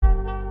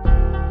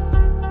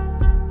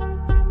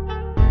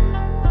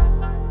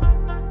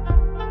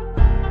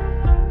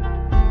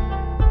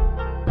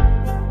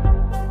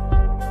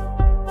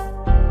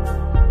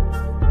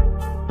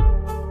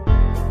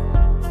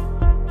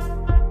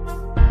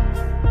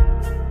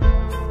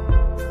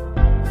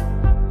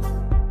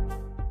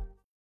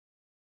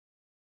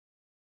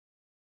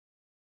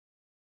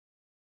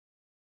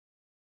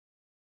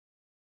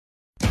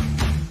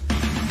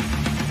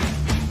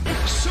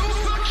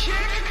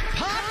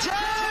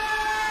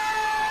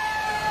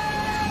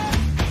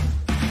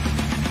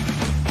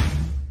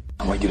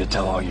like you to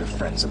tell all your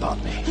friends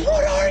about me.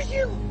 What are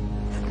you?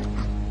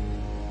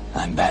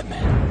 I'm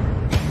Batman.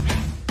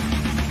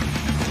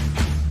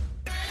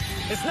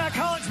 It's not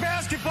college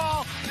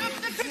basketball.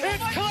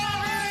 It's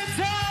Clarence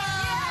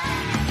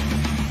time!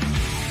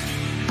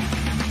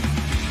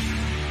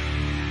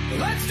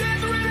 Let's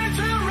get ready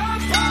to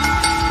rumble!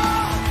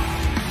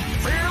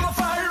 Feel the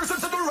fires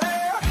into the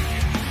rear.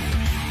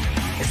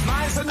 It's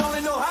nice and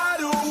only know how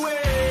to win.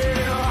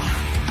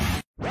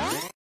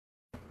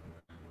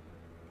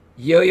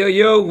 Yo, yo,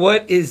 yo,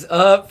 what is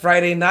up,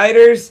 Friday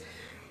Nighters?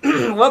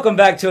 Welcome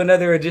back to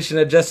another edition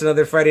of Just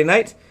Another Friday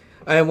Night.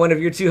 I am one of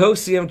your two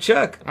hosts, CM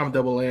Chuck. I'm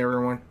Double A,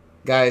 everyone.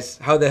 Guys,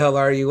 how the hell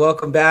are you?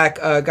 Welcome back.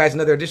 Guys,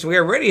 another edition. We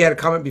already had a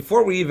comment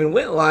before we even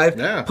went live.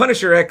 Yeah.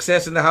 Punisher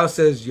XS in the house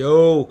says,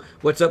 yo,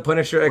 what's up,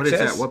 Punisher XS? What is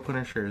that? What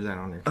Punisher is that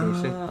on there? Can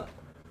you see?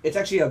 It's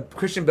actually a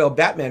Christian Bale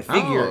Batman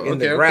figure in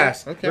the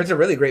grass. Okay. It's a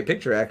really great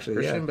picture, actually.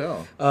 Christian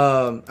Bale. I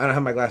don't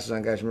have my glasses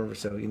on, guys, remember,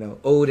 so,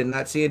 old and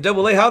not seeing.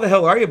 Double A, how the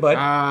hell are you,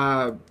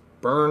 bud?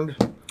 Burned,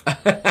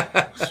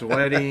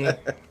 sweaty.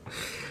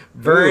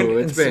 Burned Ooh,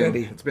 and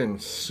sweaty. It's been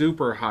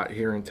super hot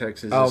here in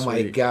Texas Oh this my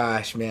week.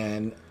 gosh,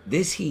 man.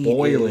 This heat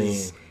Boiling.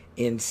 is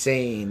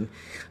insane.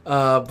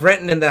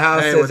 Brenton in the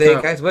house Hey, says, what's hey,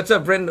 up? guys, what's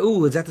up, Brenton?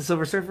 Ooh, is that the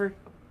Silver Surfer?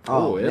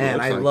 Oh, Ooh, it man,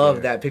 looks I like love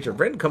it. that picture.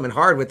 Brenton coming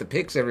hard with the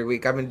pics every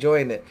week. I'm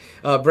enjoying it.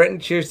 Brenton,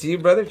 cheers to you,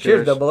 brother.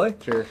 Cheers, Double A.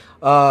 Cheers.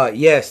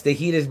 Yes, the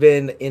heat has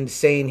been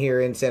insane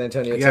here in San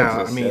Antonio, Yeah,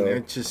 Texas. I mean, so.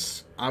 it's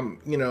just,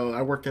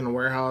 I worked in a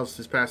warehouse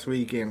this past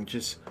week and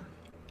just,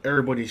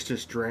 everybody's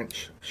just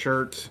drenched.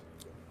 Shirts,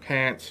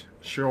 pants,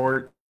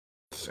 shorts.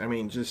 I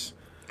mean, just,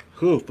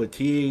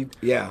 fatigued.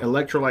 Yeah.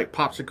 Electrolyte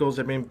popsicles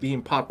have been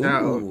being popped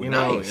out. Ooh,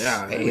 nice.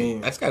 Yeah. Hey, I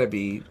mean, that's got to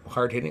be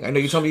hard hitting. I know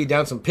you told me you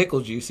down some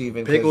pickle juice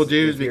even. Pickle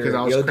juice because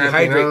I was cramping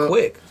dehydrate up.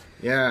 quick.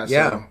 yeah.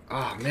 Yeah. So,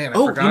 oh, man, I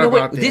Oh, forgot you know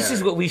about what? that. This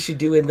is what we should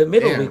do in the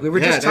middle Yeah. week. We were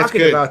Yeah, just that's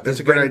talking good. about this. That's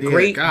a good Brenton. idea.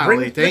 Great, Golly,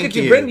 Brenton, look thank at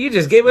you, you. Brenton. You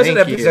just gave us an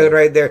Thank you. episode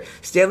right there.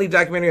 Stanley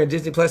documentary on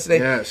Disney Plus today.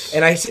 Yes.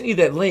 And I sent you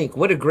that link.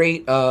 What a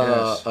great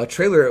Yes.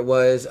 trailer it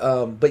was.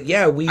 But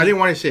yeah, I didn't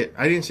want to see it.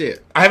 I didn't see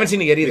it I haven't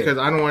seen it yet either. because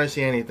I don't want to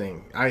see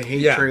anything. I hate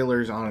Yeah.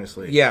 trailers,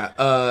 honestly. Yeah,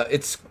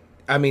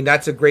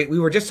 that's a great. We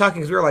were just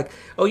talking because we were like,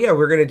 oh yeah,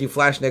 we're gonna do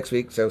Flash next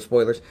week, so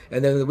spoilers.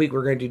 And then the week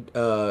we're gonna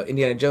do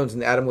Indiana Jones,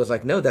 and Adam was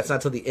like, no, that's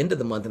not till the end of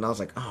the month. And I was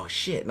like, oh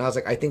shit. And I was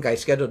like, I think I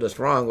scheduled us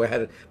wrong. We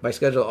had my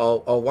schedule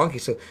all wonky.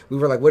 So we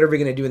were like, what are we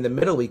gonna do in the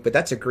middle week? But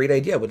that's a great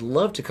idea. I would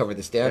love to cover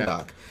the Stan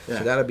doc. Yeah.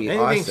 So that'll be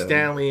anything awesome.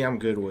 Stanley, I'm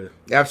good with.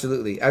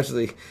 Absolutely.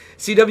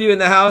 CW in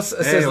the house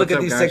says, look what's at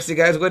up, these guys? sexy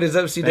guys. What is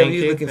up, CW? Thank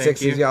you, Looking thank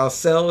sexy you. as y'all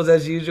selves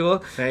as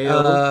usual. Hey,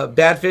 yo.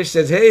 Badfish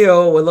says, hey,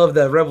 yo. I love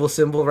the rebel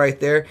symbol right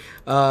there.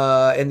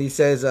 And he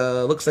says,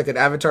 looks like an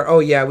avatar. Oh,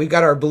 yeah, we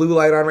got our blue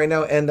light on right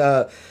now. And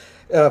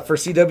for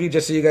CW,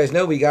 just so you guys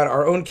know, we got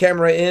our own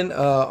camera in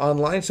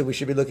online, so we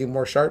should be looking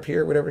more sharp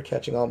here, whatever,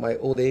 catching all my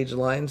old age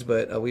lines.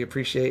 But we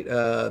appreciate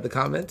the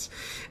comments.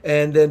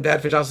 And then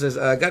Badfish also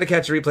says, got to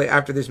catch a replay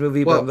after this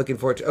movie, but Well, I'm looking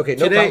forward to. Okay,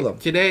 no problem.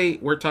 Today,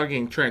 we're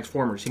talking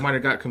Transformers. He might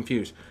have got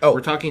confused. Oh.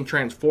 We're talking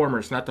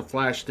Transformers, not The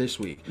Flash this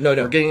week. No.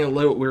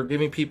 We're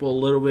giving people a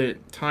little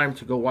bit time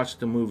to go watch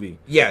the movie.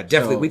 Yeah,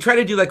 definitely. So- we try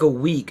to do like a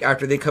week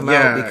after they come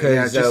out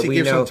because just to we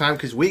give know. some time,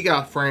 because we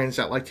got friends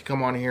that like to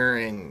come on here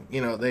and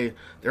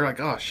they're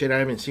like, oh shit, I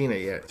haven't seen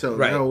it yet. So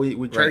Right. we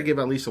try to Right. give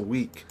at least a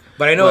week.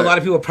 But I know a lot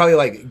of people probably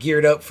like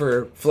geared up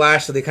for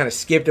Flash, so they kind of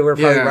skipped it. We're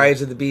probably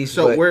Rise of the Beast.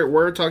 So but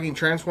we're talking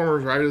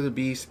Transformers: Rise of the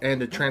Beast and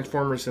the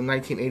Transformers in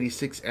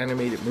 1986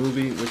 animated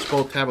movie, which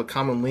both have a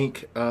common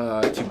link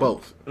to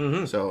both.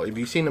 Mm-hmm. So if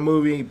you've seen the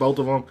movie, both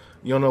of them,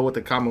 you'll know what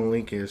the common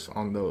link is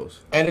on those.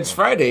 and it's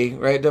Friday,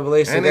 right, Double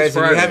A? So And guys, it's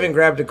if you Friday. haven't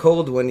grabbed a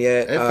cold one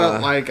yet, It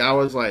felt like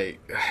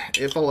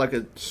it felt like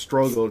a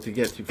struggle to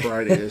get to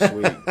Friday this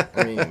week.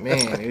 I mean,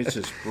 man, it's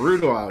just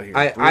brutal out here.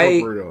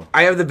 Brutal.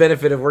 I have the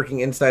benefit of working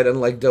inside,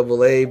 unlike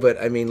Double A, but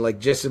I mean, like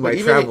just in my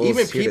travels,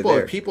 even here to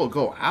there. people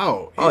go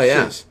out. Oh,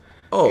 yeah.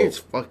 It's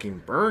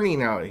fucking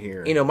burning out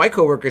here. My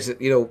coworkers,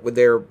 with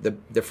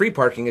the free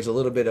parking is a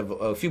little bit of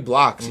a few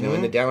blocks,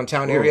 in the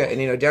downtown area,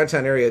 and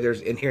downtown area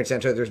in here in San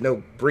Antonio, there's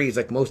no breeze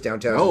like most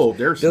downtowns. No,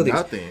 there's buildings.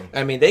 nothing.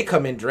 I mean, they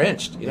come in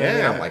drenched. You know what I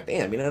mean? Yeah. I'm like,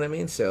 damn, you know what I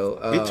mean? So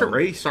It's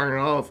already starting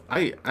off.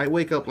 I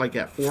wake up like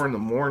at 4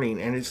 a.m.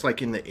 and it's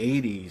like in the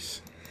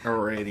 80s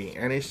already,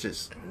 and it's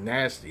just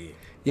nasty.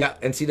 Yeah,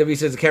 and CW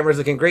says the camera's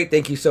looking great.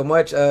 Thank you so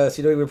much,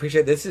 CW. We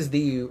appreciate it. This is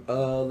the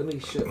let me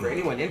show for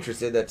anyone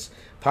interested that's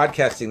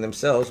podcasting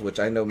themselves, which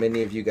I know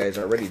many of you guys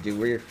already do.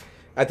 We're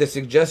at the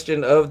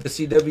suggestion of the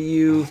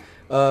CW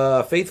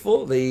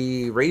faithful,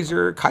 the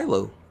Razor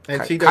Kylo.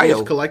 And CW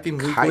Kyo. is collecting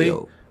weekly,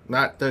 Kyo.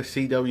 not the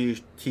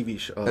CW TV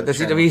show. The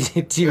channel.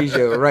 CW TV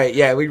show, right?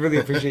 Yeah, we really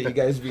appreciate you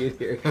guys being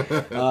here.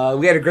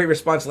 We had a great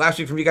response last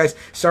week from you guys.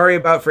 Sorry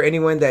about for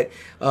anyone that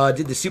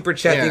did the super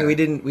chat thing. We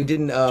didn't put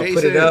it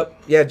Jason.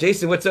 up. Yeah,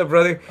 Jason, what's up,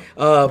 brother?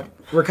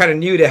 We're kind of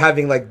new to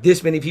having like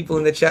this many people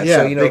in the chat,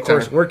 so big of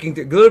course, time. working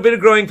through a little bit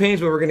of growing pains,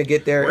 but we're gonna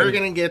get there. We're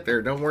gonna get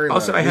there. Don't worry.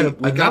 Also, about I had it.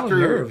 a lot of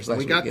nerves last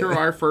We got week, through yeah.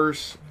 our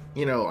first.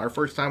 Our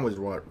first time was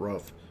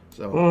rough.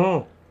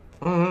 So.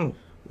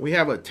 We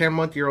have a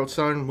 10-month-old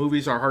son.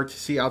 Movies are hard to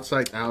see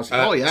outside the house.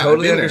 Oh yeah,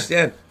 totally been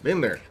understand. There.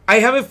 Been there. I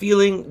have a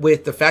feeling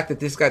with the fact that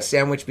this got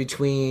sandwiched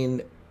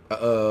between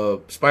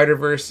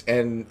Spider-Verse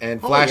and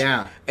Flash.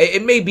 Yeah.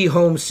 It may be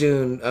home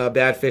soon,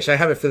 Bad Fish. I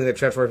have a feeling that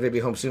Transformers may be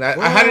home soon.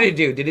 How did it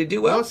do? Did it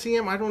do well? Well,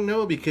 CM, I don't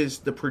know because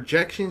the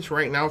projections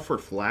right now for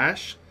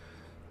Flash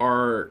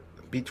are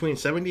between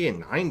 70 and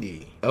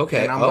 90.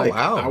 Okay. And I'm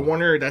wow. I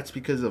wonder if that's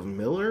because of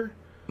Miller.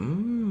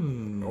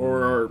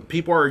 Or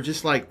people are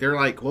just like, they're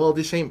like, well,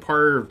 this ain't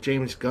part of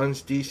James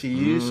Gunn's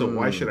DCU, so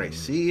why should I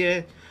see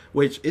it?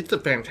 Which, it's a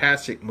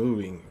fantastic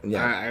movie.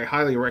 Yeah. I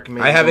highly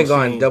recommend it. I haven't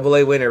gone.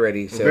 AA win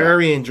already. So.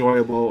 Very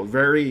enjoyable.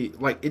 Very,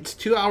 like, it's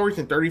 2 hours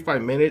and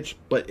 35 minutes,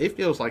 but it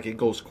feels like it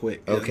goes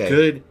quick. Okay. It's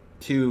good.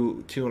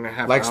 2.5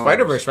 hours. Like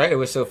Spider-Verse, right? It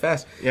was so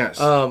fast. Yes.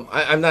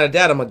 I'm not a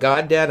dad. I'm a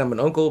goddad. I'm an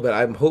uncle, but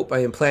I am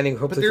planning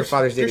hopefully for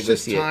Father's Day to go see it.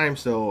 There's just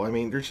times though. I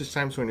mean, there's just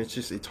times when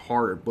it's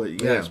hard.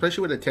 But yeah.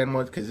 Especially with a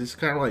 10-month, because it's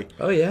kind of like,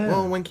 oh yeah.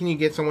 Well, when can you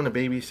get someone to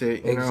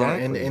babysit? You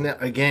exactly. know?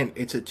 And again,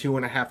 it's a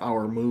 2.5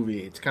 hour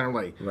movie. It's kind of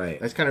like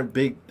that's kind of a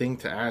big thing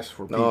to ask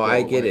for people. Oh,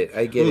 I get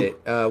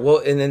it. Well,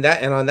 and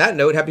on that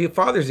note, happy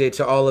Father's Day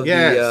to all of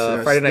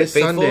the Friday Night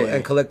Faithful Sunday.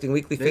 And Collecting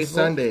Weekly This Faithful.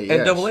 Sunday,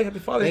 and AA, happy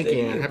Father's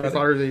Day. Thank you. Happy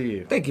Father's Day to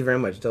you. Thank you very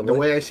much, AA. The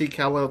way I see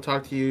Kal-El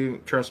talk to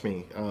you, trust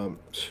me.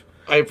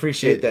 I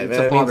appreciate that, man.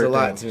 That means a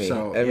lot to me.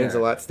 That means a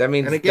lot. That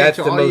means that's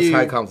the most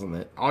high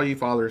compliment. All you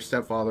fathers,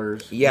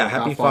 stepfathers. Yeah,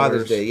 happy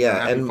Father's Day.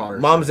 Yeah, and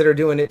moms that are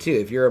doing it too.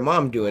 If you're a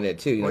mom doing it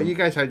too. Well, you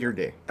guys had your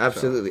day.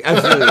 Absolutely. Dang,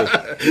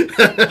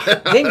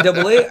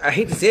 AA, I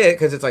hate to say it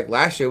because it's like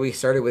last year we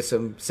started with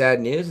some sad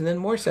news and then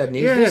more sad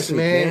news. Yes, this week,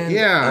 man.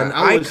 Yeah. An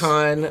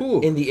icon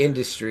in the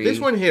industry. This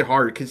one hit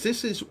hard because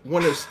this is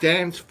one of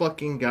Stan's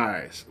fucking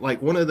guys.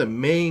 Like one of the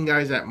main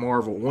guys at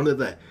Marvel. One of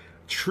the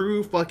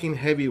true fucking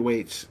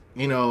heavyweights,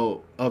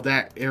 of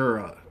that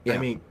era. Yeah. I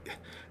mean,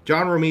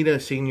 John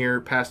Romita Sr.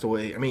 passed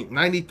away. I mean,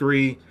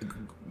 93,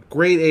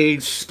 great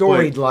age.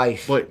 Storied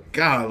life. But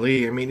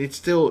golly, I mean, it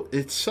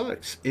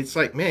sucks. It's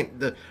like, man,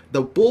 the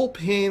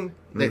bullpen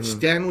that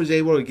Stan was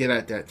able to get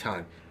at that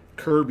time.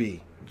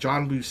 Kirby,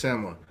 John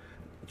Buscema,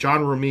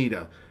 John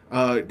Romita.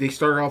 They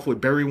started off with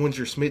Barry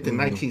Windsor Smith in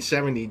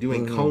 1970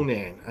 doing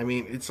Conan. I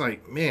mean, it's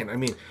like,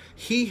 man,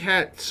 he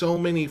had so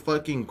many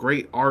fucking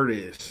great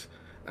artists.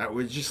 That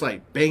was just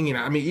like banging.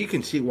 I mean, you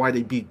can see why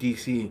they beat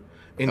DC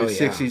in the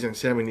 60s and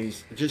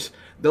 70s. Just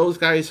those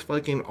guys'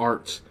 fucking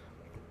arts,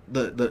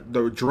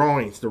 the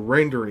drawings, the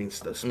renderings,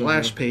 the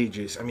splash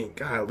pages. I mean,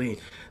 golly,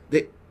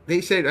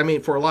 they said. I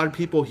mean, for a lot of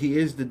people, he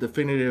is the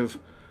definitive,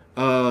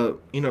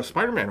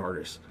 Spider-Man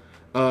artist.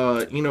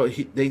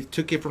 They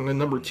took it from the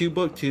number 2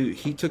 book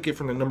he took it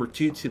from the number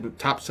 2 to the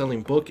top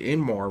selling book in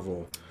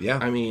Marvel. Yeah,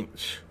 I mean.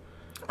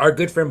 Our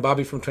good friend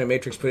Bobby from Toy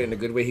Matrix put it in a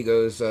good way. He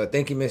goes,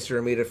 thank you, Mr.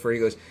 Amita, he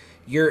goes,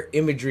 your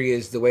imagery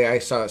is the way I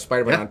saw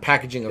Spider-Man on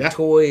packaging of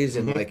toys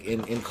and like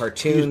in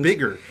cartoons. He was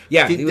bigger.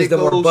 Yeah, he was the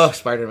more buff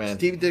Spider-Man.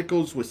 Steve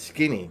Ditko was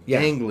skinny,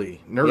 gangly,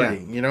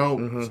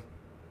 nerdy,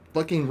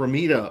 Fucking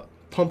Romita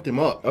pumped him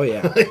up. Oh,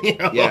 yeah.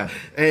 Yeah.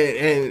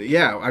 And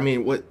I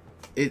mean,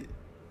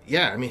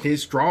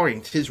 his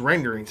drawings, his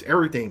renderings,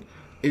 everything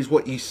is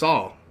what you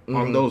saw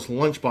on those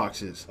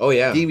lunchboxes. Oh,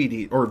 yeah.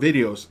 DVD or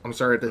videos. I'm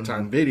sorry, at the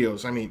time,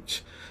 videos. I mean,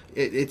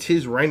 it's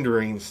his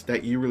renderings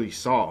that you really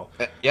saw.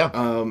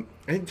 And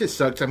it just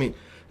sucks. I mean,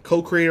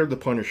 co-creator of The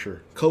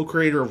Punisher,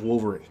 co-creator of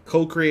Wolverine,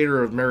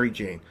 co-creator of Mary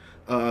Jane.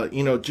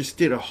 Just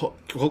did a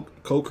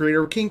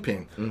co-creator of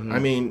Kingpin. I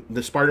mean,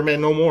 the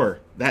Spider-Man No More.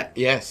 That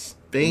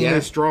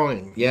famous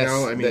drawing. Yes,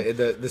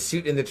 the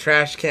suit in the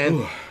trash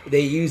can.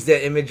 They use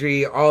that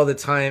imagery all the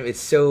time.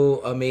 It's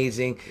so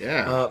amazing.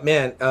 Yeah,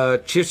 man.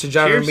 Cheers to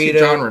John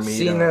Romita,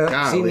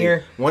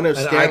 Senior. One of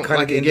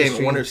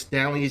one of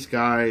Stanley's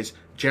guys.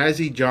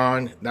 Jazzy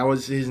John, that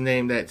was his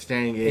name that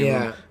Stan gave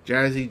him.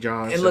 Jazzy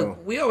John. And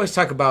look, we always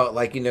talk about,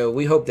 like,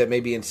 we hope that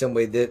maybe in some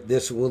way that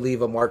this will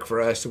leave a mark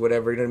for us or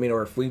whatever, you know what I mean?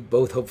 Or if we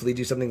both hopefully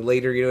do something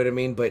later, you know what I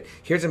mean? But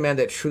here's a man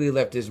that truly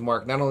left his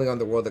mark, not only on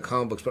the world of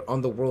comic books, but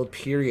on the world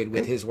period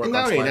with his work on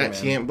Spider-Man. Not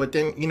only that, but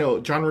then,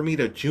 John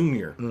Romita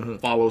Jr.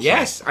 Follows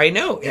Yes, I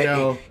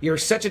know. You're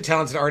such a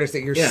talented artist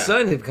that your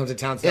son becomes a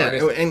talented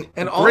artist. And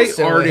great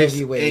also artist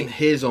in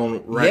his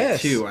own right,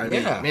 too. I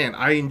mean, man,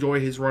 I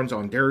enjoy his runs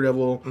on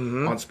Daredevil,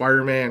 on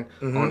Spider-Man,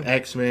 on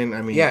X-Men.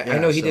 I mean, I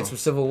know he did some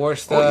Civil War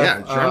stuff. Oh,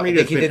 yeah. John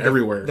Romita's been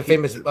everywhere. The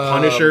famous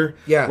Punisher.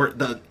 Where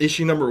the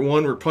issue number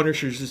 1 where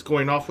Punisher's just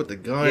going off with the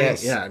gun.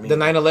 Yes. Yeah. I mean, the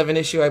 9/11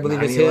 issue, I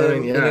believe, is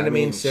him. You know what I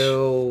mean?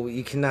 So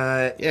you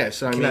cannot.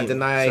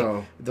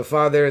 Deny the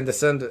father and the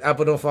son. The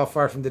apple don't fall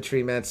far from the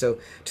tree, man. So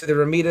to the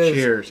Romitas,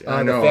 cheers. The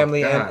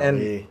family,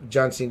 and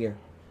John Senior.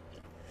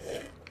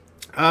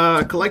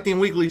 Collecting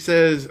Weekly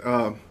says,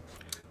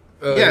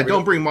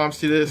 don't bring moms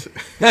to this.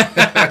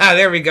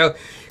 There we go.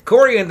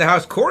 Corey in the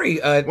house. Corey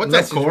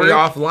messaged Corey? me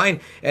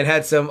offline and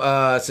had some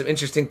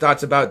interesting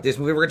thoughts about this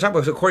movie we're going to talk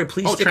about. So, Corey,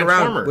 please stick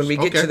around when we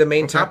get to the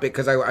main topic,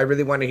 because I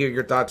really want to hear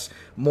your thoughts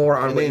more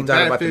on what you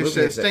thought about the movie.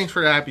 Says, thanks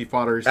for the Happy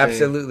Father's Day.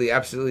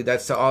 Absolutely.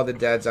 That's to all the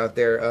dads out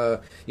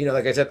there.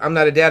 Like I said, I'm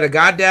not a dad, a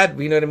goddad,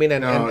 you know what I mean?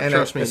 And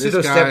trust me, a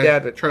pseudo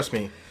stepdad. Trust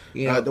me.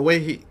 You know, the way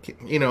he,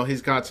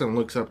 his godson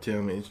looks up to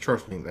him is,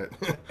 trust me, that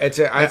it's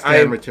that's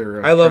dad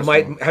material. I love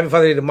trust me. happy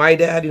Father's Day to my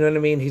dad. You know what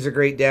I mean? He's a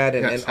great dad,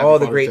 and, Yes, and all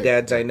happy the great Father's Day.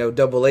 dads I know.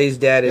 Double A's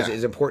dad is, Yeah.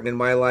 is important in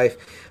my life.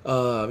 You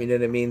know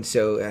what I mean?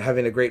 So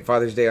having a great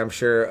Father's Day, I'm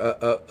sure,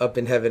 up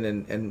in heaven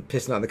and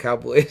pissing on the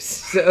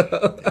Cowboys.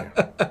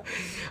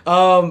 So,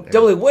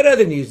 Double A, what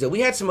other news though?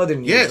 We had some other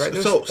news. Yes, right?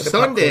 There's so other pop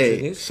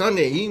culture news.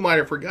 Sunday, you might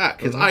have forgot,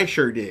 because I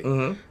sure did.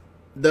 Mhm.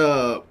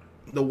 The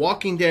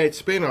Walking Dead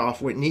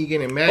spinoff with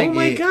Negan and Maggie. Oh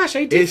my gosh,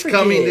 I did is forget.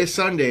 coming this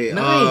Sunday.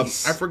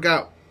 Nice. I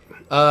forgot.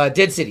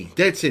 Dead City.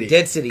 Dead City.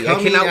 Dead City. I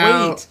Coming cannot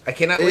out wait. I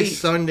cannot this wait.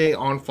 Sunday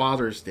on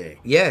Father's Day.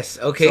 Yes.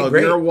 Okay. So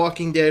great. if you're a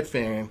Walking Dead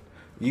fan,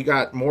 you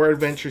got more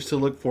adventures to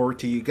look forward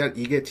to. You get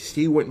to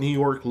see what New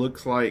York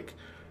looks like,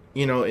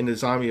 in the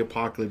zombie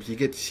apocalypse. You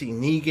get to see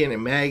Negan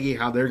and Maggie,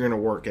 how they're going to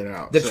work it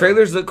out. The So,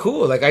 trailers look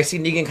cool. Like I see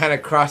Negan kind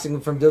of crossing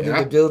from building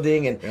Yeah. to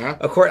building, and Yeah.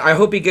 of course, I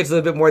hope he gets a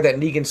little bit more of that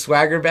Negan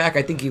swagger back.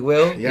 I think he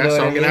will. Yeah, so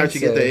I'm going to have to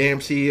get the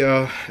AMC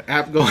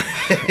app going.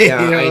 Yeah,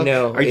 I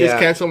know, I just yeah.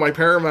 canceled my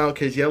Paramount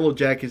because Yellow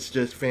Jackets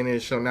just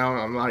finished. So now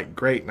I'm like,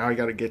 great, now I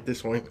got to get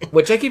this one.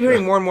 Which I keep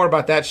hearing more and more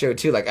about that show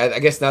too. Like I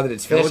guess now that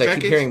it's finished, Yellow I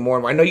keep Jackets? hearing more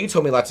and more. I know you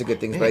told me lots of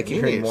good things, but I Man, keep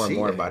you hearing need to more and see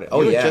more it. about it. You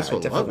Oh and yeah, Jess I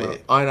will definitely love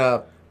will. it.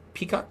 On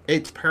Peacock.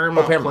 It's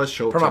Paramount plus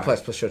Showtime. Paramount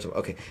Plus Showtime.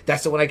 Okay,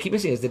 that's the one I keep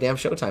missing is the damn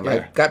Showtime. Yeah.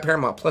 I got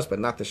Paramount Plus, but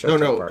not the Showtime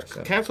No, part.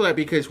 So. cancel that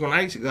because when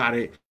I got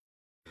it,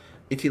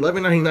 it's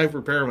 $11.99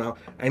 for Paramount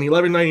and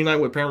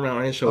 $11.99 with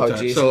Paramount and Showtime.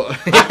 geez. So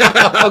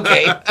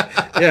Okay.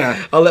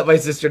 yeah, I'll let my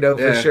sister know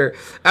for Yeah. sure.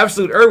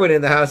 Absolute Irwin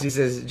in the house. He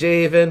says,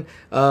 Javen,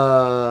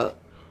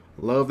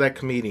 love that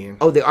comedian.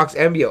 oh, the Ox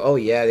Ambio. Oh,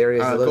 yeah, there it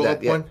is. I love go that.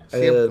 up Yeah. one.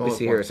 See him? Let Go me up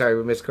see one. here. Sorry,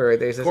 we missed Corey right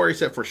there. He says, Corey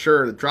said for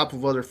sure the drop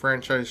of other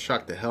franchise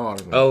shocked the hell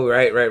out of me. oh,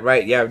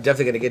 right. Yeah, I'm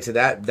definitely going to get to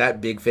that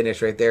big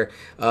finish right there.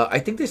 I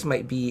think this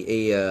might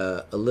be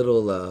a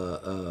little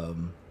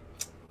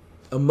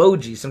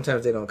emoji.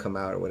 Sometimes they don't come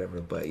out or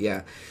whatever, but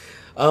yeah.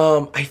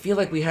 I feel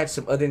like we had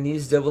some other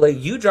news. Double A,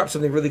 you dropped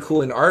something really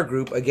cool in our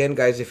group. Again,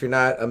 guys, if you're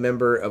not a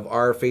member of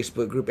our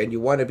Facebook group and you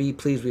want to be,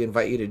 please, we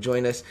invite you to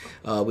join us.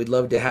 We'd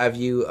love to have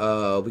you.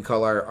 We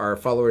call our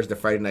followers the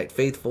Friday Night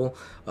Faithful,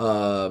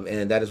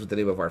 and that is what the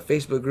name of our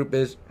Facebook group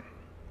is.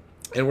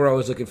 And we're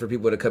always looking for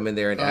people to come in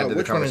there and add to the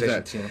which one is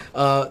conversation.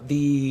 that, Tim?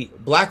 The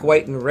black,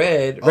 white, and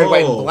red,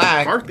 white, and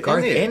black,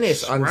 Garth Ennis,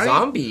 Ennis on right?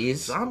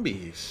 zombies.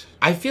 Zombies.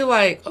 I feel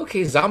like,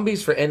 okay,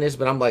 zombies for Ennis,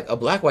 but I'm like, a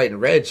black, white,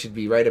 and red should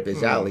be right up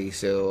his alley.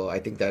 So I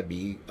think that'd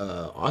be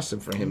awesome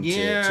for him to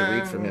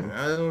read from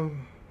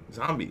him.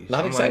 Zombies.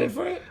 Not I'm excited like,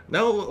 for it?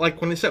 No, like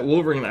when they said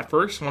Wolverine at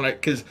first,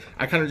 because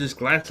I kind of just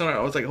glanced on it,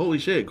 I was like, holy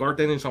shit, Garth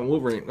Ennis on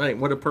Wolverine. Like,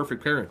 what a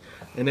perfect pairing.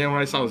 And then when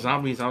I saw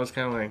zombies, I was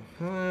kind of like,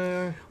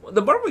 Well,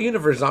 the Marvel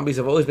Universe zombies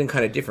have always been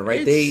kind of different,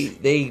 right? It's-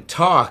 They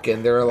talk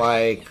and they're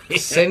like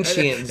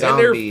sentient zombies. And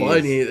they're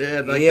funny.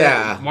 Yeah, like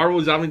Yeah. that Marvel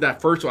Zombie,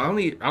 that first one.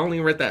 I only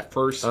read that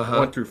first Uh-huh.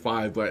 1 through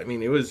 5, but I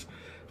mean, it was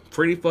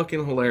pretty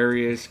fucking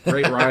hilarious.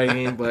 Great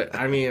writing, but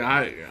I mean,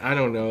 I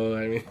don't know.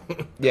 I mean,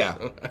 Yeah.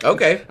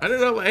 Okay. I don't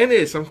know what it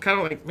is. I'm kind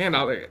of like, man,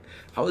 I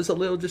was a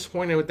little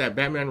disappointed with that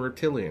Batman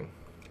Reptilian.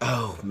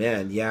 Oh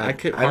man, yeah. I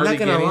could I'm not hardly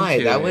gonna get lie,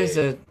 into that it. was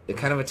a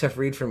kind of a tough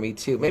read for me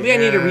too. Maybe I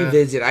need to Yeah.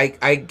 revisit.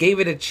 I gave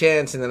it a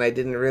chance and then I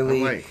didn't really.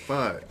 I'm like,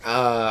 fuck.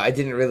 I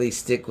didn't really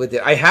stick with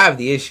it. I have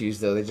the issues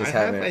though; they just I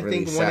haven't have, I really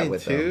think, sat 1 and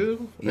with 2.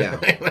 them. Yeah,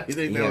 I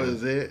think Yeah. that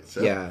was it.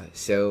 So. yeah.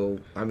 So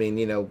I mean,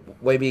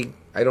 maybe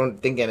I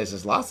don't think Ennis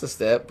has lost a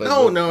step. But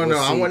No. we'll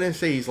I see. wouldn't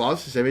say he's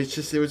lost his step. It's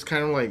just it was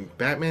kind of like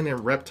Batman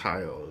and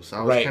reptiles.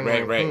 I was Right,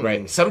 kinda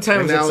right.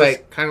 Sometimes and now it's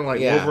like kind of like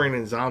yeah. Wolverine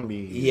and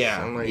zombies.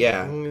 Yeah, I'm like,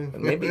 yeah.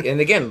 Maybe, and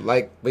again,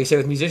 like we say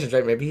with musicians,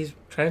 right? Maybe he's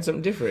trying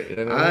something different.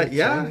 You know?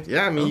 yeah.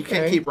 I mean, you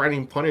can't Okay. keep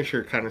writing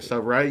Punisher kind of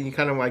stuff, right? You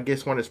kind of, I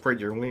guess, want to spread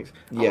your wings.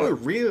 Yeah. I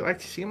would really like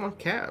to see him on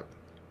Cap.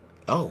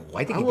 Oh,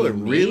 I think I he'd be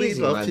would really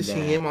amazing love on to see that.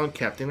 him on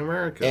Captain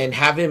America. And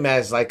have him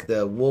as like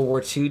the World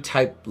War II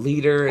type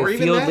leader or and even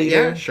field that, leader.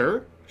 yeah,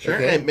 sure.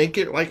 Okay. And make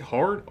it like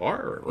hard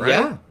R,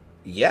 right?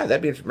 Yeah,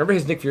 that'd be. Remember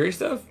his Nick Fury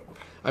stuff?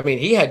 I mean,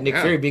 he had Nick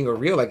Yeah. Fury being a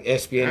real like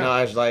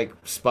espionage, like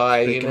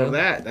spy. Speaking you know, of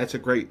that, that's a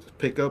great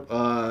pickup.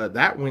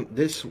 That went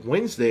this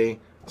Wednesday.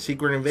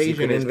 Secret Invasion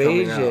Secret is coming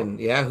Invasion. out.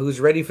 Yeah,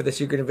 who's ready for the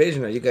Secret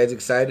Invasion? Are you guys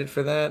excited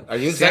for that? Are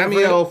you excited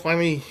Samuel for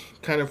finally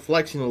kind of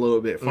flexing a little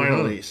bit,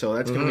 finally. So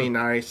that's going to be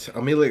nice.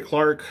 Amelia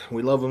Clark.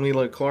 We love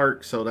Amelia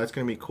Clark. So that's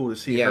going to be cool to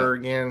see Yeah. her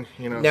again.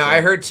 You know. it? Now, so.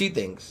 I heard two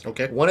things.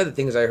 Okay. One of the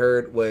things I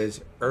heard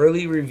was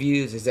early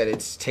reviews is that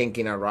it's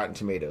tanking on Rotten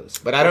Tomatoes.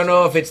 But I don't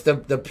know if it's the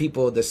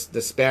people, the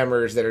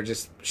spammers that are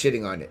just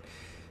shitting on it.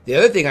 The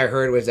other thing I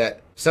heard was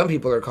that some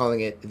people are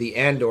calling it the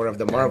Andor of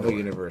the Marvel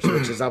Universe,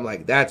 which is, I'm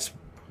like, that's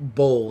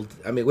bold.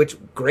 I mean, which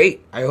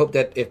great. I hope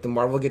that if the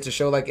Marvel gets a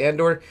show like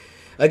Andor,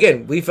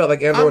 again, we felt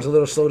like Andor was a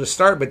little slow to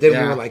start, but then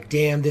we were like,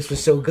 damn, this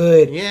was so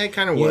good. Yeah, it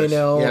kind of was. You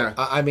know, yeah.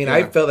 I mean,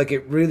 I felt like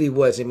it really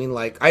was. I mean,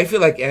 like, I feel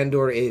like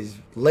Andor is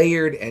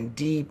layered and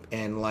deep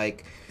and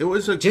like it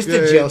was a just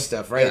good, the jail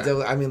stuff, right?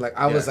 Yeah. I mean, like,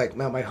 I was like,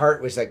 man, my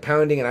heart was like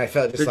pounding, and I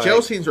felt just the like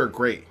jail scenes were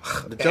great.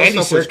 The jail Andy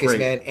stuff was Serkis, great.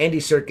 man, Andy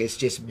Serkis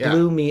just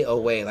blew me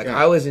away. Like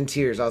I was in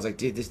tears. I was like,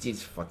 dude, this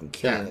dude's fucking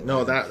killing it.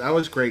 No, that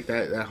was great.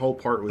 That whole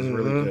part was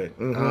really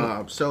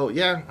good. So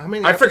yeah, I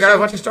mean, I forgot I was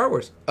watching Star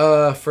Wars.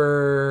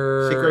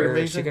 For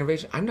Secret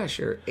Invasion. I'm not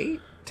sure. 8,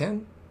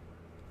 10.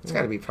 It's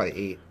got to be probably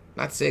 8,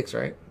 not 6,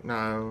 right?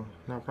 No,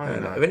 probably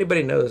not. If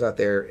anybody knows out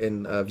there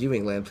in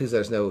viewing land, please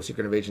let us know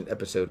Secret Invasion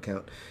episode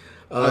count.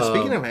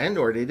 Speaking of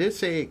Andor, they did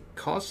say it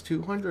cost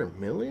 $200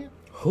 million.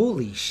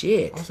 Holy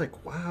shit! I was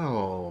like,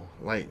 wow.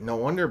 Like, no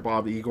wonder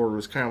Bob Iger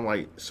was kind of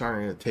like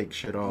starting to take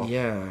shit off.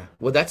 Yeah.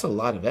 Well, that's a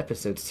lot of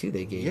episodes too.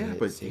 They gave. Yeah, it,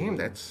 but so. damn,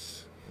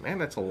 that's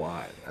a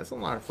lot. That's a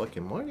lot of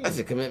fucking money. That's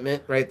a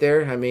commitment right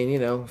there. I mean, you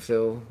know,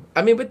 so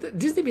I mean, but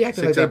Disney be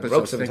acting 6 like they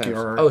broke episodes. Thank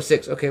sometimes. you,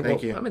 6. Okay,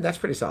 Thank well, you. I mean, that's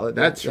pretty solid.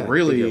 That's Yeah,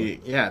 really,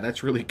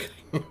 that's really good.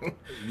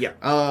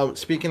 Yeah.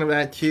 Speaking of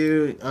that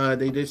too,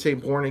 they did say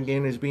Born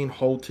Again is being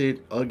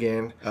halted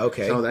again.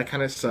 Okay. So that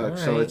kind of sucks.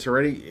 All So right. it's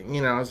already,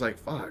 I was like,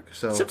 fuck.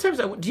 So Sometimes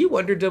do you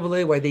wonder,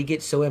 AA, why they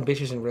get so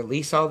ambitious and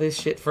release all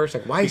this shit first?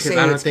 Like, why because say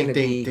I don't it's think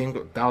gonna they be?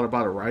 thought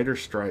about a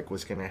writer's strike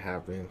was going to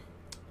happen.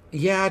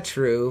 Yeah,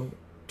 true.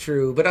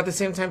 But at the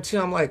same time too,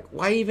 I'm like,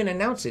 why even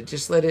announce it?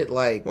 Just let it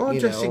like, Well, you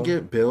just know. to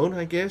get billed,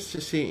 I guess,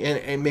 to see,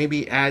 and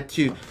maybe add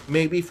to,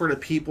 maybe for the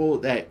people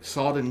that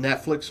saw the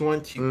Netflix one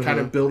to kind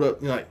of build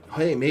up, like,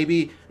 hey,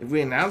 maybe if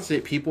we announce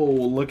it, people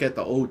will look at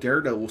the old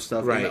Daredevil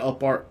stuff Right. and up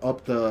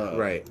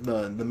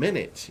the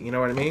minutes. You know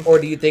what I mean? Or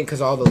do you think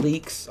because all the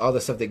leaks, all the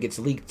stuff that gets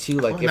leaked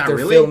too, like Well, if not they're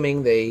really.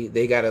 filming,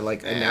 they gotta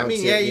like announce I mean,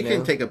 it. yeah, you you can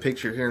know? take a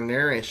picture here and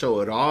there and show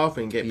it off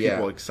and get Yeah.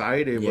 people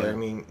excited, but Yeah. I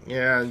mean,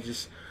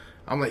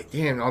 I'm like,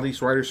 damn, all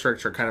these writer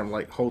strikes are kind of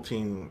like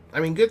halting. I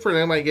mean, good for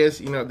them, I guess.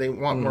 They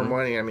want more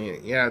money. I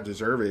mean, yeah,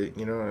 deserve it.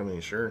 You know what I mean?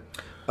 Sure.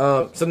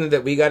 Something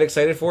that we got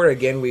excited for.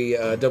 Again, we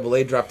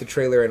AA dropped the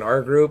trailer in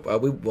our group.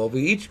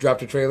 We each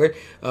dropped a trailer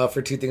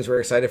for 2 things we're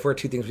excited for,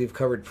 2 things we've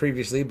covered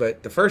previously.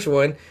 But the first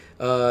one,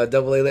 AA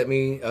let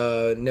me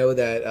know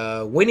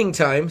that Winning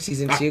Time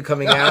season 2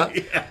 coming out.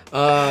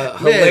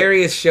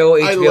 Hilarious show.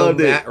 I HBO loved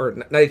Max it. or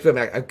not HBO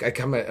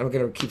Max. I'm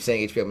gonna keep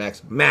saying HBO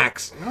Max.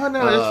 Max. Oh,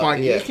 no, that's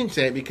fine. Yeah. You can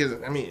say it because,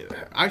 I mean,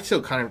 I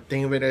still kind of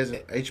think of it as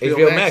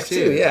HBO Max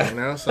too,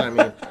 yeah. So, I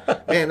mean,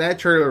 man, that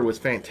trailer was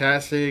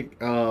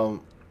fantastic. Man,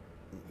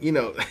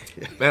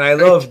 I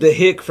love the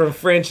hick from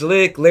French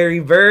Lick, Larry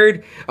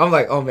Bird. I'm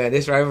like, oh man,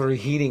 this rivalry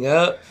heating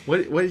up.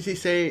 What did he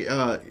say?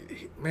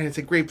 Man, it's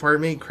a great part. It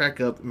made me crack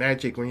up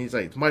Magic when he's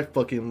like, it's my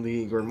fucking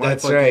league or my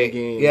That's fucking right.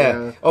 game.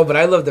 Yeah. Oh, but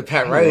I love the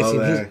Pat Riley love scene.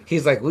 that.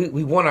 He's like,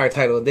 we won our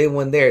title and they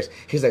won theirs.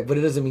 He's like, but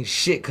it doesn't mean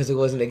shit because it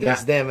wasn't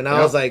against them. And I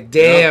Yep. was like,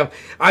 damn. Yep.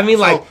 I mean,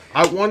 like,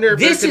 I wonder if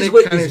this they're is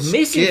gonna what kinda is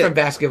missing skip. from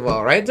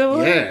basketball, right,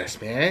 though?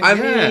 Yes, man.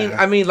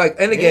 I mean, like,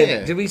 and again,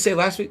 Yeah. did we say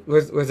last week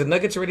was the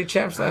Nuggets already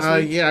champs last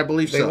week? Yeah, I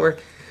believe They so. were.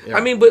 Yeah.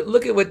 I mean, but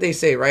look at what they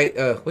say, right?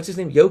 What's his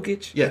name?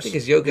 Jokic? I Yes. think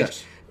it's Jokic.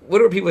 Yes. What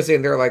are people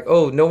saying? They're like,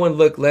 oh, no one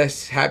looked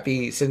less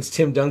happy since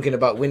Tim Duncan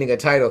about winning a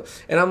title.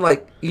 And I'm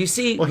like, you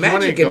see, Well, he Magic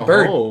wanted to and go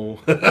Bird. home.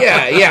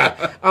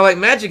 yeah. I'm like,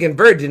 Magic and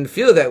Bird didn't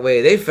feel that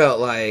way. They felt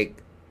like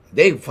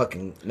they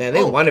fucking, man,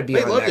 they want to be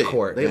they on loved that it.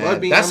 court. They man.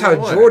 loved being That's how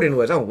number one. Jordan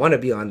was. I want to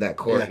be on that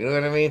court. Yeah. You know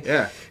what I mean?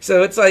 Yeah.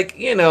 So it's like,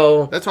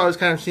 That's why I was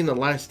kind of seeing The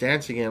Last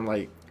Dance again,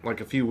 like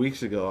a few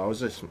weeks ago. I was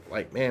just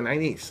like, man, I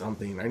need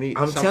something. I need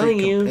I'm something telling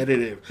you.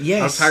 competitive.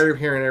 Yes. I'm tired of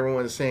hearing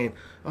everyone saying,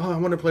 oh, I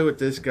want to play with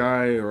this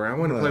guy or I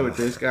want to play with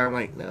this guy. I'm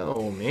like,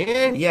 no,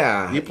 man.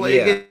 Yeah, You play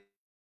yeah.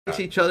 against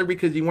each other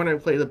because you want to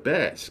play the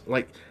best.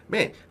 Like,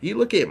 man, you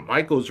look at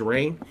Michael's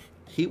reign.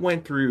 He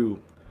went through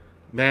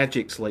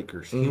Magic's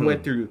Lakers. He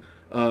went through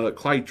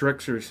Clyde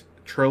Drexler's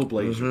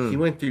Trailblazers. He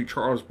went through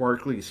Charles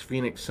Barkley's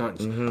Phoenix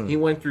Suns. He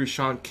went through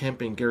Sean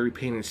Kemp and Gary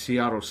Payton's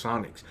Seattle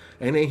Sonics.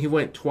 And then he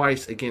went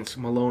twice against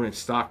Malone and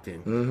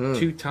Stockton.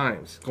 2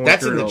 times.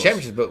 That's in the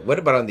championship, but what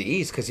about on the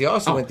East? Because he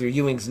also went through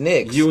Ewing's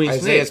Knicks,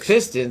 Isaiah's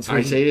Pistons, who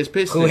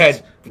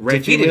had Reggie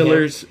defeated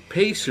Miller's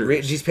Pacers.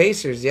 Reggie's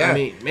Pacers, yeah.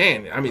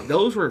 I mean,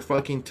 those were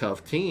fucking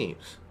tough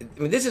teams. I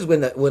mean, this is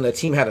when a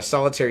team had a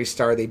solitary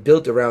star, they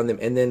built around them,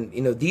 and then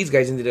these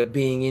guys ended up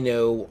being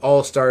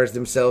all stars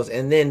themselves,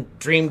 and then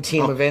dream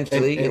team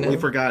eventually. And we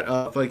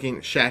forgot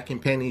fucking Shaq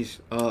and Penny's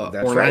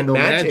That's Orlando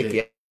right,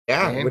 Magic.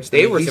 Yeah, Man, which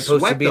they were he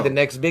supposed to swept be them. the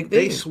next big thing.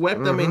 They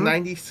swept them in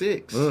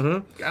 '96.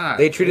 God,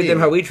 They treated them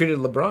how we treated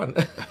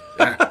LeBron,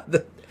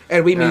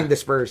 and we mean the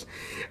Spurs.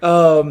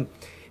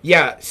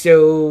 Yeah,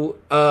 so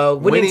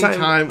Winning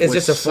Time is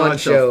was just a fun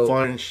such show. a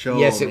fun show.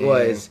 Yes, it man.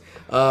 was.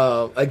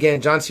 Again,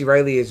 John C.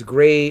 Reilly is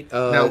great.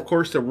 Now, of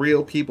course, the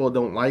real people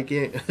don't like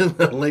it.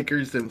 The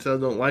Lakers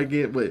themselves don't like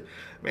it, but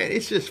Man,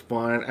 it's just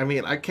fun. I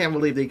mean, I can't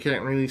believe they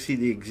can't really see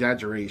the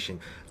exaggeration.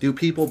 Do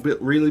people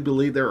really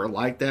believe they're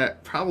like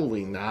that?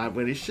 Probably not,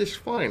 but it's just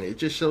fun. It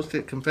just shows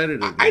the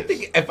competitiveness. I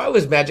think if I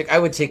was Magic, I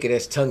would take it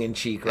as tongue in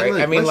cheek, right?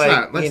 Look, I mean,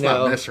 let's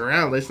not mess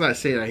around. Let's not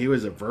say that he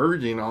was a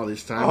virgin all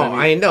this time. Oh,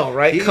 I know,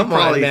 right? Come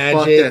on, Magic.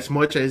 Fucked as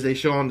much as they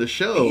show on the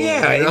show.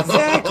 Yeah, you know?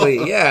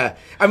 exactly. Yeah,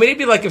 I mean, it'd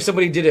be like if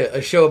somebody did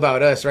a show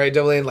about us, right?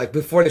 Double A, and like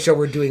before the show,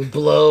 we're doing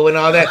blow and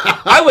all that.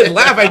 I would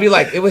laugh. I'd be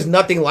like, it was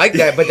nothing like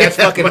that, but that's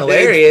fucking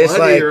hilarious.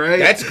 Funny, like, right?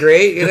 that's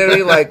great. You know what I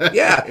mean? Like,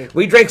 yeah,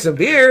 we drank some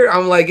beer.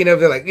 I'm like, you know,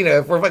 they're like, you know,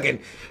 if we're fucking,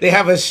 they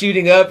have us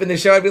shooting up in the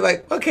show, I'd be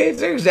like, okay,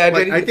 they're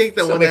exaggerating. Like, I think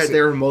the one that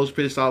they were most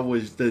pissed off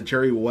was the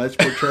Jerry West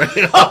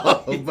portrayal.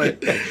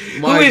 But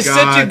who is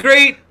such a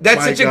great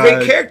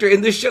character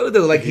in the show,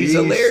 though. Like, he's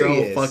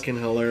hilarious. So fucking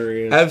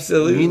hilarious.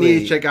 Absolutely. You need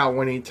to check out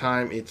Winning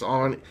Time. It's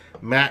on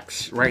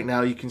Max right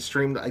now. You can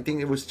stream, I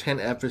think it was 10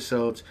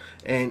 episodes,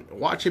 and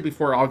watch it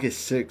before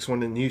August 6th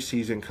when the new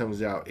season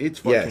comes out. It's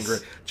fucking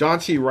great. John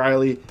C.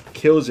 Reilly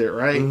kills it,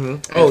 right?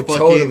 Mm-hmm. Oh,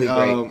 totally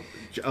great.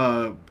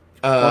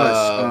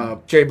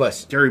 Jerry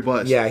Buss. Jerry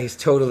Buss. Yeah, he's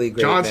totally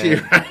great. John C.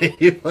 Reilly,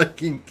 he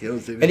fucking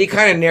kills it. And he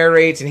kind of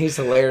narrates, and he's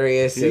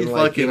hilarious. He's and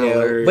like, fucking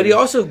hilarious. But he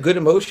also good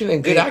emotion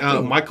and good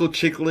acting. Michael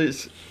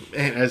Chiklis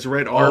as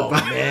Red Oh Arbor.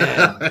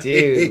 man,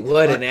 dude,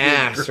 what an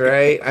ass,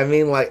 right? I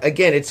mean, like,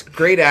 again, it's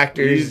great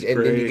actors,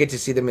 and then you get to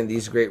see them in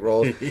these great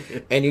roles,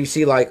 and you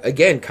see, like,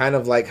 again, kind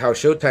of like how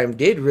Showtime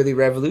did really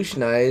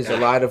revolutionize a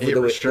lot of the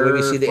way we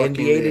see the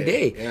NBA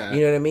today. Yeah.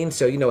 You know what I mean?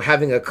 So, you know,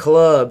 having a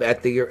club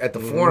at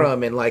the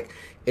Forum, and like,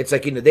 it's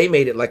like, you know, they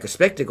made it like a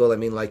spectacle. I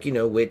mean, like, you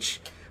know,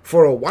 which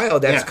for a while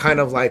that's kind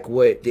of like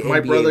what the My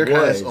NBA brother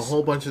was. has a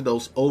whole bunch of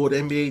those old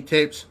NBA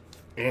tapes.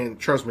 And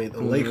trust me,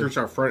 the Lakers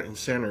are front and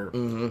center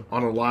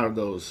on a lot of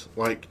those,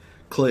 like,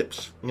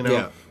 clips, you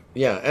know?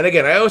 Yeah, and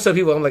again, I always tell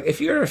people, I'm like,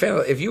 if you're a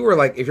fan, if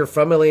you're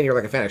from LA and you're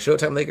like a fan of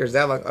Showtime Lakers,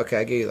 that like, okay,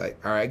 I give you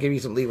like, all right, I give you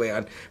some leeway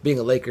on being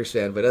a Lakers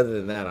fan, but other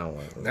than that, I don't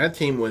want it. That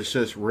team was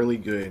just really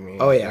good, man.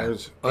 Oh yeah,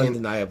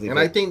 undeniably. And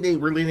I think they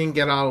really didn't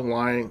get out of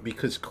line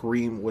because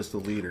Kareem was the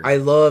leader. I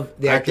love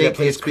the actor that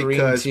plays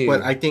Kareem too.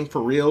 But I think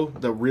for real,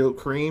 the real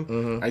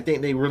Kareem, I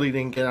think they really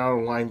didn't get out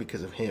of line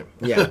because of him.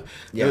 Yeah,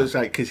 It was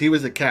like, because he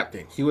was the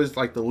captain, he was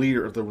like the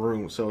leader of the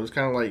room, so it was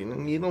kind of like,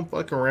 you don't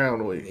fuck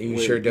around with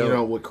sure don't. You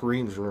know, with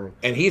Kareem's room.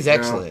 And he's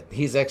excellent.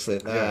 He's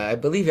excellent. I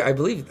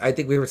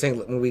think we were saying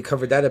when we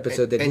covered that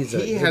episode that he's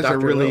a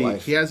doctor in real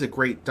life. He has a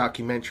great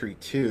documentary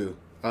too,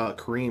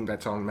 Kareem,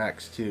 that's on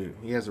Max too.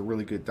 He has a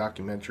really good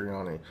documentary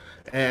on it.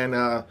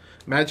 And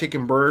Magic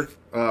and Bird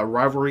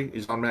rivalry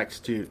is on Max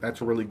too. That's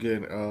a really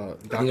good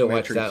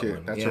documentary too.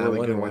 One. That's a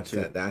really good one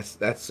too. That's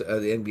the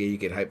NBA you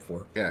get hyped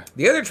for. Yeah.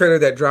 The other trailer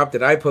that dropped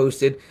that I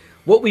posted,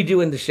 What We Do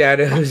in the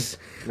Shadows.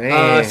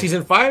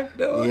 Season 5?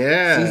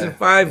 Yeah. Season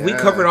 5. Yeah. We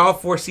covered all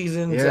 4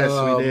 seasons we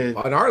did.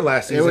 on our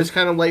last season. It was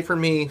kind of late for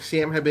me.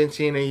 Sam had been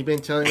seeing it. He'd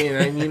been telling me,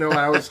 and you know,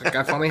 I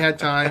finally had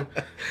time,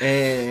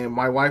 and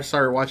my wife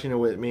started watching it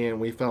with me, and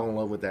we fell in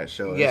love with that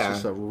show. Yeah. It's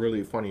just a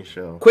really funny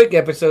show. Quick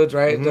episodes,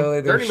 right?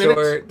 They're 30 short,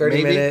 minutes.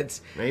 30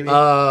 minutes. Maybe.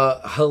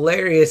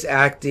 Hilarious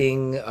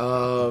acting.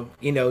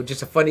 You know,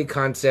 just a funny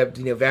concept.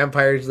 You know,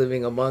 vampires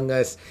living among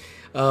us.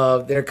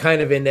 They're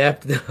kind of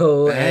inept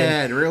though.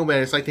 Real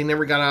bad. It's like they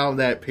never got out of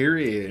that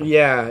period.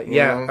 Yeah. You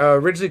know?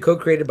 Originally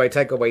co-created by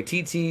Taika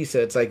Waititi, so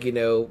it's like, you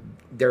know,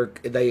 there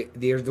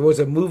was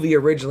a movie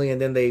originally, and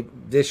then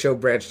this show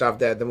branched off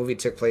that. The movie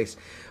took place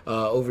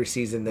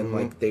overseas, and then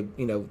like they,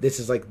 you know, this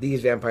is like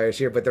these vampires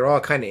here, but they're all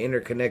kind of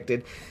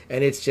interconnected,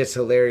 and it's just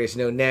hilarious.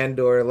 You know,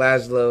 Nandor,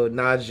 Laszlo,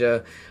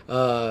 Nadja,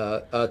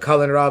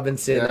 Colin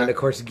Robinson, and of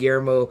course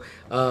Guillermo.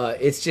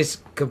 It's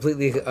just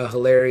completely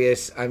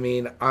hilarious. I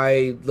mean,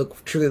 I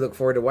truly look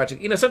forward to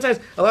watching. You know, sometimes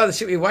a lot of the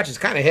shit we watch is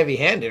kind of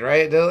heavy-handed,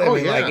 right? I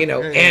mean, like, you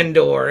know,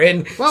 Andor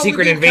and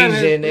Secret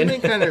Invasion, and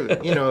we've been kind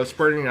of, you know,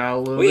 spurting out a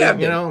little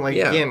bit. You know, like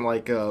again,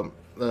 like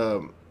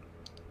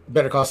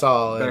Better Call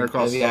Saul.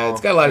 Yeah, it's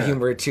got a lot of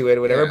humor to it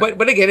or whatever. Yeah.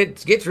 But again,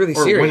 it gets really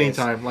serious. Winning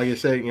Time, like you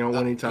said, you know,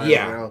 Winning Time.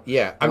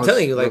 Yeah. I'm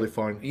telling you, like, really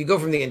fun. You go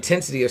from the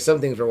intensity of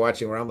some things we're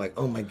watching where I'm like,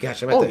 oh my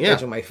gosh, I'm at the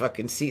edge of my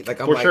fucking seat. Like,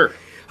 I'm For like, sure.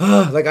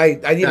 Like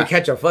I need to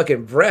catch a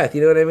fucking breath.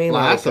 You know what I mean?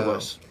 Last like, of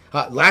Us.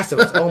 Last of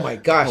Us. Oh my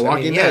gosh. I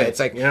mean,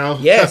 it's like, you know?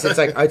 Yes, it's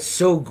like, it's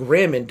so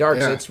grim and dark.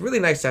 So it's really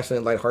nice to have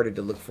something lighthearted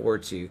to look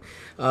forward to.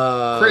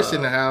 Chris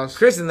in the house.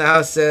 Chris in the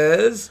house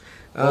says,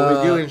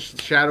 what we do in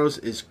Shadows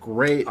is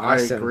great.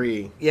 Awesome. I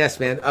agree. Yes,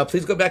 man.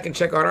 Please go back and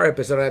check out our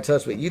episode and tell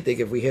us what you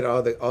think if we hit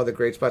all the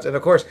great spots. And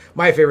of course,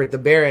 my favorite, the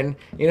Baron.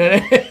 You know what I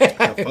mean?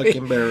 The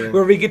fucking Baron.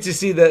 Where we get to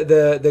see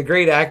the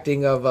great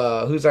acting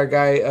of who's our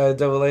guy,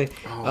 Double A,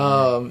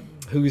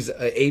 who's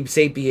Abe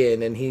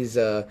Sapien, and he's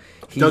Doug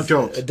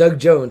Jones. Doug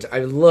Jones. I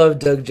love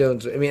Doug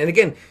Jones. I mean, and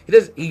again,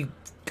 he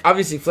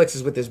obviously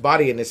flexes with his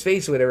body and his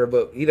face or whatever,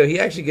 but you know, he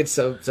actually gets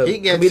some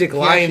comedic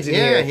lines in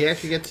here. Yeah, he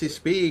actually gets to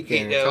speak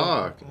and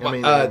talk. I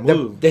mean,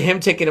 the him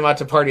taking him out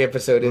to party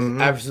episode is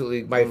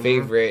absolutely my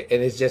favorite,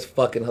 and it's just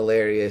fucking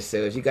hilarious. So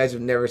if you guys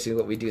have never seen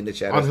What We Do in the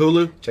Shadows on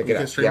Hulu, check you it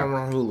can out. stream them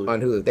on Hulu. On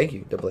Hulu, thank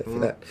you, Double A, for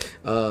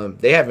that.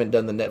 They haven't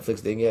done the Netflix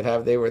thing yet,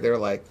 have they? Where they're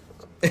like,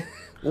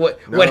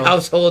 What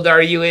household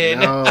are you in?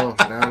 No.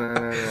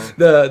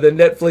 The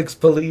Netflix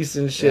police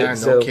and shit. Yeah,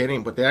 no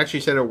kidding. But they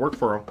actually said it worked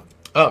for them.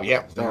 Oh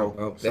yeah.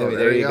 So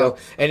there you go.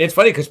 And it's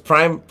funny because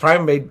Prime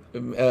made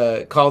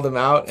called them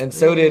out, and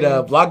so did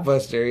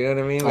Blockbuster. You know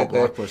what I mean?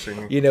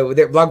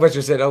 Blockbuster.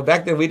 Blockbuster said, "Oh,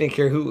 back then we didn't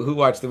care who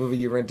watched the movie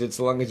you rented,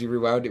 so long as you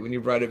rewound it when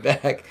you brought it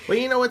back." Well,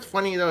 you know what's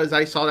funny though is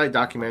I saw that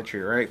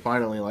documentary right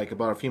finally like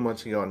about a few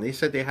months ago, and they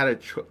said they had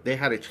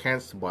a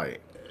chance to buy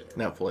it,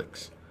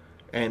 Netflix,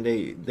 and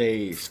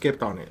they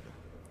skipped on it.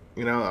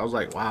 You know, I was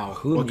like, wow,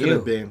 what could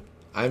have been?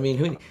 I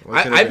mean,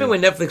 I've been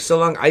with Netflix so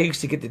long. I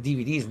used to get the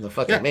DVDs in the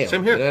fucking mail.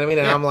 Same here. You know what I mean?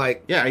 And I'm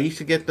like, I used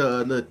to get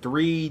the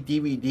 3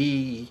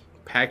 DVD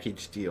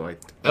package deal.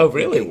 Oh,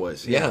 really? It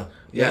was. Yeah.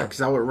 Because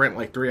I would rent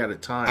like 3 at a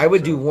time. I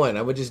would do one.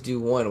 I would just do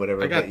one,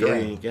 whatever. I got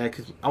 3. Yeah,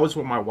 because I was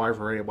with my wife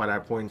already by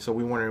that point, so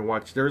we wanted to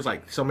watch. There was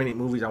like so many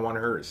movies I wanted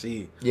her to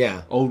see.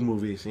 Yeah. Old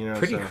movies, you know.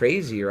 Pretty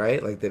crazy,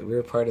 right? Like that we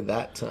were part of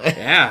that time.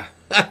 Yeah.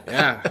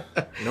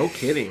 No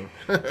kidding.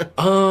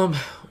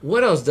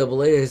 What else?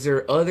 Double A? Was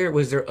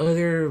there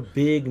other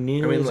big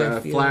news? I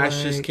mean,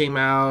 Flash just came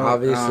out.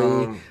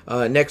 Obviously,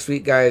 next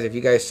week, guys. If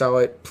you guys saw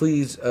it,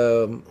 please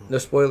no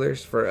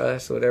spoilers for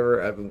us.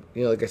 Whatever.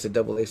 Like I said,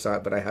 Double A saw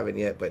it, but I haven't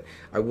yet. But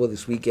I will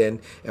this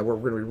weekend, and we're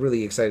going to be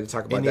really excited to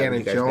talk about Indiana that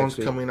with you guys Jones next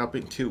week. Coming up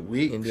in 2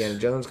 weeks. Indiana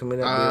Jones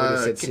coming up.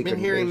 I've been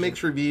hearing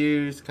mixed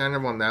reviews, kind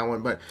of on that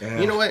one, but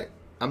you know what?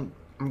 I'm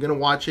gonna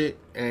watch it,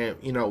 and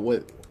you know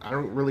what? I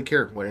don't really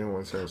care what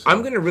anyone says. So. I'm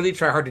going to really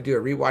try hard to do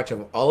a rewatch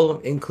of all of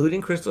them, including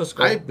Crystal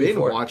Skull. I've been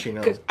watching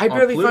them. I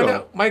barely found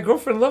out. My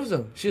girlfriend loves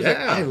them. She was like,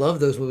 I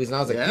love those movies. And I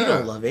was like, you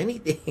don't love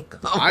anything.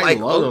 I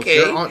love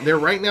them. They're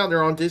right now,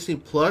 they're on Disney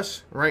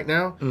Plus right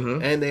now.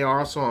 Mm-hmm. And they are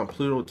also on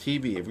Pluto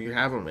TV if you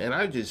have them. And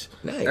I just,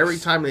 every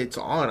time it's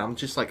on, I'm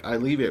just like, I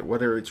leave it.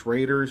 Whether it's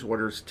Raiders,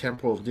 whether it's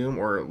Temple of Doom,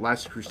 or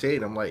Last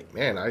Crusade. I'm like,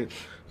 man, I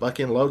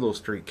fucking love those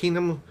 3.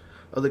 Kingdom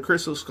of the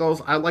Crystal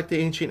Skulls, I like the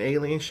ancient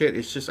alien shit.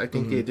 It's just I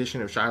think the addition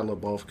of Shia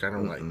LaBeouf kind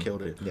of like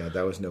killed it. Yeah,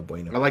 that was no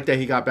bueno. I like that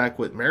he got back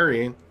with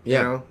Marion. You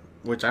know,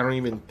 which I don't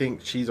even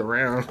think she's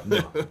around.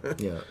 No.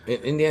 Yeah,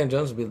 Indiana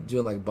Jones will be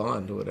doing like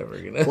Bond or whatever.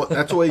 You know, well,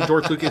 that's the way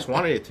George Lucas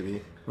wanted it to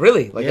be.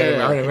 Really, like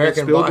an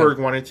American Spielberg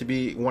Bond. wanted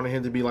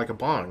him to be like a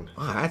Bond.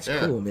 Oh, that's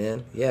cool,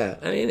 man. Yeah,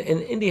 I mean, and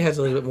Indy has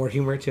a little bit more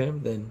humor to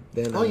him than.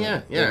 And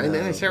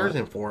then it's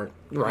Harrison Ford.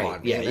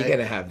 Right? Yeah, you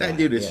gotta have that. That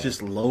dude is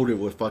just loaded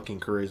with fucking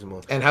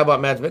charisma. And how about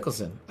Mads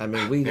Mikkelsen? I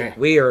mean,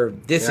 we are.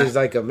 This is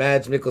like a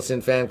Mads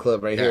Mikkelsen fan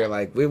club right here.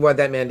 Like we want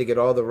that man to get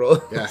all the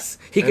roles. Yes,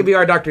 he could be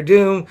our Doctor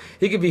Doom.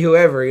 He could be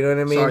whoever. You know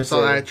what I mean? So I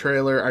saw that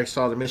trailer. I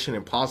saw the Mission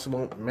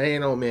Impossible.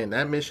 Man, oh man,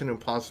 that Mission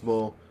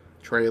Impossible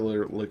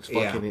trailer looks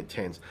fucking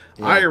intense.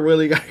 Yeah. I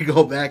really got to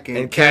go back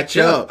and catch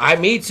up.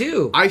 Me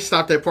too. I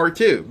stopped at part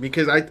 2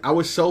 because I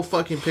was so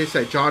fucking pissed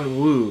at John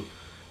Woo,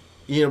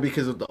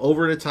 because of the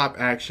over the top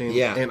action.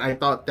 Yeah. And I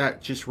thought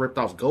that just ripped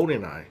off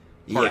GoldenEye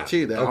part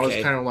 2. That I was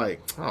kind of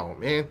like, oh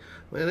man,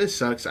 this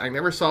sucks. I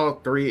never saw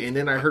 3, and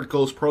then I heard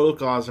Ghost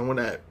Protocols, and when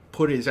that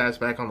put his ass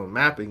back on the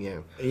map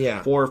again.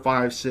 Yeah. 4,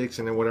 5, 6,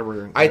 and then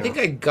whatever. I think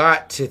I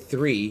got to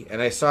 3,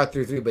 and I saw it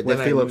through 3, but with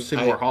then Philip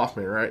Seymour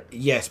Hoffman, right?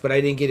 Yes, but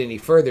I didn't get any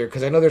further,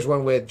 because I know there's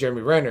one with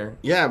Jeremy Renner.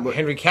 Yeah, but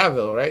Henry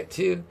Cavill, right,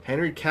 too?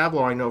 Henry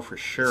Cavill, I know for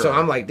sure. So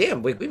I'm like,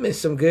 damn, we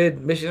missed some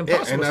good Mission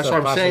Impossible stuff. And that's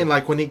what I'm saying,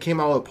 like, when he came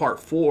out with part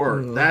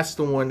 4, that's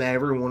the one that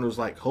everyone was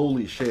like,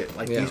 holy shit,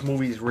 like, these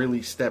movies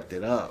really stepped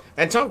it up.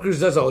 And Tom Cruise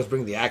does always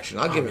bring the action.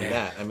 I'll give him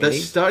that. I mean, the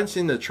stunts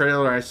in the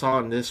trailer I saw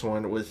in this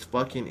one was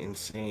fucking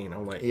insane.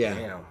 I'm like, damn.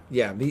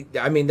 Yeah,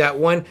 I mean, that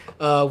one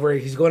where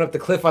he's going up the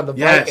cliff on the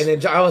bike, and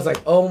then I was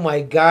like, oh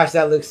my gosh,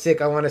 that looks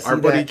sick. I want to see that.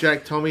 Our buddy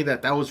Jack told me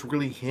that was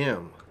really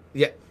him.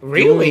 Yeah,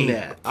 really? Doing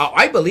that. Oh,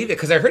 I believe it,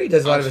 because I heard he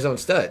does a lot of his own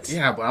stunts.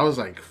 Yeah, but I was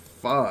like,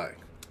 fuck.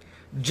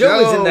 Joe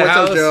is in the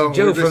house. Up,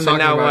 Joe from the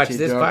Now Watch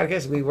This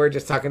podcast. We were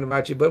just talking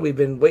about you, but we've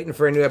been waiting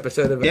for a new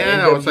episode of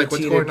I was like,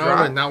 what's going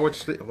on? And now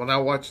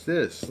watch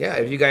this. Yeah,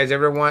 if you guys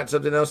ever want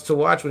something else to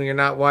watch when you're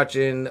not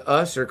watching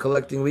us or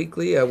Collecting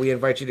Weekly, we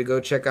invite you to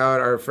go check out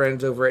our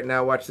friends over at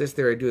Now Watch This.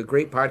 They do a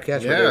great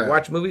podcast where they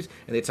watch movies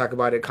and they talk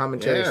about it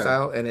commentary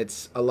style, and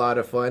it's a lot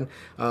of fun.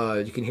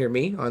 You can hear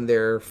me on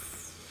their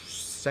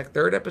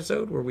third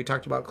episode where we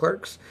talked about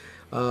Clerks.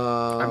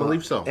 I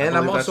believe so. And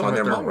I'm also on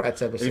their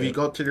Mallrats episode. If you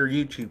go to their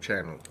YouTube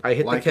channel, I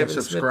hit like the Kevin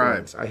and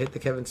subscribe. Smith ones. I hit the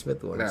Kevin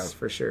Smith ones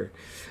for sure.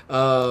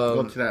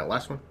 Go to that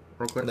last one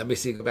real quick. Let me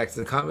see. Go back to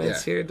the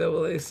comments here.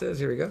 Double A says,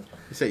 here we go.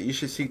 He said, you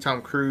should see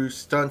Tom Cruise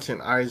stunts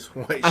and eyes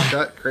wide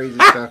shut. Crazy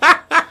stuff.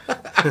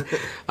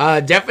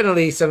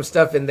 Definitely some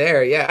stuff in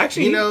there. Yeah,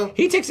 actually,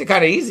 he takes it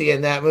kind of easy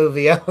in that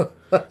movie. I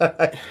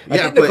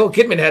think Nicole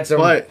Kidman had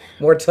some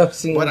more tough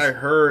scenes. But I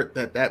heard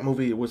that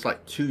movie was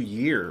like 2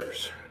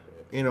 years.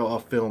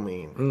 Of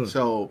filming.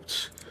 So,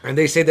 and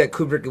they say that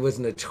Kubrick was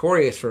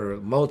notorious for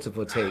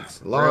multiple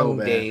takes, long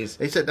days.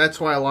 They said that's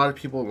why a lot of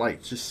people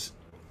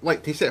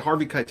they said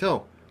Harvey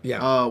Keitel.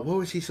 Yeah. What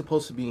was he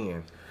supposed to be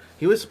in?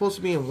 He was supposed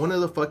to be in one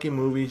of the fucking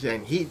movies,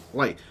 and he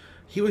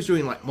he was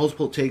doing like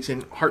multiple takes,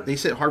 and they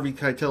said Harvey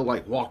Keitel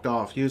like walked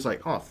off. He was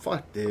like, "Oh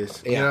fuck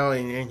this," you know,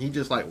 and he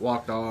just like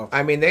walked off.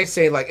 I mean, they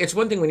say like it's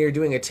one thing when you're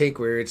doing a take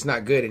where it's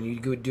not good and you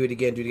go do it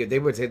again. They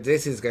would say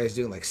this is guys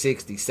doing like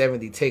 60,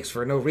 70 takes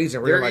for no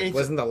reason. We're like,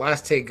 wasn't the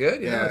last take good?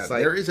 You know, it's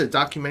like, there is a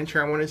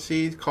documentary I want to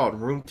see called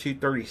Room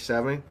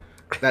 237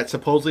 that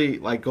supposedly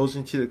like goes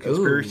into the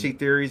conspiracy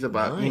theories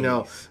about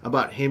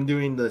about him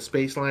doing the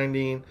space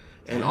landing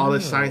and all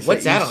the science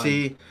what's that you on?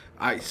 see.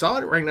 I saw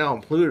it right now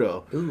on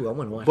Pluto. Ooh, I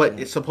want to watch but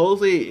that. It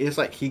supposedly it's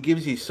like he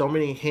gives you so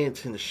many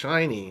hints in The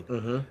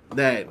Shining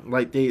that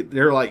like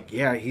they're like,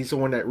 yeah, he's the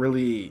one that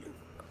really,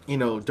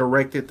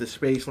 directed the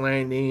space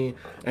landing,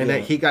 and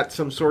that he got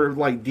some sort of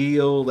like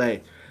deal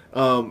that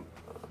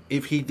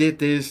if he did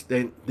this,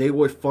 then they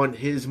would fund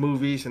his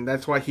movies, and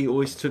that's why he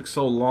always took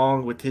so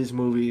long with his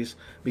movies,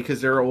 because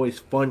they're always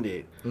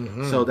funded.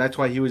 So that's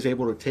why he was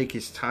able to take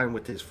his time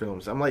with his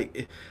films. I'm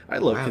like, I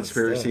love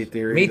conspiracy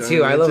theories. Me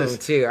too. I love them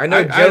too. I know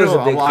I Joe's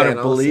don't a big fan.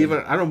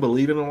 I don't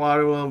believe in a lot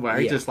of them, but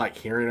I just like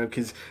hearing them,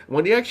 because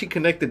when you actually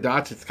connect the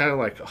dots, it's kind of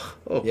like,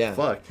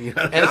 fuck.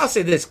 And I'll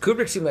say this: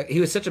 Kubrick seemed like he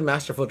was such a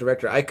masterful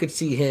director. I could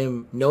see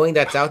him knowing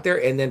that's out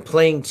there and then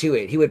playing to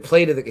it. He would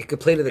play to he could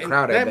play to the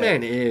crowd. That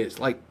man is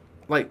like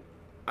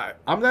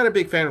I'm not a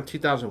big fan of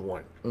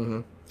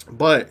 2001,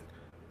 but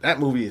that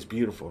movie is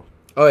beautiful.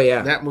 Oh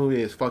yeah, that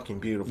movie is fucking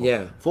beautiful.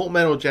 Yeah, Full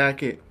Metal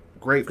Jacket,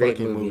 great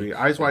fucking movie.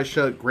 Eyes Wide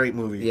Shut, great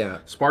movie. Yeah,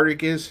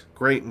 Spartacus,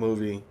 great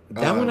movie.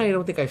 That one I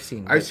don't think I've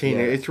seen. I've seen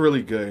it. It's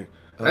really good.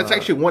 That's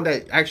actually one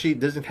that actually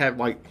doesn't have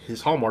like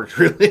his hallmarks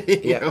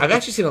really. Yeah, I've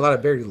actually seen a lot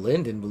of Barry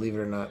Lyndon, believe it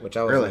or not, which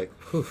I was like,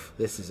 "Whew,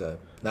 this is a."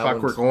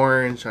 Clockwork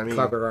Orange. I mean,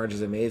 Clockwork Orange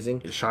is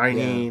amazing.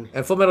 Shining. Yeah.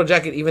 And Full Metal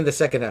Jacket, even the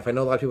second half. I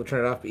know a lot of people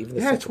turn it off, but even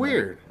the second half. It's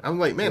weird. I'm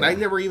like, man, I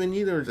never even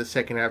knew there was a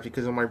second half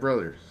because of my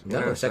brothers.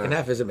 The second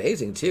half is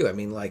amazing too. I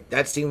mean, like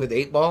that scene with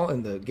 8 Ball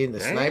and getting the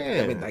sniper.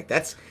 I mean, like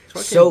that's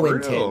so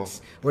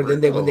intense. Where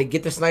then when they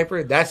get the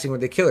sniper, that scene where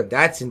they kill her,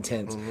 that's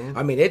intense.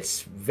 I mean,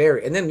 it's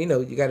very. And then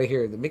you got to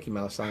hear the Mickey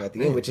Mouse song at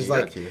the end, which is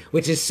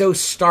which is so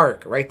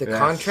stark, right? The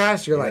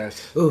contrast. You're like,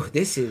 ooh,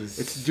 this is.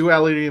 It's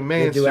duality of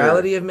man. The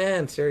duality of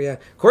man, sir. Yeah.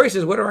 Corey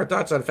says, "What are our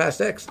thoughts on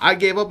Fast X?" I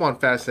gave up on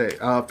Fast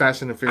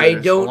and the Furious. I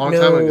don't a long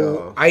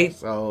know. Time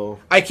ago.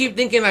 I keep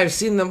thinking I've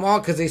seen them all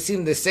because they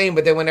seem the same,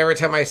 but then every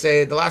time I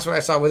say the last one I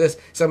saw was this,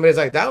 somebody's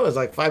like, "That was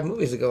like 5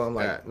 movies ago." I'm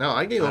like, no,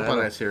 I gave up on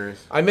that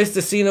series. I missed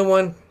the Cena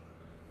one.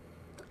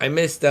 I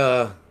missed.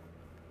 I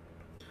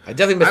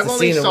definitely missed the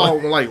Cena one. I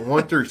only saw like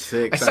 1 through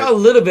 6. I saw a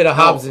little bit of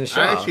Hobbs and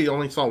Shaw. I actually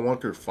only saw 1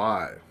 through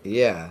 5.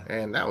 Yeah,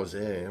 and that was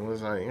it. It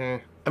was like, eh.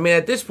 I mean,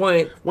 at this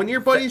point, when you're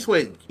buddies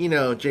with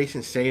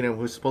Jason Statham,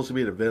 who's supposed to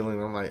be the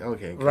villain, I'm like,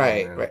 okay,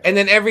 right. And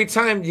then every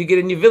time you get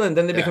a new villain,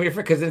 then they become your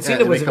friend. Because then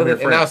Cena was a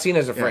villain, and now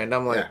Cena's a friend.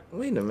 I'm like,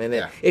 wait a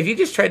minute. If you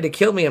just tried to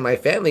kill me and my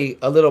family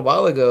a little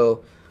while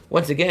ago,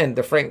 once again,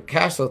 the Frank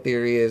Castle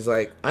theory is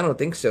like, I don't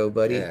think so,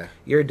 buddy. Yeah.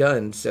 You're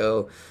done.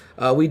 So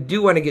we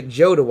do want to get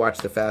Joe to watch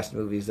the Fast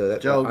movies, though.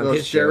 Joe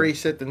goes, Jerry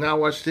said to now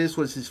watch this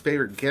was his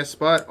favorite guest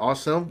spot.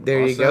 Awesome.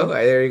 There you go.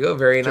 There you go.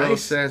 Very nice. Joe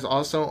says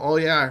also, oh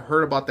yeah, I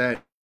heard about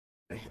that.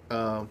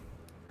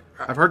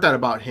 I've heard that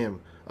about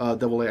him.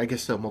 Double A, I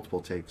guess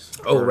multiple takes.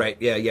 Oh, right.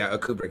 Yeah, a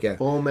Kubrick, yeah.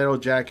 Full Metal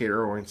Jacket,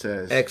 Irwin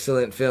says.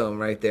 Excellent film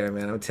right there,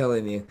 man. I'm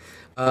telling you.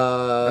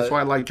 That's why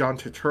I like John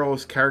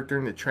Turturro's character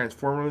in the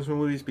Transformers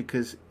movies,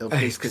 because of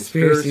his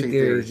conspiracy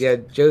theories. Yeah,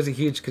 Joe's a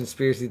huge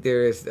conspiracy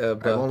theorist.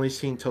 I've only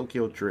seen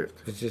Tokyo Drift.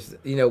 It's just,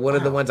 one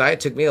of the ones it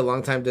took me a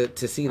long time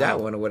to see that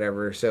one or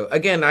whatever. So,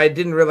 again, I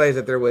didn't realize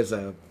that there was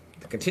the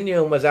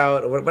Continuum was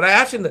out, but I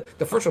actually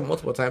the first one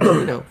multiple times.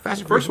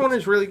 Fast and First one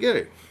is really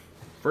good.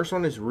 First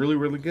one is really,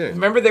 really good.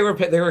 Remember they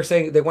were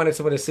saying they wanted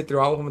someone to sit through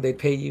all of them and they'd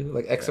pay you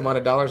like X amount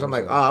of dollars. I'm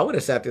like, I would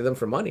have sat through them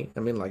for money.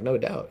 I mean, like, no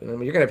doubt. You're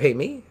going to pay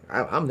me?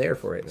 I'm there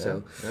for it.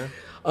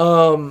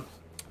 What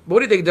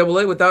do you think, Double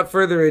A? Without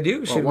further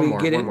ado, should we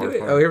get into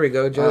it? Oh, here we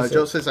go.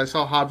 Joe says, I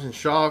saw Hobbs and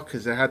Shaw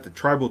because they had the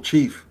tribal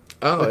chief.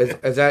 Oh,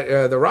 is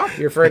that The Rock?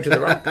 You're referring to The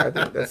Rock? I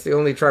think that's the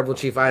only tribal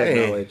chief I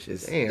acknowledge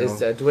is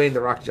Dwayne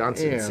The Rock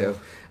Johnson.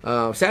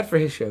 So sad for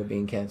his show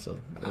being canceled.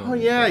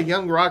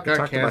 Young Rock got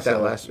talked canceled. About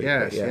that last week.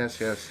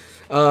 Yes.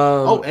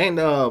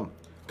 And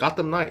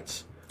Gotham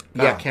Knights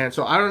got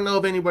canceled. I don't know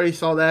if anybody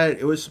saw that.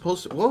 It was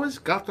supposed to. What was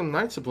Gotham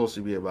Knights supposed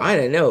to be about? I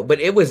don't know, but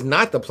it was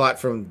not the plot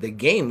from the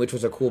game, which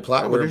was a cool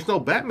plot. But there's no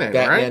Batman.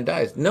 Batman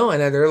dies. No,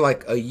 and they're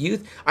like a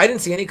youth. I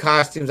didn't see any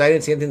costumes. I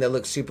didn't see anything that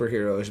looked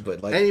superheroes.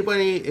 But like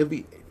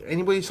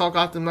anybody saw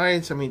Gotham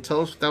Knights? I mean,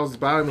 tell us what that was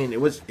about. I mean,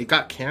 it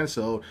got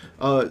canceled.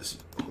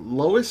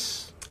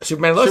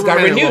 Superman Lois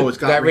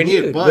got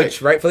renewed,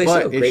 which rightfully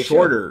so. But it's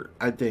shorter,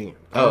 I think.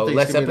 I don't think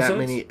less it's gonna episodes? be that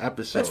many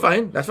episodes. That's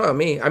fine. That's fine with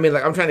me. I mean,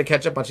 like, I'm trying to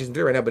catch up on season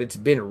 3 right now, but it's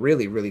been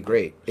really, really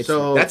great.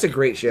 That's a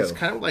great show. It's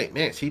kind of like,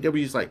 man,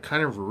 CW's like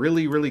kind of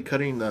really, really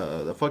cutting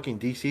the fucking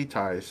DC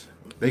ties.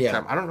 big Yeah.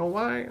 time. I don't know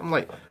why. I'm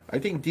like, I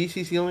think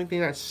DC's the only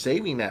thing that's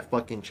saving that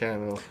fucking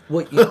channel.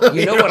 Well,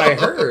 you know what I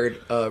heard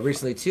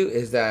recently too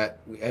is that,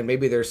 and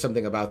maybe there's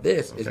something about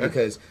this, is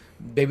because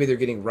maybe they're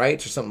getting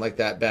rights or something like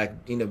that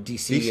back,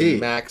 DC and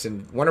Max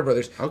and Warner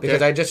Brothers. Okay.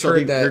 Because I just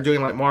heard that they're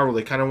doing like Marvel.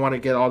 They kind of want to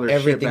get all their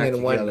everything shit back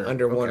in one together.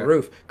 under one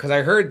roof. Because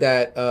I heard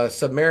that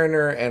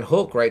Submariner and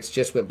Hulk rights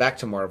just went back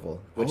to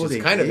Marvel, which Oh, is they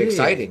kind of did?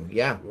 exciting.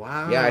 Yeah.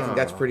 Wow. Yeah, I think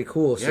that's pretty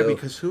cool. Yeah, So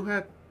because who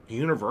had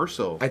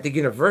Universal? I think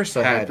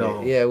Universal had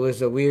them. it. Yeah, it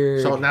was a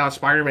weird. So now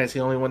Spider-Man's the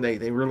only one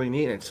they really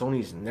need, and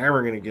Sony's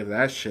never going to give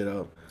that shit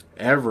up.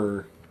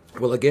 Ever.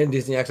 Well, again,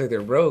 Disney acts like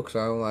they're broke, so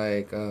I'm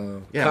like,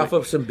 Yeah, cough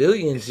up some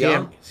billions,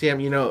 Sam,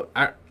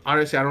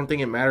 honestly, I don't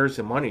think it matters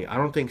the money. I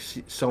don't think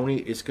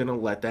Sony is going to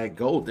let that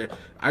go.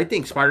 I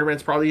think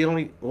Spider-Man's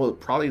probably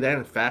probably that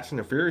and Fast and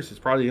the Furious is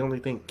probably the only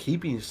thing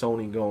keeping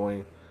Sony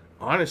going.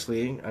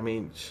 Honestly, I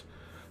mean,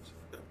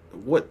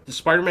 what the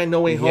Spider-Man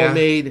No Way Home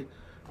made,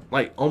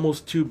 like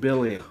almost $2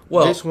 billion.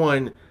 Well, this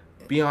one,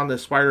 Beyond the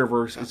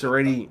Spider-Verse, is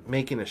already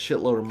making a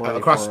shitload of money.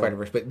 Across the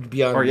Spider-Verse, but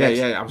beyond. Or,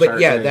 next, I'm but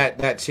sorry, yeah, sorry.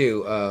 that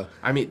too.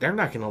 I mean, they're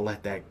not going to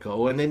let that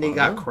go. And then they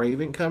got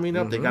Craven coming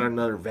up. They got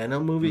another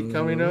Venom movie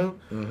coming up.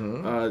 They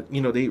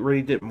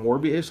already did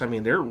Morbius. I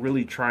mean, they're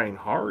really trying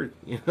hard.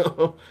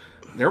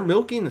 They're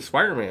milking the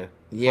Spider-Man.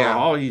 Yeah. For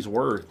all he's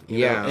worth. You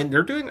Yeah. know? And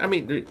they're doing. I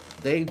mean,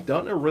 they've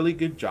done a really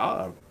good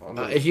job.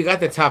 If you got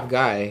the top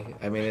guy,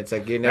 I mean, it's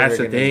like you're never. That's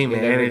the gonna, thing,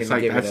 you're man. never It's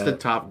gonna like give it that's the up.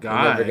 top You're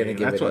guy. never gonna give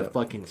That's it what up.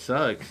 fucking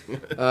sucks.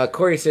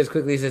 Corey says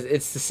quickly, he says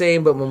it's the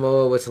same, but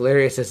Momoa was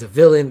hilarious as a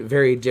villain,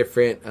 very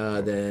different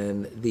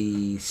than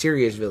the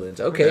serious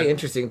villains. Okay,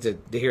 interesting to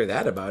hear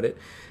that about it.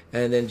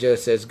 And then Joe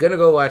says, gonna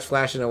go watch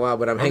Flash in a while,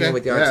 but I'm hanging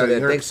with you on so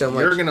then. Thanks so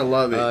much. You're gonna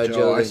love it,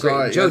 Joe. I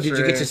saw it Joe, did you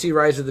yesterday. get to see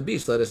Rise of the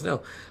Beast? Let us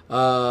know.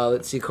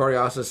 Let's see. Corey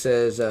also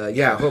says,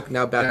 Hulk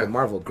now back with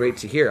Marvel. Great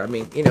to hear. I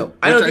mean,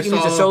 I don't think it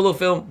needs a solo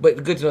film,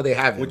 but good to know they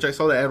have it. Which I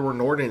saw that Edward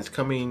Norton's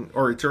coming,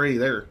 or it's already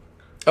there.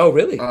 Oh,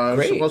 really? It's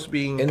Great. supposed to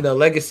be in the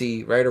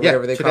Legacy, right, or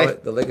whatever they call today.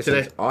 it. The Legacy.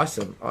 Today.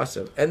 Awesome.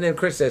 And then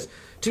Chris says,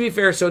 to be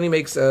fair, Sony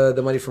makes the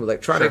money from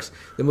electronics.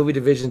 Sure. The movie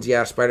divisions,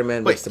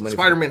 Spider-Man makes the money.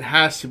 Spider-Man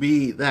has to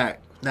be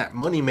that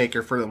money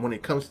maker for them when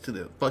it comes to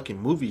the fucking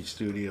movie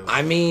studios.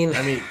 I mean,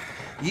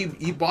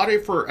 you bought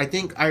it for. I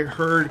think I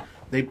heard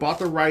they bought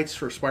the rights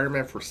for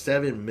Spider-Man for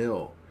 $7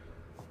 million.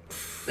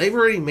 They've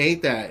already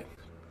made that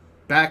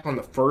back on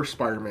the first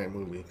Spider-Man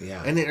movie.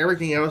 Yeah. And then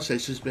everything else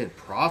has just been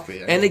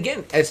profit. And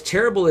again, as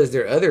terrible as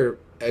their other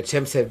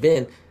attempts have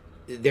been,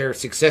 their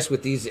success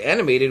with these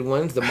animated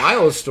ones, the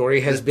Miles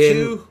story has been.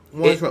 Two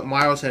ones with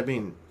Miles have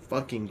been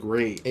fucking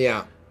great.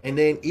 Yeah. And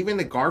then even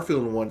the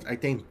Garfield ones, I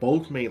think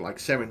both made like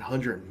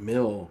 $700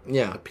 million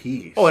a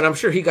piece. Oh, and I'm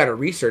sure he got a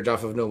research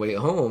off of No Way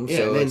Home. Yeah,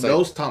 so and then it's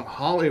those Tom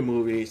Holland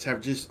movies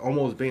have just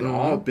almost been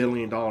all $1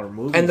 billion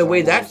movies. And the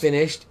way that almost.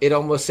 finished, it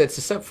almost sets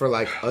us up for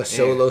like a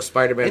solo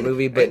Spider-Man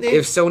movie. But and then,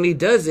 if Sony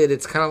does it,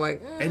 it's kind of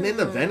like. And then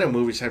the Venom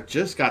movies have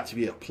just got to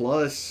be a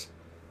plus.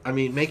 I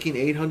mean, making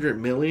 $800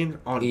 million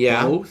on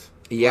both.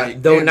 Yeah,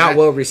 like, though man, not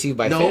well received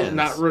by fans.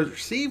 No, not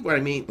received, but I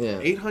mean,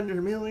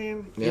 $800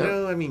 million. You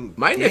know, I mean,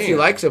 my nephew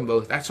likes them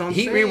both. That's what I'm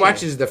he saying.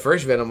 rewatches the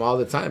first Venom all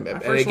the time. That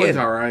and first again, one's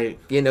all right.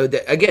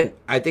 Again,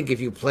 I think if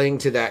you're playing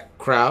to that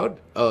crowd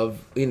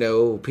of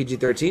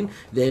PG-13,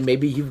 then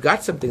maybe you've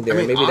got something there. I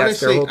mean, maybe honestly, that's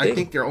their whole thing. I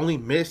think their only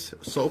miss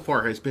so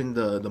far has been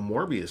the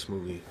Morbius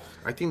movie.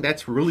 I think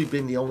that's really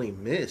been the only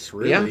miss,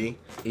 really.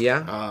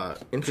 Yeah.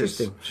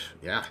 Interesting.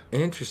 Yeah.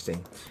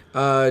 Interesting.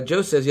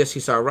 Joe says, yes, he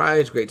saw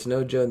Rise. Great to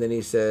know, Joe. And then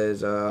he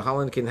says,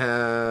 Holland can't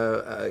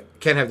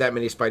have that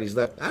many Spideys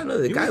left. I don't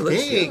know. The guy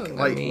looks young.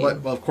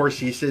 Well, of course,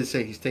 he says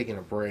he's taking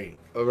a break.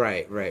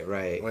 Right.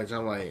 Which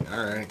I'm like,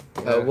 all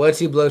right. Once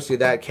he blows through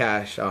that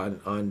cash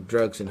on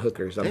drugs and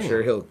hookers, I'm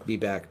sure he'll be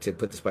back to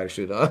put the spider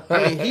suit on.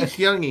 I mean, he's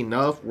young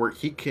enough where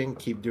he can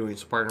keep doing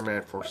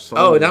Spider-Man for so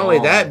long. Oh, not only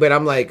that, but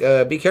I'm like,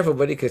 be careful,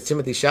 buddy, because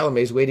Timothy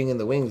Chalamet's waiting in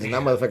the wings, and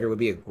that motherfucker would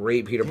be a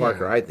great Peter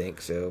Parker, I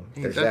think. So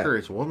he's after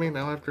his woman,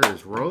 now after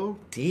his role.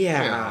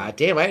 Yeah,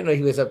 damn, I didn't know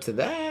he was up to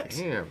that.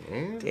 Damn,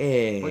 man.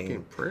 Dang.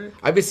 Fucking prick.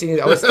 I've been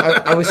seeing. I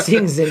was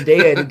seeing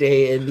Zendaya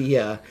today in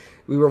the.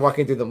 We were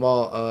walking through the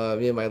mall,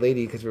 me and my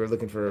lady, because we were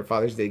looking for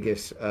Father's Day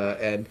gifts,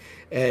 and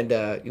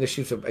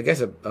she was, I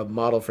guess, a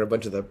model for a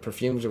bunch of the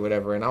perfumes or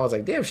whatever. And I was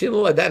like, damn, she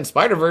looked like that in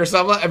Spider-Verse.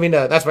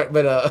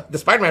 The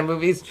Spider-Man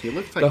movies, she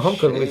looks like the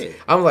Homecoming movies.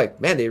 I'm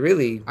like, man, they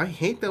really. I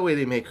hate the way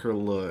they make her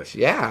look.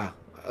 Yeah,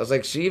 I was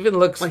like, she even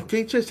looks like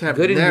they just have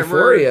good never, in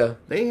Euphoria.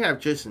 They have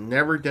just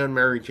never done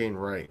Mary Jane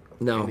right.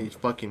 No, in these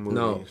fucking movies.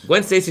 No,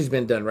 Gwen Stacy's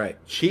been done right.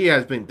 She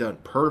has been done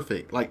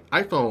perfect. Like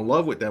I fell in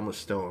love with Emma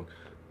Stone.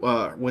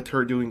 With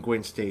her doing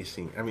Gwen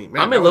Stacy. I mean,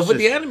 man, I'm in love with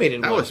the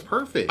animated one. That was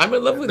perfect. I'm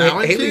in love with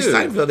Haley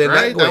Steinfeld in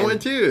right? that That one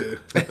too.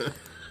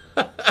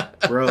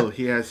 Bro,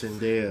 he has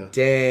Zendaya.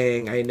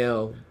 Dang, I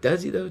know.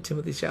 Does he though?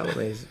 Timothy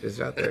Chalamet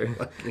is out there.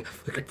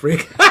 Fucking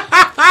prick.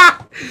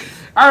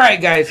 All right,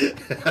 guys.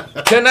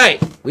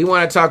 Tonight we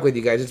want to talk with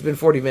you guys. It's been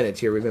 40 minutes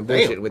here. We've been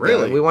bullshitting with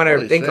y'all. We want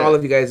to thank all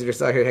of you guys that are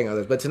still here hanging out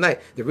with us. But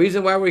tonight, the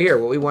reason why we're here,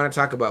 what we want to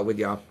talk about with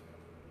y'all,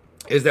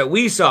 is that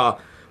we saw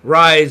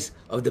Rise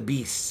of the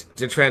Beasts,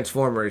 the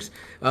Transformers.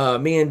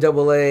 Me and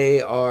Double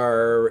A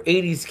are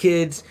 80s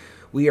kids.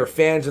 We are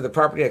fans of the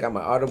property. I got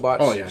my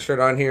Autobots shirt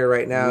on here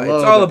right now.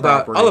 Love it's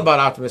all about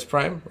Optimus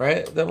Prime,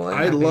 right? Double A?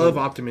 I love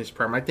Optimus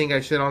Prime. I think I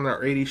said on the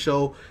 80s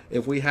show,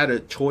 if we had a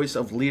choice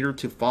of leader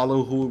to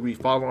follow, who would we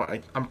follow?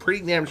 I'm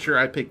pretty damn sure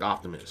I picked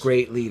Optimus.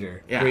 Great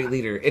leader. Yeah. Great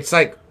leader. It's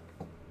like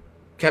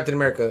Captain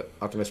America,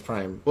 Optimus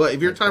Prime. Well,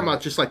 if you're talking about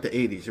just like the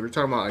 80s, if you're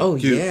talking about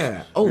like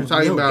Duke, you're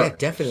talking about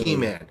definitely.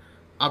 He-Man,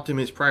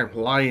 Optimus Prime,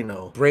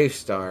 Lionel, Brave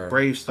Star.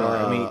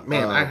 I mean,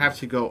 man, I have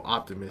to go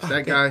Optimus.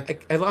 That guy.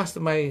 I lost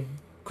my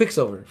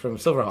Quicksilver from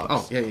Silverhawks.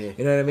 Oh, yeah.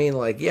 You know what I mean?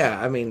 Like, you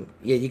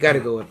got to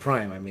go with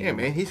Prime. I mean, yeah,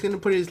 man, he's gonna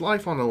put his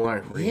life on the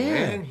line for you,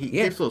 man. He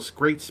gives those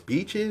great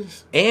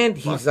speeches, and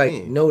he's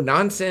like no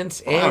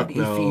nonsense, and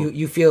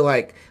you feel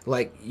like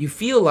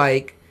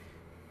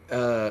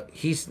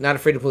he's not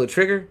afraid to pull the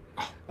trigger.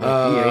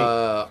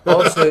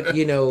 Also,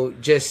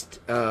 just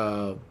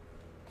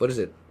what is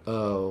it?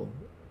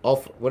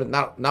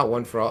 Not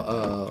one for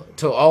all.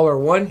 To all or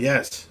one.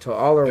 Yes. To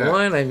all or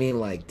one. I mean,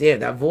 like,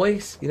 damn, that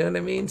voice. You know what I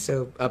mean?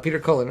 So Peter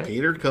Cullen, right?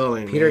 Peter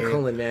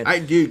Cullen,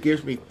 man. Dude,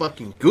 gives me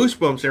fucking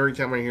goosebumps every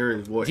time I hear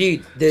his voice.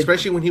 Dude,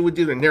 especially when he would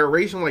do the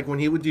narration, like when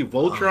he would do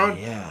Voltron. Oh,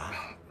 yeah.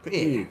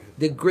 Dude,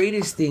 the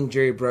greatest thing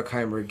Jerry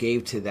Bruckheimer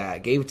gave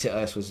to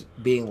us was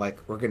being like,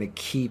 we're going to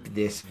keep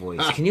this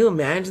voice. Can you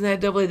imagine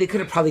that, Double A? They could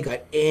have probably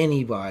got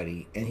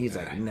anybody. And he's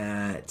like,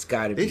 nah, it's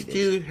got to be this.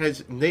 Dude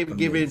they've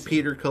given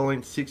Peter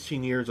Cullen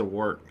 16 years of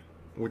work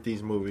with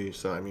these movies.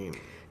 So, I mean.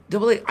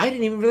 Double A, I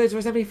didn't even realize there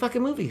was that many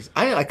fucking movies.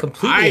 I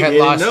completely had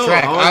lost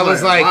track. I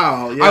was like,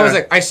 wow, yeah. I was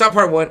like, I saw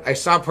part 1, I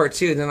saw part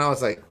 2, and then I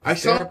was like, I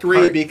saw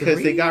 3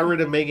 because they got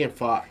rid of Megan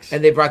Fox.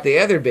 And they brought the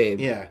other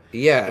babe. Yeah.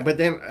 Yeah. But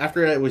then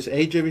after that, it was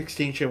Age of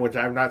Extinction, which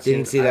I've not seen.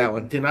 Didn't see that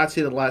one. Did not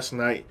see The Last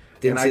Night.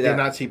 Did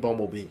not see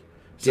Bumblebee.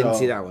 Didn't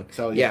see that one.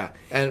 So yeah.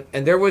 And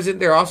isn't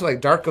there also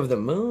like Dark of the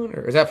Moon,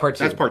 or is that part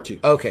 2? That's part 2.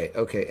 Okay.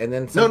 And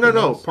then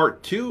no.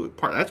 Part 2.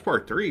 That's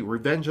part 3.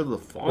 Revenge of the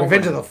Fallen.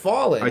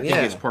 I think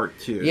it's part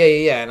 2.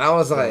 Yeah. And I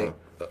was like,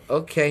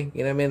 okay,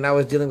 you know what I mean? I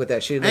was dealing with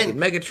that shit like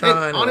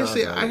Megatron. And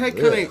honestly, I had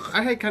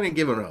kind of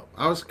given up.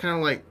 I was kind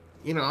of like,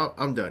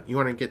 I'm done. You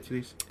want to get to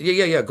these?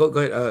 Yeah. Go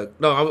ahead.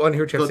 No, I want to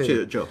hear what you have to say. Go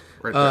to Joe.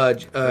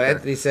 Right there.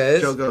 Anthony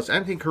says. Joe goes,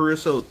 Anthony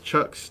Caruso,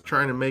 Chuck's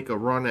trying to make a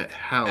run at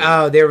Hal.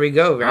 Oh, there we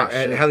go.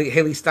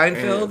 Haley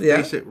Steinfeld.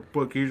 And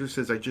Facebook user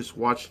says, I just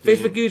watched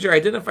Facebook user,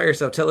 identify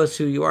yourself. Tell us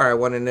who you are. I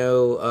want to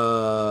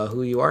know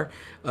who you are.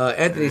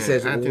 Anthony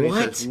says,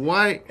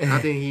 what?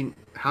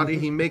 How did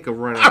he make a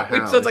run at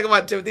Hal? Sounds like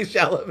about Timothy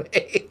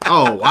Chalamet.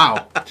 Oh,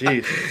 wow.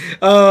 Jeez.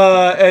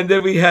 And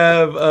then we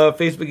have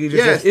Facebook user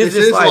says, is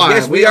this live?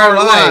 Yes, we are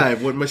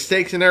live with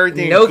mistakes and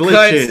everything. No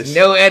glitches. Cuts,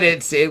 no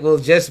edits. It will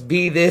just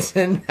be this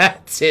and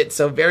that's it.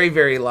 So very,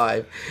 very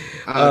live.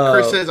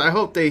 Chris says, I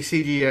hope they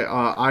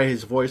CGI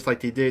his voice like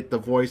they did the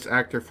voice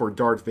actor for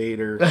Darth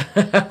Vader.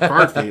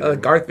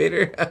 Darth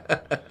Vader.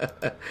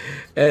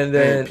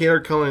 And Peter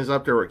Cullen is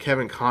up there with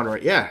Kevin Conroy.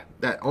 Yeah,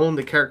 that owned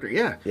the character.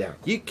 Yeah.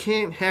 You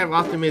can't have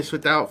Optimus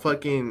without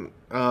fucking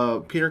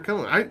Peter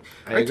Cullen.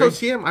 I told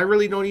CM I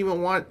really don't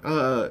even want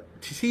to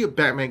see a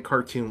Batman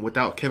cartoon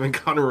without Kevin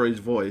Conroy's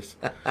voice.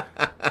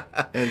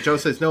 And Joe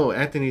says, no,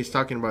 Anthony's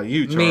talking about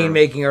you, Charles. Me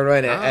making a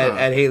run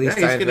at Haley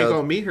Steinfeld. He's going to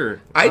go meet her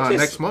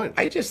next month.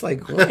 I just like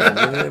Gwen, you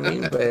know what I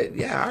mean? But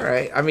yeah, all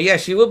right. I mean, yeah,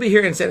 she will be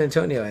here in San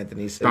Antonio,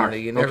 Anthony. So dark.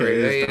 You never,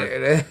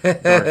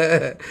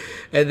 Dark.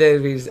 And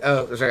then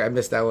sorry, I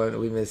missed that one.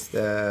 We missed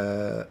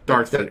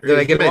Darth Vader. Did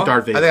I get it?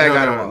 Darth Vader. I think I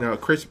got it all. No,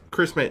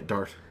 Chris meant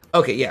Darth.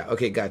 Okay, yeah.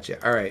 Okay,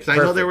 gotcha. All right. I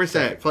know there was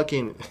that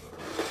fucking...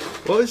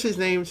 What was his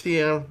name,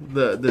 CM?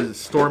 The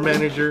store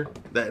manager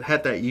that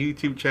had that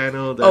YouTube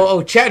channel.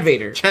 Chad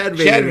Vader. Chad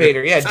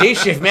Vader, yeah. Day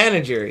Shift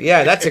Manager.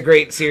 Yeah, that's a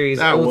great series.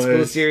 Old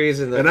school series.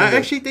 And I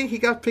actually think he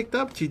got picked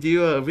up to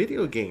do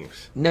video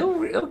games.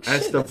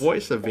 As the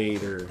voice of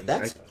Vader.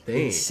 That's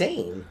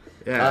insane.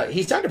 Yeah.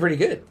 He sounded pretty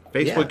good.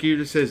 Facebook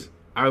user says,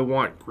 I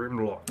want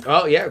Grimlock.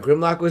 Oh, yeah.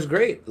 Grimlock was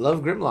great. Love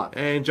Grimlock.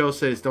 And Joe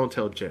says, don't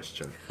tell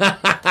Jessica.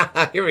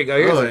 Here we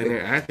go.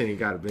 Anthony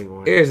got a big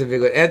one. Here's a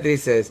big one. Anthony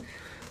says,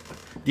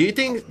 do you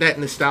think that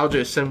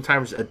nostalgia is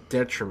sometimes a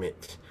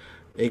detriment?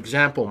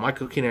 Example,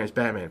 Michael Keaton as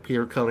Batman,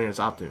 Peter Cullen as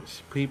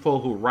Optimus.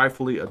 People who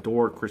rightfully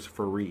adore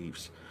Christopher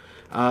Reeves.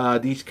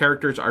 These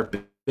characters are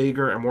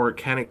bigger and more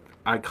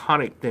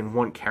iconic than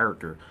one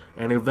character.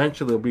 And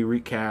eventually they'll be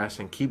recast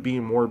and keep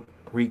being more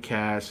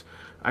recast.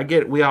 I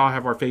get we all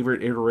have our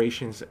favorite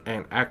iterations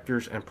and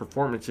actors and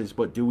performances,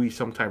 but do we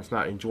sometimes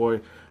not enjoy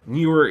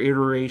newer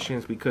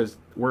iterations because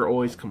we're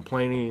always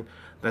complaining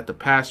that the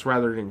past,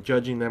 rather than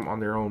judging them on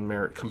their own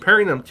merit,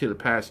 comparing them to the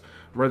past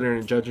rather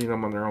than judging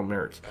them on their own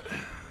merits?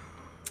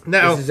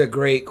 Now, this is a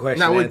great question.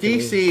 Now, with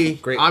DC,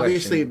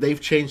 obviously,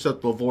 they've changed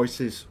up the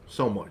voices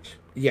so much.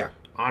 Yeah.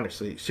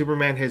 Honestly,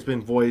 Superman has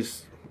been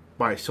voiced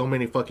by so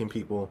many fucking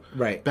people.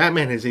 Right.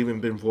 Batman has even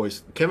been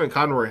voiced. Kevin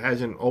Conroy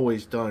hasn't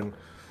always done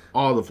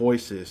all the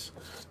voices.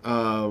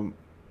 I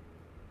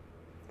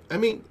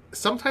mean,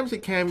 sometimes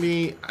it can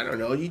be, I don't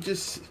know, you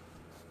just...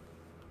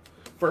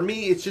 for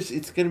me,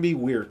 it's gonna be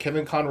weird.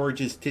 Kevin Conroy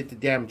just did the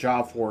damn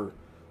job for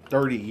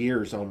 30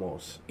 years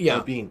almost. Yeah.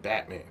 Of being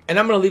Batman. And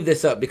I'm gonna leave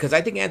this up because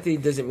I think Anthony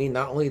doesn't mean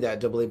not only that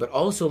double A, but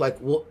also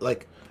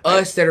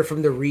us that are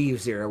from the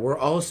Reeves era. We're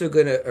also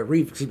gonna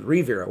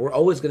Reeve era. We're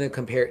always gonna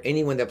compare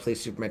anyone that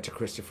plays Superman to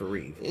Christopher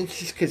Reeve. It's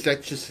just because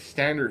that's just a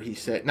standard he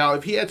set. Now,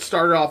 if he had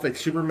started off at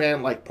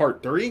Superman like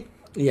Part 3,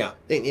 yeah,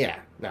 then yeah,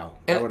 no.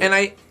 And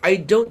I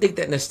don't think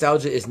that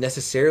nostalgia is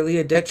necessarily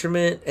a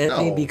detriment,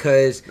 Anthony, No.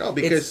 because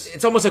because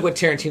it's almost like what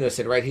Tarantino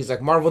said, right? He's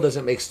like, Marvel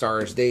doesn't make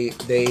stars; they're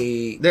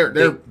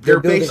they're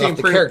building basing off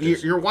the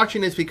characters. you're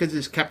watching this because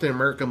it's Captain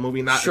America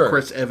movie, not Sure. a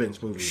Chris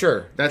Evans movie.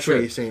 Sure, that's sure.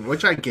 what he's saying,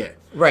 which I get.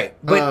 Right,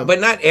 but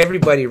not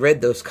everybody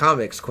read those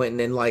comics, Quentin,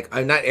 and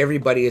not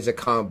everybody is a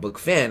comic book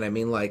fan. I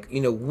mean,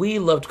 we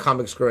loved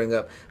comics growing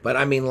up, but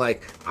I mean,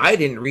 I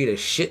didn't read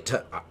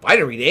I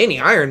didn't read any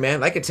Iron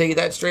Man. I could tell you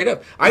that straight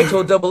up. I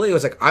told Double A, I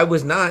was like, I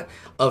was not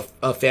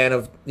a fan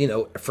of,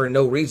 for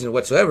no reason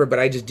whatsoever, but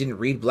I just didn't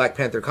read Black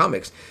Panther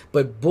comics.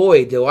 But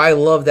boy, do I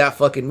love that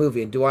fucking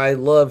movie, and do I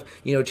love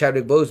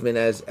Chadwick Boseman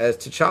as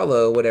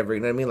T'Challa or whatever. You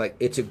know what I mean?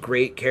 It's a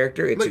great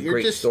character. It's a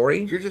great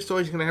story. You're just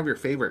always gonna have your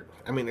favorite.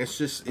 I mean,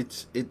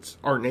 it's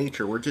our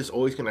nature. We're just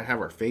always gonna have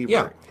our favorite.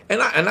 Yeah,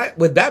 and I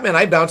with Batman,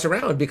 I bounce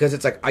around because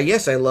it's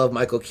yes, I love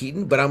Michael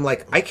Keaton, but I'm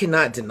like, I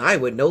cannot deny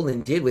what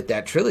Nolan did with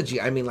that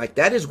trilogy. I mean,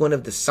 that is one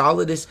of the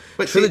solidest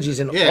trilogies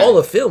in all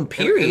of film.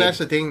 Period. And that's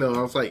the thing, though.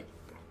 I was like,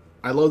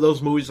 I love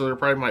those movies. They're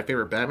probably my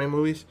favorite Batman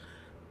movies.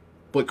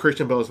 But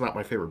Christian Bale is not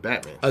my favorite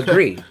Batman.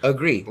 Agree.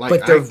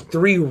 But they're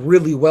three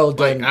really well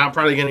done. I'm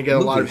probably going to get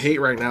movies. a lot of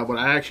hate right now, but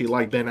I actually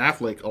like Ben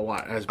Affleck a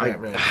lot as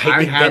Batman.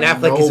 I think Ben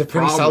Affleck is a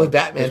pretty solid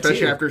Batman, especially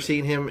too. after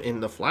seeing him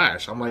in The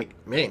Flash. I'm like,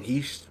 man,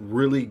 he's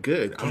really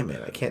good. Damn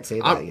it, I can't say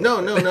that yet.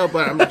 No,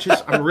 but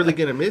I'm really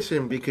going to miss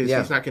him because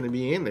he's not going to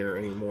be in there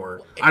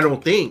anymore. I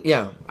don't think.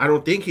 Yeah. I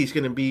don't think he's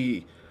going to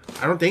be.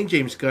 I don't think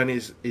James Gunn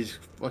is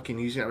fucking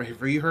using.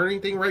 Have you heard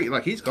anything?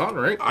 Right, he's gone,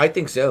 right? I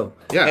think so.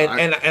 Yeah,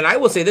 and I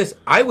will say this: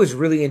 I was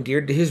really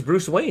endeared to his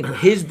Bruce Wayne.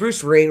 His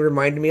Bruce Wayne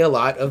reminded me a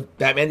lot of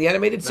Batman the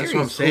Animated Series. That's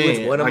what I'm saying. Who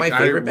was one of my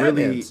favorite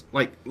Batmans.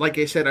 Like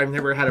I said, I've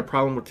never had a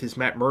problem with his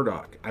Matt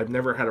Murdock. I've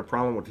never had a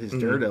problem with his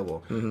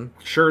Daredevil. Mm-hmm.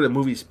 Sure, the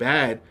movie's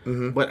bad,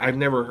 but I've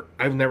never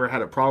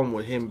had a problem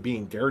with him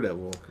being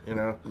Daredevil.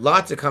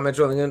 Lots of comments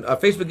rolling in.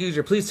 Facebook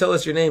user, please tell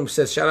us your name.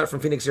 Says shout out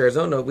from Phoenix,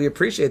 Arizona. We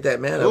appreciate that,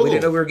 man. We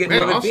didn't know we were getting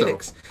one in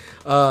Phoenix.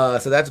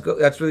 So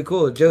that's really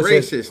cool. Joe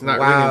Racist, says, not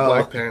wow. reading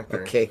Black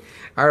Panther. Okay,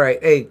 all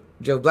right. Hey,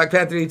 Joe, Black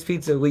Panther eats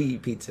pizza. We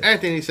eat pizza.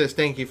 Anthony says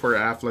thank you for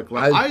Affleck.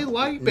 I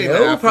like Ben Affleck.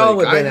 No problem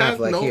with Ben Affleck. I have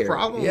Affleck no here.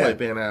 problem with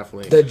Ben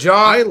Affleck. The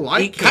jaw. I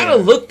like he him. kind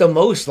of looked the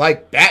most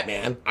like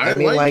Batman. I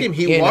mean, like him.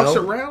 He walks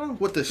around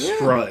with the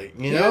strut.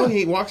 Yeah.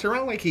 He walks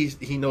around like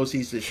he knows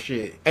he's the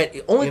shit. And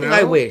the only thing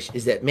I wish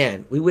is that,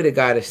 man, we would have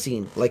got a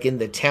scene in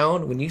the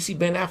town when you see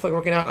Ben Affleck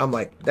working out. I'm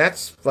like,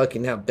 that's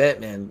fucking how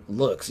Batman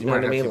looks. You know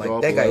what I mean?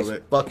 That guy's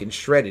fucking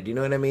shredded. You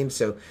know what I mean?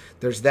 So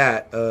there's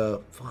that. I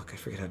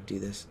forget how to do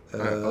this.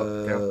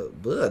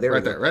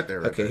 Right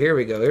there. Okay, here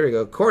we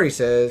go. Corey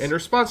says, in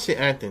response to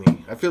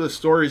Anthony, I feel the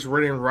story is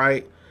written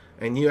right,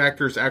 and new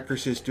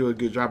actresses do a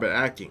good job at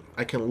acting.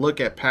 I can look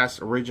at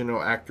past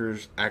original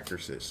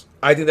actresses.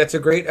 I think that's a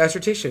great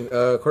assertion,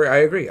 Corey. I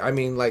agree. I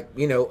mean,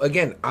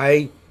 again,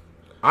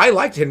 I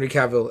liked Henry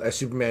Cavill as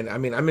Superman. I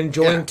mean, I'm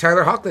enjoying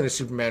Tyler Hoechlin as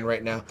Superman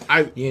right now.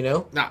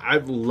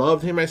 I've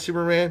loved him as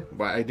Superman,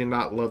 but I did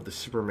not love the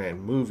Superman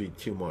movie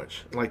too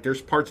much.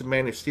 There's parts of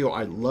Man of Steel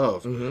I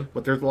love,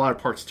 but there's a lot of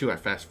parts too I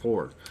fast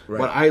forward. Right.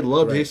 But I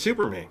loved his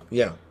Superman.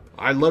 Yeah.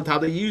 I loved how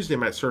they used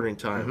him at certain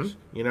times,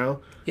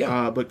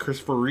 Yeah. But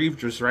Christopher Reeve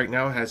just right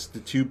now has the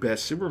two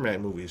best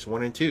Superman movies,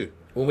 1 and 2.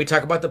 When we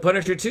talk about the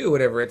Punisher too,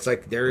 whatever, it's I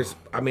think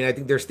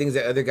there's things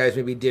that other guys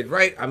maybe did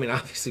right. I mean,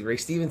 obviously Ray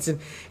Stevenson,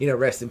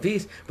 rest in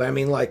peace. But I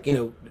mean,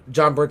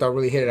 John Bernthal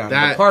really hit it out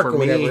of the park. That for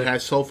me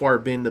has so far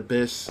been the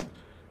best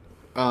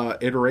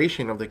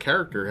iteration of the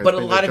character. But a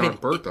lot of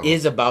it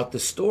is about the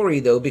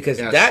story, though, because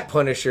that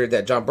Punisher,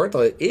 that John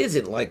Bernthal,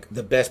 isn't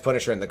the best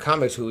Punisher in the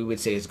comics, who we would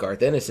say is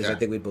Garth Ennis. I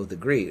think we both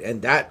agree.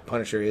 And that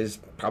Punisher is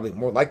probably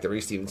more like the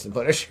Ray Stevenson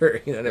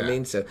Punisher. You know what I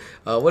mean? So,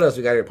 what else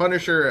we got here?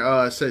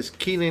 Punisher says,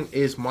 Keaton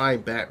is my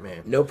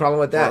Batman. No problem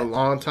with that. For a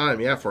long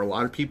time, for a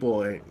lot of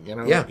people,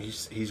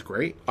 he's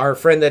great. Our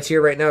friend that's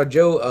here right now,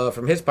 Joe,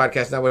 from his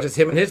podcast, now, just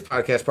him and his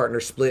podcast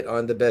partner split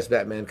on the best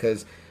Batman,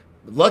 because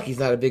Lucky's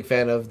not a big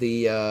fan of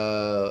the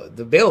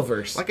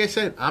Baleverse. Like I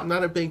said, I'm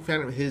not a big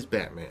fan of his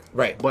Batman.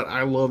 Right. But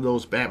I love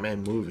those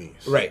Batman movies.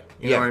 Right.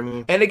 You know what I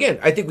mean? And again,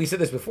 I think we said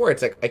this before.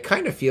 It's I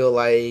kind of feel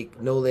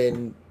like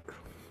Nolan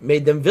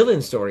made them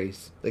villain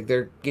stories.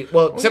 The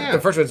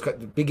first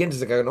one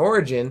begins as an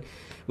origin,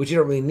 which you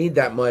don't really need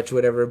that much,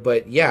 whatever.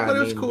 But it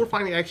was cool to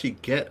finally actually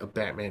get a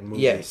Batman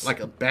movie. Yes. Like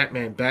a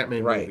Batman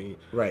movie.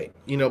 Right.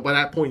 By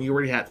that point, you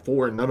already had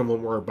 4, and none of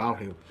them were about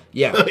him.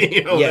 Yeah.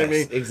 You know what I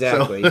mean?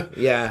 Exactly. So,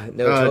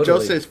 totally. Joe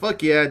says,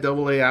 fuck yeah,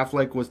 Double A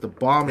Affleck was the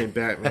bomb in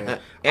Batman.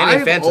 And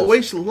I've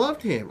always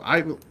loved him.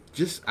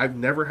 I've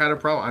never had a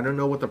problem. I don't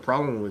know what the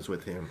problem was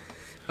with him.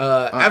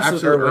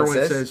 Absolute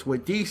Irwin says,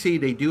 with DC,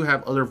 they do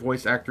have other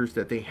voice actors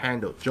that they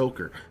handle.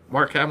 Joker.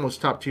 Mark Hamill's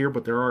top tier,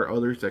 but there are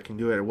others that can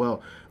do it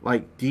well,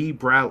 like D.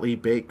 Bradley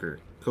Baker.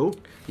 Cool.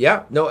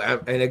 Yeah, no,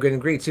 and I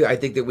agree too. I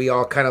think that we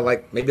all kind of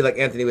like, maybe like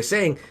Anthony was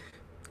saying,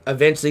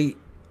 eventually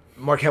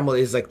Mark Hamill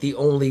is like the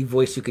only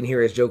voice you can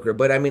hear as Joker.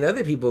 But I mean,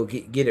 other people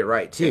get it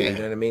right too. You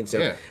know what I mean?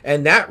 So,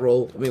 and that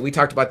role, I mean, we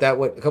talked about that,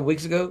 a couple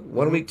weeks ago?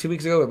 1 week, 2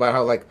 weeks ago, about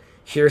how like,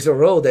 here's a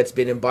role that's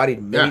been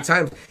embodied many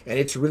times, and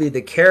it's really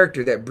the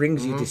character that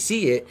brings you to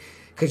see it,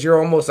 because you're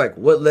almost like,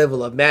 what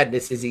level of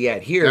madness is he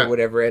at here or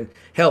whatever. And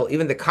hell,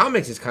 even the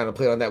comics is kind of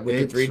played on that with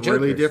the three Jokers.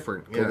 It's really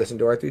different. Go listen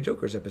to our Three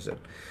Jokers episode.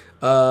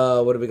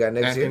 What do we got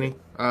next Anthony,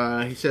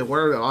 he said, what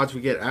are the odds we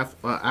get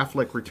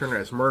Affleck returning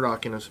as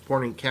Murdoch in a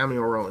supporting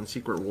cameo role in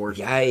Secret Wars?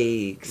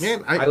 Yikes.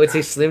 Man, I would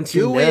say slim to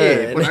do none.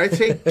 it. When I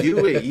say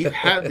do it, you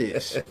have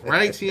this.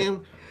 Right,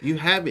 Tim? You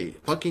have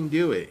it. Fucking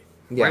do it.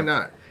 Yeah. Why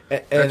not?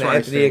 And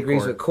Anthony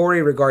agrees with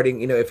Corey regarding,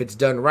 you know, if it's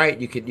done right,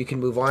 you can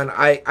move on.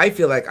 I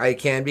feel like I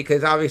can,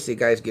 because obviously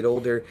guys get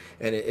older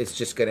and it's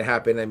just going to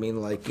happen. I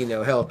mean, like, you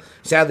know, hell,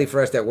 sadly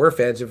for us that we're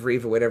fans of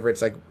Reeve or whatever,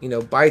 it's like, you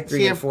know, by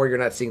 3 and 4, you're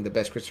not seeing the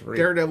best Christopher Reeve.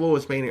 Daredevil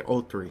was made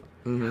in 03.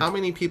 How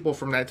many people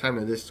from that time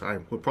to this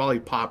time would probably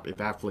pop if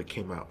Affleck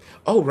came out?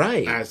 Oh,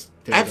 right. As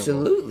Daredevil?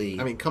 Absolutely.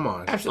 I mean, come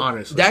on. Absolutely.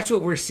 Honestly. That's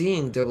what we're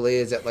seeing, Double A,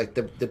 is that like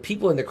the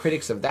people and the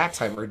critics of that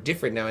time are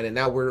different now, and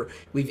now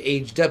we've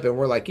aged up and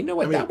we're like, you know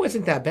what, that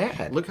wasn't that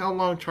bad. Look how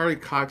long Charlie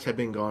Cox had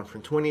been gone,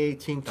 from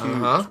 2018 to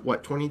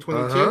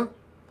 2022?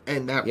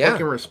 And that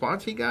fucking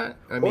response he got?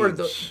 I mean, or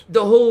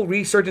the whole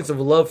resurgence of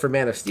love for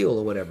Man of Steel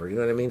or whatever, you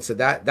know what I mean? So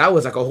that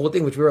was like a whole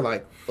thing, which we were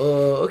like,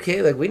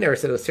 okay, like we never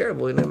said it was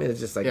terrible, you know what I mean? It's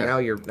just like now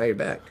you're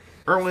back.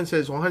 Erwin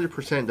says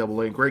 100%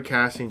 Double A, great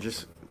casting,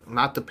 just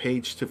not the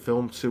page to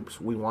film soups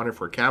we wanted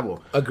for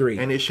Cavill. Agreed.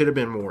 And it should have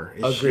been more.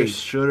 It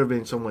should have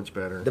been so much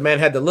better. The man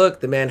had the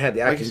look, the man had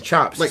the acting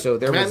chops, so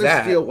there was that. Man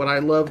of Steel, what I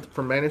loved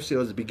from Man of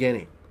Steel is the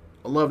beginning.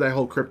 I love that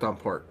whole Krypton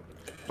part.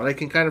 But I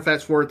can kind of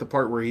fast forward the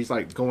part where he's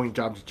like going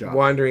job to job,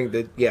 wandering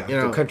the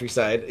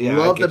countryside. Yeah,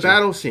 love the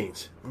battle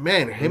scenes,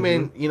 man. Him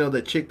and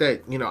the chick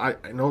that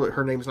I know that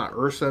her name's not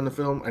Ursa in the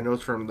film. I know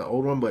it's from the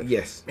old one, but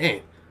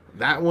man,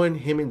 that one,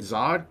 him and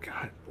Zod,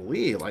 God,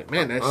 like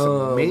man, that's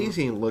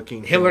amazing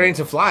looking. Him learning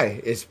to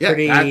fly is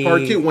pretty. That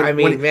part too. When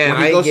he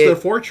goes to the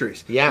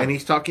fortress, and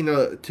he's talking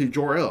to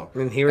Jor-El,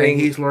 and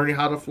he's learning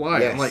how to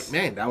fly. I'm like,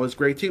 man, that was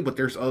great too. But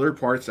there's other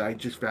parts that I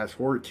just fast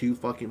forward too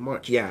fucking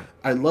much. Yeah,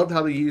 I loved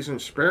how they use him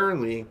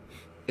sparingly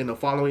in the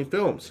following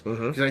films,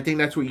 because I think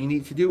that's what you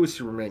need to do with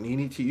Superman. You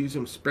need to use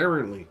him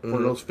sparingly for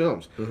those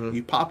films.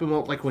 You pop him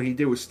up like what he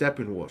did with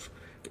Steppenwolf.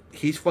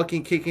 He's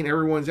fucking kicking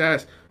everyone's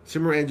ass.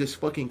 Superman just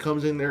fucking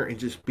comes in there and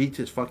just beats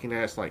his fucking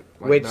ass like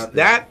which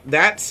nothing.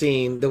 that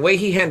scene, the way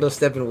he handles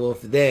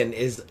Steppenwolf then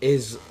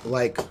is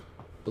like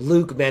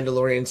Luke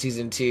Mandalorian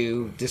season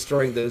 2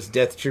 destroying those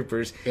Death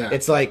Troopers.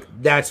 It's like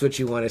that's what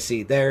you want to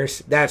see.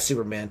 That's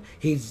Superman.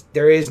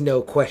 There is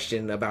no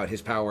question about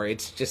his power.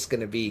 It's just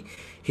gonna be,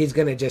 he's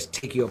gonna just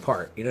take you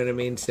apart. You know what I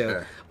mean?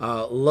 So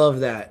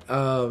love that.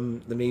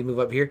 Let me move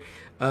up here.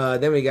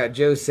 Then we got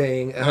Joe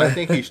saying, I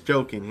think he's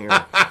joking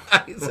here.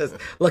 He says,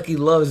 Lucky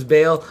loves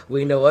Bale.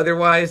 We know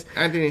otherwise.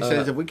 Anthony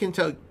says, if we can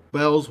tell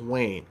Bale's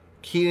Wayne,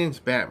 Keaton's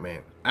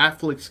Batman,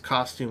 Affleck's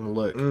costume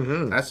look,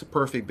 that's the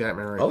perfect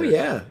Batman right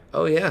there.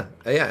 Oh, yeah.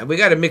 And we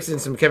got to mix in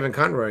some Kevin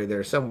Conroy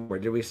there somewhere.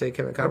 Did we say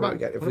Kevin Conroy?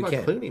 What about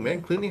Clooney,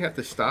 man? Clooney had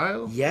the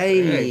style.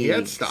 Yay. Yeah, he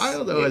had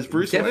style, though, as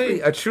Bruce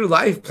Wayne. A true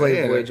life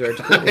playboy, George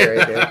Clooney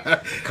right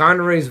there.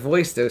 Conroy's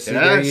voice, though, see,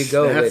 there you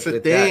go. That's the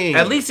thing.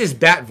 That. At least his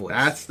Bat voice.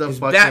 That's the his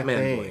fucking Batman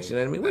thing. voice, you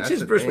know what I mean? Which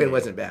his Bruce Wayne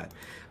wasn't bad.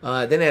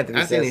 Then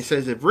Anthony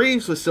says, if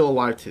Reeves was still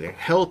alive today,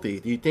 healthy,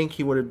 do you think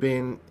he would have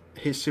been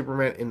his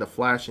Superman in The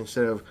Flash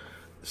instead of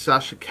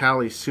Sasha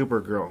Calle's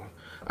Supergirl?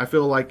 I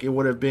feel like it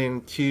would have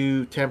been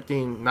too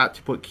tempting not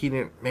to put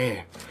Keaton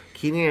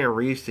and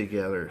Reeves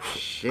together.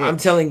 Shit. I'm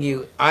telling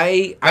you,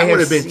 I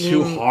would have been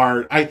too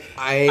hard. I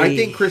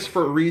think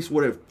Christopher Reeves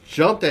would have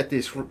jumped at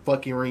this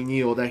fucking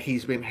renewal that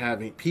he's been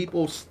having.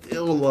 People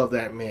still love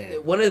that man.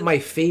 One of my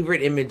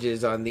favorite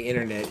images on the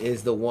internet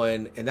is the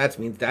one, and that's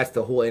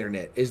the whole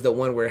internet, is the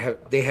one where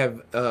they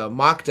have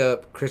mocked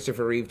up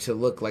Christopher Reeve to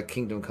look like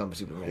Kingdom Come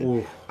Superman.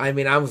 Ooh. I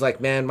mean, I was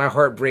like, man, my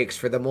heart breaks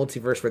for the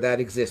multiverse where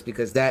that exists,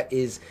 because that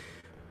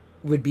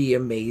would be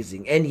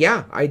amazing. And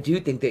yeah, I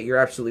do think that you're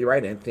absolutely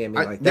right, Anthony. I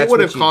mean, like, they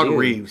would have called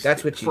Reeves.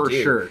 That's what you for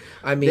do. Sure.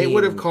 I mean, they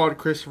would have called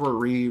Christopher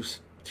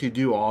Reeves to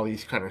do all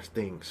these kind of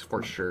things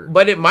for sure.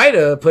 But it might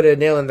have put a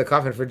nail in the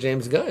coffin for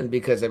James Gunn,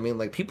 because I mean,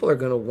 like, people are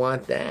gonna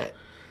want that.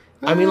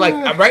 I mean,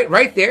 like,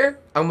 right there,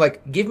 I'm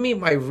like, give me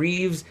my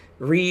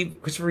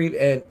Christopher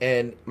Reeve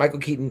and Michael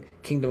Keaton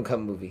Kingdom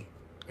Come movie.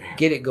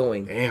 Get it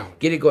going.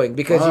 Get it going,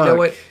 because you know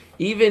what?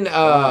 Even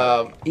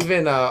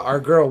our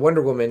girl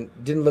Wonder Woman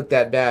didn't look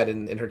that bad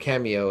in her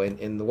cameo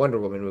in the Wonder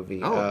Woman movie.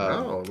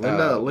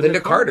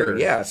 Linda Carter.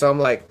 Yeah, so I'm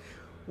like,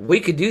 we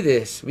could do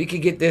this. We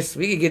could get this.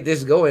 We could get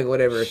this going.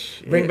 Whatever.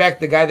 Bring back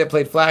the guy that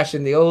played Flash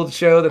in the old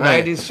show, the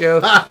 '90s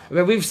show. I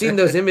mean, we've seen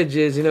those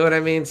images. You know what I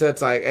mean? So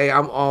it's like, hey,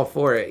 I'm all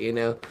for it. You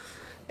know.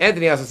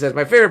 Anthony also says,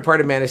 my favorite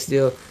part of Man of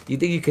Steel. You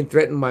think you can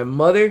threaten my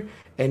mother?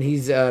 And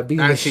he's beating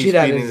the shit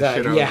out of his eye.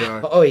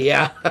 Yeah. Oh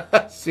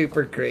yeah.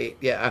 Super great.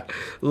 Yeah.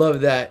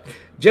 Love that.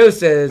 Joe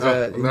says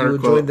you will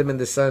join them in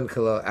the sun,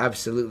 Khalil.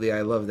 Absolutely.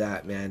 I love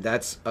that, man.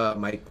 That's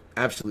my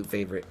absolute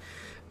favorite.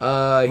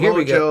 Here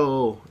we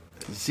go.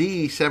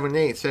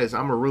 Z78 says,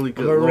 I'm a really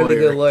good lawyer. I'm a really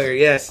good lawyer,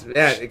 yes.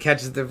 Yeah, it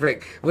catches the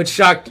break. Which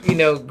shocked,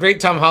 great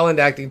Tom Holland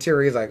acting too,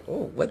 where he's like,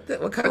 oh, what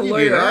kind of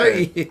lawyer are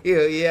you?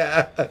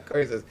 Yeah, of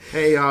course.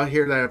 Hey, y'all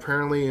hear that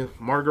apparently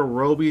Margot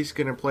Robbie's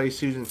going to play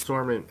Susan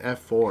Storm in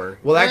F4.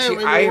 Well,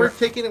 actually, we're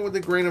taking it with a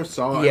grain of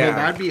salt. Yeah. I mean,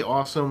 that'd be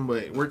awesome,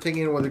 but we're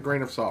taking it with a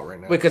grain of salt right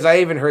now. Because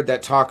I even heard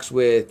that talks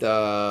with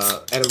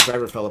Adam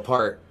Driver fell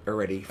apart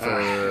already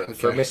for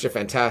Mr.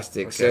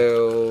 Fantastic. Okay.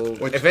 So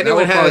if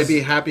anyone has, probably be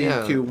happy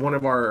to one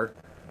of our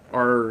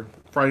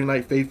Friday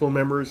Night Faithful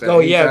members.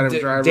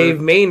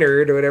 Dave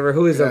Maynard or whatever,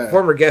 who is a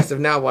former guest of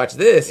Now Watch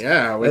This.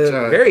 Yeah, which,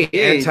 very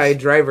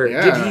anti-Driver.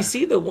 Yeah. Did he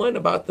see the one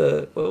about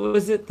the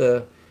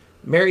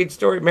marriage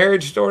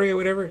story or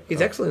whatever?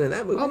 He's excellent in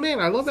that movie. Oh man,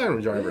 I love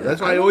Adam Driver. Yeah,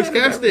 that's why I always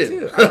cast it.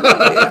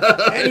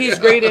 And he's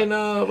great in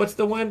what's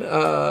the one?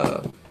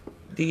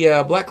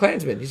 The Black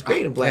Klansman. He's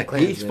great in Black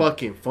Klansman. He's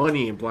fucking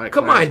funny in Black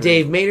Come Klansman. on,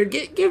 Dave Maynard.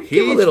 Give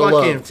a little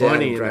love to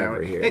Adam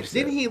Driver here. Hey,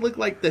 didn't he look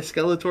like the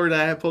Skeletor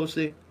that I had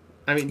posted?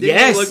 I mean,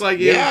 didn't he look like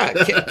him? Yeah,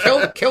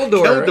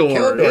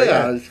 Kildor.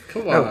 Yeah,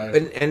 come on.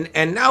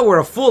 And now we're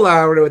a full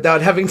hour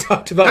without having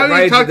talked about.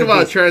 Now we talked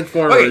about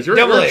Transformers.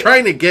 Okay, we're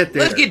trying to get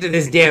there. Let's get to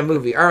this damn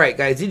movie. All right,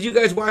 guys. Did you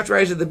guys watch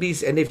Rise of the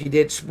Beast? And if you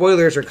did,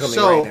 spoilers are coming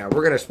right now.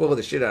 We're gonna spoil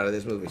the shit out of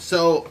this movie.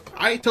 So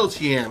I told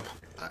CM,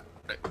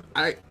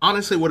 I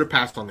honestly would have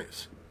passed on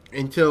this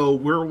until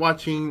we're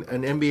watching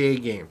an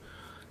NBA game,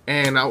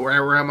 and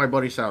we're at my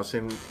buddy's house,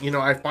 and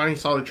I finally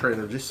saw the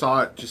trailer. Just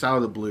saw it just out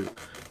of the blue.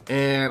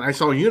 And I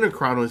saw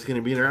Unicron was going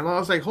to be there, and I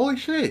was like, holy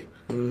shit.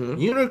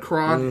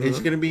 Unicron is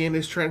going to be in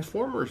this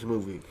Transformers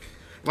movie.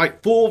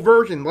 Like, full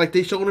version. Like,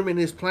 they showed him in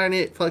his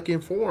planet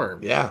fucking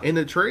form. Yeah. In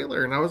the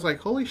trailer. And I was like,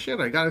 holy shit,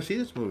 I got to see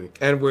this movie.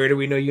 And where do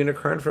we know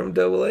Unicron from,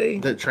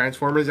 AA? The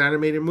Transformers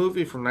animated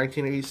movie from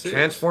 1986.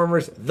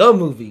 Transformers, the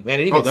movie.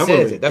 Man, it even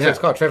says it. That's what it's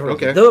called,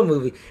 Transformers, the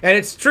movie. And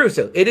it's true,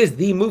 so it is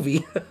the movie.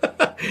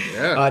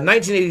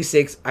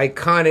 1986,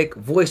 iconic,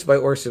 voiced by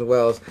Orson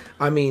Welles.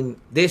 I mean,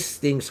 this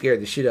thing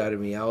scared the shit out of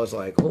me. I was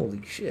like,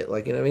 holy shit.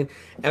 Like, you know what I mean?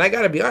 And I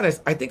got to be honest,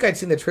 I think I'd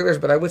seen the trailers,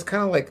 but I was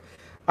kind of like,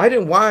 I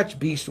didn't watch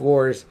Beast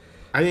Wars.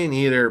 I didn't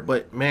either,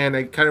 but man,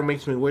 it kind of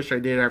makes me wish I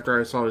did after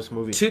I saw this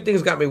movie. Two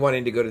things got me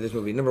wanting to go to this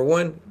movie. Number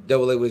one,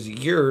 AA was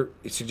your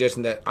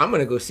suggestion that I'm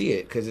going to go see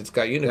it because it's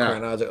got Unicron.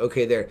 And I was like,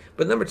 okay, there.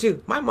 But number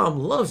two, my mom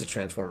loves the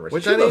Transformers.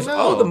 Which she I loves didn't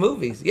know. all the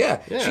movies.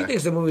 Yeah, she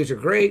thinks the movies are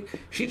great.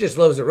 She just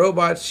loves the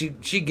robots. She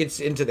gets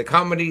into the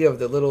comedy of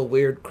the little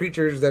weird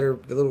creatures that are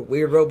the little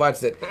weird robots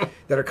that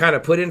are kind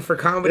of put in for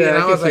comedy. Yeah,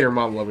 and I was can see your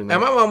mom loving that.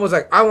 And my mom was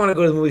like, I want to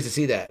go to the movies to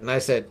see that. And I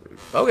said,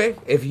 okay,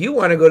 if you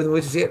want to go to the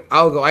movies to see it,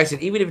 I'll go. I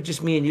said, even if it's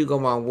just me and you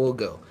go, Mom, we'll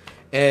go.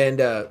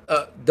 And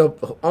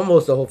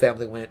almost the whole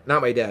family went,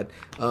 not my dad.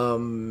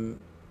 And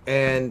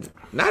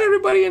not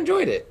everybody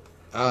enjoyed it.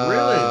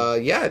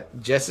 Really? Yeah,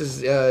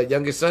 Jess's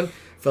youngest son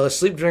fell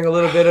asleep during a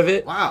little bit of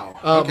it. Wow.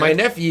 Okay. My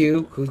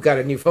nephew, who's got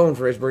a new phone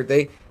for his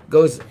birthday,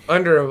 goes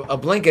under a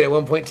blanket at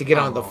one point to get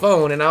on the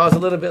phone. And I was a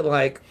little bit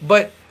like,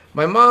 but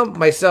my mom,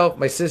 myself,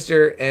 my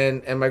sister,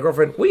 and my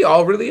girlfriend, we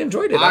all really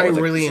enjoyed it. I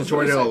really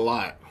enjoyed it a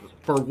lot.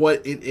 For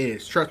what it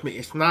is. Trust me,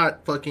 it's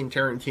not fucking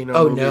Tarantino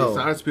movie. No. It's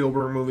not a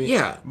Spielberg movie.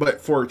 Yeah. But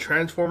for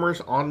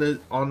Transformers on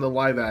the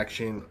live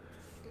action,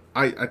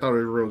 I thought it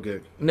was real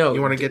good. No.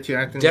 You want to get to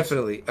acting?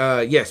 Definitely.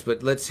 Yes,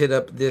 but let's hit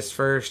up this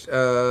first.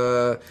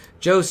 Joe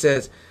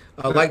says,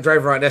 like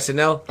Driver on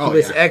SNL, he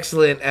was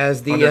excellent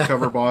as the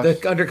undercover boss.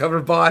 The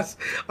undercover boss.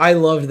 I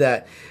loved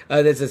that.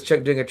 That says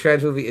Chuck doing a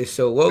trans movie is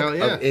so woke. Hell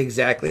yeah.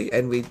 Exactly.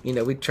 And we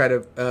try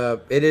to.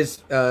 It is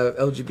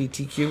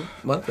LGBTQ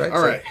month, right?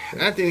 All right.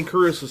 Anthony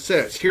Caruso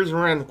says, here's a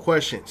random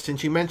question.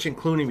 Since you mentioned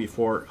Clooney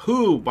before,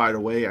 who, by the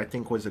way, I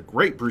think was a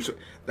great Bruce.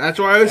 That's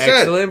what I always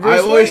said. I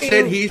always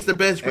said he's the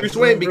best Bruce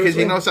Wayne because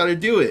he knows how to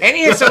do it. And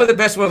he has some of the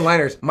best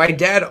one-liners. My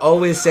dad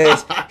always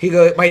says,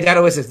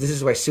 this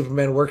is why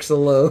Superman works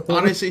alone.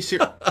 Honestly,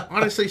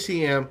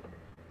 CM,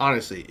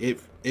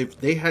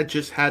 if they had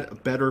just had a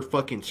better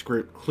fucking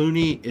script,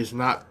 Clooney is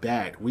not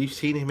bad. We've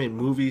seen him in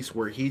movies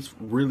where he's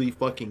really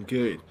fucking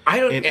good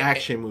in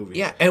action movies.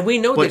 Yeah, and we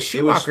know that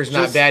Schumacher's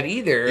not bad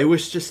either. It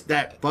was just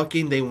that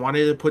fucking, they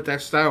wanted to put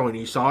that style, and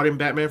you saw it in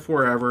Batman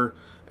Forever.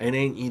 And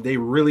then they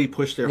really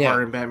pushed their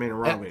heart in Batman and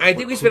Robin. I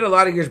think we spent a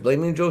lot of years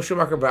blaming Joel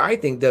Schumacher, but I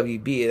think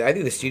WB, I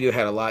think the studio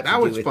had a lot to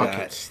do with that. That was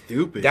fucking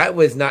stupid. That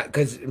was not,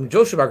 because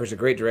Joel Schumacher's a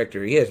great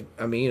director. He is.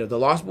 I mean, The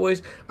Lost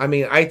Boys,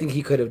 I think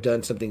he could have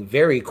done something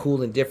very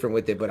cool and different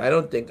with it, but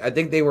I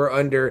think they were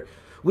under,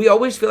 we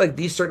always feel like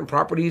these certain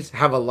properties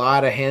have a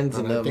lot of hands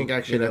in them. I think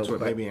actually that's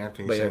what maybe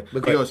Anthony said.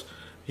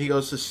 He He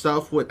goes, the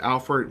stuff with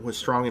Alfred was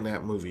strong in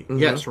that movie.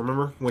 Yes,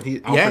 remember when he?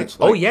 Yeah. Alfred's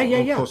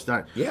almost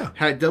done. Yeah.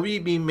 Had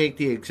WB make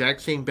the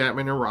exact same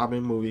Batman and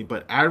Robin movie,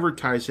 but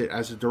advertise it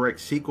as a direct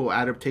sequel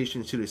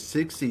adaptation to the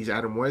 '60s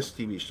Adam West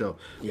TV show,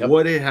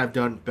 would it have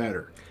done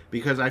better?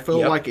 Because I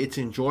feel like it's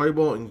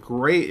enjoyable and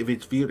great if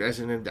it's viewed as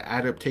an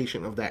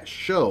adaptation of that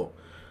show.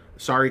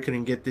 Sorry,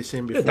 couldn't get this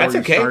in before That's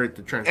we okay. started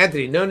the transfer.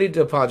 Anthony, no need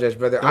to apologize,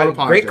 brother. Don't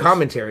apologize. Great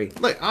commentary.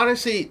 Like,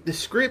 honestly, the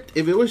script,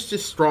 if it was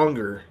just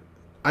stronger,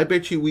 I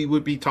bet you we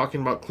would be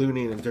talking about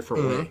Clooney in a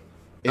different way.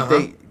 If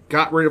they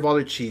got rid of all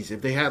the cheese,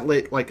 if they had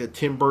like a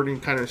Tim Burton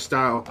kind of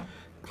style,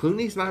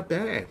 Clooney's not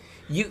bad.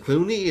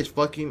 Clooney is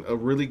fucking a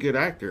really good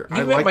actor.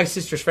 You met my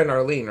sister's friend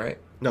Arlene, right?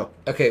 No.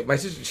 Okay, my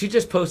sister, she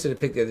just posted a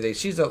pic the other day.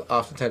 She's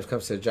oftentimes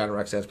comes to John and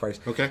Roxanne's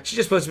parties. Okay. She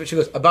just posted, she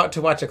goes, about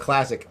to watch a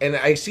classic. And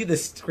I see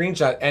this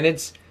screenshot, and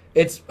it's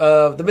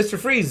the Mr.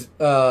 Freeze,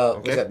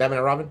 what's that, Batman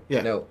and Robin?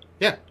 Yeah. No.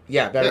 Yeah.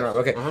 Yeah, Batman and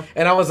Robin, okay.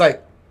 And I was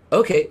like,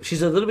 okay,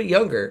 she's a little bit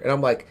younger. And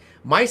I'm like,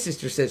 my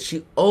sister says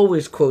she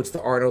always quotes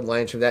the Arnold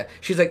lines from that.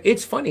 She's like,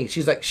 it's funny.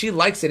 She's like, she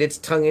likes it. It's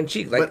tongue in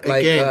cheek, like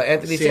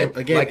Anthony said,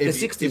 again, like if,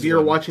 the '60s. If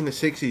you're watching the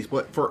 '60s,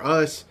 but for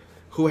us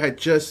who had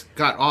just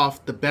got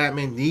off the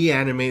Batman the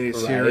animated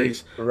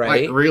series,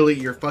 like really,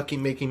 you're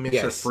fucking making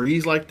Mr.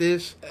 Freeze like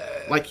this,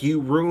 like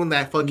you ruined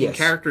that fucking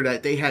character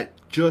that they had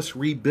just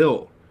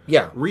rebuilt.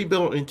 Yeah,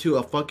 rebuilt into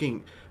a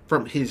fucking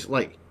from his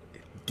like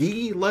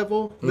D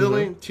level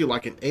villain to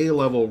like an A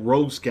level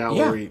Rose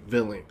Gallery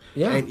villain.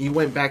 Yeah, and you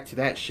went back to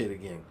that shit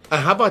again.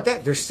 How about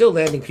that? They're still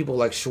landing people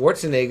like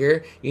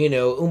Schwarzenegger,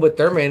 Uma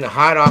Thurman,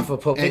 hot off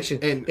of Pulp Fiction.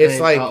 And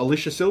like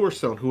Alicia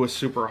Silverstone, who was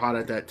super hot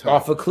at that time,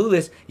 off of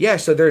Clueless. Yeah,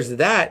 so there's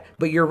that.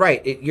 But you're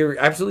right. You're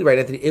absolutely right,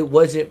 Anthony. It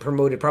wasn't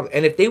promoted properly.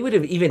 And if they would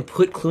have even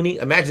put Clooney,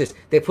 imagine this: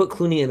 they put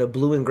Clooney in a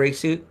blue and gray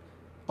suit.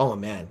 Oh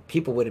man,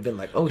 people would have been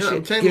like, "Oh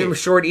shit!" Give him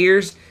short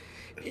ears.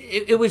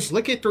 It was.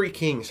 Look at Three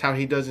Kings, how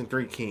he does in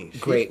Three Kings.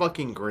 Great. He's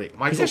fucking great.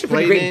 He's actually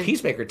pretty great in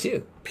Peacemaker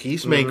too.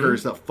 Peacemaker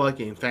is a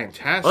fucking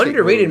fantastic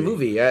underrated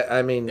movie.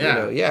 I mean,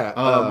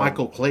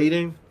 Michael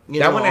Clayton.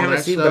 That one I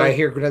haven't seen, but I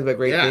hear nothing but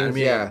great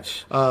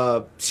things.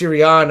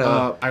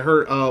 Siriana. I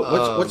heard.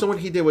 What's the one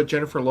he did with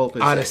Jennifer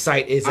Lopez? Out of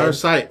Sight is Out of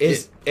Sight.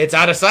 It's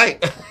Out of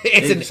Sight.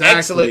 It's an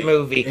excellent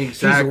movie.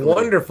 Exactly. He's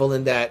wonderful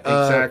in that.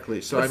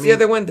 Exactly. So what's the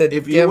other one that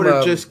if you would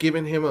have just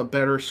given him a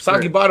better script,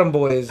 Soggy Bottom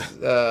Boys.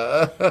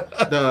 Why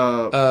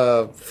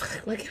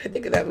can't I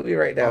think of that movie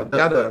right now?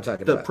 Y'all know what I'm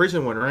talking about. The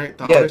prison one, right?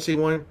 The Odyssey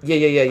one.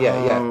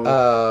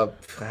 Yeah.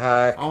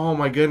 Oh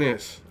my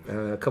goodness.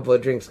 A couple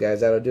of drinks,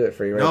 guys. That'll do it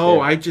for you, right? No,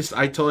 I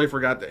totally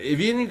forgot that. If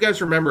any of you guys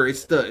remember,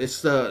 it's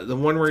the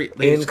one where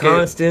they in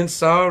constant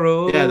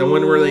sorrow. Yeah, the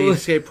one where they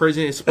escape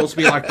prison. It's supposed to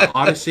be like the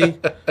Odyssey.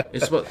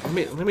 It's supposed.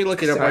 Let me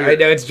look it up. I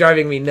know it's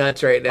driving me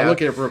nuts right now. I'll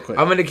look it up real quick.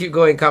 I'm gonna keep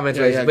going comments,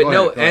 but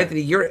no,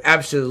 Anthony, you're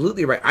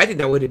absolutely right. I think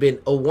that would have been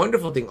a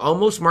wonderful thing,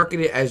 almost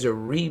marketed as a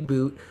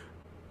reboot.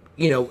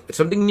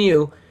 Something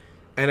new,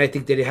 and I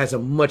think that it has a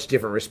much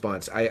different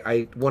response.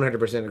 I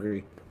 100%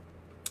 agree.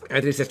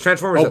 Anthony says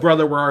Transformers. Oh,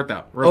 brother, where art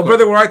thou?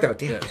 Brother, where art thou?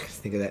 Damn, I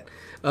think of that.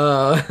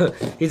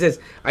 He says,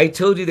 I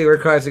told you they were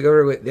crossing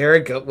over with. There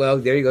it go. Well,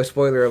 there you go.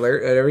 Spoiler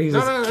alert. He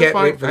just can't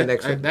wait for the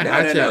next one.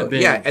 No.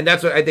 Yeah, and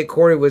that's what I think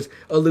Corey was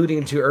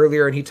alluding to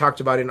earlier, and he talked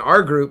about in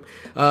our group,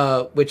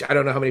 which I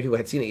don't know how many people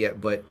had seen it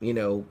yet, but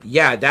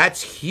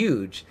that's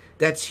huge.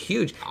 That's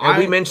huge. And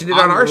we mentioned it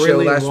on our show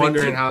last week. I'm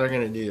wondering how they're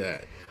going to do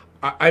that.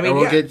 I mean,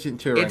 we'll get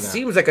into it right now.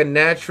 Seems like a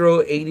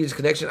natural 80s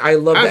connection. I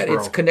love that.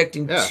 It's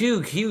connecting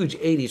two huge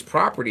 80s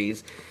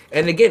properties.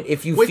 And again,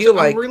 if you feel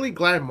like... I'm really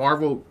glad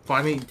Marvel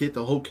finally did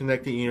the whole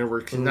connected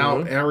universe, because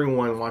now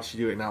everyone wants to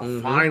do it now,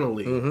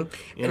 finally.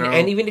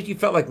 And even if you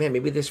felt like, man,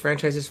 maybe this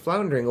franchise is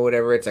floundering or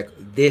whatever, it's like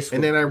this.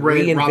 And then I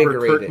read Robert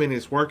Kirkman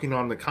is working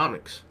on the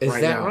comics Is right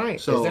that now. right?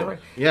 So, is that right?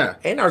 Yeah.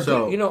 And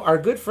our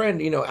good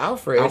friend,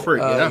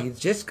 Alfred, he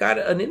just got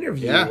an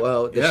interview.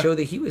 The show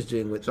that he was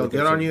doing with. So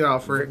good on you,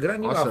 Alfred. Good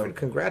on you, Alfred.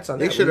 Congrats on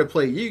that. They should have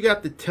played. You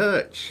got the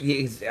touch.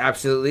 Yeah,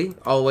 absolutely,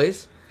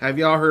 always. Have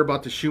y'all heard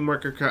about the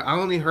Schumacher cut? I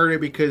only heard it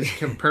because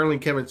apparently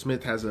Kevin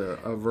Smith has a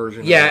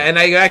version. Yeah, and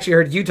I actually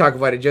heard you talk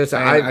about it,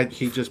 Joseph.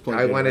 He just played.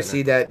 I want to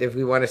see that. If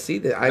we want to see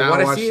that, I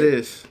want to see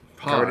this.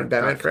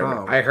 Batman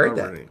Forever. I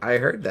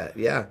heard that.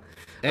 Yeah.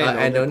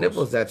 And no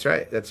nipples. That's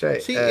right.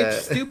 See,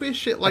 it's stupid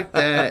shit like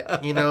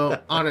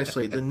that.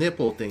 Honestly, the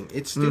nipple thing.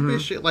 It's stupid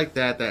shit like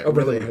that.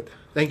 Really.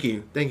 Thank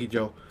you,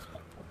 Joe.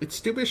 It's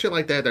stupid shit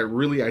like that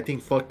really, I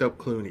think, fucked up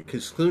Clooney.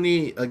 Because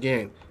Clooney,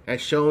 again, has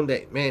shown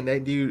that, man,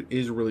 that dude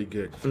is really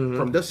good.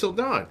 From Dusk Till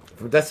Dawn.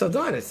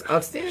 It's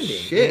outstanding.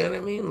 Shit. You know what I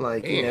mean?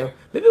 Like,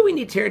 maybe we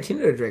need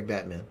Tarantino to direct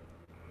Batman.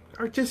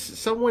 Or just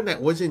someone that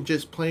wasn't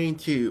just playing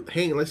to,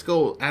 hey, let's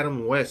go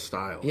Adam West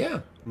style.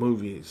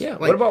 Movies. Yeah.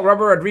 What about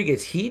Robert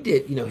Rodriguez? He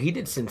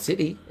did Sin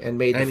City and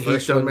made the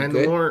first one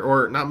good. Mandalorian,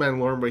 or not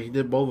Mandalorian, but he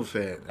did Boba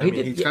Fett.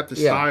 He's got the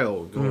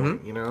style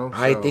going,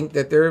 I think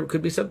that there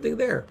could be something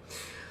there.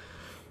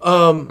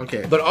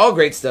 Okay. But all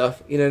great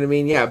stuff. You know what I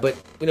mean? Yeah. But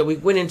we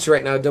went into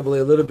right now Double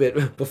A little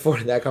bit before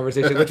that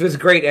conversation, which was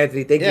great,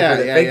 Anthony. Thank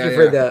you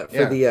for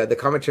the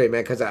commentary,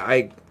 man. Because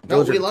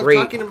those we are love great,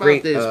 talking about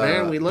great, this,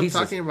 man. We love pieces.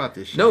 talking about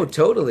this shit. No,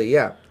 totally,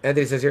 yeah.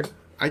 Anthony says here.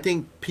 I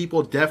think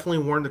people definitely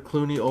warned the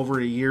Clooney over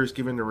the years,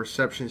 given the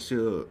receptions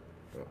to.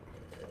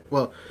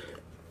 Well,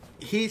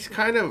 he's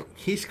kind of.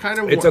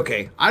 It's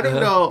okay. I don't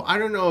know. I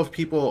don't know if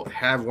people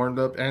have warmed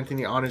up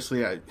Anthony.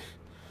 Honestly,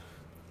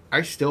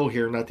 I still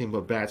hear nothing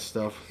but bad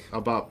stuff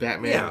about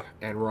Batman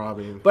and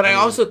Robin. But I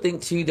also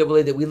think too, Double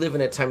A, that we live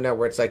in a time now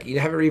where it's like you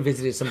haven't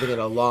revisited something in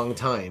a long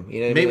time.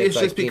 You know, what maybe I mean? it's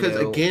just like,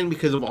 because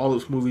because of all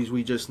those movies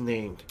we just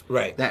named,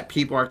 right? That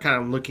people are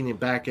kind of looking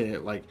back at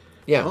it like.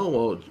 Yeah. Oh,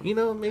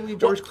 well, maybe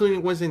George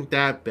Clooney wasn't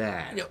that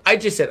bad. I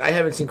just said I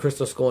haven't seen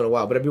Crystal Skull in a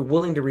while, but I'd be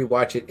willing to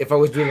rewatch it if I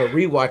was doing a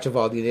rewatch of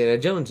all the Indiana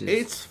Joneses.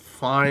 It's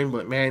fine,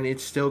 but man,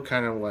 it's still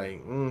kind of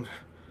like...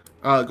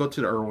 go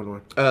to the Irwin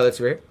one. That's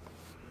great.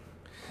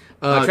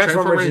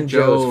 Transformers and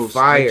Joe's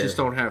fire. I just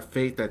don't have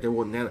faith that they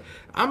will...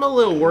 I'm a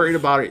little worried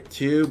about it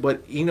too,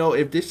 but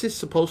if this is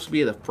supposed to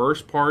be the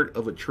first part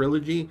of a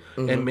trilogy,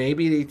 and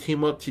maybe they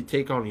team up to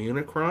take on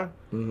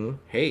Unicron,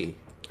 hey...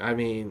 I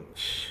mean,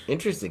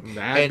 interesting.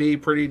 That'd be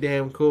pretty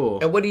damn cool.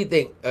 And what do you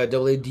think,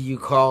 Double A? Do you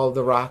call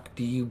The Rock?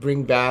 Do you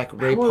bring back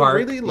Ray Park? I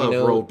would really love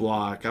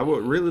Roadblock. I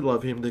would really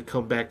love him to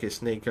come back as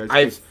Snake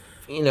Eyes.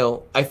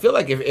 I feel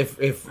like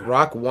if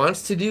Rock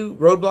wants to do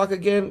Roadblock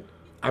again,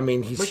 I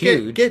mean, he's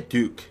huge. Get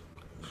Duke.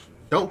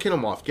 Don't kill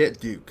him off.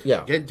 Get Duke.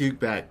 Yeah. Get Duke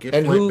back. Get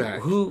Flint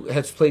back. Who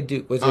has played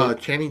Duke? Was it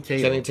Channing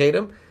Tatum? Channing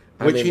Tatum.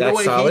 Which, you know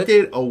what? Solid. He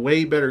did a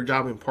way better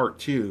job in part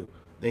 2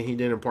 than he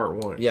did in part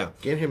 1. Yeah.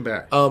 Get him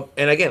back.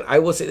 And again, I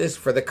will say this,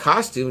 for the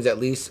costumes, at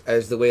least,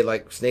 as the way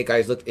like Snake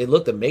Eyes looked, it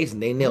looked amazing.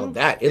 They nailed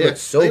that. It looked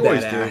so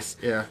badass.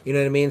 Yeah. You know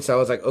what I mean? So I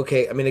was like,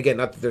 okay, I mean, again,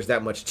 not that there's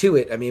that much to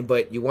it. I mean,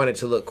 but you want it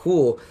to look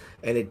cool,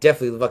 and it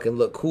definitely fucking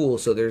looked cool.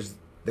 So there's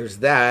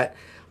that.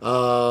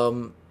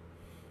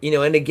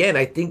 And again,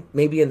 I think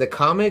maybe in the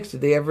comics,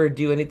 did they ever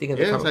do anything in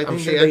the comics? I'm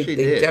sure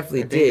they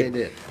definitely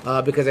did.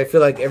 Because I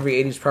feel like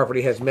every 80s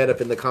property has met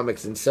up in the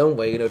comics in some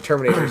way.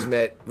 Terminator's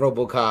met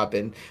RoboCop,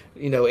 and,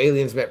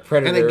 Aliens met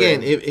Predator. And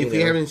again, if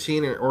you haven't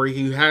seen it, or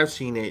you have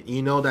seen it,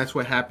 that's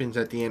what happens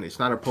at the end. It's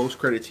not a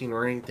post-credit scene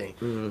or anything.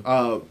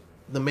 Mm-hmm.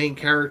 The main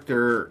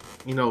character,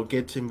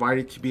 gets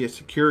invited to be a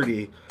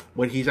security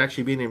when he's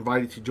actually being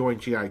invited to join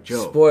G.I.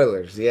 Joe.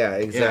 Spoilers, yeah,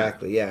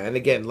 exactly, yeah. And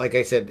again, like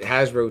I said,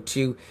 Hasbro,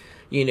 too,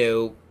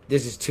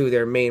 this is two of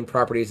their main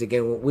properties.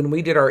 Again, when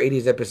we did our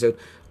 80s episode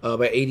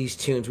about 80s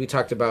tunes, we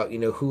talked about,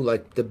 who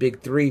like the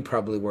big 3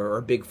 probably were,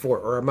 or big 4,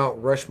 or a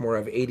Mount Rushmore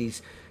of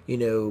 80s,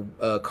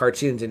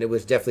 cartoons. And it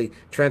was definitely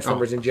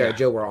Transformers and G.I.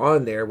 Joe were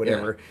on there,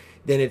 whatever. Yeah.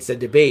 Then it's a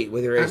debate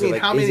whether it's is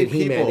it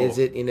He-Man, is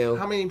it,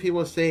 How many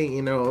people say,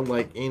 and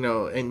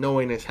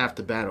knowing is half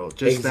the battle.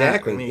 Just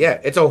exactly. That,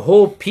 yeah, it's a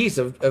whole piece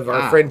of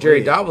our friend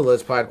Jerry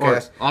Davola's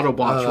podcast. Or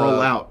Autobots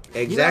roll out.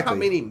 Exactly. You know how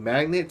many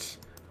magnets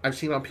I've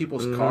seen on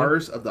people's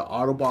cars of the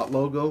Autobot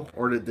logo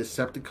or the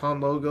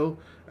Decepticon logo?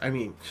 I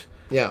mean,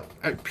 yeah,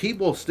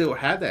 people still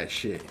have that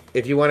shit.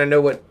 If you want to know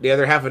what the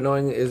other half of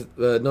knowing is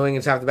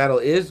half the battle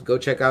is, go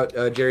check out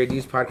Jerry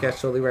D's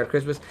podcast, Totally Rad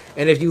Christmas.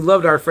 And if you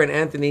loved our friend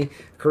Anthony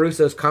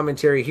Caruso's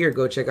commentary here,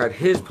 go check out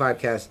his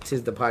podcast,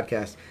 Tis the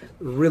Podcast.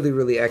 Really,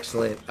 really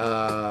excellent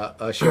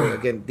show.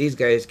 Again, these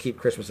guys keep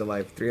Christmas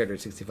alive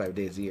 365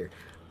 days a year.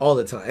 All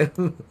the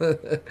time.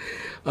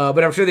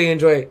 But I'm sure they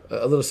enjoy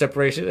a little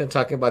separation and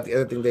talking about the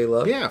other thing they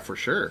love. Yeah, for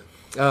sure.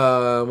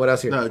 What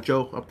else here?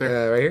 Joe, up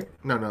there. Right here?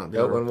 No.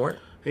 One more?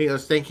 He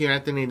goes, thank you,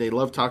 Anthony. They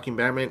love talking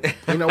Batman.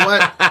 You know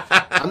what?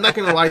 I'm not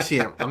going to lie to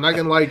you. I'm not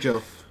going to lie,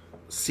 Joe.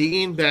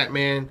 Seeing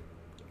Batman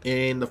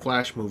in the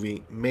Flash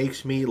movie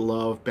makes me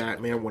love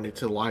Batman when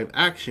it's a live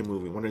action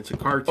movie, when it's a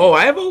cartoon. Oh,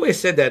 I've always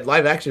said that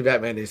live action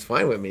Batman is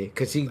fine with me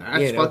because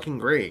that's fucking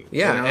great.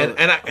 Yeah,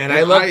 and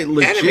I love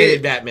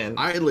animated Batman.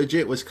 I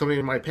legit was coming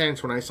in my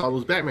pants when I saw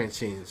those Batman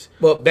scenes.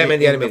 Well, Batman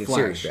the animated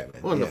series,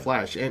 Batman. Well, in the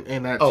Flash, and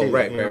that. Oh, too,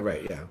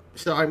 right, yeah.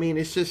 So I mean,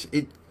 it's just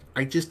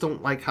I just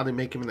don't like how they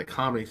make him in the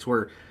comics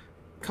where.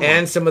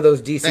 Some of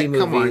those DC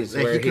movies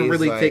where he can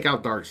really take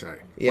out Darkseid.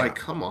 Yeah. Like,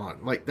 come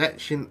on. Like,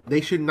 they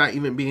should not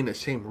even be in the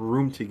same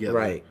room together.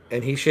 Right.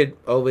 And he should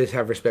always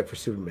have respect for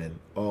Superman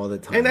all the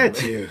time. And that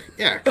too.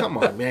 Yeah, come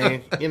on,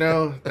 man.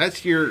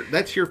 That's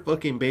your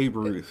fucking Babe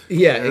Ruth.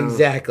 Yeah,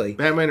 exactly.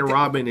 Batman and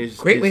Robin is...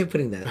 Great way of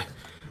putting that.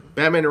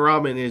 Batman and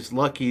Robin is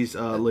Lucky's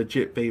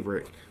legit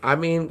favorite. I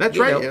mean... That's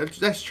right.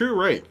 That's true,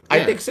 right. Yeah.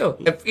 I think so.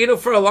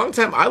 For a long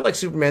time, I liked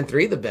Superman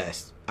 3 the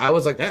best. I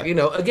was like,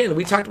 again,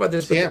 we talked about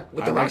this with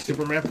I liked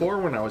Superman 4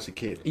 when I was a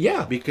kid.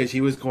 Yeah. Because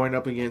he was going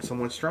up against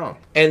someone strong.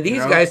 And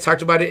these guys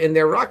talked about it in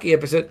their Rocky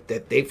episode,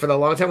 that for the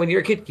long time when you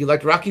were a kid, you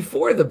liked Rocky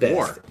 4 the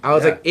best. I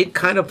was like, it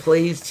kind of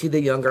plays to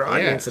the younger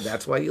audience, so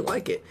that's why you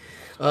like it.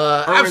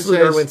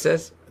 Irwin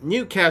says,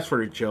 new cast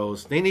for the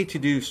Joes. They need to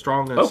do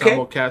strong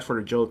ensemble cast for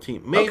the Joe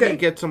team. Maybe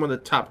get some of the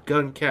Top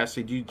Gun cast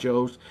to do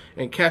Joes,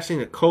 and casting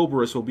the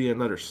Cobras will be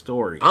another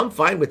story. I'm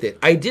fine with it.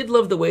 I did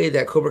love the way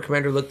that Cobra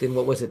Commander looked in,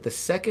 what was it, the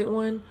second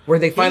one? Where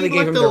they finally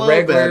gave him the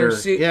regular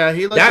suit. Yeah,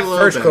 he looked that a little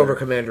first better. Cobra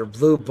Commander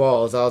blew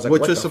balls. I was like,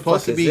 which what was the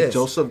supposed fuck to be is this?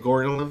 Joseph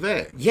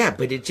Gordon-Levitt. Yeah,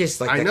 but it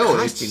just, like, I the know, it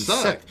costume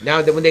sucked. sucked.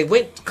 Now, when they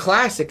went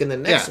classic in the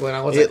next one,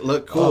 I was like, it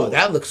looked cool. Oh,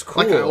 that looks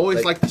cool. Like, I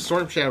always liked the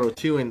Storm Shadow,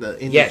 too, in the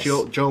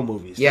Joe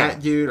movies. Yeah.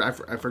 That dude, I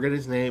forget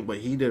his name, but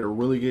he did a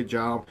really good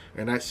job,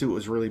 and that suit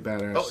was really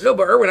badass. Oh, no,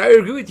 but Erwin, I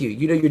agree with you.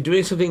 You know, you're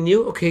doing something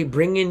new. Okay,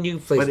 bring in new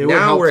flavors. But it would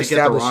now help we're to get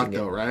the Rock, establishing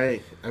though, it.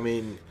 right? I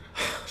mean,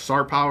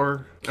 star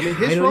power. I mean,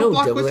 his I don't know,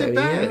 roadblock Double wasn't A,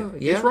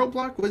 bad. yeah. His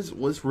roadblock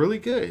was really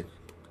good.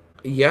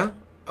 Yeah.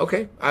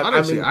 Okay.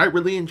 Honestly, I mean, I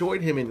really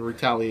enjoyed him in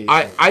Retaliation.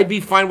 I'd be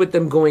fine with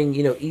them going,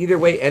 you know, either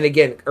way. And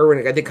again,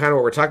 Erwin, I think kind of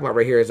what we're talking about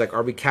right here is like,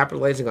 are we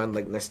capitalizing on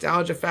like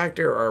nostalgia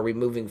factor, or are we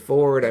moving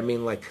forward? I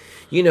mean, like,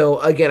 you know,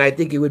 again, I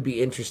think it would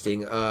be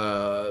interesting.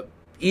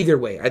 Either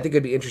way, I think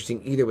it'd be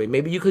interesting. Either way,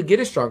 maybe you could get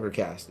a stronger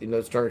cast, you know,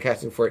 stronger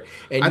casting for it,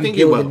 and I you think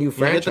deal you with will. a new You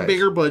franchise. get the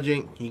bigger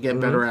budget, you get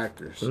better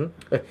actors.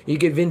 You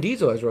get Vin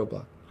Diesel as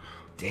Roadblock.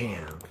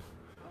 Damn,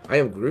 I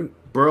am Groot.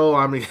 Bro,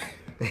 I mean,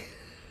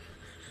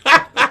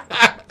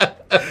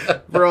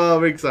 bro,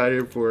 I'm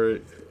excited for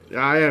it.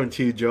 I am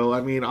too, Joe.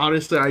 I mean,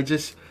 honestly,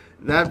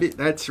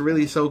 that's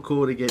really so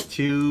cool to get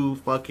two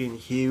fucking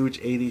huge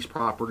 '80s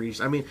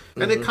properties. I mean,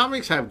 and the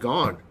comics have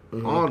gone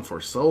on for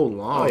so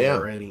long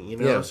already, you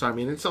know. Yeah. So I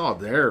mean, it's all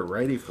there,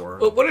 ready for 'em.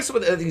 Well, what are some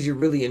of the other things you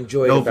really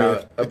enjoyed No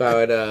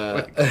about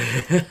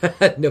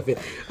no fit,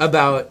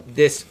 about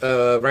this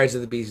Rise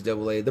of the Beast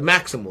AA? The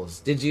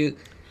Maximals. Did you?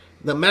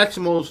 The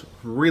Maximals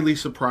really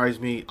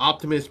surprised me.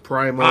 Optimus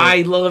Primal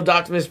I loved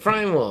Optimus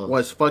Primal.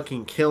 was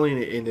fucking killing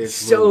it in this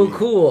So movie.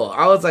 cool.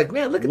 I was like,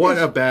 man, look at What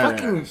this a badass.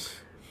 fucking,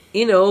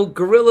 you know,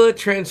 gorilla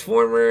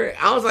transformer.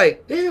 I was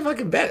like, this is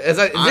fucking bad. Is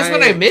this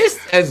what I missed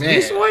as Man,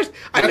 Beast Wars?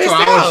 I that's missed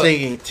what out. I was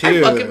thinking,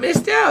 too. I fucking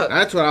missed out.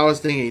 That's what I was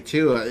thinking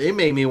too. It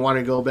made me want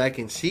to go back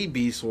and see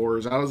Beast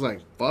Wars. I was like,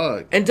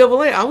 fuck. And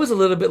Double A, I was a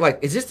little bit like,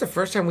 is this the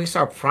first time we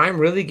saw Prime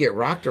really get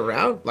rocked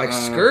around? Like,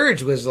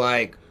 Scourge was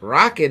like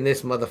rocking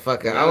this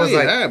motherfucker. I was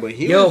like,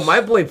 but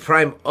my boy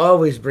Prime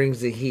always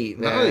brings the heat,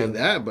 man. Not only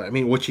that, but I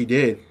mean, what she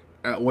did,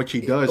 what she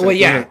does. Well,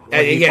 yeah,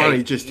 he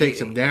finally just takes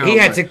him down. He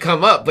had to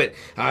come up, but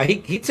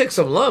he took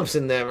some lumps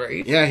in there.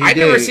 Yeah, he I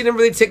did. never seen him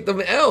really take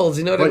them L's.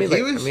 You know what I mean? But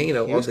Like, you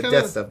know, he all was the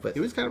kinda- death stuff. But he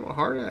was kind of a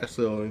hard ass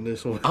though in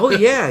this one. oh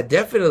yeah,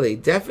 definitely.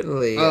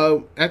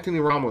 Anthony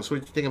Ramos.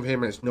 What do you think of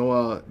him as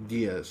Noah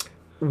Diaz?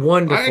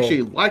 Wonderful. I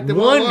actually liked him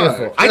a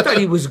Wonderful. lot. I thought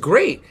he was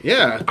great.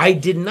 Yeah. I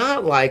did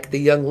not like the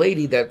young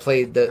lady that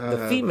played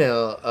the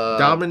female.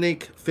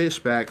 Dominic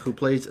Fishback, who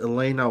plays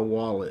Elena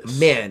Wallace.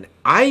 Man,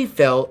 I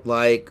felt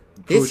like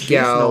who this she's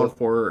gal. known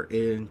for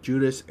in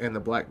Judas and the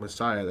Black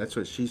Messiah. That's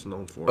what she's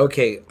known for.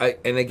 Okay,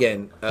 and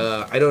again,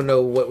 I don't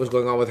know what was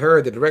going on with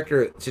her, the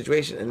director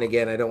situation, and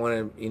again, I don't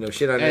want to,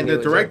 shit on. And the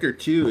anyone's- director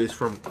too is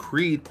from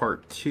Creed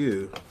Part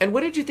 2. And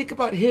what did you think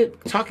about him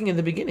talking in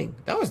the beginning?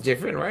 That was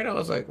different, right? I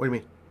was like, What do you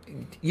mean?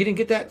 you didn't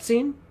get that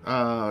scene?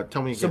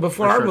 Tell me. So again.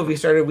 before For our sure. movie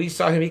started, we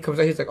saw him. He comes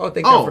out. He's like, "Oh,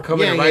 thank you for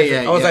coming." yeah, to Rise."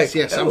 yeah, I was yes, like,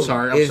 yes, I'm "Oh,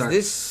 sorry, I'm is sorry."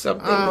 this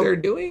something they're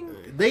doing?"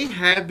 They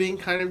have been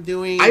kind of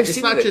doing. I've it's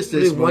seen not it just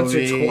this maybe once or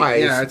movie.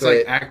 twice, Yeah, it's but-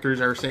 like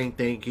actors are saying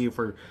thank you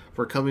for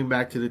coming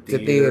back to the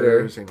theater.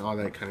 theaters and all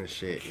that kind of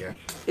shit. Yeah.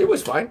 It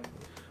was fine.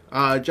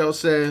 Joe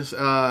says,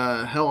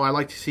 hell, I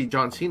like to see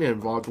John Cena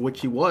involved,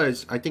 which he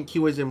was. I think he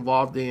was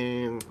involved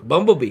in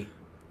Bumblebee.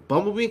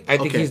 Bumblebee. I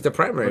think Okay. he's the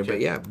primary, Okay. but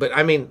yeah. But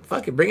I mean,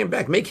 fuck it, bring him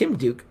back, make him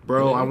Duke,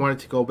 Bro, I wanted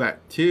to go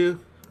back too.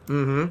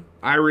 Mm-hmm.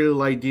 I really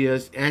like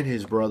Diaz and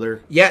his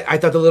brother. Yeah, I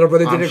thought the little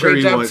brother did I'm a sure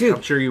great you job would. too.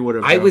 I'm sure you would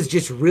have. I was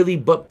just really,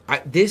 but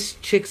this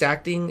chick's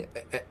acting,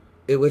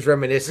 it was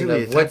reminiscent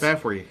Really, of it's what's. not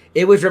bad for you.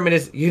 It was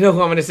reminiscent. You know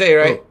who I'm going to say,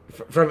 right?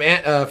 From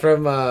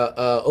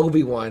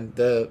Obi-Wan,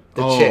 the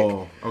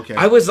chick. Okay.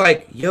 I was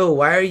like, yo,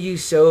 why are you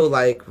so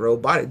like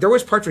robotic? There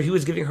was parts where he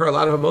was giving her a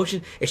lot of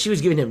emotion, and she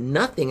was giving him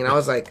nothing, and I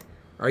was like,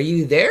 are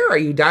you there? Are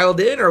you dialed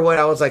in, or what?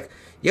 I was like,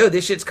 yo,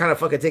 this shit's kind of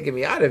fucking taking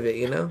me out of it,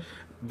 you know?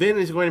 Vin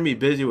is going to be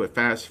busy with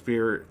Fast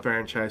Fear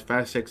franchise.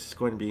 Fast 6 is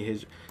going to be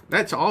his.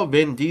 That's all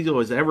Vin Diesel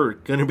is ever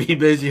going to be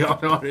busy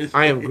on. Honestly.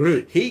 I am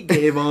Groot. He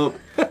gave up.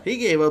 He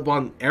gave up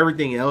on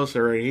everything else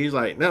already. He's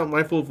like, no,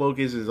 my full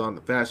focus is on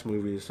the Fast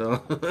movies. So,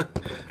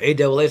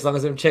 AA, as long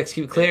as them checks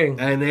keep clearing,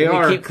 and they We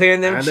are keep clearing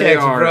them and checks, they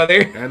are,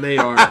 brother. and they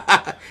are.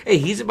 Hey,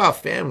 he's about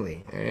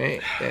family, all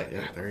right?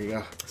 Yeah, there you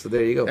go. So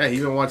there you go. Yeah, he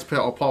even wants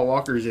Paul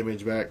Walker's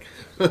image back.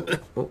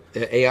 Oh,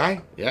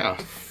 AI. Yeah.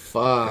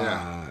 Fuck.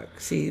 Yeah.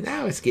 See,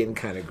 now it's getting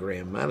kind of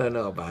grim. I don't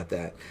know about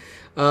that.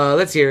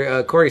 Let's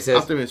hear. Corey says,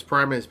 Optimus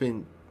Prime has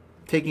been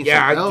taking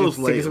 "Yeah, some I L's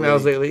did lately. take some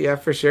L's lately. Yeah,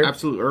 for sure."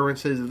 Absolute Irwin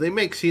says if they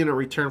make Cena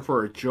return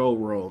for a Joe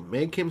role,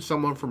 make him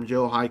someone from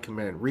Joe High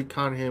Command.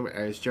 Recon him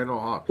as General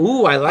Hawk.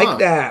 Ooh, I like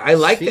that. I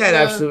like Cena that.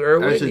 Absolute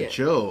Irwin. as a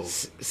Joe.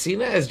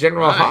 Cena as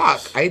General Nice.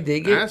 Hawk. I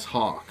dig it. As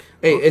Hawk.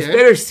 Hey, Okay. it's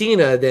better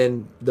Cena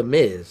than the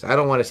Miz. I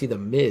don't want to see the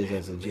Miz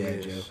as a G.I.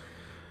 Miz. Joe.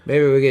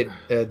 Maybe we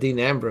get Dean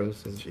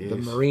Ambrose as the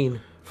Jeez.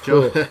 Marine.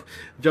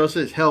 Joe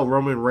says, hell,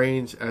 Roman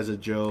Reigns as a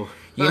Joe.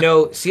 You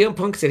know, CM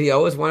Punk said he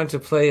always wanted to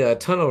play a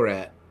Tunnel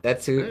Rat.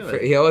 That's who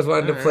Really? he always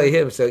wanted to play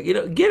him. So you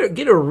know,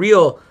 get a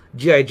real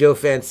GI Joe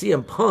fan,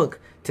 CM Punk,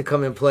 to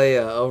come and play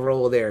a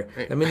role there.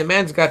 I mean, the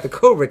man's got the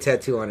Cobra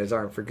tattoo on his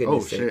arm, for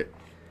goodness' sake. Shit.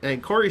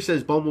 And Corey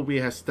says Bumblebee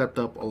has stepped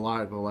up a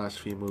lot in the last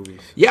few movies.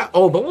 Yeah.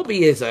 Oh,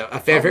 Bumblebee is a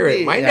fan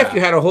favorite. My nephew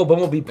had a whole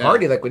Bumblebee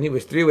party like when he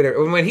was 3.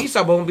 Whatever. When he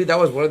saw Bumblebee, that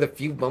was one of the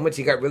few moments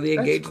he got really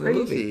engaged in the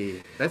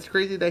movie. That's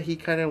crazy that he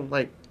kind of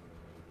like.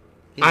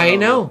 I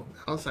know.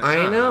 I was like,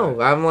 I know.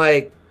 I'm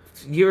like,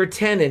 you're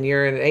 10 and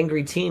you're an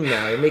angry teen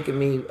now. You're making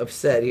me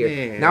upset here.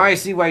 Man. Now I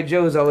see why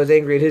Joe's always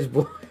angry at his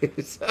boys.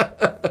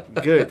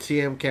 Good.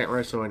 CM can't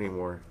wrestle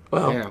anymore.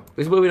 Well, yeah.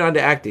 he's moving on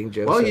to acting,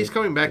 Joe. Well, so. he's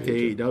coming back to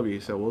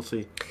AEW, so we'll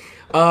see.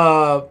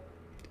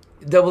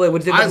 Double A,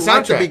 what did you think I of the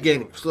like the soundtrack?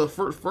 beginning. So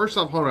first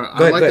off, hold on.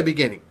 Go ahead, the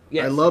beginning.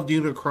 Yes. I loved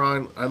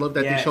Unicron. I love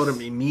that Yes. they showed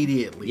him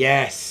immediately.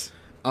 Yes.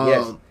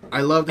 Yes.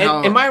 I loved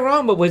how. Am I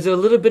wrong? But was there a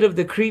little bit of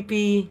the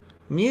creepy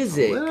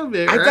music? A little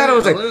bit, I right? thought it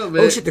was A like, little oh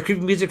bit. shit, the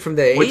creepy music from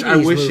the Which 80s I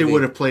wish movie. it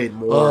would have played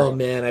more. Oh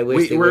man, I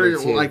wish they would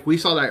have too. Like we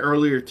saw that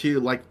earlier too,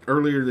 like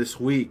earlier this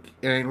week,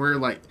 and we're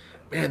like,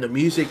 man, the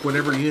music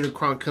whenever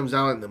Unicron comes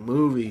out in the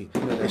movie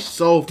is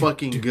so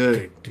fucking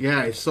good.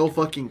 Yeah, it's so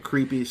fucking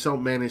creepy, so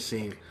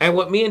menacing. And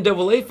what me and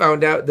Double A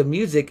found out, the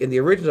music in the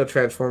original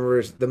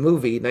Transformers, the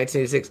movie,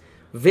 1986,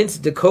 Vince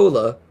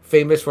DiCola,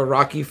 famous for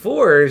Rocky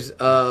IV's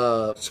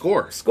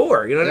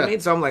score. You know what I mean?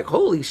 So I'm like,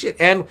 holy shit.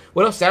 And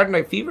what else? Saturday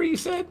Night Fever, you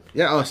said?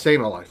 Yeah,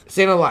 Staying Alive.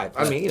 Staying Alive.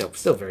 I mean, you know,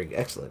 still very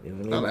excellent. You know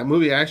what I No, mean? that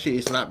movie actually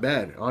is not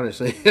bad,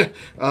 honestly.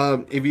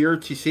 If you were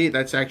to see it,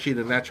 that's actually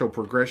the natural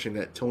progression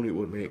that Tony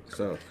would make.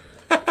 So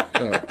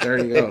there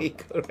you go. There you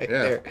go right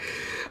Yeah.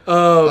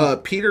 there.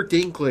 Peter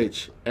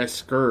Dinklage as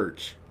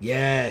Scourge.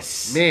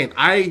 Yes. Man,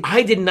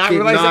 I did not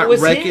realize that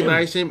was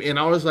recognize him, and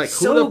I was like,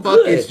 So who the fuck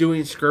good. is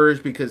doing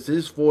Scourge? Because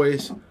his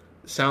voice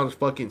sounds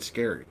fucking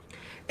scary.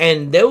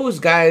 And those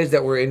guys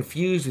that were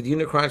infused with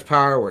Unicron's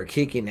power were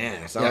kicking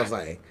ass. I Yeah. was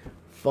like,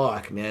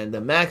 fuck, man. The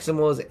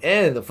Maximals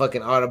and the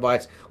fucking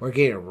Autobots were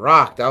getting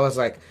rocked. I was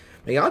like,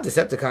 man, y'all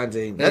Decepticons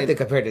ain't nothing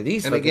compared to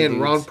these And fucking again,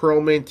 dudes. Ron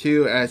Perlman,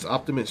 too, as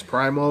Optimus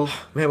Primal.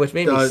 Man, which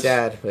made me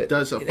sad. But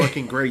Does a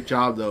fucking great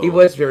job, though. he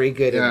was very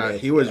good in Yeah,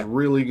 this. he was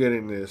really good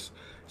in this.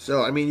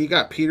 So, I mean, you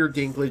got Peter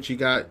Dinklage, you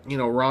got,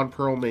 Ron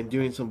Perlman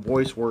doing some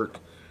voice work.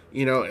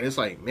 It's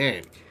like,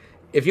 man.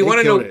 If you they want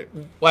to know killed it.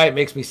 why it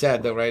makes me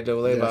sad, though, right,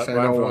 Double A, Yes, about I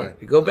Ron know Perlman.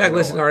 why. Go back I and know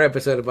listen to why. our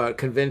episode about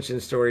convention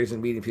stories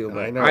and meeting people.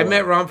 I know I why.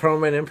 met Ron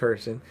Perlman in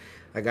person.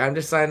 I got him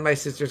to sign my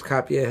sister's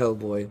copy of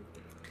Hellboy.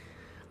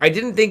 I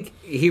didn't think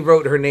he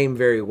wrote her name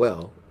very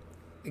well.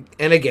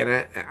 And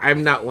again,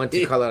 I'm not one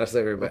to call out a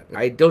celebrity, but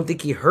I don't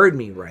think he heard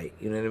me right.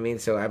 You know what I mean?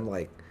 So I'm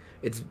like,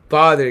 it's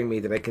bothering me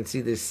that I can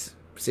see this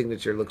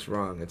signature looks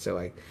wrong. And so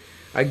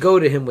I go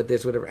to him with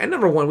this, whatever. And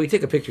number one, we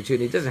take a picture too,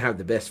 and he doesn't have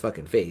the best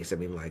fucking face. I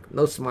mean, like,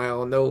 no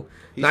smile,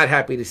 not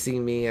happy to see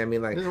me. I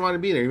mean, like, He doesn't want to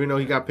be there, even though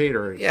he got paid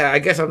already. yeah, I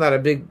guess I'm not a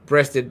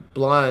big-breasted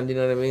blonde, you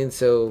know what I mean?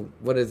 So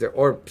what is there?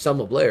 Or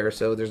Selma Blair,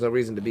 so there's no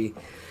reason to be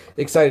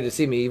excited to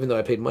see me, even though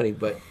I paid money,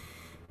 but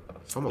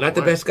not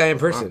the best guy in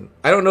person.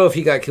 I don't know if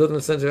he got killed in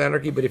the Sons of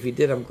Anarchy, but if he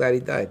did, I'm glad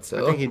he died.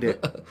 So I think he did.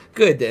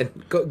 Good then.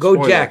 Go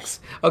Spoilers. Jax.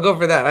 I'll go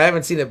for that. I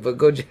haven't seen it, but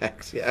go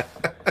Jax. Yeah.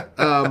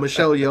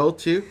 Michelle Yeoh,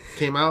 too,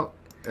 came out.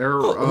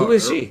 Who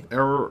is she?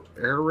 Air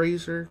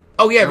Razor.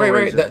 Oh yeah, right.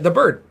 Hellraiser. The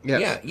bird.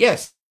 Yes. Yeah.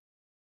 Yes.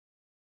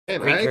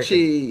 And Great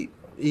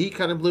he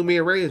kind of blew me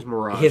away as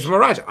Mirage. His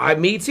Mirage.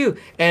 Me too.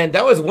 And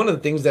that was one of the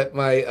things that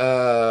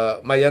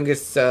my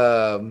youngest,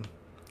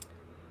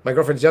 my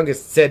girlfriend's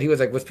youngest said. He was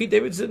like, "Was Pete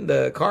Davidson in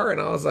the car?"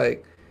 And I was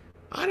like,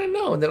 "I don't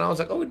know." And then I was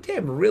like, "Oh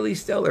damn, really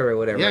stellar or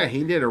whatever." Yeah,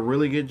 he did a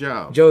really good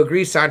job. Joe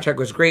agrees. Soundtrack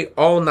was great.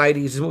 All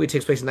 90s. This movie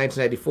takes place in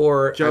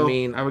 1994. Joe, I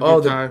mean, have a all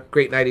good the time.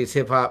 great 90s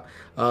hip hop.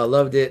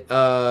 Loved it.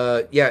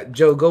 Yeah,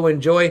 Joe, go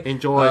enjoy.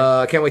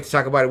 Enjoy. Can't wait to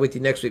talk about it with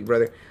you next week,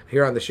 brother,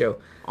 here on the show.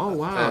 Oh,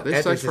 wow. This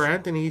Anthony sucks for says-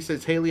 Anthony. He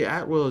says Haley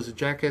Atwell is a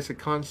jackass at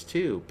cons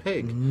too.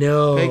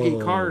 No. Peggy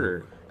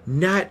Carter.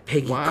 Not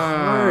Peggy Wow.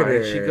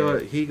 Carter.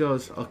 And he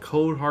goes, a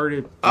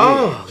cold-hearted bitch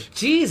Oh,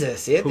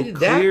 Jesus. Anthony, who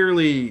that.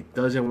 clearly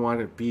doesn't want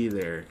to be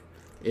there.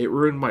 It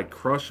ruined my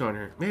crush on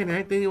her. Man,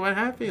 Anthony, what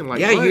happened? Like,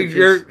 Yeah, what?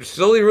 you're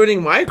slowly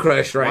ruining my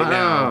crush right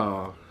now.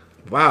 Wow.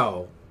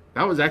 Wow.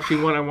 That was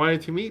actually one I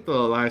wanted to meet,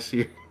 though, last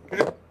year.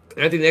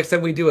 Anthony, next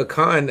time we do a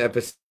con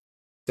episode,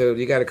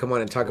 you got to come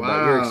on and talk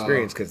about your Wow.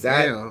 experience, because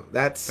Damn.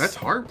 that's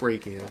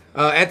heartbreaking.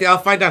 Anthony, I'll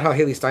find out how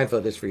Haley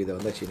Steinfeld is for you, though,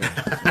 and let you know.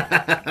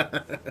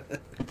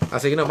 I'll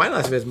say, my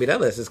last name is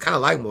Mireles. It's kind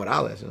of like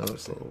Morales,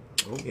 so,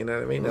 you know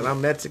what I mean? And I'm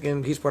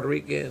Mexican, he's Puerto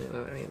Rican, you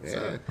know what I mean?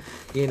 So,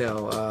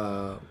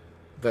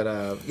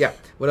 yeah.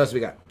 What else we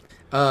got?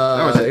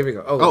 was it. Here we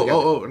go.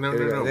 No,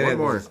 one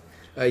more.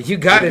 You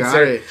got it,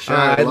 sir. Sure,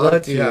 I'd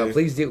love to. to.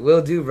 Please do.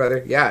 Will do,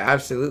 brother. Yeah,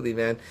 absolutely,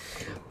 man.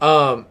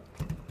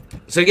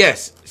 So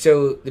yes,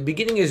 so the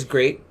beginning is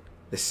great.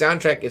 The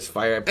soundtrack is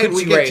fire. It puts And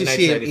we you get right to in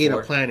see him eat a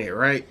 1994. planet,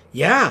 right?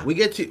 Yeah, We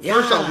get to, Yeah.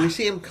 first off, we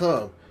see him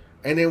come,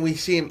 and then we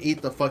see him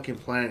eat the fucking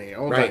planet. I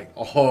was Right. like,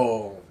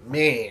 oh,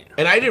 man.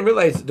 And I didn't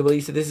realize, well,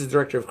 you said this is the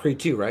director of Creed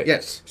 2, right?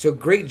 Yes. So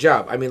great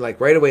job. I mean, like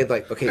right away,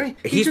 like okay, I mean,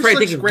 he's just probably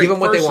looks thinking, great. give them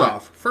what they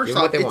want. First Give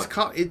 'em off, what they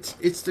want.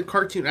 it's the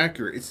cartoon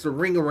accurate. It's the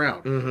ring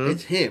around.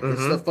 It's him.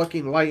 It's the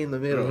fucking light in the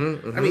middle.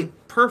 Mm-hmm. I mean,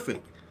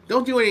 perfect.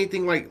 Don't do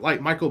anything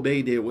like Michael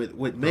Bay did with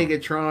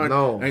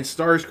Megatron and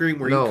Starscream,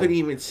 where you couldn't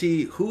even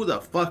see who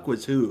the fuck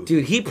was who.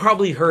 Dude, he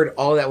probably heard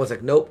all that, was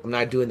like, nope, I'm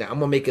not doing that. I'm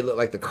gonna make it look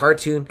like the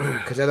cartoon,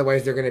 because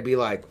otherwise they're gonna be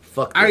like,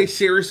 fuck. I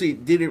seriously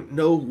didn't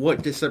know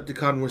what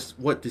Decepticon was.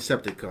 What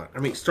Decepticon? I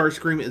mean,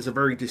 Starscream is a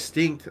very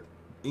distinct.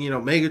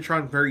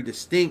 Megatron very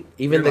distinct.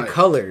 Even You're the like,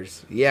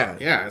 colors, yeah.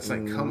 Yeah, it's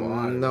like, come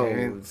on, no.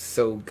 man.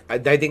 So I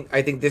think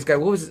this guy.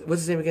 What's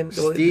his name again?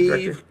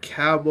 Steve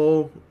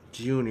Cabell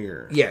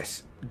Jr.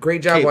 Yes,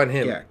 great job on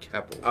him. Yeah,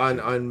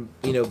 Cabell.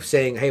 On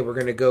saying, hey, we're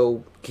gonna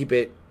go keep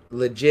it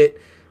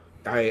legit.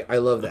 I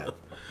love that.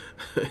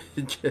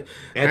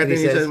 Anthony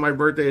says my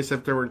birthday is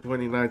September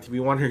 29th. If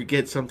you want her to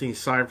get something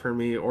signed for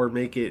me or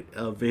make it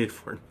a vid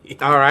for me.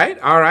 All right.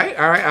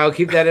 I'll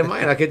keep that in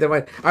mind.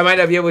 I might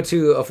not be able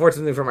to afford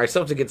something for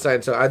myself to get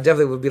signed, so I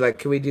definitely would be like,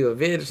 can we do a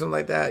vid or something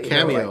like that?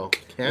 Cameo.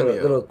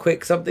 Little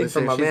quick something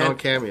from my man. On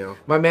Cameo.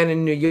 My man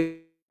in New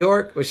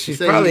York, which she's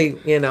probably,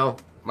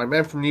 My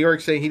man from New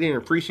York saying he didn't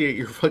appreciate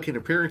your fucking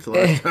appearance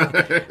last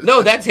time.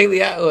 No, that's Haley.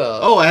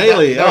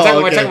 Haley.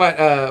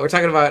 We're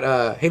talking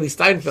about Haley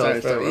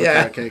Steinfeld. Sorry,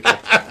 yeah. Okay.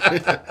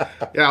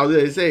 Yeah, I was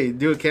gonna say,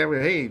 do a cameo.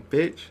 Hey,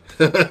 bitch.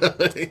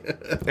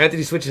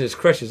 Anthony switching his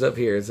crushes up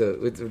here. So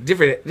it's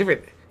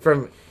different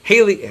from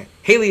Haley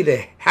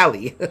to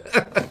Hallie.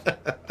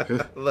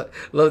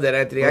 Love that,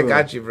 Anthony. I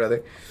got you,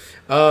 brother.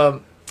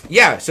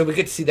 Yeah. So we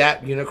get to see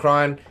that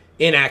Unicron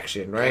in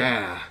action, right?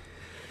 Yeah.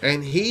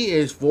 And he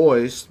is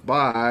voiced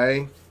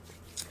by...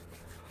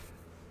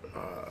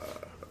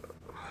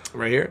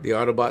 right here, the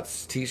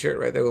Autobots t-shirt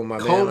right there with my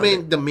Coleman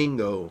man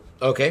Domingo.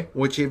 Okay.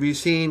 Which, if you've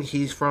seen,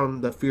 he's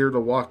from the Fear the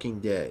Walking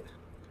Dead.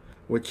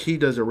 Which he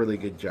does a really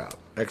good job.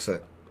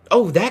 Excellent.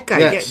 Oh, that guy.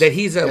 Yes. Yeah, that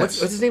he's... Yes. What's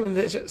his name in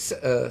the show?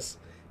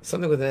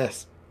 Something with an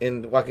S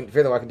in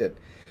Fear the Walking Dead.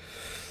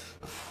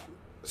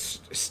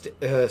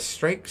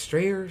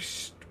 Strayer...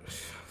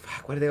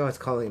 Fuck, what do they always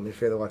call him in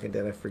Fear the Walking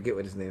Dead? I forget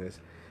what his name is.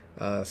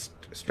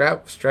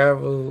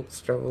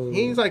 Stravel.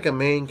 He's like a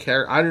main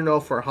character. I don't know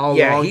for how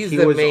Yeah, long he's he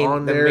the was main,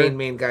 on the there.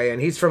 main guy,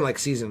 and he's from like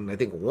season, I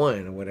think,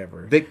 1 or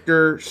whatever.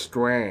 Victor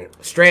Strand.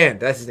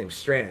 Strand, that's his name,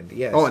 Strand.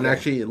 Yes. Oh, and yeah.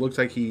 actually, it looks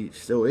like he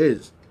still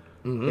is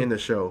in the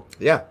show.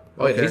 Yeah.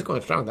 Oh, yeah, Okay. he's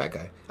going strong. That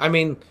guy. I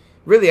mean,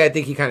 really, I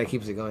think he kind of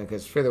keeps it going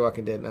because Fear the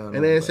Walking Dead. And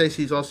then it says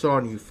he's also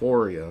on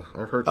Euphoria.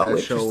 I heard that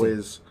show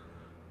is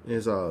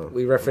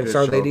we referenced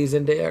our lady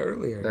Zendaya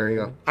earlier. There you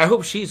go. I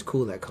hope she's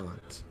cool at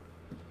cons.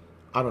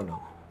 I don't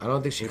know. I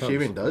don't think she If comes. she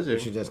even does it.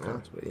 If she does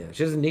cons, but yeah,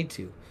 she doesn't need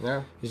to.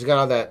 Yeah. She's got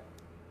all that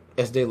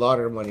Estee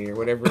Lauder money or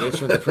whatever it is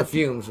for the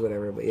perfumes,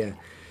 whatever. But yeah.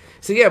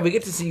 So yeah, we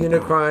get to see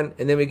Unicron,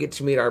 and then we get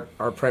to meet our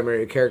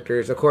primary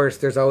characters. Of course,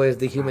 there's always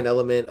the human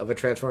element of a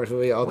Transformers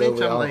movie. Although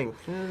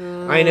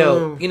I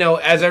know,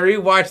 as I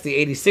rewatched the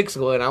 '86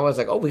 one, I was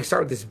like, oh, we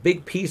start with this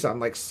big piece on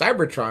like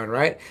Cybertron,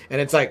 right? And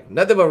it's like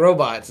nothing but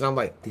robots, and I'm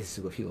like, this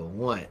is what people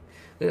want.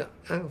 I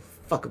don't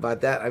fuck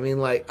about that. I mean,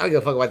 like, I don't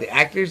give a fuck about the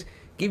actors.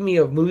 Give me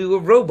a movie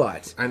with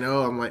robots. I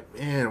know. I'm like,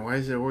 man, why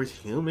is it always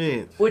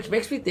humans? Which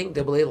makes me think,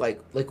 AA, like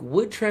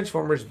would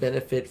Transformers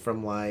benefit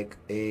from like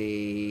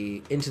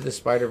a Into the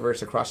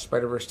Spider-Verse, Across the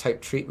Spider-Verse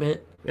type treatment?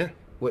 Yeah.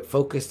 With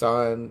focused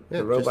on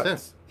the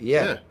robots.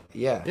 Yeah.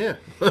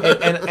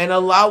 and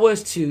allow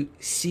us to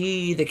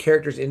see the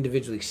characters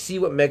individually, see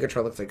what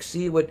Megatron looks like,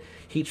 see what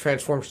he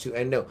transforms to.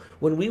 And no,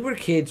 when we were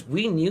kids,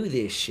 we knew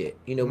this shit.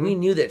 We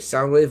knew that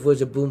Soundwave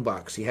was a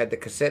boombox. He had the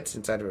cassettes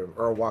inside of him,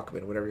 or a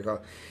Walkman, whatever you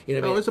call it.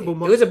 It was a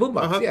boombox. It was a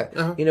boombox,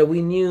 yeah.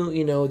 We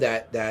knew,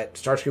 that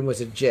Starscream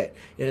was a jet.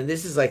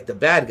 This is like the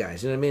bad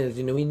guys. You know what I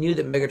mean? We knew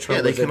that Megatron was a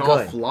gun. They can all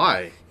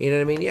fly. You know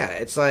what I mean? Yeah,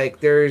 it's like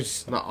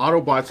there's... The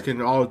Autobots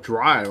can all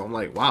drive. I'm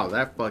like, wow,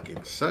 that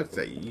fucking sucks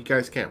that you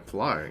guys can't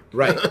fly.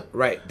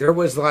 Right. There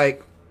was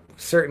like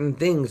certain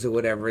things or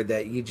whatever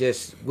that you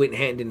just went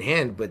hand in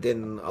hand, but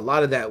then a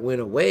lot of that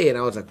went away, and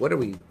I was like, what are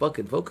we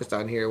fucking focused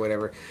on here or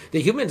whatever? The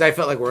humans, I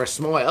felt like, were a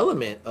small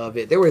element of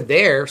it. They were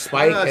there,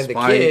 Spike and the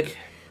kid.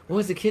 What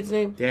was the kid's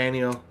name?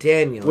 Daniel.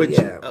 Which,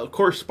 of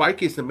course,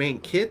 Spike is the main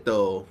kid,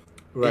 though,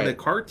 in the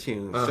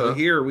cartoon. So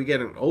here we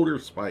get an older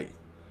Spike,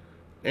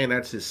 and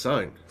that's his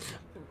son.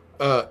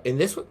 In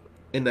this one?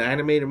 In the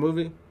animated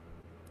movie?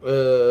 He's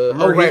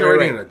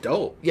already an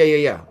adult.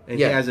 Yeah. And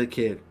he has a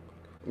kid.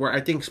 Where I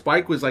think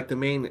Spike was like the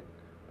main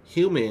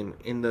human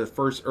in the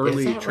first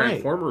early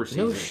Transformers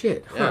season. No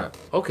shit. Huh.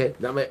 Yeah. Okay.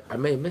 I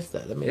may have missed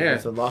that. That may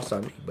have been lost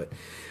on me. But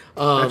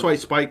that's why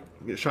Spike,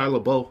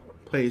 Shia LaBeouf,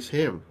 plays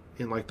him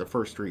in like the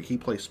first 3. He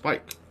plays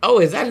Spike. Oh,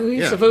 is that who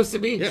he's supposed to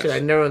be? Yes. Shit, I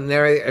never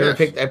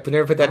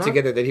put that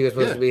together that he was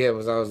supposed to be him.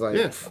 I was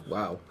like,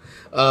 wow.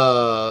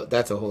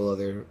 That's a whole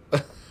other...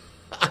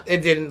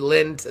 It didn't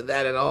lend to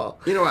that at all.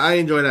 I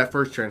enjoy that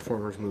first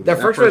Transformers movie.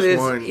 That first one is,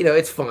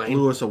 it's fine.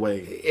 Blew us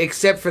away.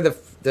 Except for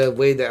the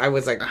way that I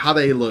was like... How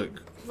they look.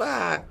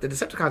 fuck, the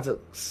Decepticons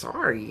look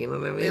sorry. You know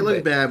what I mean? They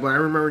look bad, but I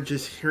remember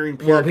just hearing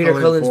Peter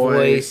Cullen's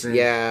voice. and,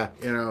 Yeah,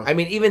 you know. I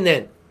mean, even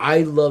then,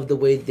 I love the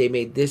way they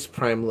made this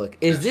Prime look.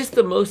 Is this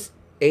the most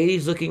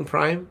 80s looking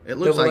Prime? It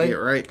looks like it,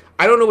 right?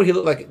 I don't know what he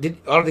looked like. I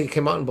don't think he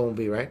came out in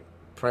Bumblebee, right?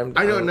 Prime.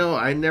 I don't know.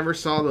 I never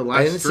saw the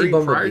last three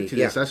prior to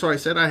this. That's why I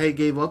said I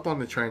gave up on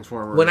the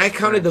Transformers. When I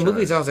counted the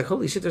movies, I was like,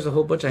 holy shit, there's a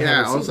whole bunch I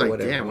haven't seen. I was like,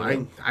 whatever, damn, you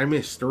know? I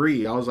missed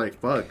 3. I was like,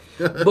 fuck.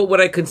 But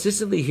what I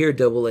consistently hear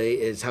AA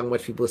is how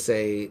much people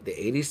say the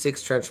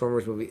 86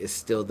 Transformers movie is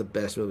still the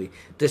best movie,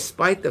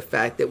 despite the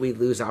fact that we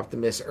lose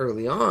Optimus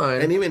early on.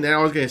 And even then,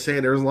 I was going to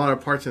say, there's a lot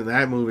of parts in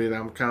that movie that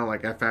I'm kind of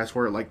like, I fast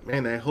forward, like,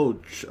 man, that whole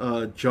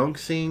junk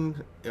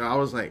scene, I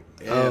was like,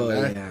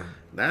 yeah.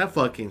 That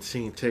fucking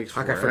scene takes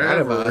forever. I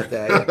forgot about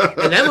that. Yeah.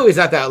 And that movie's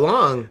not that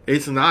long.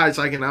 It's not. It's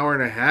like an hour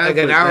and a half. Like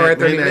an hour and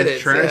 30 minutes. That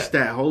trash,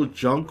 that whole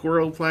junk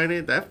world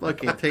planet, that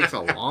fucking takes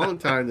a long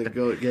time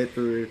to get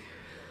through.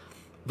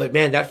 But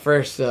man, that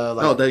first... the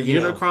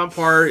Unicron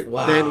part,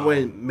 wow. Then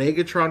when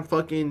Megatron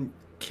fucking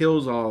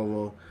kills all of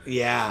them.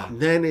 Yeah.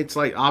 Then it's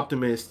like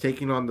Optimus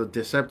taking on the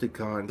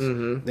Decepticons.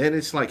 Mm-hmm. Then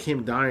it's like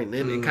him dying.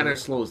 Then it kind of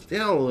slows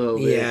down a little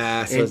bit.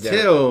 Yeah.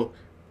 Until...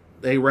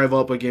 they rev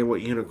up again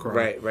with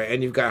Unicron. Right.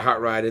 And you've got Hot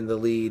Rod in the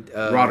lead.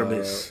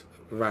 Rodimus.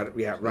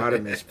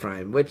 Rodimus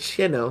Prime. Which,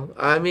 you know,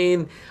 I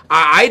mean,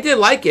 I did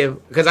like him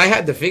because I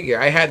had the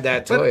figure. I had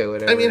that toy or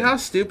whatever. I mean, how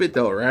stupid,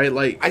 though, right?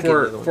 Like,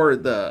 for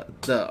the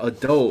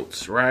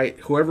adults, right?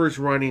 Whoever's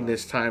running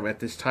this time at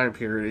this time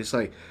period, it's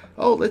like,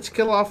 oh, let's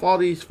kill off all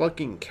these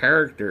fucking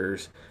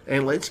characters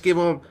and let's give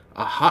them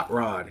a Hot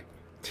Rod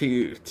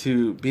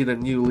to be the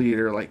new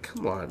leader. Like,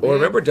 come on, man. Well,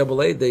 remember,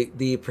 AA,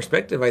 the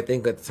perspective, I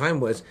think, at the time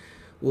was,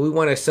 well, we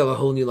want to sell a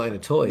whole new line of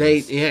toys. But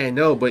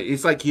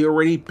it's like you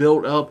already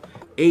built up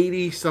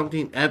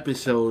 80-something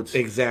episodes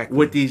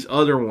with these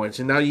other ones,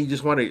 and now you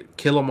just want to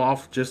kill them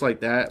off just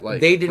like that.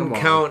 Like, they didn't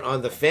count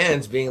on the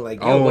fans being like,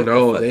 "Oh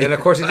no!" And of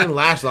course, it didn't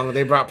last long.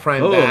 They brought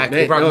Prime back.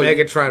 They brought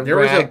Megatron back. There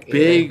was a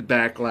big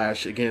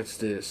backlash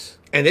against this,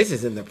 and this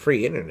is in the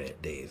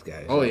pre-internet days,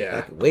 guys. Oh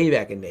yeah, way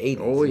back in the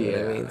 80s. Oh yeah. You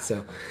know what I mean?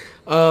 So.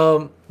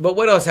 But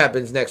what else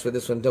happens next with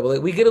this one, AA?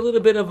 We get a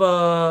little bit of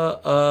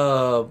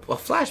a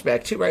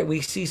flashback too, right?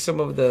 We see some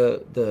of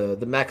the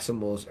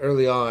Maximals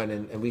early on,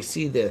 and we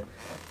see the.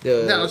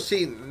 Now this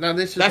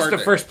is that's the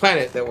first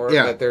planet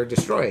that they're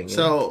destroying.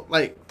 So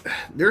like,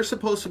 they're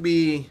supposed to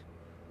be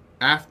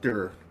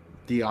after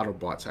the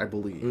Autobots, I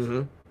believe.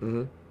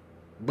 Mm-hmm.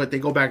 But they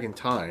go back in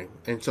time,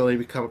 and so they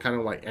become kind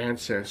of like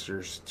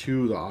ancestors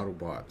to the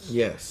Autobots.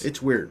 Yes,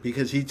 it's weird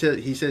because he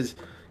says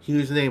he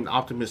was named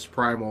Optimus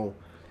Primal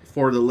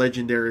for the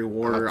legendary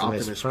warrior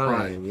Optimus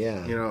Prime.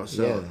 Yeah. You know,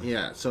 so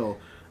so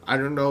I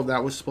don't know if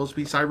that was supposed to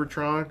be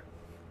Cybertron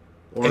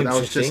or that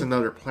was just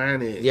another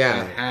planet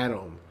that had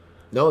them.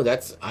 No,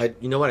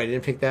 you know what, I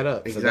didn't pick that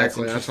up.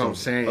 Exactly, so that's what I'm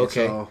saying.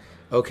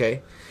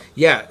 Okay.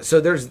 Yeah, so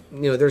there's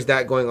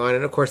that going on,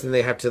 and of course then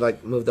they have to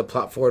like move the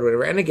plot forward,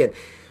 whatever. And again,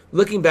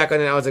 looking back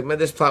on it, I was like, man,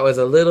 this plot was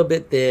a little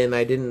bit thin.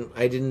 I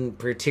didn't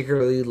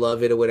particularly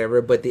love it or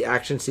whatever, but the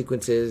action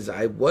sequences,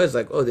 I was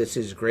like, oh, this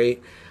is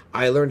great.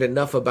 I learned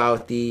enough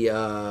about the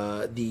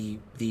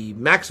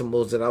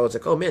Maximals that I was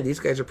like, oh man, these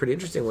guys are pretty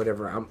interesting.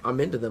 Whatever, I'm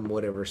into them.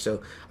 Whatever,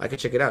 so I could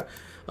check it out.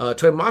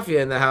 Toy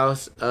Mafia in the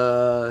house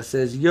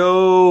says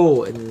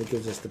yo, and then it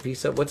gives us the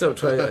peace up. What's up,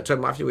 Toy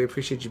Mafia? We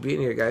appreciate you being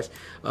here, guys.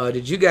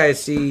 Did you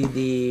guys see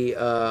the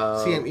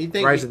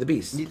Rise of the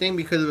Beast? You think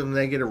because of the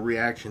negative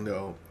reaction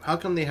though, how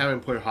come they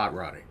haven't put Hot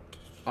Rodding?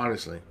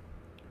 Honestly,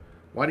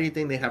 why do you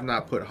think they have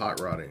not put Hot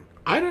Rodding?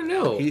 I don't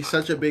know. He's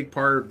such a big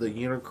part of the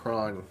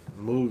Unicron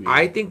movie.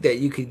 I think that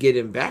you could get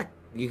him back.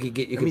 You could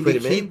put him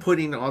in. They keep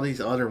putting all these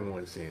other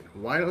ones in.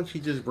 Why don't you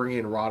just bring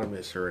in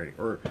Rodimus already,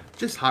 or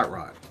just Hot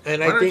Rod? Why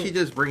don't you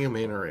just bring him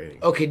in already?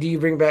 Okay, do you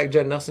bring back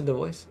Judd Nelson to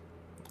voice?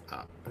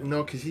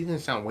 No, because he's gonna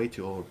sound way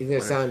too old. He's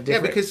gonna sound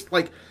different. Yeah, because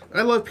like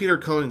I love Peter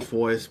Cullen's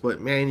voice, but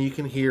man, you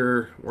can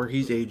hear where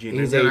he's aging.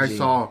 I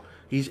saw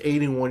he's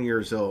 81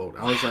 years old.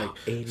 I was like,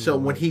 81. So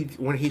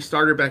when he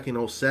started back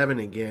in 07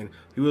 again,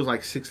 he was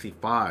like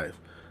 65.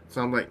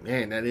 So I'm like,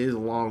 man, that is a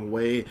long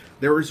way.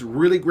 There was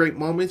really great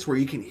moments where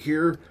you can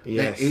hear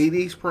that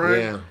 80s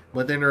Prime,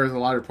 but then there's a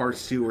lot of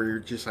parts too where you're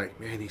just like,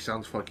 man, he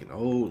sounds fucking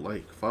old,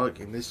 like fuck.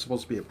 And this is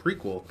supposed to be a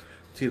prequel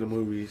to the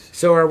movies.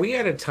 So are we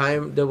at a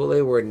time,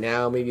 AA, where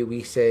now maybe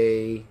we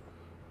say,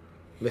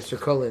 Mr.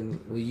 Cullen,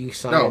 will you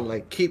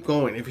sign keep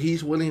going. If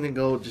he's willing to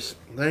go, just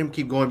let him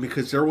keep going,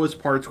 because there was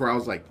parts where I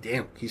was like,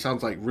 damn, he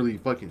sounds like really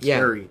fucking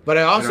scary. But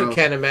I also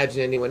can't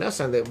imagine anyone else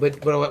on that.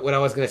 But what I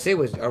was going to say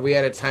was, are we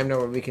at a time now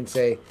where we can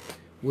say,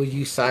 will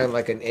you sign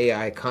like an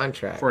AI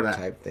contract for that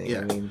type thing? Yeah.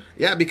 I mean,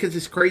 because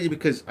it's crazy,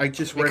 because I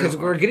just read because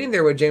we're getting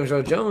there with James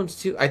Earl Jones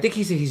too. I think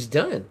he's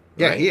done.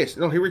 Yeah, right? he is.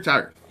 No, he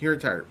retired.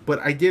 But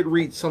I did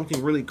read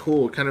something really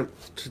cool, kind of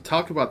to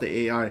talk about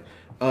the AI.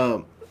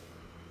 Paul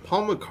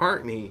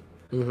McCartney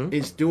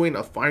is doing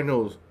a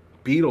final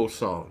Beatles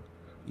song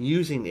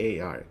using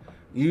AI,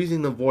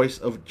 using the voice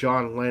of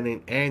John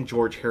Lennon and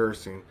George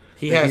Harrison.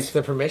 He has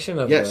the permission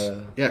of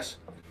yes.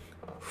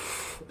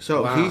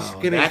 So Wow,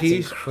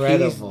 he's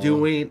incredible.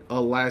 doing a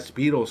Last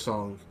Beatles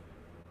song.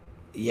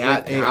 Yeah,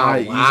 With AI,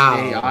 using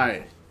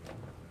AI.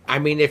 I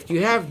mean, if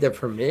you have the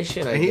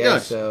permission, I And he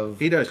guess. does.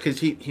 He does, because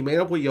he made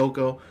up with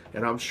Yoko,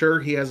 and I'm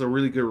sure he has a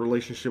really good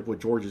relationship with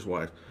George's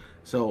wife.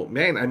 So,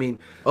 man, I mean...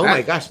 Oh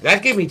my gosh,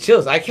 that gave me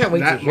chills. I can't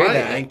wait to hear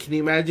that. And can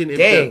you imagine if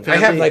Dang, the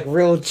family, I have like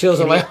real chills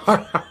on my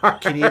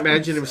heart. Can you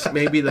imagine if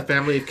maybe the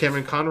family of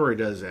Kevin Conroy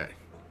does that?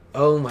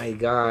 Oh my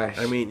gosh.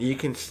 I mean, you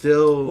can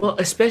still... Well,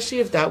 especially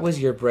if that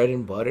was your bread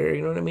and butter,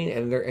 you know what I mean?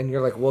 And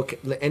you're like, well,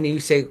 and you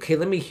say, okay,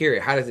 let me hear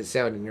it. How does it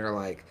sound? And you're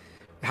like,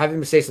 have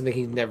him say something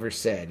he's never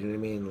said. You know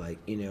what I mean? Like,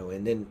 you know,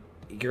 and then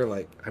you're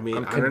like, I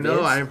mean, I don't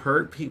know. I've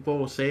heard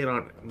people say it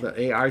on the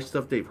AI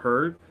stuff they've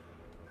heard.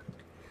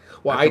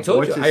 Well, I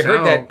told you, I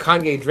heard that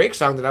Kanye Drake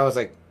song that I was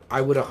like,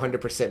 I would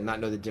 100% not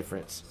know the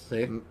difference.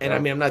 See? And I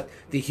mean, I'm not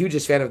the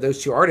hugest fan of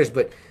those two artists,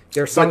 but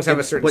their songs have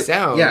a certain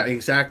sound. Yeah,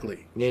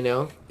 exactly. You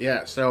know?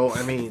 Yeah, so,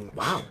 I mean...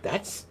 Wow,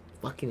 that's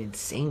fucking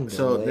insane.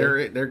 So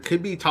there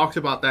could be talks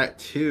about that,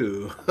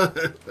 too.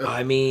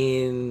 I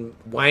mean,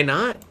 why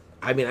not?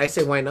 I mean, I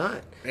say why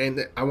not?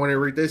 And I want to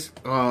read this.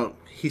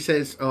 He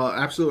says,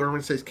 Absolute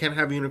Irwin says, can't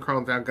have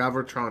Unicron without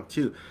Galvatron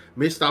 2.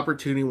 Missed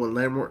opportunity when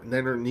Leonard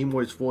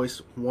Nimoy's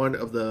voice one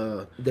of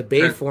the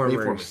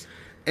Bayformers.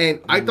 And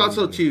I thought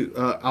so too,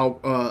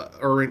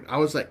 Irwin. I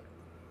was like,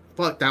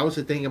 fuck, that was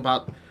the thing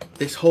about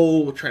this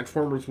whole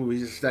Transformers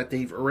movie is that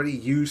they've already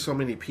used so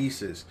many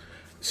pieces.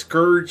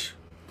 Scourge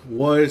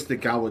was the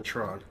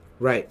Galvatron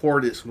for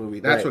this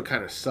movie. That's what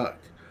kind of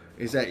sucked.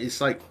 Is that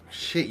it's like,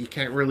 shit, you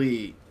can't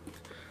really...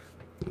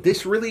 the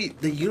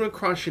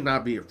Unicron should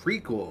not be a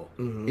prequel.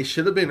 Mm-hmm. It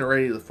should have been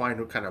already the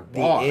final kind of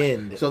boss. The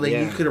end. So that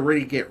you could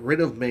already get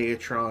rid of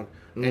Megatron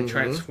and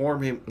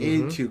transform him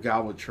into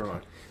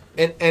Galvatron.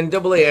 And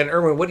Double A and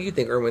Irwin, what do you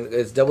think, Irwin?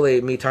 Is Double A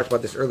and me talked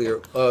about this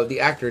earlier. The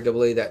actor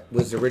Double A that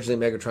was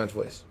originally Megatron's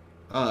voice.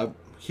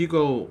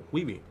 Hugo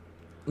Weaving.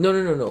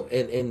 No.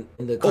 In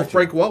the country.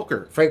 Frank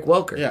Welker. Frank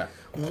Welker. Yeah.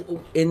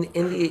 In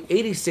the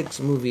 '86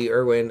 movie,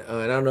 Irwin,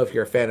 and I don't know if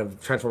you're a fan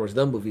of Transformers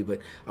the movie, but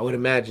I would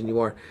imagine you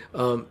are.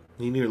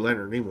 You knew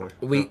Leonard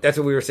Nimoy. That's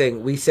what we were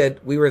saying. We said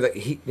we were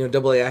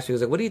Double A asked me, he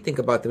was like, "What do you think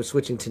about them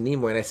switching to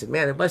Nimoy?" And I said,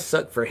 "Man, it must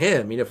suck for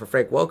him, for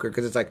Frank Welker,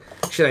 because it's like,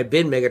 should I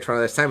been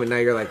Megatron this time?" And now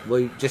you're like,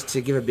 "Well, just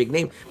to give a big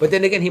name." But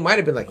then again, he might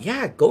have been like,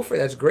 "Yeah, go for it.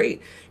 That's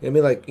great." I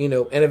mean, like, and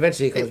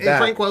eventually he comes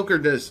back. And Frank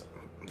Welker does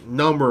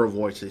number of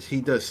voices.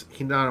 He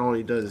not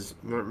only does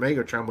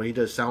Megatron, but he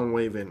does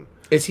Soundwave and.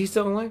 Is he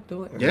still alive?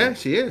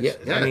 Yes, he is.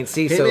 Yeah. I mean,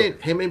 see,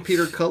 him and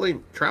Peter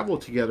Cullen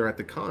traveled together at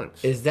the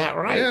cons. Is that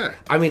right? Yeah.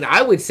 I mean,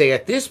 I would say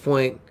at this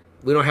point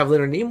we don't have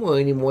Leonard Nimoy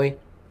anymore.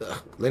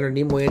 Leonard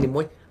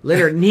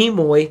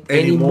Nimoy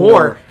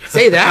anymore.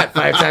 Say that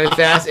 5 times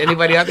fast.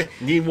 Anybody out there?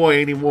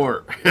 Nimoy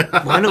anymore.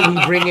 Why don't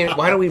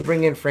we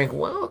bring in Frank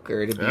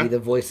Welker to be the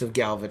voice of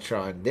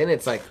Galvatron? Then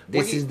it's like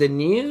this is the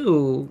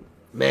new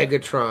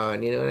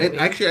Megatron. You know what I mean?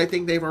 Actually, I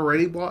think they've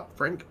already brought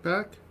Frank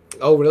back.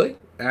 Oh, really?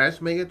 As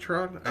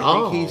Megatron, I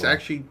think he's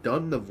actually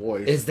done the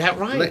voice. Is that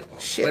right?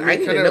 Shit, I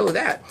didn't know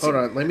that. Hold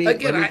on, let me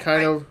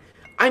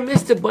I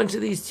missed a bunch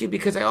of these too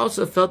because I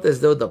also felt as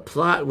though the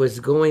plot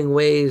was going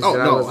ways. I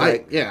was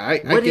like,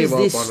 what is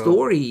this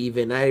story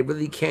even? I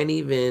really can't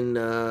even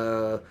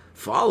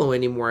follow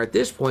anymore at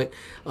this point.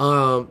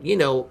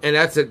 And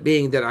that's it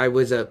being that I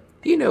was a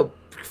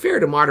fair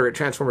to moderate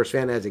Transformers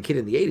fan as a kid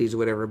in the 80s or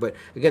whatever, but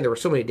again, there were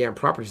so many damn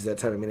properties at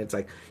that time. I mean, it's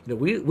like,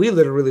 we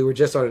literally were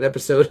just on an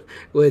episode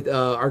with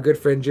our good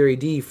friend Jerry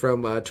D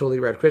from Totally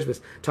Rad Christmas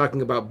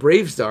talking about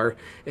Bravestar,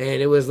 and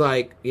it was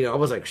like, I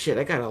was like, shit,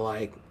 I gotta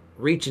like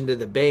reach into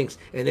the banks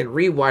and then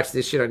rewatch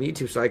this shit on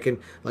YouTube so I can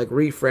like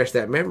refresh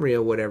that memory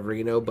or whatever,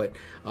 but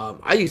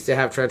I used to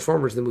have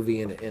Transformers the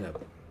movie in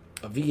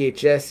a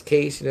VHS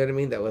case, you know what I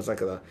mean? That was like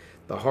the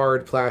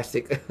hard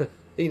plastic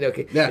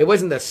It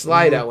wasn't the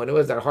slide out one. It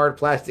was that hard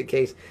plastic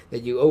case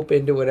that you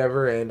opened or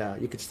whatever,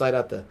 and you could slide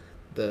out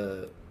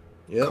the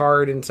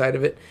card inside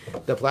of it,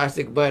 the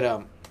plastic.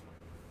 But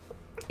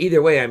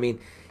either way, I mean,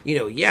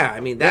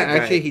 that guy,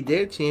 actually, he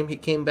did see him. He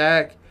came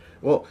back.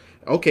 Well,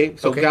 okay,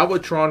 so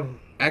Galvatron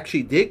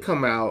actually did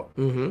come out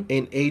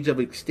in Age of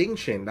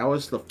Extinction. That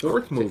was the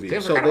 4th movie.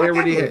 So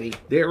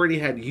they already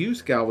had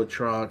used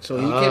Galvatron. So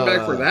he came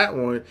back for that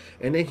one,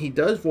 and then he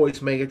does voice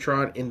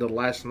Megatron in The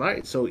Last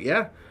Night. So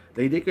yeah.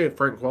 They did get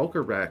Frank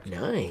Welker back.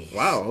 Nice.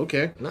 Wow,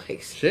 okay.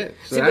 Nice. Shit.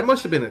 So that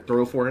must have been a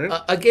thrill for him.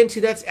 Again,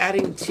 too, that's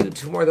adding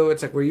to more, though.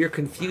 It's like where you're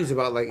confused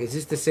about, like, is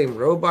this the same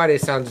robot?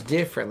 It sounds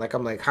different. Like,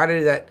 I'm like, how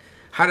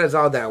does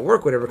all that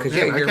work, whatever? Because,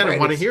 I kind of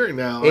want to hear it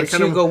now. It's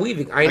Hugo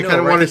Weaving. I know, kind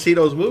of want to see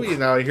those movies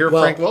now. I hear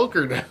Frank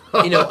Welker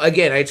now.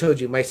 Again, I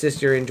told you, my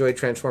sister enjoyed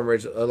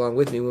Transformers along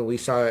with me when we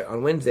saw it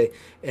on Wednesday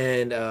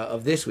and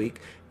of this week.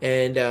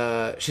 And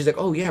she's like,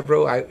 oh, yeah,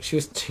 bro.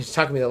 She's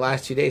talking to me the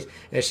last 2 days.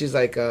 And she's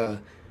like,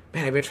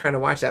 man, I've been trying to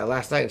watch that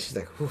last night, and she's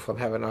like, "Oof, I'm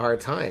having a hard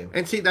time."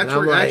 And see, that's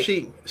where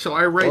actually. So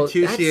I read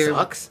 2CM.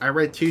 Sucks. I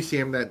read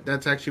 2CM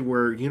that's actually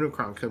where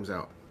Unicron comes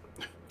out.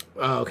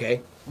 Oh,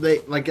 okay.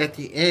 They like at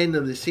the end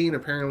of the scene.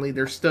 Apparently,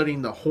 they're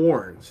studying the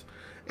horns,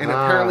 and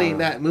apparently in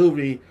that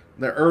movie,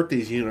 the Earth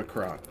is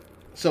Unicron.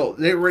 So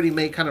they already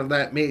made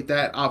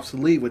that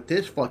obsolete with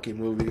this fucking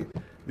movie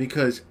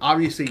because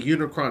obviously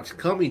Unicron's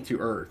coming to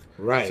Earth.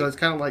 Right. So it's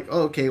kind of like,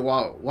 oh, okay,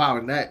 wow,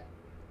 in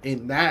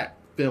that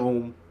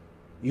film,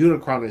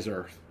 Unicron is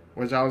Earth.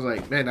 Which I was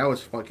like, man, that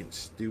was fucking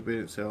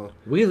stupid. So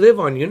we live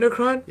on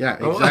Unicron?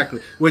 Yeah, exactly.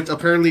 Which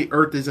apparently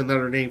Earth is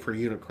another name for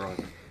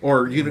Unicron.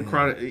 Or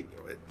Unicron,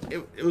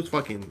 it was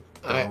fucking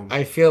dumb.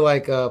 I feel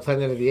like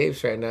Planet of the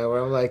Apes right now,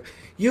 where I'm like,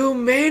 you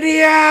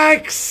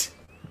maniacs!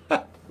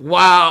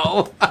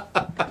 Wow.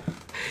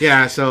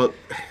 Yeah, so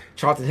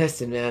Charlton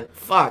Heston, man,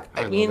 fuck.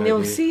 I mean, that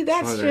dude. see,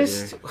 that's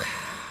just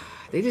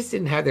they just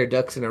didn't have their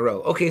ducks in a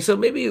row. Okay, so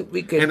maybe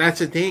we could. And that's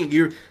the thing.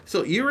 You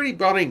already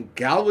brought in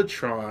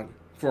Galvatron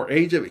for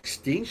Age of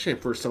Extinction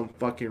for some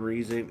fucking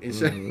reason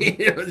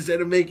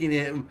instead of making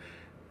him,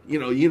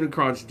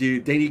 Unicron's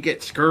dude. Then you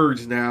get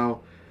Scourge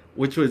now,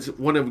 which was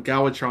one of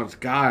Galvatron's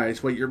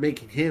guys. Well, you're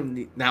making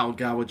him now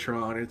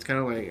Galvatron. It's kind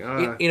of like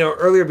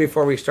earlier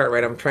before we start,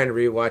 right? I'm trying to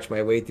rewatch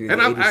my way through.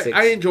 And the 86.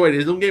 I enjoyed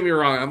it. Don't get me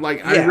wrong. I'm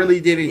like, I really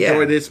did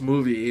enjoy this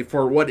movie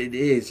for what it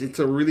is. It's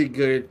a really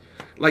good,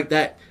 like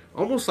that,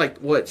 almost like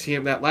what,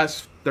 seeing that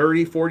last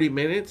 30, 40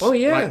 minutes. Oh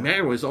yeah, like man,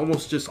 it was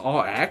almost just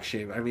all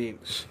action. I mean,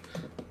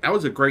 that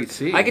was a great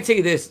scene. I can tell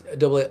you this,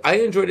 I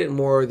enjoyed it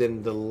more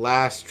than the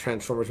last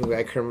Transformers movie.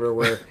 I can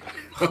remember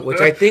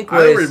which I think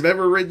was. I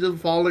remember Revenge of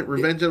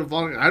the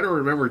Fallen. I don't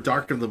remember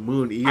Dark of the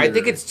Moon either. I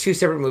think it's two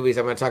separate movies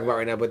I'm going to talk about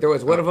right now. But there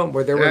was one of them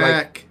where there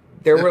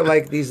were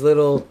like these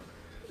little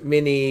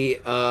mini.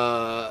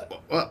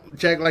 Well,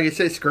 Jack, like I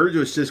said, Scourge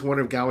was just one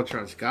of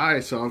Galvatron's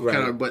guys, so I'm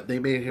kind of. But they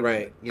made him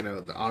right.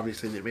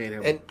 Obviously they made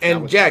him.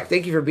 And Jack,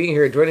 thank you for being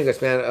here and joining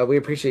us, man. We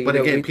appreciate. But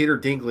again, Peter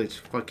Dinklage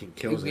fucking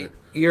kills it.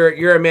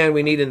 You're a man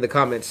we need in the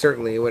comments,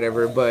 certainly,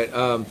 whatever.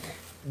 But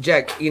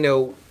Jack, and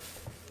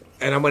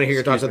I want to hear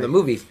your thoughts on the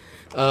movies.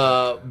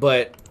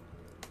 But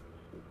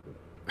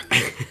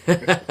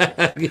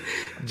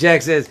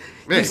Jack says,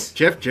 man,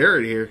 Jeff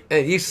Jarrett here.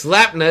 You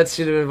slap nuts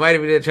should have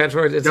invited me to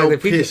Transformers. It's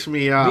Don't piss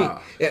me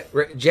off.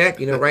 Jack,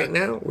 right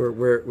now where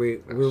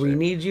we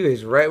need you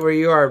is right where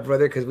you are,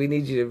 brother, because we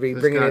need you to be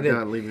bringing it in.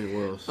 Not leaving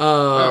Wills.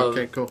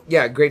 Okay, cool.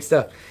 Yeah, great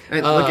stuff.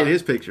 And look at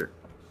his picture.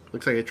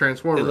 Looks like a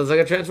Transformer. It looks like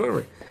a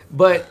Transformer.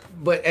 But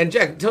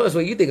Jack, tell us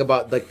what you think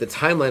about like the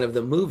timeline of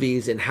the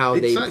movies and how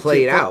they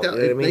played out. You know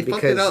what I mean? They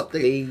because fucked it up.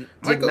 they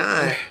did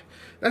not.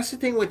 That's the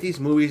thing with these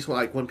movies.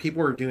 Like when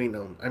people are doing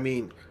them, I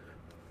mean,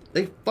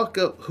 they fuck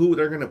up who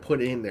they're gonna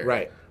put in there.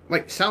 Right.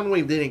 Like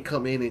Soundwave didn't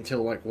come in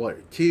until like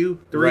what 2,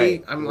 3.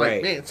 Right. I'm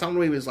like, man,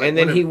 Soundwave is like. And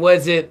then he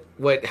wasn't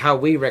how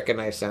we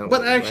recognize Soundwave.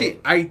 But actually,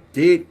 I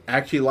did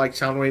actually like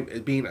Soundwave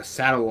as being a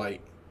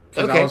satellite.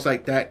 Because I was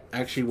like, that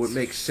actually would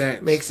make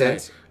sense. Makes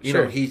sense. You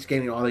know, he's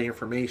getting all the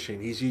information.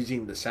 He's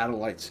using the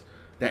satellites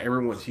that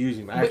everyone's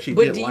using. I actually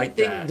did like that. But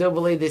do you think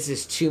Double A, this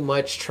is too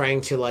much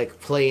trying to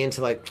like play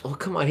into like, oh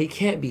come on, he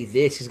can't be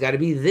this. He's got to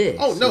be this.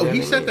 Oh no,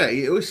 he said that.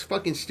 It was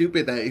fucking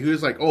stupid that he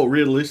was like, oh,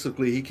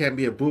 realistically, he can't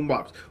be a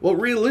boombox. Well,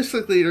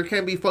 realistically, there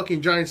can be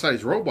fucking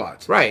giant-sized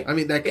robots. Right. I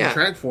mean, that can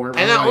transform.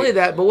 And not only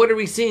that, but what are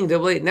we seeing,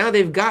 Double A? Now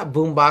they've got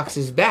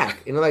boomboxes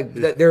back. Like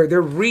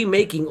they're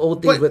remaking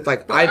old things with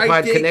like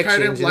iPod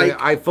connections and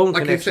iPhone connections.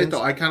 Like I said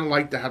though, I kind of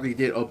liked how they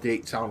did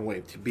update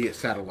Soundwave to be a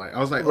satellite. I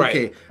was like,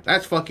 okay,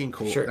 that's fucking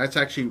cool. Sure. That's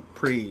actually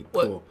pretty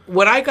cool.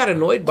 What I got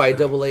annoyed by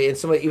Double A and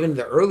some even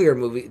the earlier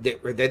movie,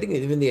 I think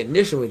even the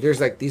initial movie,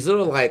 there's like these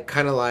little like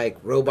kind of like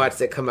robots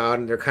that come out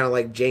and they're kind of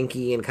like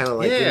janky and kind of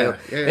like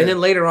and then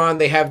later on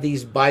they have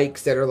these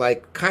bikes that are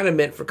like kind of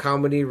meant for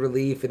comedy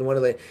relief and one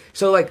of the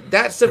like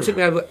that stuff took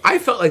me out. I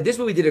felt like this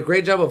movie did a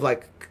great job of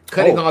like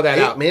cutting all that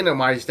out. It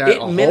minimized that.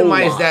 It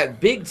minimized that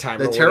big time.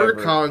 The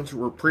Terracons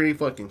were pretty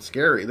fucking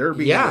scary. They were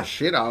beating the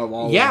shit out of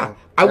all of them.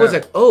 I was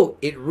like, oh,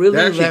 it really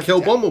they actually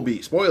killed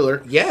Bumblebee.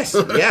 Spoiler. Yes,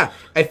 yeah.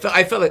 I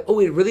felt like, oh,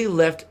 it really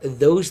left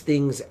those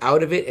things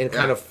out of it and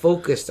kind of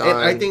focused on. And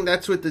I think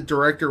that's what the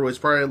director was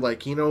probably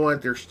like. You know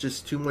what? There's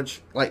just too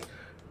much. Like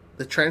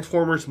the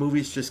Transformers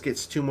movies just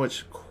gets too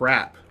much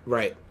crap.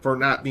 Right. For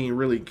not being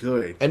really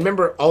good. And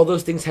remember, all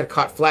those things had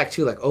caught flack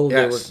too. Like, oh,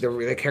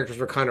 the characters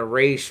were kind of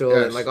racial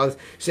and like all this.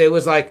 So it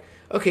was like,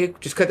 okay,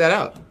 just cut that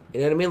out. You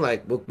know what I mean?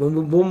 Like, we'll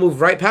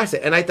move right past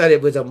it. And I thought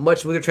it was a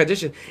much smoother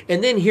transition.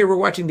 And then here we're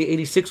watching the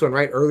 86 one,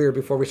 right? Earlier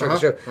before we started the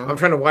show. I'm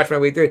trying to watch my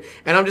way through it.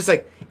 And I'm just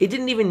like, it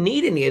didn't even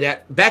need any of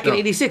that. Back in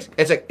 86,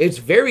 it's like, it's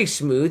very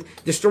smooth.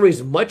 The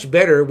story's much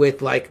better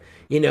with like,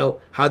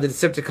 how the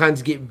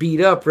Decepticons get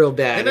beat up real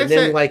bad. And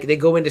then like they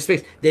go into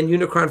space. Then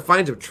Unicron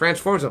finds them,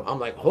 transforms them. I'm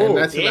like, oh, and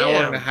that's an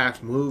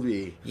hour-and-a-half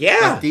movie.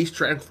 Yeah. Like these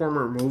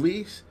Transformer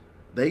movies,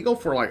 they go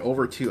for like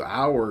over 2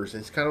 hours.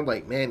 It's kind of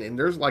like, man, and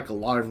there's like a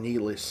lot of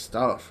needless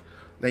stuff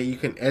that you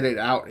can edit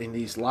out in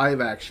these live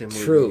action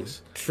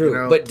movies.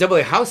 True. But Double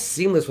A, how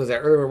seamless was that?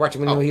 Earlier we were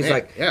watching when he's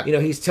like,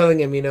 he's telling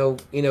him,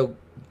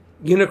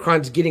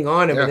 Unicron's getting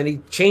on him, and then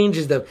he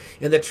changes them,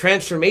 and the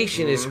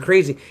transformation is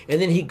crazy.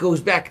 And then he goes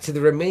back to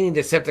the remaining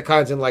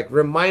Decepticons and like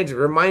reminds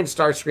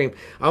Starscream.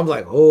 I'm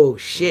like, oh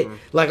shit!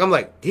 Like I'm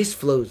like, this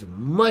flows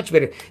much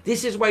better.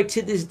 This is why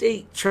to this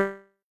day,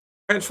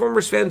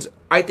 Transformers fans,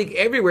 I think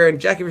everywhere, and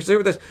Jack, if you're still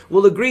with us,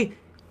 will agree,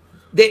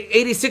 the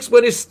 86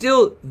 one is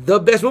still the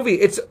best movie.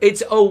 It's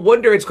a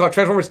wonder it's called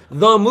Transformers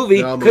the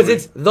movie because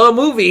it's the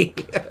movie.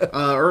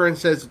 Aaron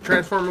says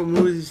Transformers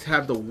movies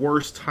have the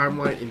worst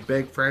timeline in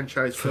big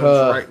franchise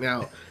films right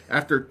now.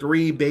 After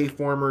 3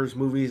 Bayformers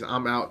movies,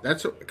 I'm out.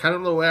 That's kind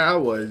of the way I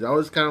was. I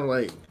was kind of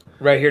like...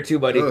 Right here too,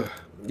 buddy. Ugh.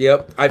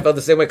 Yep, I felt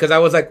the same way because I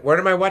was like, "Where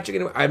am I watching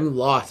it?" I'm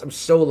lost. I'm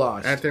so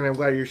lost. Anthony, I'm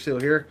glad you're still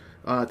here.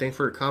 Thanks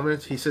for your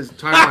comments. He says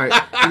timeline.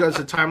 He goes,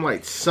 the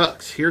timeline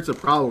sucks. Here's the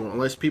problem: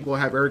 unless people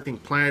have everything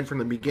planned from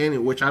the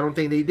beginning, which I don't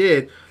think they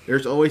did,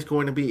 there's always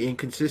going to be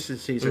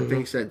inconsistencies and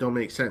things that don't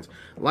make sense.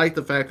 Like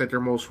the fact that their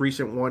most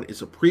recent one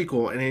is a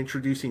prequel and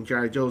introducing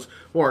G.I. Joes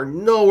who are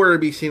nowhere to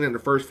be seen in the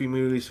first few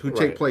movies, who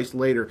take place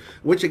later.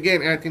 Which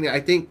again, Anthony, I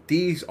think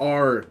these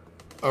are.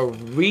 A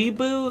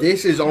reboot?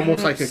 This is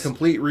almost like a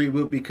complete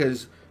reboot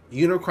because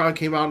Unicron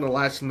came out on the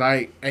last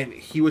night and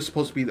he was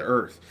supposed to be the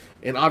Earth.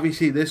 And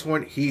obviously this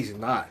one, he's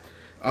not.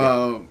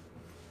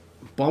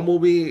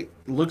 Bumblebee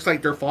looks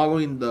like they're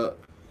following the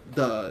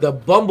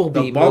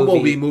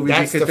Bumblebee movie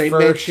That's because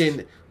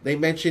the they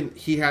mentioned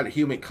he had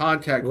human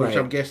contact, which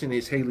I'm guessing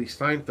is Haley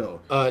Steinfeld.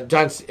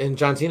 John Cena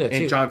too.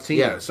 And John Cena.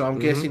 Yeah. So I'm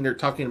guessing they're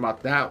talking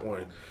about that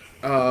one.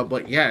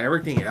 But yeah,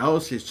 everything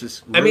else is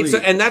just really...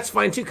 and that's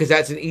fine too, because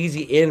that's an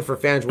easy in for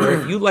fans where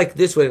if you like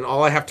this one and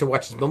all I have to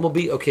watch is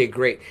Bumblebee, okay,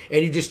 great.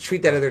 And you just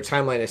treat that other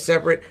timeline as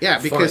separate. Yeah,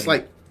 because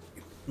fine.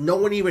 no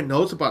one even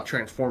knows about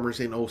Transformers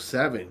in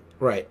 07.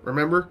 Right.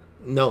 Remember?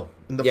 No.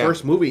 In the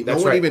first movie, no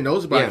one even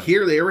knows about it.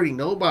 Here, they already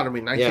know about him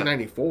in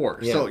 1994.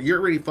 Yeah. So you're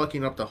already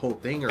fucking up the whole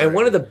thing already. And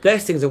one of the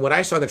best things, and what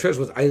I saw in the trailers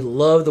was I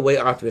love the way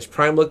Optimus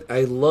Prime looked.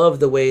 I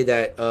love the way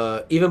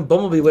that even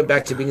Bumblebee went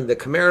back to being the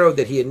Camaro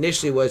that he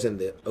initially was in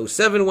the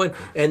 07 one,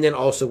 and then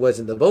also was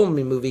in the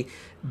Bumblebee movie.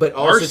 But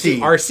also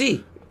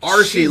RC.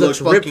 RC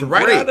looks ripped fucking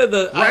right great.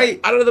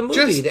 out of the movie.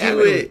 Just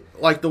do it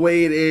like the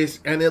way it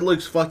is, and it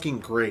looks fucking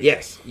great.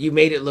 Yes, you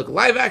made it look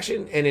live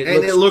action, and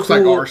it looks cool,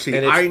 like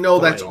RC. I know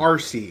fine. that's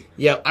RC.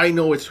 Yep, I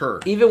know it's her.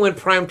 Even when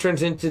Prime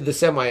turns into the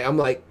semi, I'm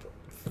like,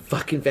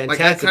 fucking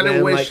fantastic. I kind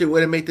of wish it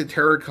would have made the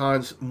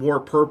Terracons more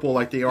purple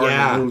like they are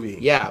in the movie.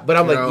 Yeah, but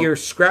I'm like, you're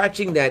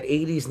scratching that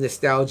 80s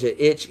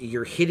nostalgia itch.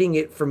 You're hitting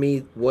it for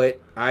me what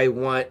I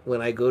want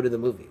when I go to the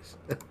movies.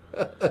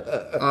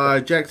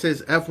 Jack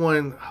says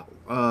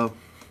F1.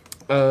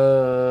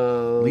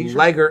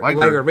 Liger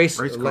race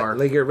car.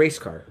 Liger race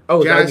car.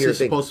 Oh, Jazz is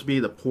supposed to be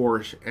the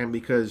Porsche, and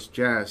because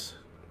Jazz.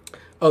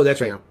 Oh,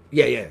 that's right.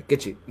 Yeah,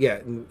 get you.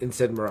 Yeah,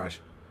 instead Mirage.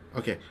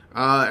 Okay.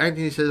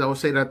 Anthony says, I would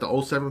say that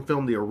the 07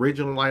 film, the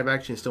original live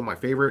action, is still my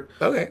favorite.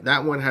 Okay.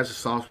 That one has a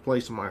soft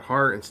place in my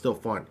heart and still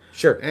fun.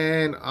 Sure.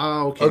 And,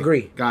 okay.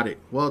 Agree. Got it.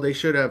 Well, they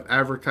should have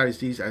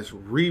advertised these as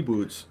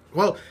reboots.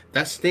 Well,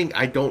 that's the thing.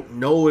 I don't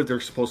know if they're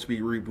supposed to be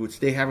reboots.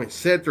 They haven't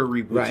said they're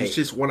reboots. Right. It's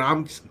just when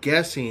I'm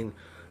guessing,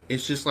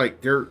 it's just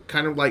like they're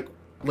kind of like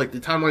the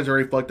timeline's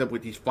already fucked up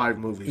with these 5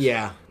 movies.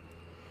 Yeah.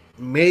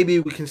 Maybe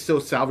we can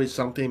still salvage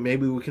something.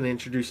 Maybe we can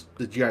introduce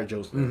the G.I.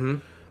 Joes.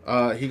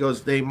 He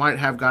goes, they might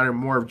have gotten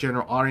more of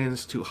general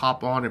audience to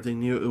hop on if they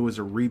knew it was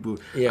a reboot.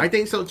 Yeah. I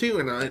think so too,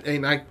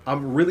 and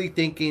I'm really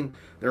thinking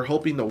they're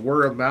hoping the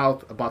word of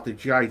mouth about the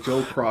G.I.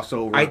 Joe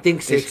crossover. I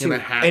think so is too. Gonna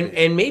happen.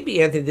 And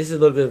maybe, Anthony, this is a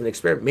little bit of an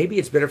experiment. Maybe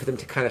it's better for them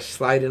to kind of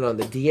slide in on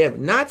the DM,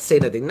 not say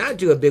nothing, not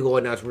do a big old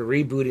announcement.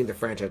 We're rebooting the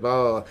franchise,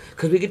 blah blah blah.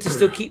 Because we get to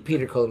still keep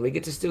Peter Cullen, we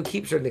get to still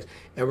keep certain things,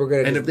 and we're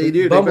gonna. And if they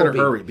do, they better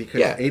hurry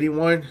because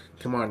 81.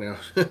 Come on now.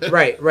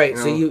 Right.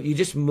 So you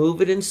just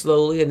move it in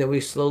slowly, and then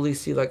we slowly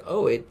see like,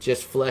 oh, it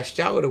just fleshed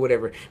out or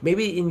whatever.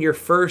 Maybe in your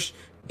first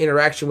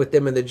interaction with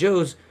them and the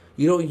Joes,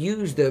 you don't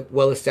use the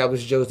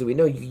well-established Joes that we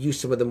know. You use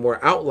some of the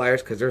more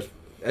outliers because there's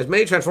as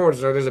many Transformers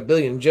as there's a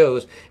billion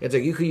Joes. It's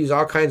like you could use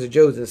all kinds of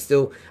Joes and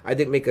still, I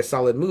think, make a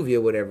solid movie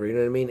or whatever. You know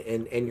what I mean?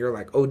 And you're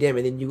like, oh damn,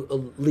 and then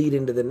you lead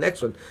into the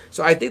next one.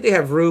 So I think they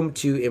have room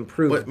to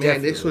improve. But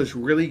man, this was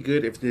really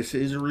good. If this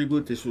is a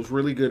reboot, this was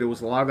really good. It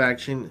was a lot of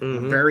action,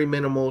 very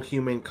minimal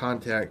human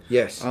contact.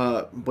 Yes.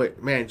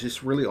 But man,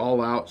 just really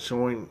all out,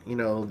 showing the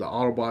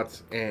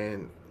Autobots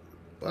and.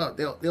 Well,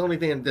 the only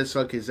thing that does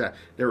suck is that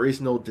there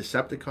is no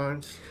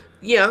Decepticons.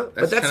 Yeah,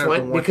 but that's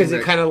fine because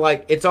it kind of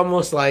like it's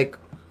almost like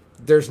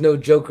there's no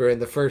Joker in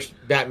the first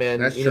Batman.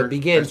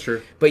 Begins. That's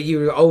true. But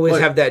you always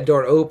have that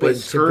door open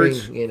to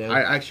bring.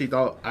 I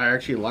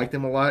actually liked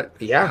him a lot.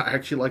 Yeah, I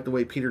actually liked the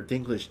way Peter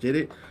Dinklage did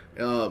it.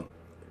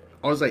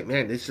 I was like,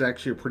 man, this is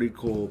actually a pretty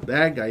cool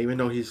bad guy, even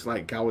though he's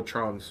like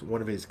Galvatron's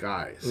one of his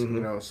guys,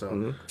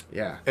 So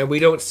yeah, and we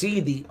don't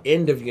see the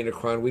end of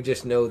Unicron. We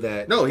just know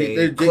that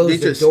they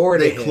closed the door.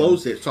 They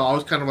closed it, so I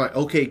was kind of like,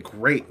 okay,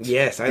 great.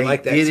 Yes, I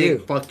like that too. They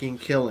didn't fucking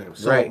kill him,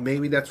 so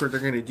maybe that's what they're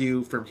gonna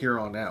do from here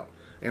on out.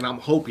 And I'm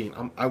hoping,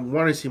 I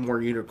want to see more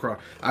Unicron.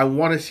 I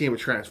want to see him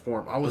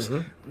transform. I was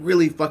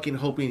really fucking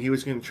hoping he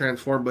was going to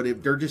transform, but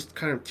if they're just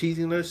kind of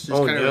teasing us,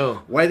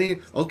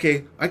 waiting,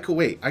 okay, I could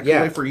wait. I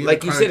could wait for Unicron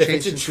like you said, to if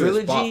change it's a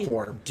trilogy,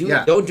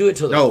 don't do it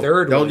till the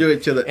third one. Don't do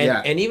it till the,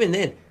 And even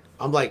then,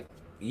 I'm like,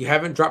 you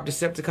haven't dropped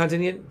Decepticons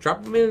in yet?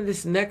 Drop them in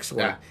this next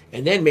one. Yeah.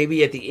 And then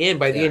maybe at the end,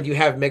 by the end, you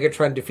have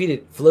Megatron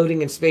defeated,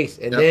 floating in space.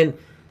 And then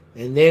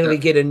And then we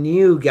get a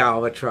new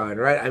Galvatron,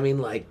 right? I mean,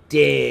 like,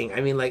 dang.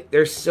 I mean, like,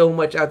 there's so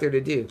much out there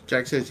to do.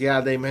 Jack says, yeah,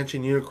 they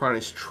mentioned Unicron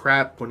is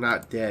trapped but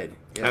not dead.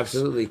 Yes.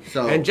 Absolutely.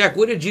 So, and Jack,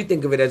 what did you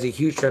think of it as a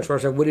huge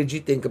Transformers fan? What did you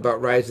think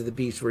about Rise of the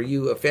Beast? Were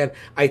you a fan?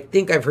 I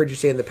think I've heard you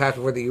say in the past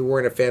before that you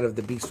weren't a fan of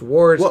the Beast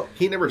Wars. well,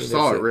 he never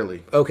saw it,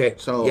 really. Okay.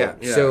 So, yeah.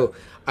 So,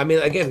 I mean,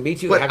 again, me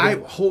too. But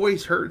I've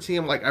always heard,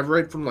 like, I've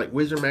read from, like,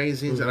 Wizard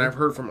magazines, and I've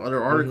heard from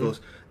other articles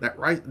that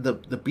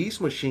the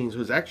Beast Machines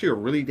was actually a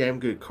really damn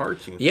good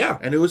cartoon. Yeah.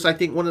 And it was, I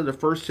think, one of the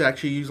first to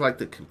actually use, like,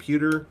 the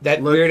computer.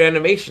 That weird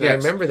animation. Yes. I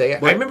remember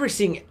that. But, I remember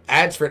seeing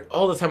ads for it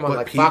all the time on,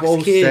 like, people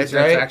Fox Kids,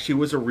 said right? that actually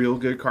was a real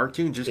good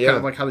cartoon. Just kind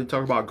of like how they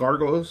talk about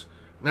gargoyles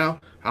now.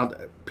 How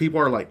people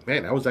are like,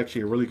 man, that was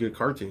actually a really good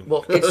cartoon.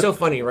 Well, it's so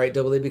funny, right,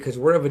 Double A, because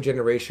we're of a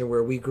generation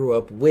where we grew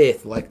up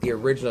with, like, the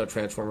original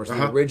Transformers,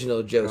 the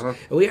original Joes. And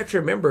we have to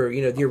remember,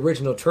 you know, the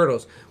original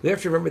Turtles. We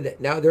have to remember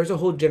that now there's a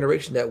whole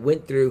generation that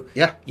went through.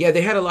 Yeah,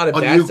 they had a lot of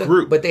bad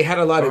stuff, but they had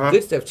a lot of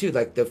good stuff, too.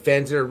 Like, the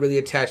fans that are really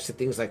attached to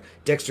things like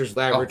Dexter's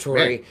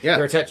Laboratory.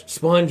 They're attached to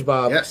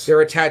SpongeBob. Yes.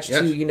 They're attached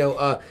to, you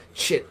know,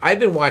 shit. I've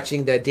been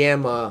watching that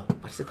damn,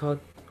 what's it called?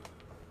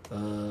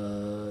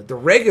 The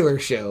regular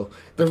show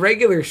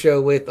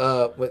with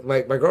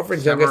my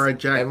girlfriend's Samurai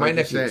youngest Jack, and my like you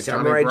nephew, said,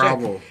 Samurai Johnny Jack,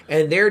 Bravo.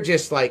 and they're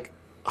just like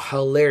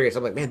hilarious.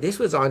 I'm like, man, this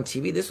was on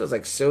TV. This was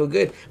like so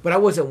good, but I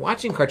wasn't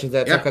watching cartoons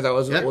at that time because I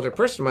was an older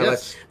person in my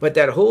life. But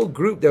that whole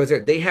group that was there,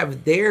 they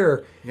have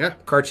their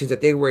cartoons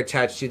that they were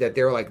attached to that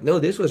they were like, no,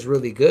 this was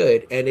really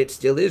good, and it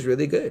still is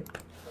really good.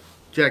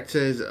 Jack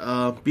says,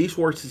 Beast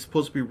Wars is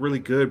supposed to be really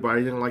good, but I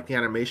didn't like the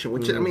animation,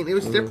 which, I mean, it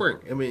was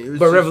different. I mean, it was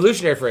but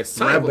revolutionary for its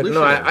time. But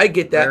no, I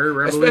get that.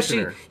 Very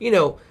Especially, you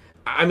know,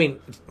 I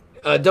mean,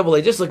 Double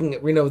A, just looking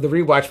at, you know, the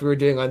rewatch we were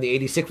doing on the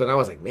 86 one, I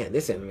was like, man,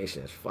 this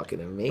animation is fucking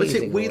amazing. But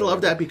see, we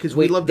love that because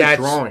we love the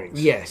drawings.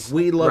 Yes.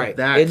 We love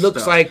that It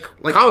looks stuff.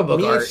 like comic book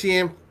me art. and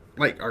CM,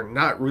 like, are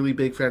not really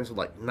big fans of,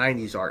 like,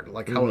 90s art,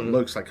 like how it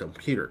looks like a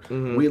computer.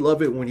 We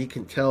love it when you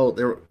can tell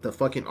the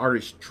fucking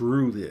artist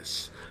drew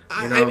this.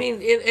 You know? I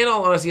mean, in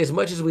all honesty, as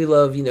much as we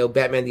love, you know,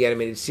 Batman the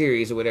Animated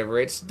Series or whatever,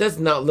 it does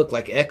not look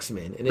like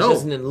X-Men. And it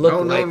doesn't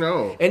look like...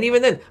 No. And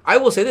even then, I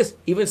will say this,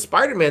 even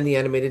Spider-Man the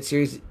Animated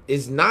Series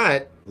is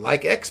not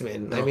like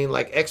X-Men. No. I mean,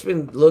 like,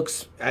 X-Men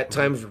looks at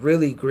times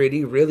really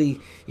gritty,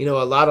 really, you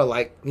know, a lot of,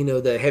 like, you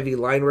know, the heavy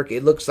line work.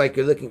 It looks like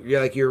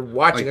you're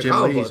watching like a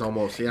comic book.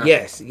 Almost, yeah.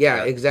 Yes,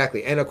 yeah,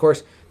 exactly. And, of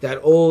course,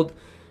 that old...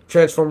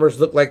 Transformers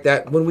look like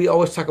that when we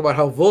always talk about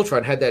how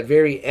Voltron had that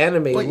very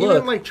anime look.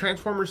 Even like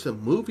Transformers the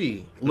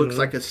movie looks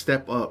like a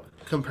step up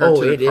compared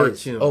to the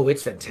cartoon. Oh,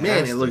 it's fantastic.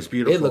 Man, it looks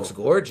beautiful. It looks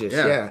gorgeous.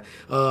 Yeah.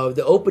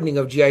 The opening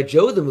of G.I.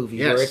 Joe the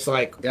movie where it's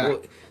like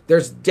well,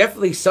 there's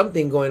definitely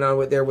something going on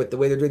with the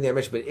way they're doing the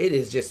animation, but it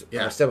is just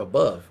a step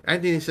above.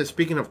 Anthony says,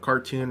 speaking of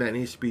cartoon that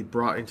needs to be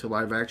brought into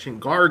live action,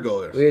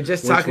 Gargoyles. We were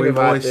just talking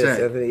about this,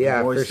 Anthony.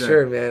 Yeah, for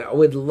sure, man. I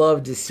would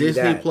love to see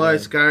Disney that. Disney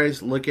Plus,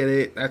 guys, look at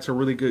it. That's a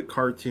really good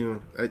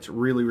cartoon. It's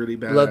really, really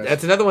bad.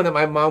 That's another one that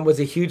my mom was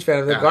a huge fan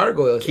of, the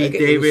Gargoyles. Keith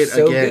David,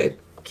 so again, good.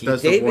 Keith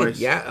does David, the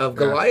voice. of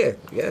Goliath,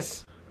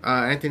 yes.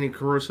 Anthony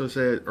Caruso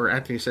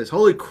Anthony says,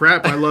 holy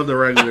crap, I love the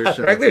regular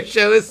show. Regular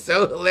show is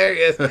so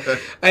hilarious.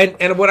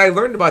 and what I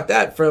learned about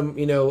that from,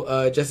 you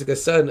know,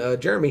 Jessica's son,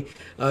 Jeremy,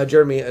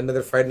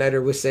 another Friday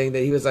Nighter, was saying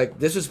that he was like,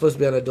 this was supposed to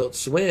be on Adult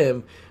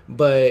Swim,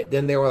 but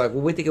then they were like,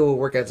 well, we think it will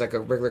work as like a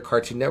regular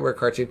Cartoon Network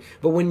cartoon.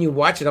 But when you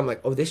watch it, I'm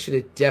like, oh, this should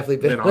have definitely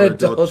been on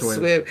Adult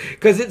Swim.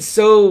 Because it's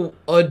so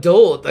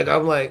adult. Like,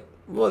 I'm like,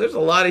 well, there's a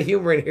lot of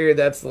humor in here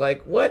that's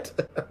like, what?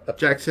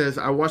 Jack says,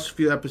 I watched a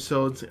few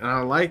episodes and I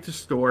liked the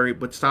story,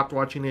 but stopped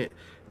watching it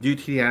due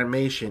to the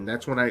animation.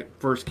 That's when I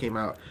first came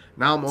out.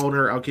 Now I'm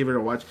older, I'll give it a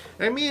watch.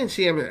 And me and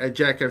CM and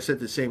Jack have said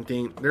the same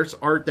thing. There's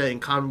art that in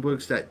comic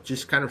books that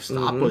just kind of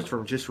stop us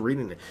from just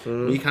reading it.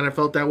 We kind of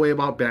felt that way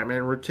about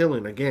Batman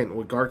Reptilian. Again,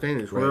 with Garth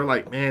Ennis. We're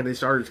like, man,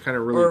 this art is kind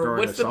of really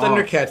throwing us off.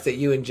 What's the Thundercats that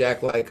you and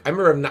Jack like? I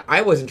remember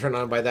I wasn't turned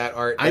on by that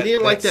art. I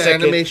didn't like the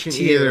animation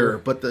either,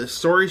 but the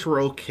stories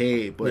were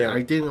okay. But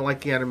I didn't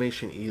like the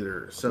animation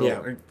either. So,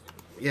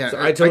 So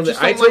I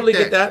totally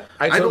get that.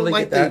 I totally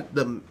get that.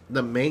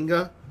 The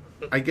manga,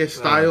 I guess,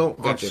 style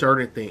of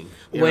certain things.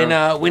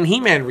 When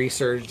He-Man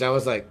resurged, I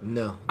was like,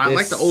 no. I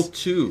like the old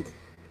two.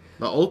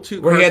 The old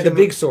two where he had the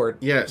big sword.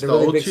 Yes, the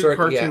really old two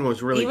cartoon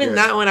was really good. Even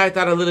that one, I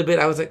thought a little bit.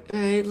 I was like,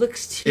 it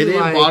looks too. It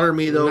didn't bother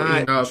me though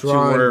enough to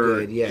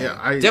where.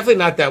 Good. Definitely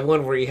not that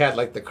one where he had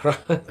like the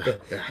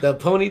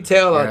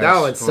ponytail. That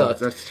one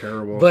sucked. That's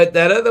terrible. But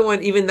that other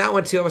one, even that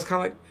one too, I was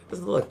kind of like,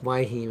 doesn't look like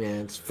my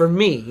He-Man's for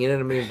me. You know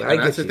what I mean? But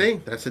that's the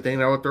thing. That's the thing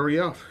that would throw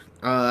you off.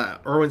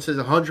 Erwin says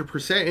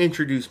 100%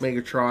 introduce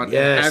Megatron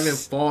and have him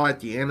fall at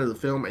the end of the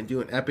film and do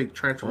an epic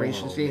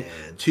transformation scene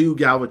to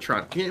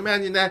Galvatron. Can you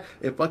imagine that?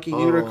 If fucking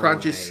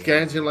Unicron just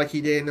scans him like he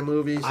did in the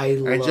movies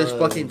and just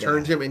fucking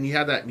turns him and you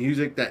have that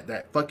music,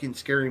 that fucking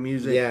scary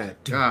music. Yeah.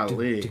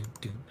 Golly.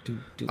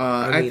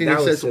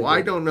 Anthony says, well,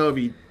 I don't know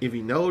if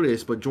you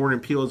noticed, but Jordan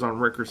Peele is on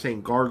record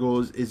saying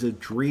Gargoyles is a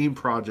dream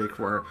project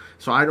for her.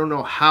 So I don't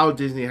know how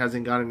Disney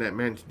hasn't gotten that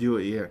man to do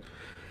it yet.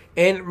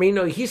 And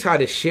he's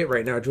hot as shit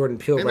right now, Jordan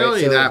Peele, And right? not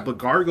only that, but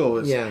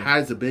Gargoyle Yeah.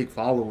 has a big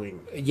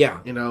following. Yeah.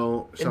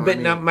 So, But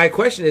now my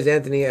question is,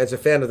 Anthony, as a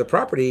fan of the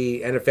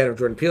property and a fan of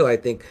Jordan Peele, I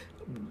think,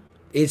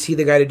 is he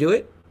the guy to do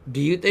it? Do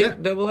you think, Yeah.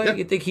 Double A? Yeah.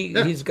 You think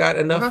Yeah. he's got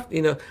enough?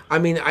 Uh-huh.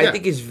 I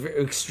think he's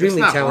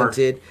extremely It's not hard.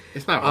 talented.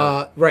 It's not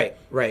hard.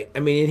 Right. I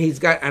mean,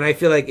 and I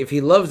feel like if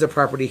he loves the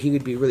property, he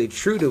would be really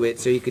true to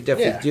it. So he could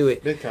definitely do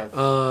it. big time.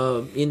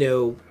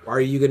 Are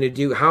you going to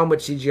do? How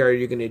much CGI are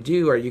you going to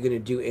do? Are you going to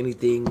do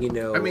anything?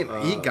 I mean,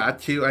 he got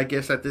to, I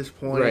guess, at this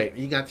point. Right.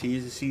 He got to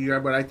use the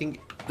CGI, but I think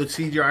the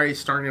CGI is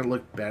starting to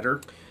look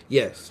better.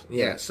 Yes.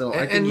 Yeah, so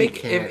I and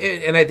think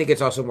and I think it's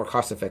also more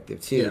cost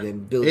effective too Yeah. than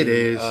building. It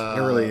is. It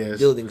really is.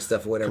 Building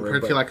stuff, or whatever.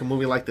 Compared to like a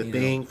movie like The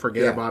Thing,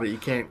 forget yeah. about it. You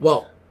can't.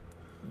 Well,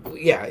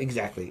 yeah,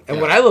 exactly. And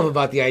Yeah. what I love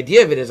about the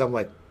idea of it is, I'm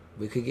like,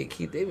 we could get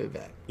Keith David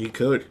back, You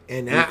could.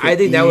 and You I could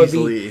think that would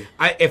easily- be.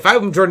 If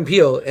I'm Jordan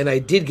Peele and I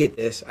did get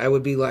this, I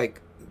would be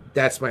like,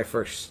 that's my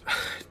first,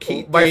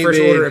 Keith first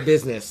David, order of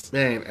business.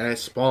 Man, as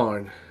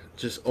Spawn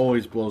just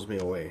always blows me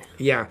away.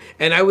 Yeah,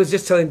 and I was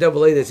just telling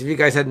Double A this. If you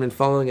guys hadn't been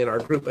following in our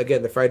group,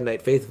 again, the Friday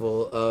Night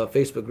Faithful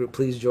Facebook group,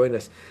 please join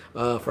us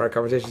for our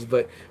conversations.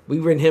 But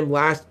we were in him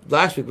last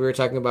week. We were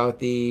talking about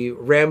the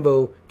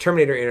Rambo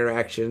Terminator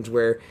interactions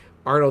where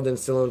Arnold and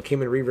Stallone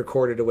came and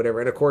re-recorded or whatever,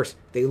 and of course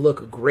they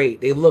look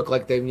great. They look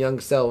like their young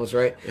selves,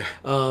 right?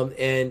 Yeah.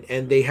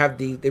 And they have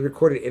they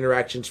recorded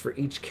interactions for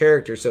each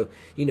character. So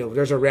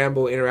there's a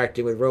Rambo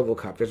interacting with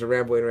RoboCop. There's a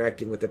Rambo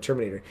interacting with the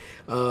Terminator.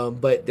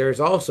 But there's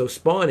also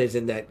Spawn is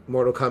in that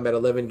Mortal Kombat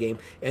 11 game,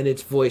 and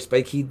it's voiced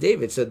by Keith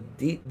David. So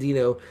the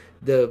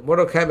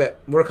Mortal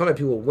Kombat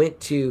people went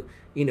to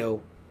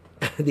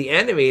the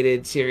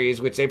animated series,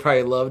 which they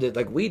probably loved it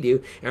like we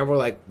do, and we're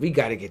like, we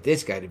got to get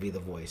this guy to be the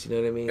voice. You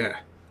know what I mean? Yeah.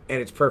 And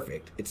it's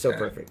perfect. It's so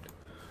perfect.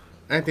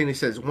 Anthony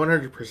says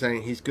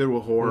 100% he's good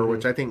with horror,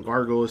 which I think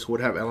Gargoyles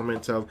would have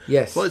elements of.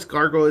 Yes. Plus,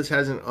 Gargoyles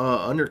has an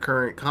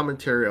undercurrent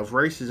commentary of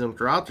racism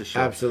throughout the show.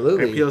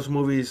 Absolutely. And Peele's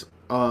movies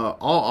all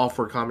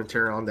offer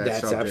commentary on that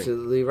That's subject.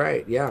 absolutely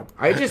right. Yeah.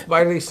 I just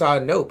finally saw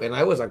Nope, and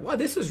I was like, wow,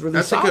 this is really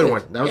That's solid. a good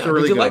one. That was a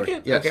really Did you good like one.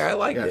 it? Yes. Okay, I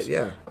liked Yes. it,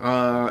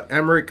 yeah.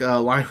 Emmerich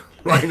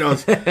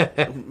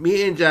Linos.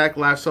 Me and Jack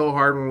laughed so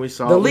hard when we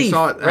saw The it. We Leaf,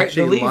 saw it right?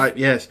 actually The Leaf. live.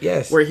 Yes.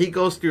 Yes. Where he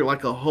goes through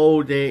like a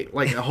whole day,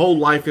 like a whole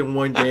life in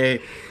one day,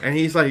 and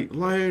he's like,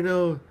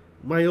 Lionel,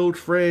 my old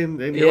friend,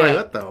 and you're Yeah. like,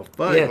 what the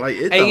fuck? Yeah. Like,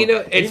 And you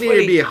know, it's you need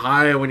funny. to be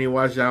high when you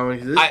watch that one.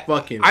 'Cause it's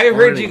fucking. I've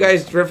heard funny. you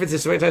guys reference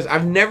this so many times.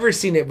 I've never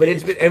seen it, but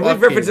it's been, and we've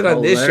fucking referenced it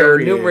on this show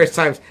hilarious. numerous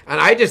times. And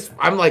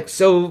I'm like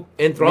so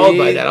enthralled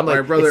by that. I'm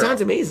like, it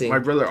sounds amazing. My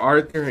brother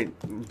Arthur and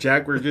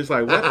Jack were just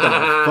like, what the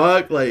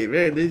fuck? Like,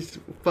 man, this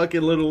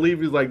fucking little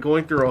leaf is like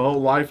going through a whole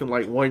life in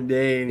like one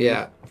day. And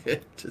Yeah.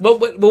 But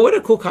what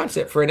a cool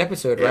concept for an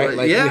episode, right?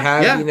 Like yeah, you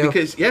have,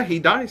 because he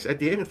dies at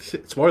the end.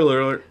 Spoiler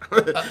alert.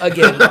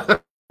 Again,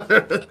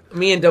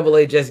 me and Double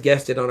A just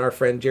guessed it on our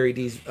friend Jerry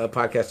D's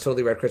podcast,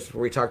 Totally Red Christmas,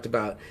 where we talked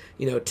about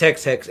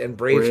Tex Hex and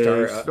Brave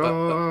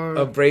Star,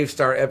 a Brave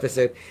Star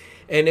episode,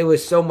 and it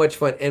was so much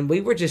fun. And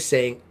we were just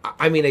saying,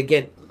 I mean,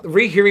 again,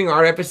 rehearing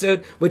our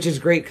episode, which is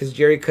great because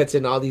Jerry cuts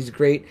in all these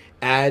great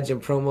ads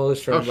and promos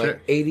from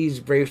like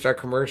 80s Brave Star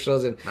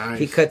commercials, and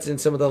he cuts in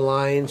some of the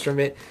lines from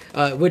it,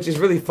 which is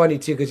really funny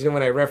too because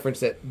when I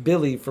referenced that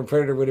Billy from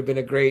Predator would have been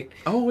a great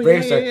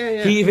Brave Star,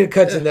 he even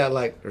cuts in that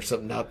like there's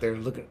something out there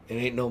looking, it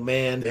ain't no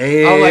man.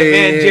 I'm like,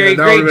 man, Jerry,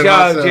 great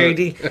job, Jerry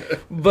D.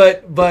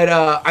 But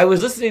I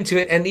was listening to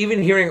it and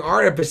even hearing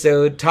our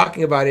episode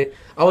talking about it,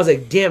 I was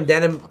like, damn,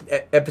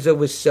 that episode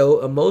was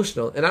so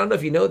emotional. And I don't know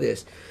if you know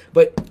this,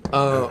 but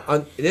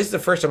this is the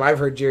first time I've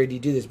heard Jerry D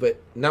do this. But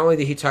not only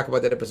did he talk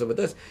about that episode with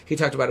us, he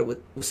talked about it with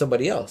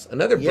somebody else,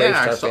 another Brave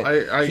Star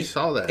fan. I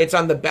saw that. It's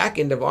on the back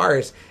end of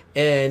ours,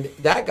 and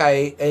that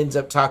guy ends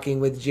up talking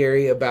with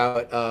Jerry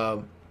about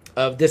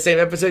of the same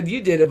episode you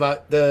did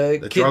about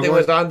the kid that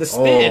was on the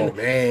spin. Oh,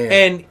 man.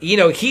 And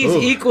he's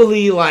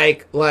equally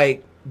like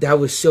that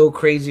was so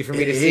crazy for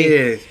me to see.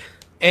 Is.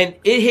 And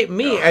it hit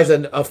me as a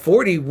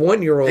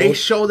 41-year-old. They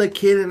show the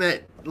kid in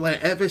that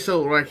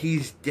episode like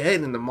he's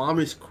dead and the mom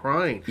is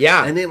crying.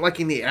 Yeah. And then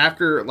in the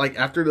after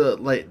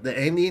the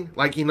ending,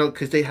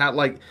 because they had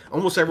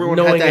almost everyone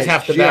Knowing had it's that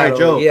half the G.I. battle,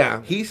 Joe.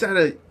 yeah. He's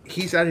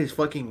at his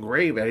fucking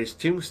grave at his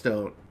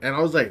tombstone, and I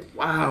was like,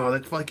 wow,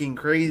 that's fucking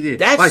crazy.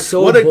 That's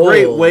so what a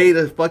great bold. way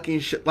to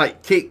fucking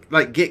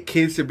get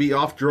kids to be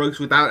off drugs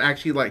without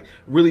actually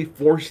really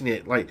forcing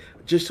it.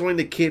 Just showing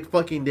the kid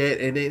fucking dead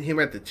and then him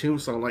at the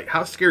tombstone.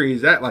 How scary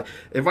is that?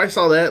 If I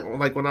saw that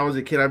when I was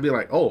a kid, I'd be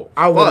like, oh,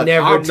 I would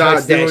never I'm touch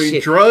not that doing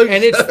shit. drugs.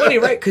 And it's funny,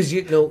 right? Because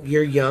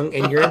you're young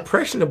and you're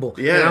impressionable.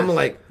 Yeah. And I'm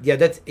like,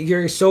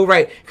 you're so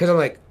right. Because I'm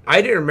like,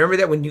 I didn't remember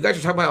that when you guys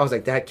were talking about it. I was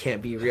like, that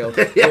can't be real.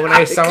 But when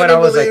I saw it, I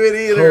was like,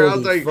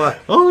 holy fuck.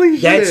 Holy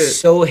shit. That's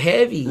so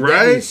heavy. Right?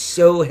 That is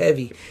so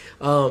heavy.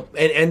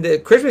 And the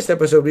Christmas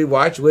episode we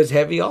watched was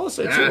heavy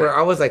also, too, where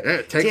I was like,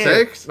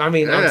 damn. I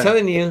mean, I'm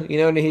telling you,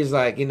 and he's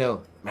like,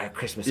 Merry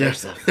Christmas,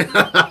 Ursa.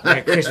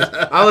 Merry Christmas.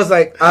 I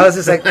was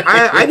just like,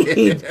 I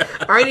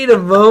need a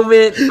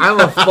moment. I'm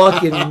a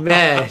fucking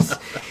mess.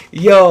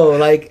 Yo,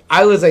 like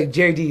I was like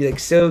Jerry D, like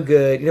so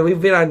good. You know,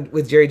 we've been on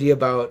with Jerry D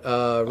about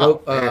not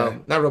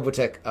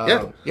Robotech.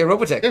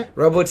 Robotech. Yeah.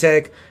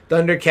 Robotech,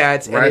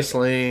 Thundercats,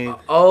 Wrestling, and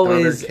it's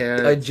always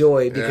Thundercats. a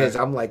joy because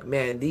Yeah. I'm like,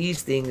 man,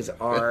 these things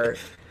are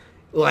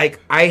like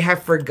I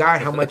have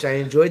forgot how much I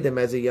enjoyed them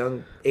as a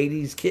young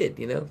 '80s kid.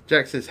 You know,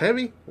 Jack says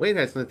heavy. Weight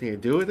has nothing to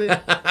do with it.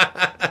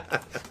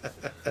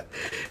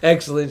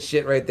 excellent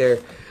shit right there.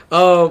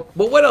 But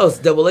what else,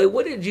 Double A?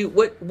 What did you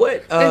what?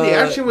 And the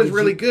action was did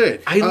really you-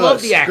 good. I love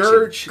the action.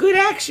 Scourge, Good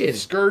action.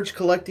 Scourge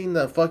collecting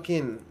the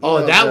fucking.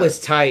 That was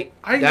tight.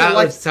 I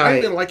Was tight.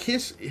 even like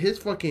his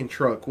fucking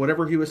truck,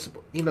 whatever he was,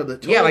 the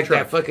tow Yeah, like truck.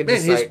 that fucking man.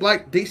 just His like-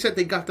 black. They said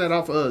they got that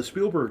off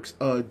Spielberg's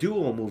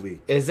Duel movie.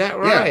 Is that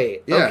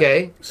right? Yeah.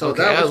 Okay. So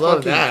okay, that was I love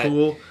fucking that.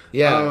 cool.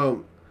 Yeah.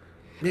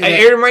 Man,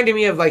 It reminded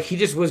me of like he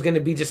just was gonna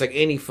be just like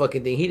any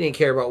fucking thing. He didn't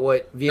care about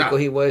what vehicle No,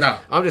 he was. no.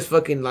 I'm just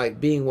fucking like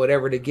being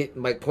whatever to get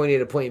like point A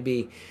to point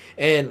B.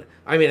 And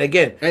I mean,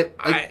 again,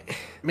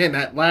 man,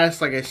 that last,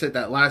 like I said,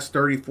 that last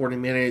 30, 40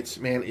 minutes,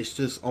 man, it's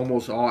just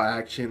almost all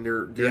action.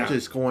 They're Yeah.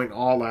 just going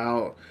all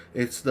out.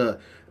 It's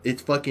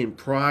fucking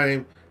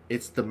Prime.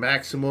 It's the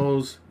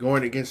Maximals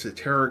going against the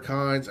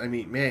Terracons. I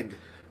mean, man.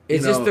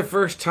 is this the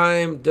first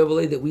time Double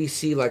A that we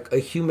see like a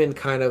human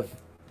kind of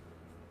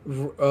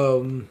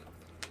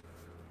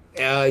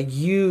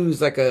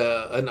use like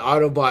an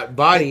Autobot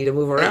body to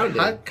move around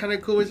How in? kind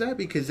of cool is that?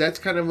 Because that's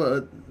kind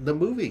of the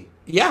movie.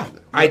 Yeah,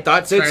 I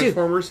thought so too.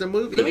 Transformers the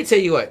movie. Let me tell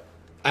you what,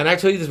 and I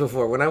told you this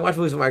before. When I watch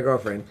movies with my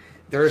girlfriend,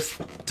 there's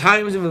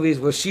times in movies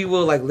where she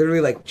will like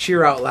literally like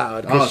cheer out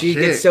loud because she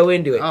shit. gets so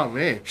into it. Oh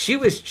man. She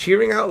was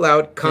cheering out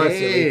loud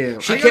constantly. Damn.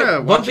 She I gotta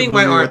kept watch a bumping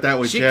my movie arm. with that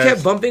with She Jess.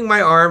 kept bumping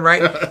my arm,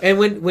 right? And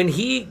when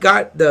he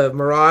got the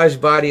Mirage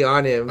body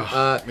on him,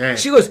 man.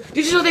 she goes,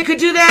 "Did you know they could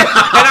do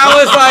that?" And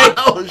I was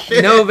like, Oh,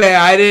 shit. "No, man,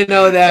 I didn't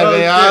know that, Oh,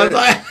 man." I was shit.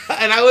 like,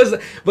 and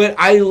but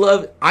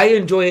I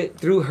enjoy it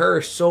through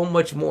her so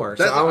much more.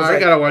 So I was I like,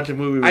 gotta watch a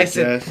movie with I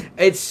said, Jess.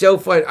 it's so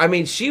fun. I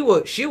mean, she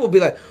will be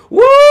like,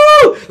 woo!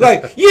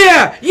 Like,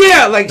 yeah.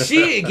 Like,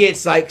 she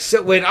gets like,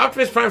 so when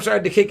Optimus Prime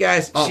started to kick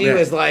ass, Oh, she man.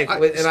 was like, I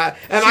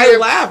See,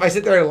 laugh. I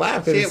sit there and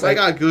laugh. 'Cause See, it's I like,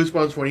 got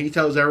goosebumps when he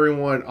tells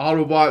everyone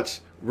Autobots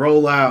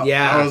roll out.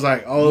 yeah. I was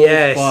like, oh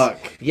yes, fuck.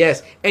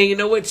 Yes. And you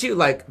know what, too?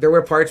 Like, there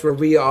were parts where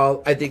we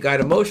all, I think, got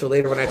emotional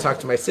later when I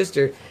talked to my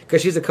sister,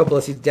 because she's a couple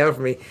of seats down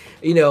from me.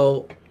 You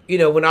know,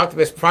 when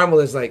Optimus Primal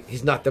is like,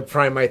 he's not the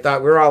Prime I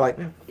thought, we were all like,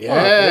 fuck,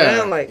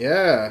 man. Like,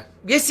 yeah.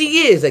 yes,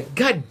 he is. Like,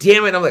 god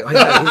damn it. I'm like, oh, he's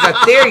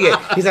not there yet.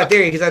 He's not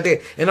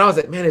there. And I was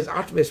like, man, is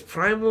Optimus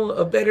Primal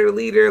a better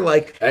leader?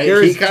 Like, Hey,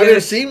 there's he kind of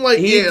just- seemed like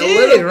he it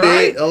did, a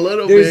right?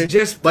 little There's bit.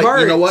 just but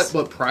you know what? parts.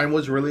 But Prime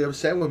was really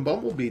upset when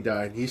Bumblebee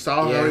died. He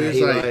saw Yeah, how he was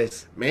he like,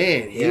 was.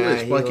 man, he Yeah,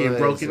 was he fucking was,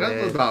 broken man.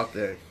 up about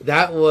that.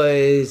 That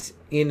was,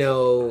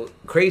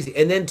 crazy.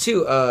 And then,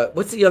 too,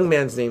 what's the young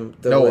man's name?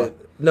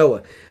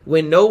 Noah.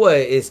 When Noah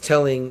is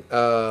telling,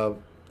 the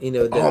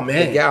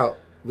gal,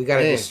 we got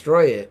to Man.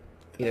 destroy it.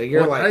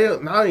 You're Well,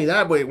 like, not only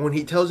that, but when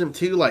he tells him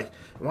too, like,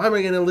 why am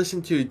I going to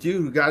listen to a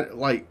dude who got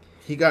like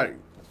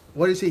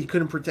what is it? He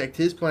couldn't protect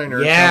his planet.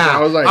 Or yeah.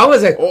 something. I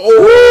was like,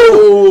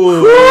 oh,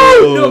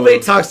 oh, nobody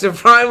talks to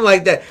Prime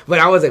like that. But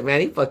I was like,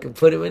 man, he fucking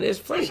put him in his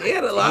place. He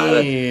had a lot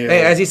of, Damn.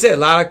 hey, as he said, a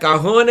lot of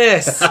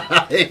cajones.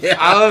 Yeah.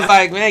 I was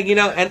like, man,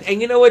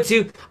 and you know what,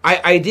 too?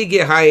 I did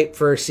get hyped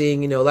for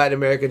seeing, Latin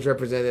Americans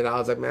represented. I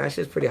was like, man, that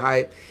shit's pretty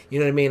hype. You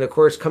know what I mean? Of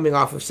course, coming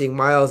off of seeing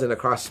Miles and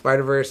Across the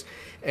Spider-Verse,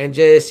 and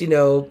just,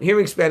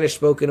 hearing Spanish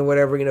spoken or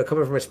whatever,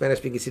 coming from a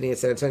Spanish-speaking city in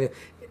San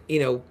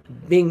Antonio,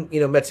 being,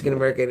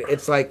 Mexican-American,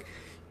 it's like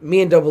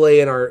me and Double A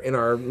in our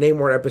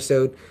Namor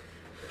episode,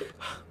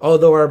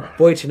 although our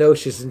boy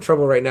Tenoch is in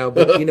trouble right now,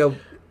 but,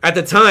 at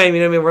the time,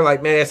 we're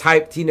like, man, it's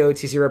hyped,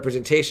 to see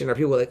representation. Our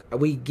people like,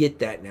 we get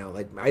that now.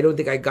 Like, I don't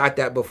think I got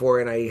that before,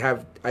 and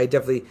I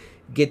definitely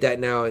get that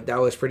now. That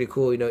was pretty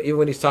cool. Even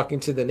when he's talking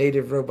to the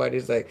native robot,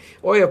 he's like,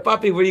 "Oye,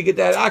 papi, where do you get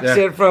that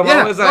accent from?"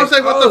 Yeah. I was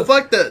like, what the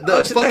fuck?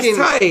 The shit, fucking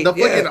that's tight.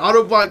 fucking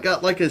Autobot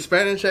got like a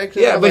Spanish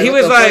accent. Yeah, I but he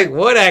what was the like, fuck?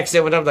 "What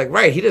accent?" When I'm like,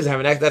 "Right, he doesn't have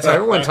an accent. That's how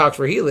everyone talks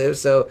where he lives."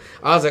 So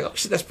I was like, "Oh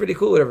shit, that's pretty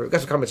cool." Whatever.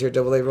 Got some comments here.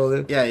 Double A rolled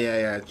in.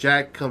 Yeah.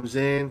 Jack comes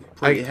in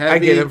pretty I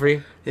heavy. get him for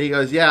you. He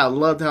goes, yeah, I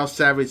loved how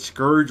Savage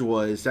Scourge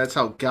was. That's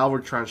how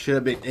Galvatron should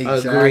have been.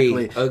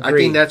 Exactly. I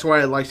Agreed. think that's why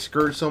I like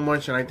Scourge so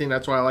much, and I think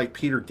that's why I like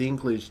Peter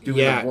Dinklage doing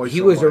the Yeah, voice he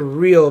so was a much.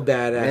 real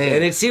badass, Man.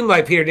 and it seemed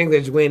like Peter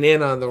Dinklage went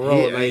in on the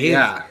role.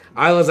 Yeah.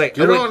 I was like,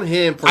 Good on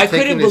him for I taking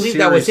couldn't this believe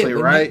that was him.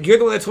 seriously, right? You're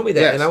the one that told me that,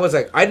 Yes. and I was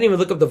like, I didn't even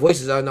look up the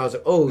voices, and I was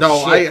like, oh No,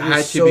 shit, I it was had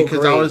to so because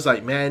I great. was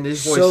like, man,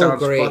 this voice So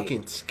sounds great.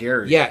 fucking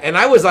scary. Yeah, and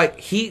I was like,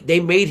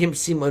 they made him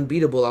seem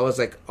unbeatable. I was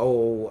like,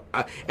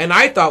 and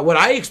I thought what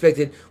I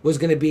expected was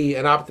going to be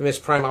an Optimus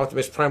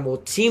Prime will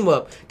team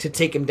up to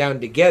take him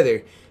down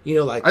together.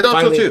 like I thought so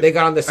finally too. they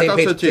got on the same I thought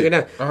page so to take too. it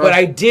down. Uh-huh. But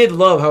I did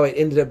love how it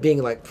ended up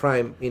being like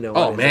Prime, Oh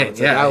on his man, own.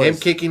 So yeah, that him was-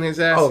 kicking his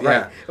ass. Oh right.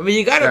 Yeah. I mean,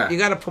 you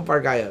gotta pump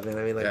our guy up, man.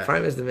 I mean, like Yeah.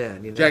 Prime is the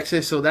man. Jack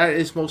says so. That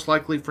is most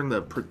likely from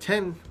the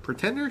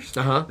pretenders.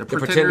 Uh-huh. The The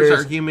pretenders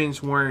Pretenders are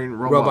humans wearing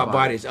robot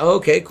bodies. Oh,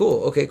 okay,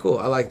 cool.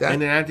 I like that.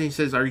 And then Anthony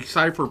says, "Are you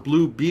excited for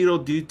Blue Beetle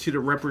due to the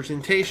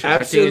representation? I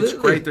think Absolutely. it's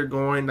great they're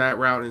going that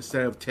route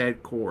instead of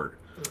Ted Cord."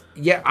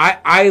 Yeah,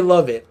 I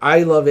love it.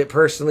 I love it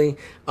personally.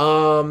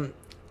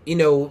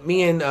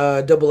 Me and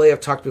Double A have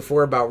talked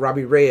before about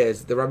Robbie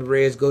Reyes, the Robbie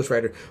Reyes Ghost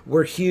Rider.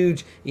 We're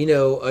huge,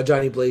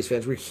 Johnny Blaze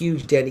fans. We're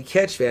huge Danny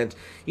Ketch fans.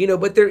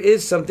 But there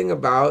is something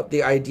about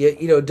the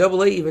idea.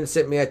 Double A even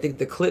sent me, I think,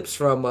 the clips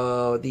from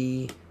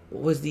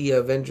what was the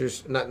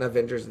Avengers? Not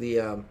Avengers.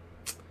 The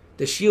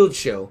Shield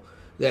show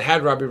that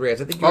had Robbie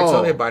Reyes. I think you were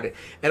telling me about it,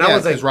 and I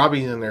was like,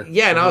 Robbie's in there.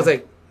 yeah, and I was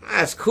like,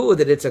 it's cool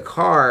that it's a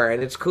car,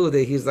 and it's cool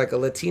that he's like a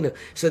Latino.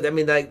 So I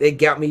mean, like, they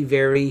got me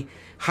very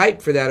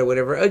hyped for that or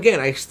whatever.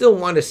 Again, I still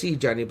want to see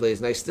Johnny Blaze,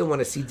 and I still want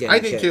to see Danny. I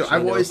think Ketch, too.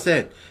 I've always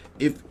said,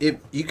 if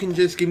you can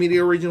just give me the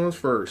originals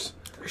first,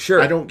 sure.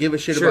 I don't give a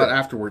shit about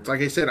afterwards.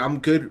 Like I said, I'm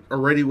good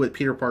already with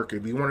Peter Parker.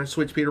 If you want to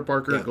switch Peter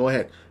Parker, go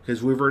ahead,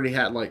 because we've already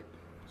had like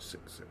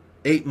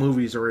 8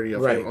 movies already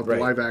of him, of the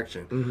live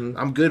action. Mm-hmm.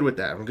 I'm good with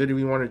that. I'm good if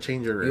you want to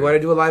change it already. You want to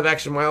do a live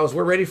action, Miles?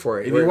 We're ready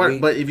for it.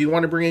 But if you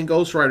want to bring in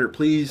Ghost Rider,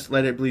 please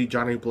let it be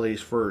Johnny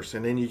Blaze first,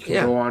 and then you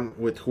can go on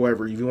with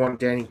whoever. If you want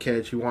Danny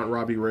Ketch, you want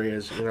Robbie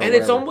Reyes, and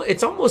it's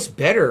almost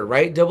better,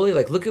 right? Double A,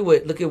 like look at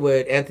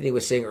what Anthony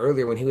was saying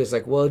earlier when he was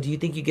like, "Well, do you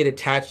think you get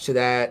attached to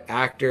that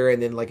actor and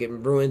then like it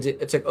ruins it?"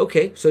 It's like,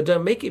 okay, so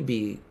don't make it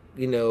be,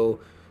 don't.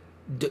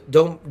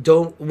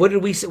 What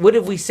did we say? What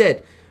have we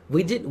said?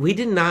 We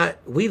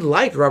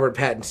liked Robert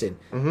Pattinson,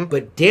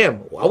 but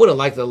damn, I would have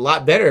liked it a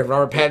lot better if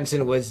Robert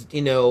Pattinson was,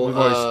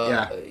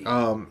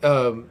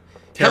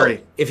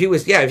 Terry. If he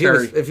was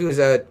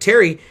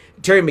Terry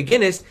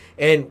McGinnis,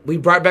 and we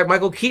brought back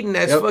Michael Keaton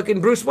as fucking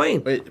Bruce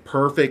Wayne.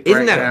 Perfect.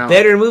 Isn't that a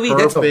better movie?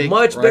 That's a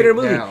much better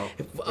movie.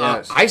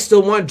 Yes. I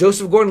still want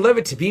Joseph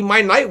Gordon-Levitt to be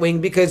my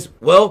Nightwing because,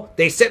 well,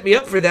 they set me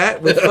up for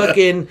that with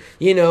fucking,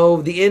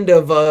 the end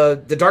of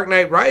The Dark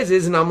Knight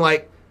Rises, and I'm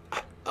like,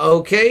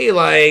 okay,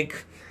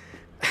 like,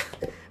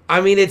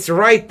 I mean, it's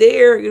right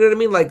there. You know what I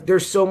mean? Like,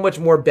 there's so much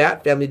more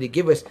Bat Family to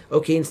give us.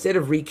 Okay, instead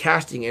of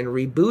recasting and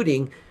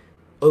rebooting,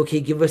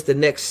 okay, give us the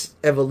next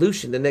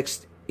evolution, the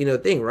next,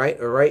 thing, right?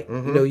 All right?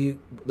 Mm-hmm.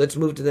 Let's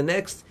move to the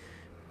next.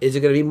 Is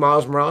it going to be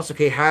Miles Morales?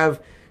 Okay, have,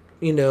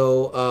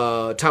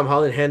 Tom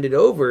Holland handed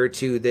over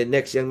to the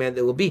next young man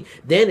that will be.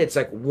 Then it's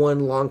like one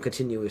long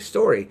continuous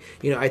story.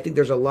 I think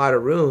there's a lot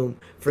of room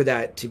for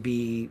that to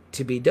be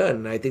done,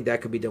 and I think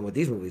that could be done with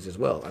these movies as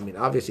well. I mean,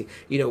 obviously,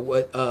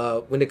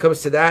 when it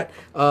comes to that,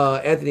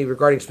 Anthony,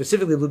 regarding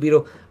specifically Blue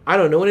Beetle, I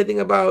don't know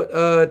anything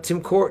about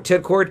Ted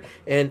Cord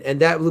and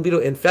that Blue Beetle.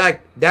 In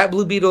fact, that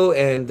Blue Beetle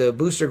and the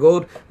Booster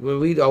Gold,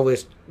 when we'd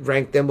always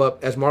rank them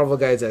up as Marvel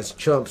guys as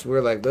chumps,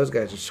 we're like, those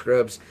guys are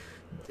scrubs.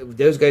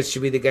 Those guys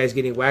should be the guys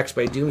getting waxed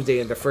by Doomsday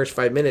in the first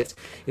 5 minutes.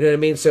 You know what I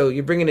mean? So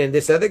you're bringing in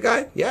this other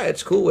guy? Yeah,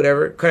 it's cool,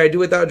 whatever. Could I do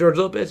without George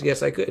Lopez?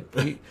 Yes, I could.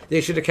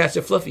 They should have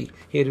casted Fluffy.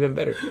 He'd have been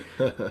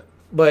better.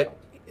 But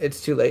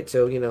it's too late,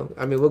 so,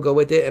 I mean, we'll go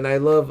with it. And I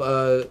love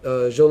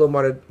Jolo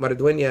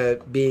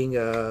Maraduena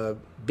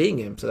being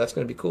him, so that's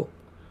going to be cool.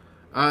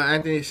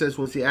 Anthony says,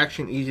 was the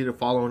action easy to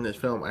follow in this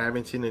film? I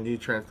haven't seen the new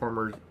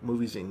Transformers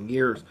movies in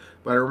years,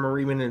 but I remember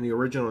even in the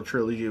original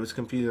trilogy, it was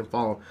confusing to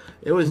follow.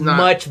 It was not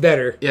much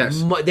better.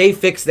 Yes, they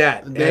fixed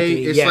that.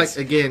 It's yes.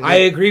 like, again, I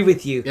agree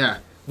with you. Yeah,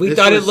 we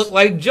thought it looked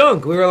like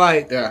junk. We were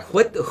like, yeah.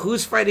 What?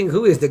 Who's fighting?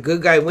 Who is the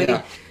good guy winning?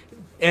 Yeah.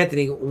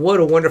 Anthony, what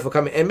a wonderful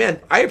comment. And man,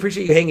 I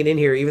appreciate you hanging in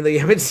here, even though you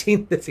haven't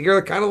seen this.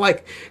 You're kind of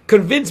like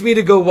convinced me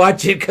to go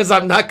watch it because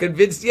I'm not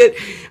convinced yet.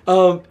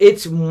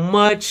 It's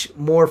much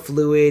more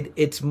fluid.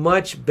 It's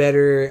much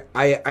better.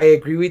 I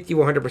agree with you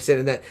 100%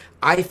 in that.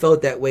 I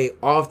felt that way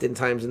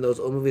oftentimes in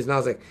those old movies. And I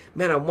was like,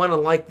 man, I want to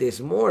like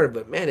this more.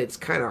 But man, it's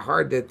kind of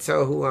hard to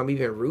tell who I'm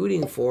even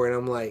rooting for. And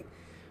I'm like,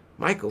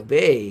 Michael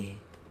Bay,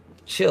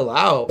 chill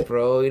out,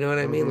 bro. You know what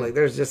I mean? Like,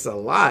 there's just a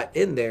lot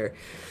in there.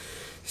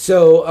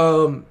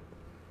 So,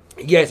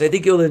 yes, I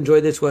think you'll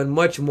enjoy this one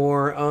much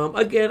more.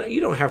 Again,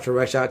 you don't have to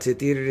rush out to the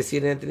theater to see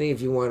it, Anthony, if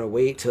you want to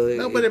wait till it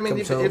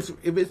comes home.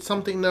 If it's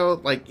something,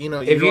 though, like, you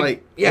have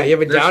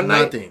a down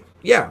night. Nothing.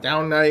 Yeah.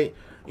 Down night.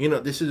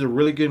 This is a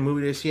really good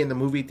movie to see in the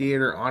movie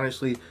theater.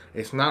 Honestly,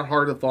 it's not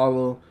hard to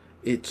follow.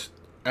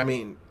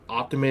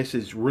 Optimus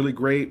is really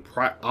great.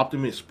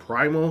 Optimus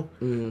Primal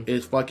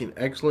is fucking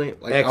excellent.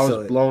 Like, excellent. I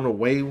was blown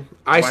away.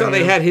 I saw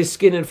they had his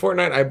skin in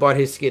Fortnite. I bought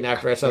his skin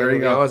after I saw the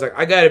movie. I was like,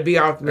 I gotta be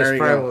Optimus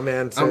Primal,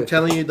 man. So I'm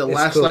telling you, the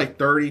last like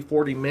 30,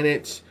 40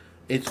 minutes,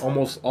 it's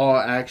almost all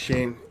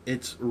action.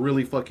 It's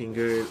really fucking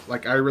good.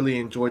 Like, I really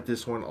enjoyed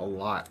this one a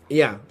lot.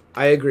 Yeah,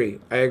 I agree.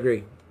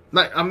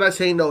 I'm not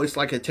saying, though, it's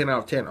like a 10 out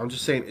of 10. I'm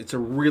just saying it's a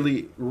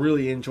really,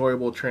 really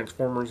enjoyable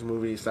Transformers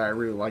movie that I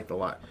really liked a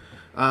lot.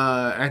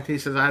 Anthony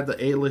says, I have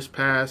the A-list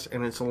pass,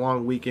 and it's a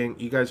long weekend.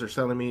 You guys are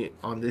selling me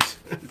on this.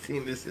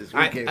 Seeing this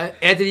weekend.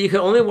 Anthony, you can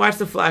only watch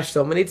The Flash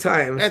so many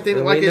times.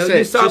 Anthony, like I said,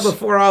 you saw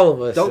before all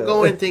of us. Don't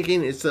go in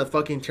thinking it's a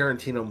fucking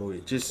Tarantino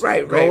movie. Just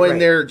go in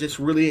there, just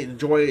really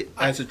enjoy it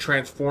as a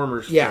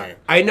Transformers fan.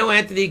 I know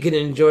Anthony can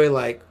enjoy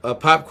like a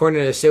popcorn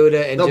and a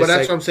soda. And but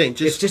that's what I'm saying.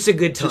 It's just a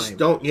good time.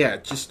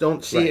 Just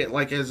don't see it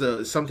like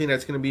as something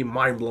that's going to be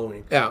mind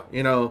blowing. Yeah,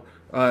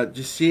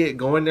 just see it.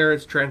 Go in there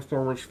as a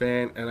Transformers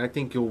fan, and I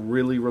think you'll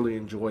really, really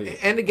enjoy it.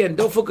 And again,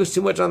 don't focus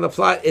too much on the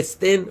plot. It's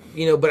thin,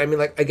 but I mean,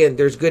 like again,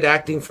 there's good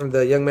acting from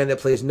the young man that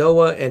plays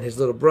Noah and his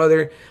little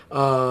brother.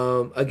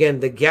 Again,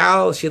 the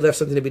gal, she left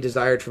something to be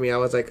desired for me. I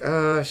was like,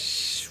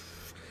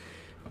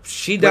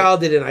 she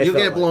dialed it, and you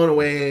get blown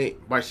away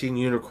by seeing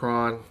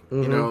Unicron.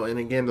 Mm-hmm. And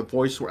again, the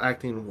voice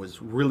acting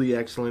was really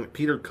excellent.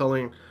 Peter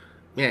Cullen.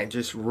 Yeah,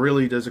 just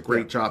really does a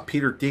great job.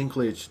 Peter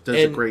Dinklage does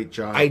a great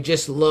job. I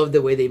just love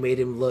the way they made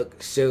him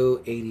look so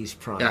 80s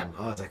prime. Yeah.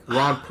 I was like,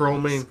 Ron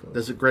Perlman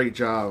does a great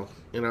job.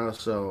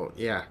 So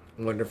yeah.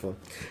 Wonderful.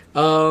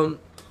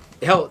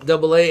 Hell,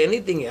 AA,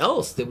 anything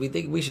else that we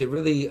think we should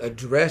really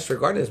address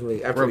regarding this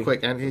movie? Real quick,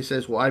 and he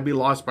says, will I be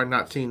lost by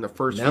not seeing the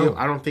first view?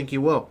 I don't think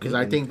you will, because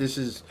I think this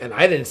is... And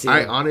I didn't see it.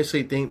 I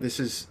honestly think this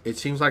is... It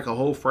seems like a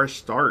whole fresh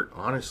start,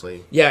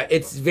 honestly. Yeah,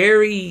 it's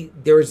very...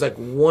 There was like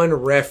one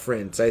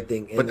reference, I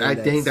think. But I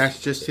think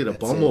that's just to the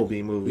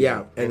Bumblebee movie.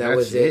 Yeah, and that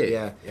was it,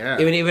 yeah. Yeah.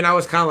 Even I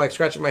was kind of like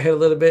scratching my head a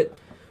little bit.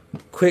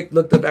 Quick,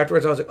 looked up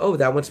afterwards, I was like, oh,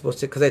 that one's supposed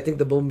to... Because I think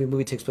the Bumblebee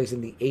movie takes place in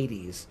the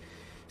 80s.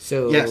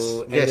 So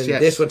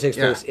this one takes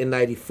place in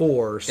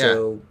 94.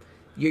 So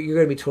you're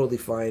going to be totally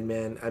fine,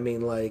 man. I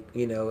mean, like,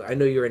 I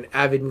know you're an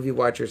avid movie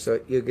watcher, so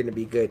you're going to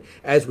be good,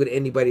 as would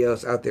anybody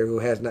else out there who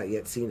has not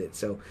yet seen it.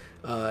 So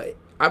I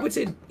would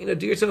say,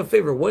 do yourself a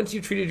favor. Once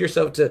you've treated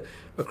yourself to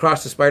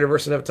Across the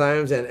Spider-Verse enough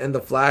times and The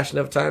Flash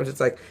enough times,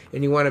 it's like,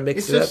 and you want to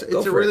mix it up,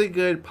 it's a really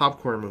good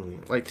popcorn movie.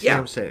 Like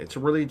Sam said, it's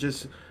really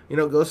just,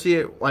 go see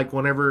it like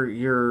whenever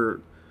you're,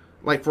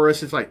 like for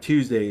us, it's like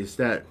Tuesdays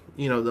that,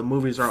 the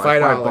movies are like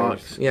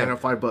 $5. Yeah.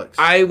 $5.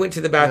 I went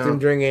to the bathroom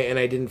during it and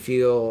I didn't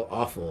feel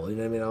awful. You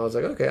know what I mean? I was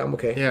like, okay, I'm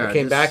okay. Yeah, I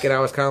came back and I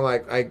was kind of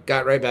like, I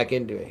got right back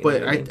into it.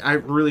 But I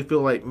really feel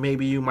like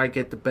maybe you might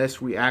get the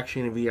best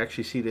reaction if you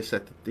actually see this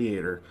at the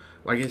theater.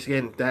 Like, it's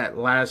again, that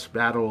last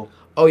battle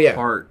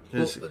part.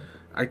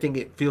 I think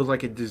it feels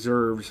like it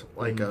deserves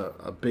like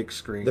a big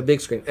screen. The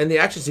big screen. And the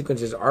action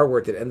sequences are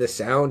worth it. And the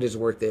sound is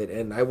worth it.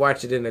 And I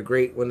watched it in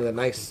one of the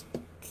nice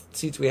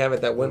seats we have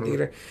at that one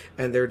theater,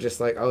 and they're just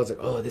like, I was like,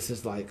 oh, this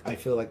is like, I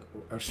feel like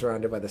I'm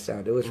surrounded by the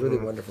sound. It was really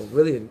wonderful.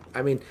 Really,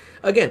 I mean,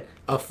 again,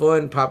 a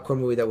fun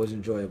popcorn movie that was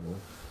enjoyable.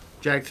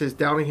 Jack says,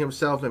 doubting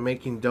himself and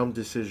making dumb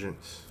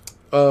decisions.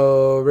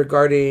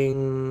 Regarding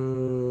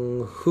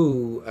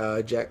who,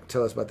 Jack?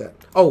 Tell us about that.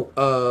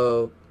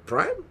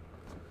 Prime?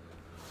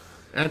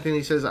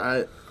 Anthony says,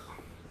 I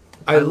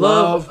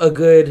love a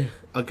good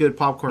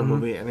popcorn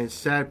movie, and it's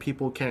sad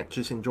people can't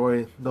just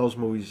enjoy those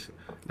movies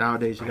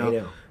nowadays. I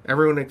know.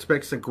 Everyone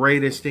expects the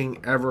greatest thing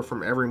ever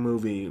from every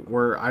movie.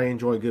 Where I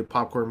enjoy a good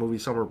popcorn movie,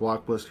 summer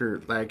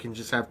blockbuster that I can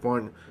just have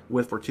fun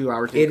with for 2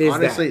 hours.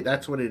 Honestly,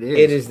 that's what it is.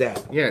 It is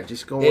that. Yeah,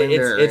 just go in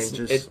there and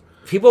just.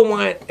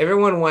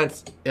 Everyone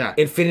wants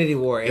Infinity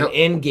War and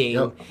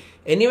Endgame,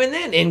 and even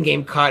then,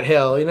 Endgame caught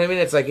hell. You know what I mean?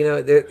 It's like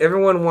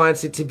everyone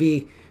wants it to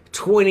be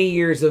 20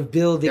 years of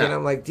building, and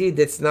I'm like, dude,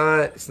 it's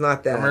not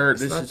that. Remember,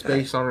 this is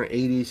based on an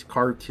 80s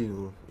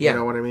cartoon. You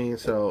know what I mean?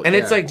 So, and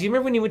it's like, do you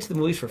remember when you went to the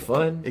movies for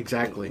fun?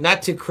 Exactly.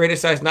 Not to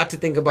criticize, not to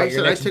think about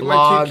your next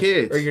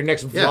vlog or your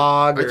next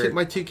vlog. I took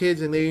my 2 kids,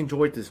 and they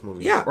enjoyed this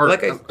movie. Yeah, or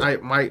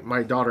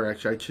my daughter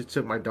actually. I just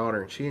took my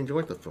daughter, and she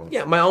enjoyed the film.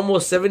 Yeah, my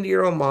almost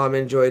 70-year-old mom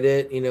enjoyed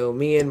it.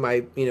 Me and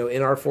my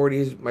in our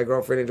 40s, my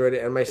girlfriend enjoyed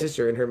it, and my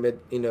sister in her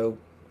mid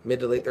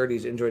to late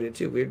 30s enjoyed it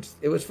too.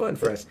 It was fun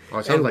for us. Oh,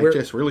 it sounds like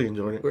Jess really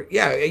enjoyed it.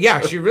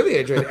 Yeah, she really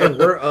enjoyed it. And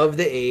we're of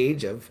the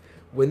age of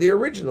when the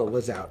original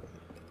was out.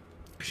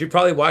 She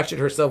probably watched it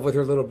herself with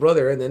her little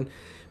brother, and then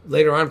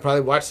later on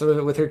probably watched some of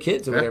it with her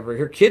kids or whatever.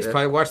 Her kids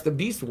probably watched the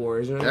Beast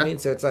Wars. You know what I mean?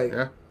 So it's like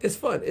it's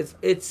fun.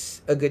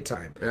 It's a good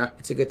time. Yeah,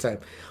 it's a good time.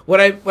 What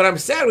I'm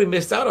sad we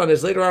missed out on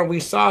is later on we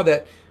saw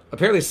that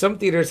apparently some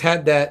theaters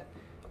had that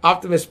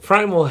Optimus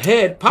Primal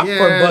head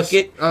popcorn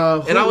bucket,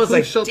 and I was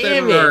like,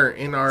 "Damn it!"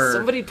 In our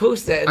somebody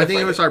posted that. I think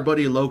it was our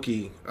buddy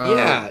Loki.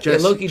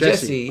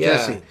 Jesse.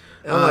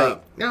 I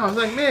was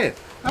like, man,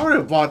 I would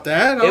have bought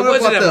that. It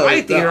wasn't at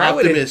my theater. The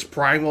Optimus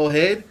Primal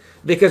head.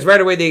 Because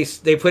right away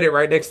they put it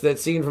right next to that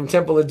scene from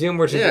Temple of Doom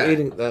where she's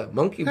eating the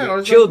monkey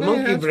chilled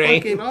monkey brain.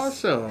 Fucking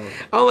awesome.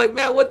 I'm like,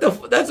 man, what the?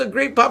 That's a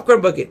great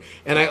popcorn bucket.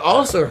 And I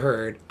also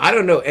heard, I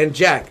don't know. And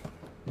Jack,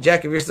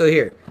 if you're still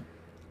here.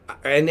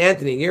 And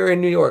Anthony, you're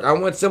in New York. I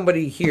want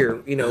somebody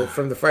here,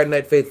 from the Friday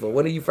Night Faithful.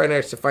 One of you Friday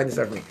nights to find this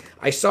out for me.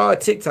 I saw a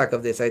TikTok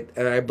of this, and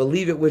I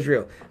believe it was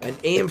real. An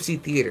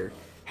AMC theater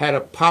had a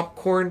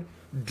popcorn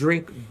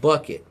drink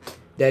bucket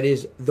that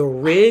is the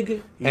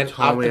rig and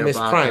told me Optimus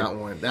about Prime. that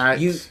one.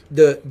 That's,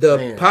 the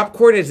man.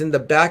 popcorn is in the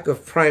back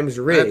of Prime's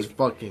rig. That's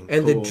fucking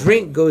and cool. the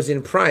drink goes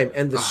in Prime,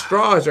 and the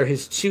straws are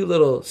his two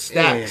little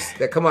stacks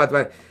that come out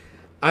the back.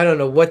 I don't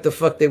know what the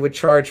fuck they would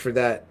charge for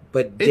that,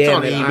 but It's damn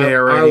on it, eBay I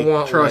already.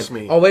 want Trust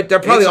one. me. Oh wait, they're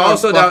probably It's on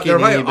also down. They're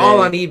fucking probably all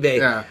eBay. on eBay.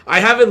 Yeah. I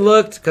haven't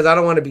looked because I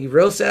don't want to be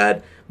real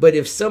sad. But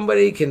if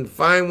somebody can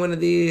find one of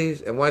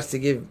these and wants to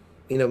give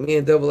me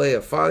and Double A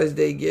Father's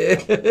Day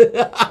gift,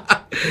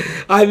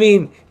 I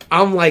mean,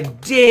 I'm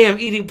like, damn,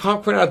 eating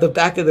popcorn out the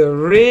back of the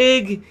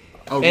rig.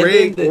 A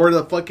rig or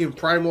the fucking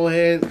Primal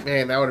head,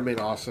 man, that would have been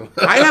awesome.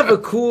 I have a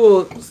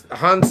cool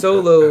Han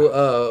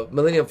Solo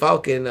Millennium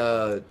Falcon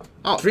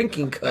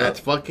drinking cup. That's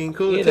fucking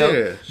cool you too.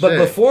 know? But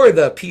before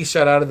the piece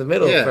shot out of the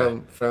middle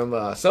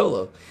from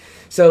Solo.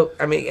 So,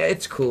 I mean,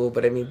 it's cool,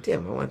 but I mean,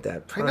 damn, I want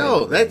that. I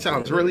know, that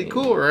sounds really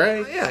cool,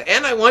 right? Yeah,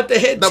 and I want the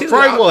head too.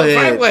 Primal head.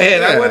 Primal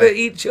head. I Yeah. want to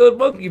eat chilled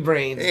monkey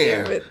brains.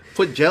 Yeah. Damn it.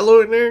 Put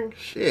Jello in there?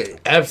 Shit.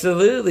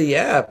 Absolutely,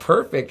 yeah.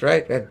 Perfect,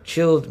 right? That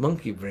chilled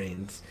monkey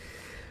brains.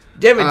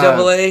 Damn it,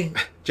 Double A.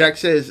 Jack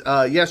says,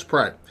 yes,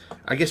 Prime.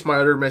 I guess my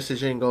other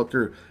message didn't go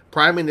through.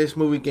 Prime in this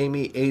movie gave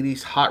me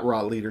 80s Hot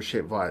Rod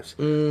leadership vibes.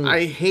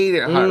 I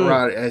hated Hot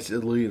Rod as a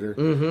leader.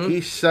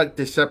 He sucked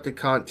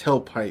Decepticon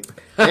tailpipe.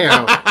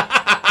 Damn.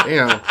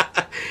 Damn.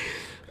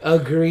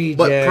 Agreed,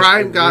 But Jack,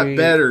 Prime got agreed.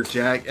 better,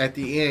 Jack, at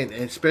the end.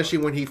 And especially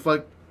when he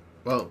fucked...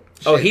 Well,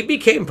 shit. Oh, he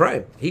became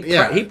Prime. He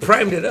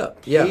primed it up.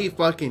 Yeah. He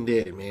fucking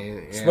did, man.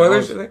 And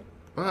Spoilers today?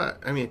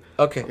 I mean...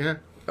 Okay. Yeah.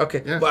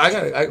 Okay. Yeah.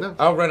 Well,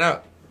 I'll run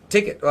out.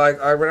 Take it.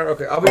 I run out.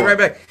 Okay. I'll be right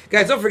back.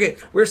 Guys, don't forget,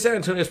 we're San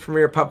Antonio's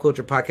premier pop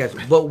culture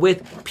podcast, but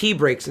with pee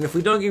breaks. And if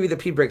we don't give you the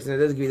pee breaks, then it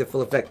doesn't give you the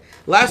full effect.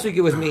 Last week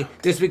it was me.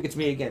 This week it's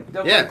me again.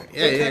 Don't Yeah. worry.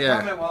 Yeah, Take that yeah.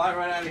 comment while I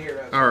run out of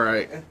here. All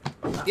right.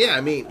 Yeah,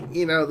 I mean,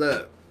 he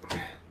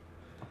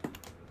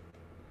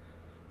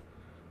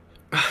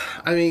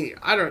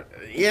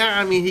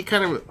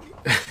kind of...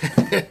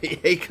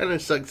 he kind of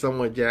sucked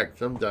somewhat, Jack,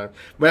 sometimes.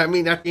 But, I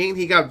mean, at the end,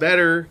 he got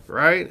better,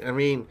 right? I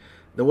mean,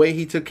 the way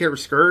he took care of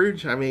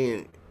Scourge, I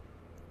mean...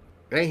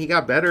 Man, he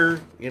got better,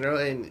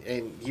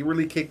 and he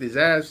really kicked his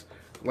ass.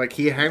 Like,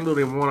 he handled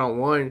him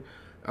one-on-one.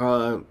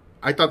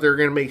 I thought they were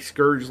going to make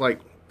Scourge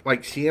like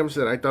CM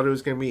said. I thought it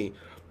was going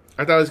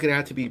to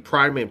have to be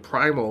Prime and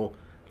Primal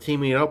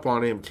teaming up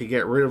on him to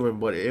get rid of him,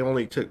 but it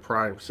only took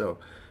Prime. So,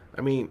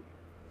 I mean,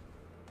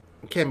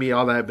 it can't be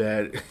all that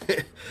bad.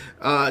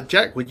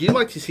 Jack, would you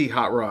like to see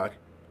Hot Rod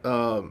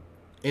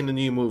in the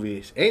new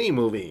movies? Any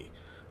movie.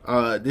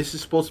 This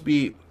is supposed to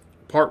be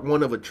part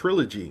one of a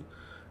trilogy.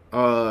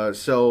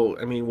 So,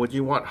 I mean, would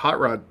you want Hot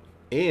Rod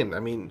in?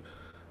 I mean,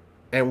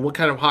 and what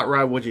kind of Hot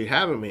Rod would you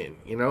have him in?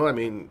 I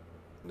mean,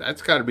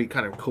 that's got to be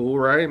kind of cool,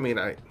 right? I mean,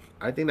 I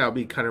think that would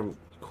be kind of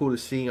cool to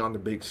see on the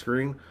big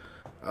screen.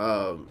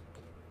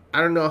 I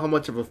don't know how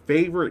much of a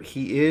favorite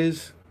he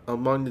is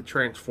among the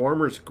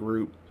Transformers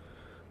group.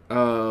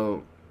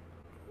 That'd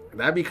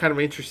be kind of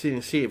interesting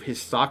to see if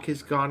his stock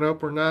has gone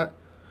up or not.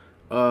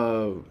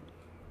 And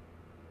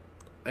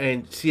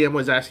CM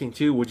was asking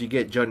too, would you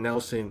get Judd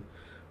Nelson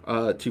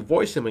to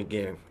voice him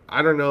again?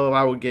 I don't know if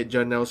I would get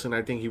Judd Nelson.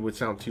 I think he would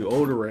sound too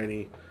old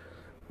already.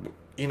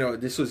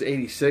 This was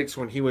 86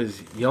 when he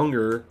was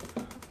younger.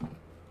 I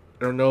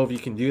don't know if you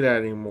can do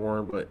that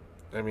anymore, but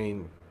I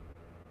mean,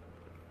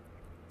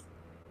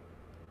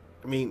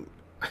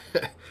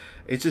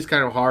 it's just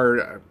kind of hard.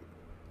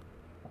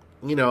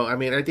 I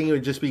mean, I think it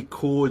would just be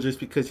cool just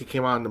because he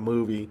came out in the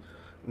movie,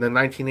 the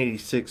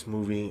 1986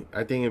 movie.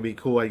 I think it'd be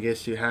cool, I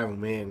guess, to have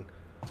him in.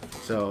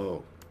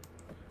 So,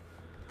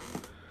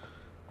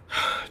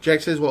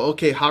 Jack says, well,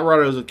 okay, Hot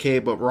Rod is okay,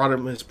 but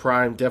Rodimus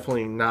Prime,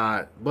 definitely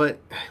not. But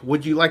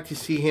would you like to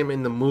see him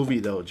in the movie,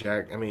 though,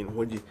 Jack? I mean,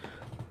 would you...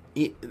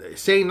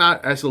 Say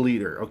not as a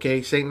leader,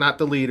 okay? Say not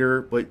the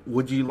leader, but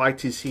would you like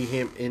to see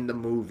him in the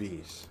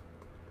movies?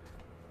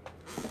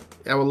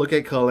 I will look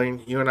at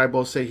Cullen. You and I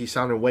both say he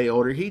sounded way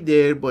older. He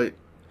did, but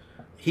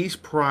he's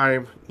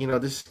Prime.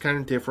 This is kind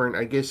of different.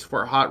 I guess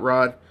for Hot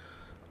Rod,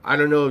 I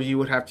don't know if you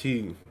would have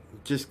to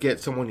just get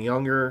someone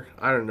younger.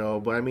 I don't know,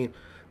 but I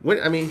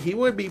mean, he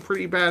would be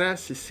pretty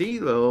badass to see,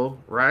 though,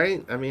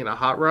 right? I mean, a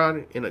Hot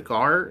Rod in a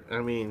car. I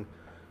mean,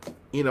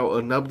 an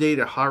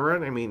updated Hot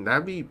Rod. I mean,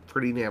 that'd be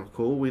pretty damn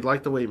cool. We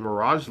like the way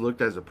Mirage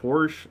looked as a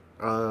Porsche.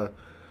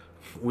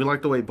 We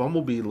like the way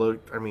Bumblebee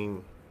looked. I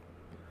mean,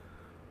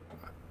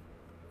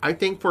 I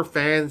think for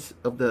fans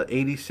of the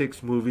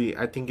 86 movie,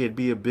 I think it'd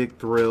be a big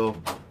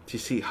thrill to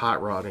see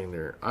Hot Rod in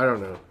there. I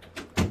don't know.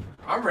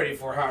 I'm ready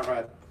for Hot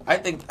Rod.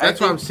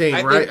 That's what I'm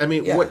saying, right? I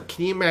mean, what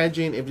can you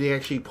imagine if they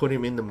actually put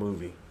him in the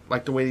movie?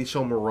 Like the way they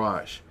show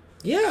Mirage.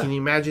 Yeah. Can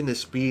you imagine the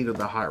speed of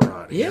the Hot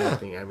Rod? And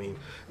everything? I mean,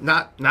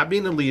 not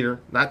being the leader,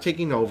 not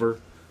taking over,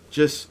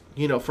 just,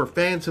 for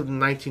fans of the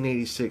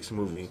 1986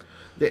 movie.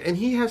 And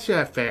he has to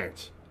have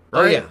fans,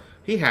 right? Oh, yeah.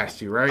 He has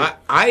to, right?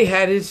 I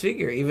had his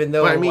figure, even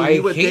though he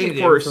would hated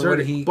think for him a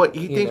certain... But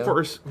you think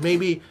for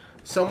maybe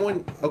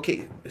someone...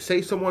 Okay,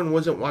 say someone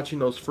wasn't watching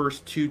those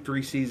first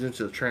 2-3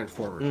 seasons of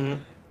Transformers.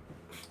 Mm-hmm.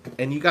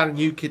 and you got a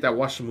new kid that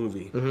watched the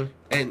movie,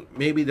 and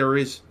maybe there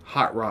is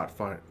Hot Rod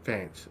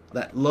fans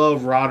that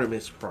love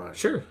Rodimus Prime.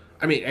 Sure.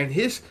 I mean,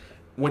 and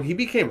when he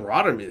became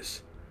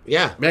Rodimus,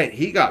 Yeah. man,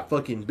 he got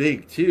fucking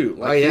big too.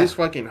 Like his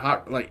fucking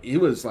it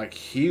was like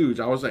huge.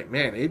 I was like,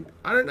 man,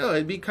 I don't know,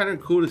 it'd be kind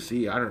of cool to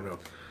see. I don't know.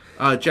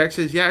 Jack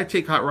says, yeah, I'd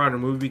take Hot Rod in a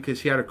movie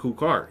because he had a cool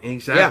car.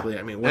 Exactly.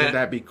 Yeah. I mean, wouldn't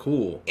that be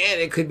cool? And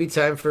it could be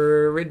time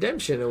for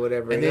redemption or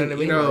whatever. And you then, know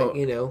what I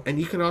mean? Like, And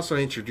you can also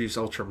introduce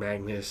Ultra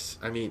Magnus.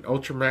 I mean,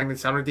 Ultra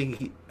Magnus, I don't think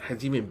he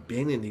has even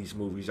been in these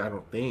movies, I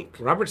don't think.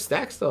 Robert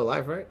Stack's still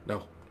alive, right?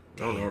 No.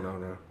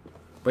 No.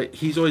 But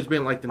he's always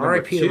been like the number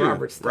R.I.P. two,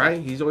 Robert Stack.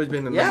 right? He's always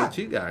been the number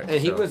two guy.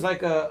 And he was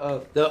like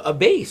a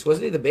bass.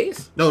 Wasn't he the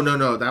bass? No.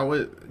 That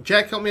was...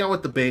 Jack, help me out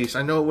with the bass.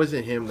 I know it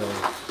wasn't him,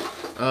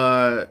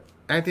 though.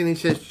 Anthony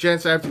says,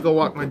 gents, I have to go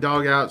walk my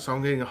dog out, so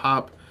I'm getting a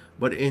hop.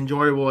 But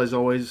enjoyable as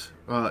always.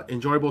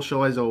 Enjoyable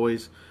show as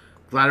always.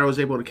 Glad I was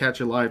able to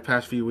catch it live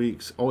past few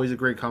weeks. Always a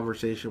great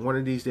conversation. One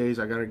of these days,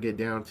 I got to get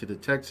down to the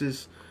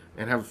Texas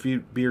and have a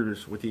few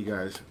beers with you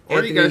guys. Or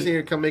Anthony, you guys need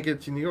to come make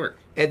it to New York.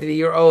 Anthony,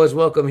 you're always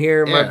welcome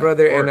here, my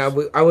brother. And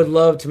I would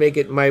love to make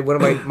it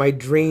one of my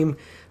dream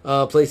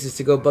places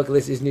to go bucket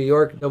list is New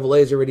York. Double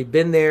A's already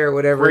been there,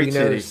 whatever. Great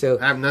city. So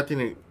I have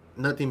nothing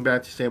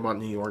bad to say about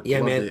New York. Yeah,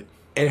 Loved man. it.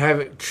 And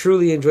have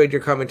truly enjoyed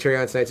your commentary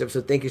on tonight's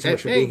episode. Thank you so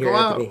much for being here, go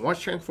Anthony. out,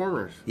 watch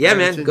Transformers. Yeah,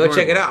 man, go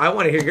check it out. I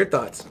want to hear your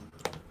thoughts.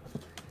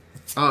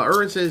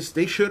 Erwin says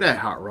they should have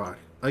Hot Rod.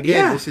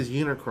 Again, This is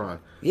Unicron.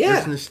 Yeah.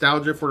 There's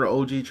nostalgia for the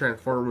OG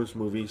Transformers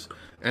movies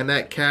and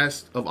that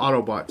cast of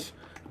Autobots.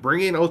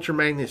 Bring in Ultra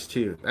Magnus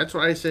too. That's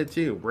what I said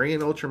too. Bring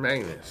in Ultra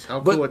Magnus. How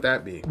cool would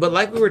that be? But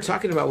like we were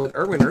talking about with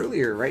Erwin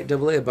earlier, right?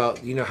 Double A, about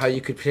how you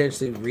could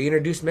potentially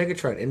reintroduce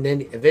Megatron and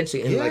then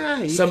eventually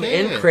in some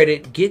end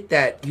credit get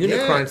that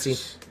Unicron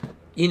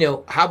scene.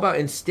 How about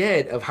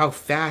instead of how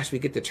fast we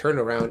get the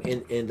turnaround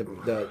in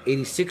the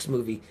 86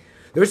 movie,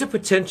 there's a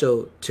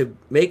potential to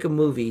make a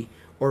movie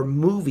or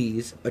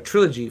movies, a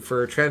trilogy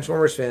for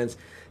Transformers fans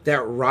that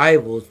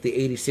rivals the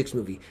 86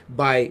 movie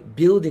by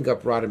building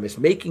up Rodimus,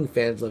 making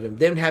fans love him,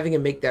 then having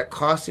him make that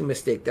costly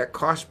mistake that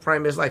cost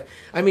Prime his life.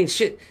 I mean,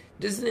 shit,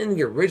 doesn't in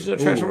the original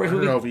Transformers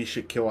movie... I don't know if he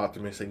should kill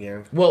Optimus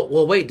again. Well,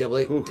 wait, Double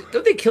A.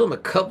 Don't they kill him a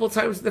couple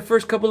times in the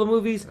first couple of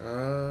movies?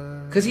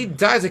 Because he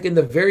dies, like, in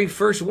the very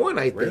first one,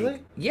 I think.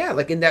 Really? Yeah,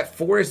 like, in that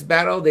forest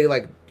battle, they,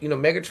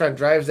 Megatron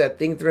drives that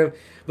thing through him,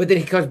 but then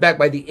he comes back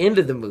by the end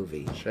of the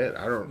movie. Shit,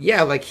 I don't...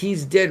 Yeah, like,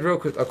 he's dead real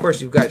quick. Of course,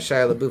 you've got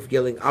Shia LaBeouf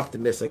yelling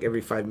Optimus, like, every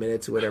 5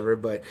 minutes or whatever,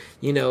 but,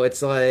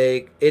 it's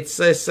like... It's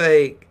just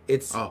like...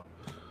 It's... Oh.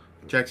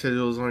 Jack said it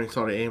was only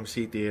saw the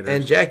AMC theaters.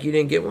 And Jack, you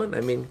didn't get one? I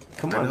mean,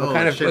 come on. What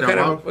kind of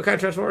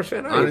Transformers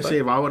fan are you? Honestly,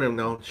 if I would have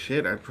known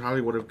shit, I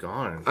probably would have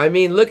gone. I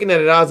mean, looking at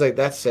it, I was like,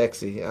 that's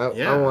sexy.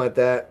 I want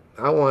that.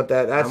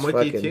 That's I'm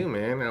with you too,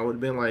 man. I would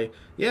have been like,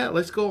 yeah,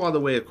 let's go all the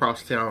way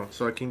across town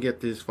so I can get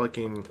this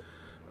fucking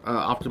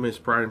Optimus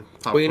Prime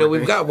popcorn. Well,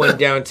 we've got one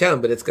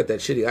downtown, but it's got that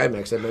shitty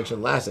IMAX I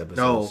mentioned last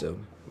episode.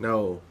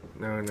 No.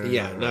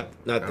 Yeah, not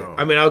that.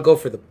 I mean, I'll go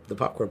for the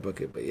popcorn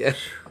bucket, but yeah.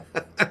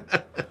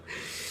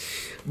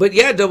 But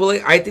yeah, Double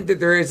A, I think that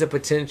there is a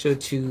potential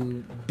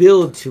to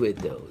build to it,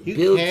 though.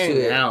 Build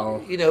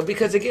to it.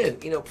 Because again,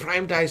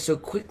 Prime dies so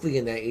quickly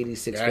in that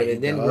 86 one,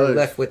 and then we're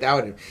left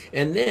without him.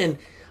 And then,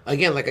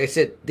 again, like I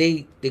said,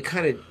 they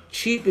kind of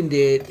cheapened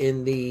it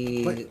in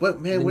the... But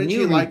man, wouldn't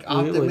you like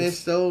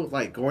Optimus, though?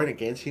 Like, going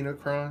against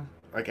Unicron?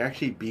 Like,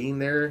 actually being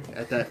there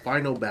at that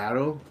final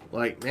battle?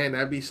 Like, man,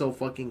 that'd be so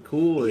fucking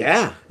cool.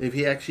 Yeah. If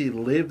he actually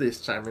lived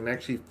this time and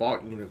actually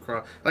fought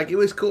Unicron. Like, it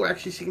was cool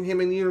actually seeing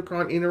him and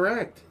Unicron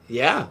interact.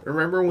 Yeah.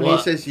 Remember when he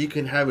says you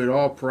can have it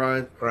all,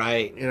 Prime?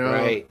 Right.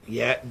 Right.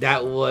 Yeah,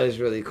 that was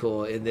really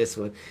cool in this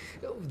one.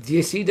 Do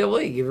you see, Double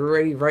A? You're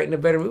already writing a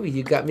better movie.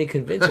 You got me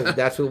convinced that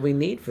that's what we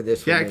need for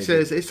this one. Jack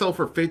says it sold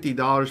for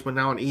 $50, but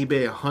now on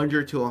eBay,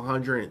 $100 to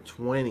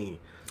 $120.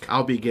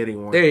 I'll be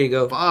getting one. There you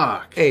go.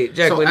 Fuck. Hey,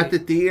 Jack. So at the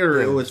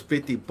theater, it was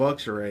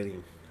 $50 already.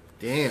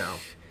 Damn.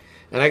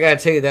 And I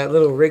gotta tell you, that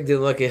little rig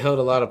didn't look like it held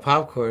a lot of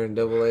popcorn,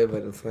 Double A,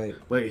 but it's like...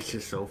 But it's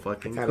just so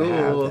fucking I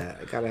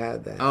gotta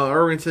have that.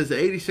 Erwin says the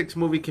 86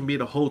 movie can be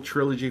the whole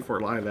trilogy for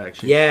live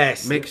action.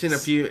 Yes. Mixing a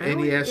few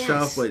NES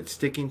stuff, but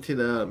sticking to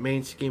the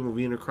main scheme of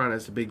Unicron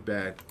as the big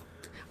bad.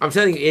 I'm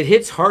telling you, it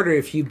hits harder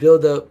if you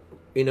build up,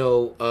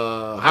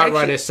 Hot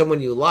Rod as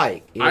someone you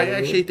like. I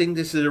actually think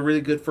this is a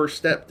really good first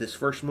step, this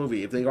first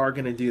movie, if they are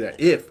going to do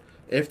that.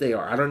 If they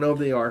are. I don't know if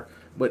they are.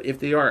 But if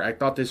they are, I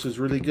thought this was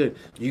really good.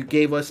 You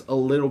gave us a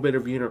little bit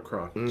of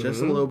Unicron,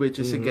 just a little bit,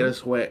 just to get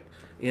us wet,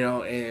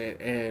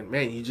 and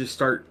man, you just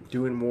start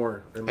doing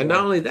more. And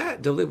not only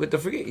that, but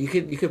don't forget, you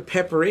could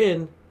pepper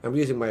in. I'm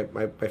using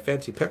my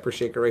fancy pepper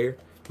shaker right here,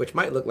 which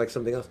might look like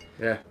something else.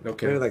 Yeah, no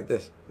kidding. Maybe like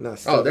this. No.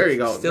 There you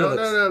go.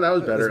 No, that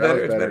was better. That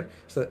was better.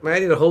 So, I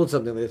need to hold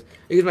something like this.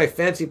 I use my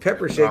fancy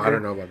pepper shaker. I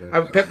don't know about that.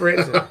 I pepper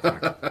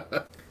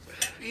it.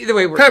 Either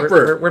way, we're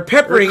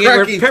peppering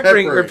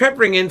it. We're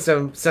peppering in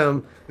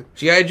some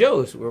G.I.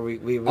 Joes where we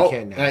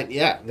can now.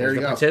 There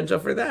you go. Potential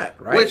for that,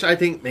 right? Which I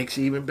think makes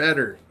it even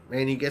better.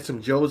 Man, you get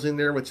some Joes in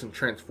there with some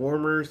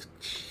Transformers.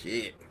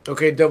 Shit.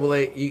 Okay, Double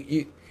A,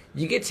 you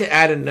get to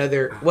add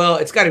another. Well,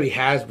 it's got to be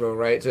Hasbro,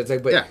 right? So it's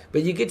like,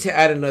 but you get to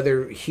add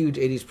another huge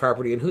 '80s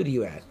property, and who do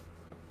you add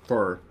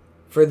for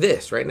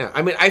this right now?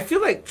 I mean, I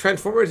feel like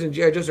Transformers and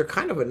GI Joes are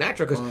kind of a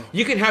natural because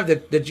you can have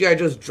the GI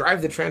Joes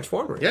drive the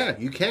Transformers. Yeah,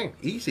 you can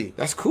easy.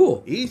 That's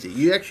cool. Easy.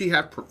 You actually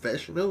have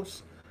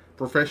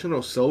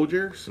professional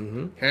soldiers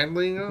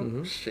handling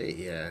them. Shit,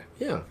 yeah.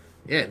 Yeah.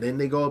 Yeah, then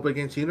they go up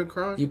against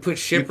Unicron. You put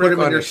Shipwreck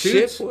on a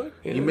ship.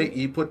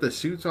 You put the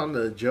suits on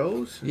the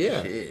Joes.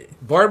 Yeah.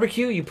 Shit.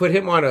 Barbecue. You put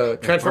him on a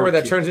Transformer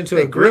that turns into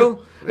a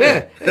grill.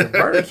 Yeah.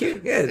 Barbecue.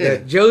 Yeah.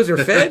 The Joes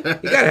are fed.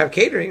 You gotta have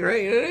catering,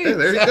 right? You know what I mean? Yeah,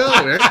 there you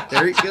go. Man.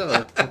 There you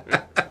go.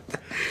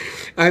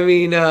 I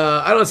mean,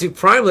 I don't see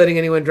Prime letting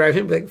anyone drive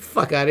him. Like,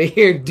 fuck out of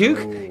here, Duke.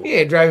 You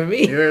ain't driving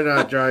me. You're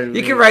not driving me.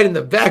 You can ride in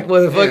the back,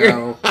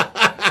 motherfucker.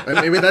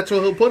 Maybe that's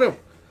where he'll put him.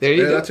 There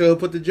you go. That's where he'll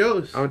put the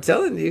Joes. I'm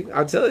telling you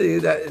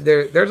that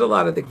there's a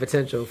lot of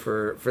potential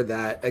for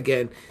that.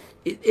 Again,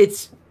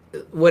 it's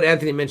what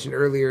Anthony mentioned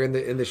earlier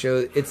in the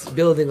show. It's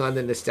building on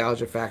the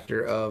nostalgia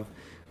factor of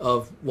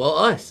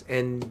us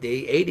and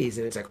the '80s,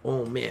 and it's like,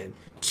 oh man,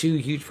 2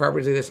 huge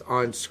properties like this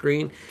on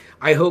screen.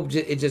 I hope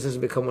it just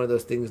doesn't become one of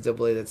those things,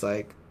 Double A, that's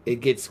like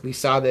we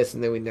saw this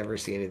and then we never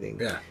see anything.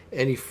 Yeah.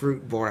 Any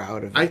fruit bore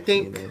out of it. I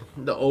think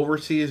the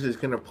Overseas is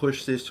going to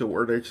push this to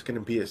where there's going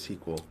to be a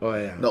sequel. Oh,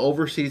 yeah. The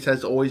Overseas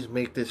has always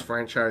made this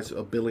franchise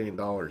 $1 billion.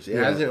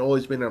 It hasn't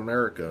always been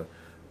America.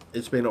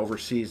 It's been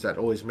overseas that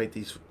always make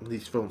these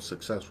films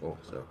successful.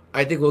 So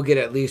I think we'll get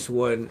at least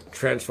one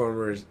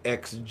Transformers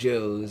X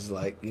Joes,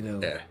 like,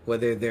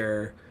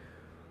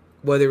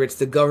 whether it's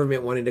the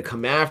government wanting to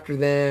come after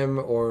them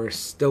or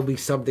still be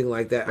something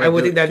like that. Right, I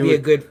would think that'd be a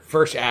good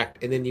first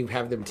act, and then you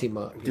have them team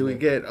up. Do we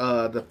get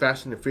the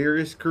Fast and the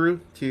Furious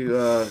crew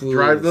to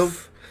drive them?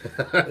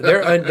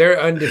 They're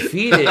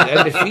undefeated,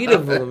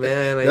 undefeatable,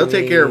 man. They'll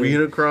take care of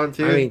Unicron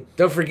too. I mean,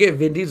 don't forget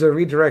Vin Diesel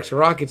redirects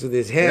rockets with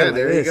his hand.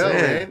 Yeah, there you go,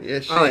 man. Yeah,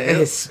 shit, and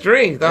his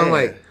strength. I'm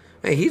like,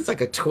 man, he's like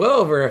a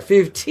 12 or a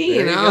 15.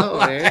 There you go,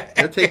 man.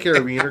 He'll take care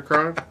of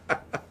Unicron.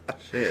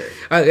 Shit.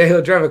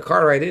 He'll drive a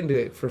car right into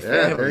it for family.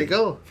 Yeah, there you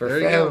go. For there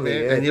family, you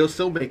go, man. And he'll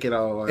still make it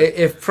all.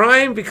 If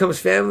Prime becomes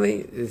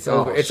family, it's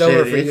over. It's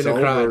over for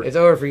Unicron. It's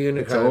over for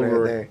Unicron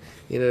right there.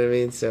 You know what I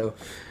mean? So,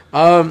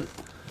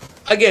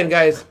 again,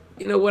 guys,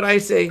 you know what I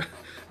say?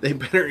 They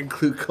better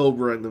include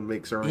Cobra in the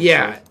mix, aren't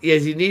yes,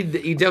 you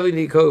definitely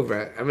need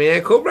Cobra. I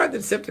mean, Cobra and the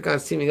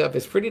Decepticons teaming up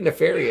is pretty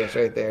nefarious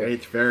right there.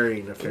 It's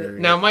very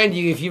nefarious. Now, mind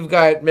you, if you've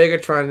got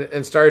Megatron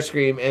and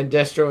Starscream and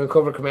Destro and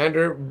Cobra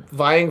Commander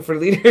vying for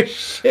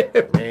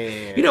leadership,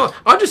 man.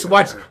 I'll just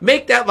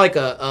make that like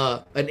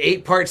an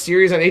 8-part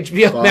series on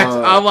HBO Max.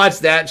 I'll watch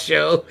that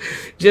show,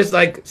 just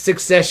like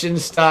Succession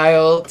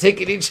style,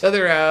 taking each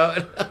other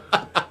out.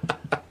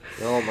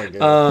 Oh my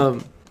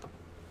god.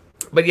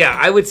 But yeah,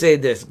 I would say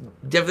this.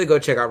 Definitely go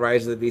check out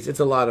Rise of the Beast. It's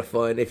a lot of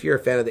fun. If you're a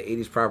fan of the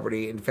 80s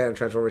property and a fan of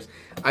Transformers,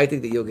 I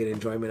think that you'll get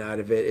enjoyment out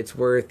of it. It's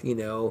worth,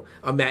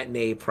 a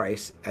matinee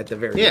price at the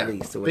very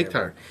least. Or whatever. Big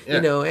time.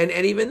 Yeah.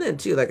 And even then,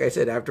 too, like I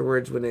said,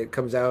 afterwards when it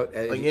comes out.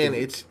 Again,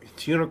 it's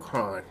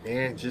Unicron,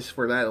 man. Just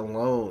for that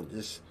alone.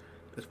 It's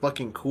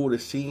fucking cool to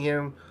see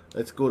him.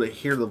 It's cool to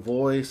hear the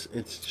voice.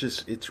 You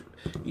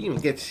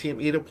even get to see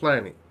him eat a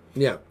planet.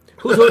 Yeah.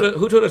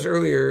 Who told us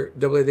earlier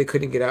they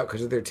couldn't get out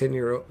because of their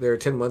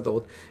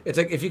 10-month-old? It's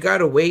like if you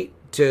gotta wait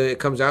till it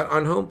comes out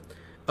on home,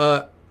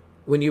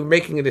 when you're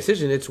making a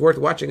decision, it's worth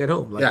watching at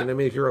home. Like, you know what I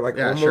mean, if you're like,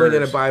 I'm only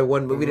gonna buy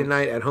one movie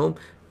tonight at home,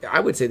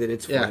 I would say that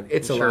it's fun.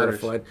 It's a lot of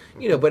fun,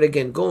 But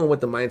again, going with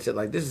the mindset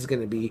like this is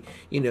gonna be,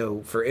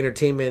 for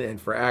entertainment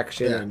and for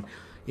action and.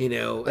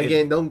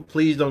 Again,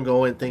 please don't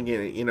go in thinking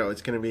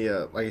it's going to be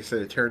like I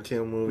said, a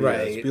Tarantino movie,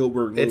 a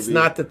Spielberg movie. It's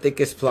not the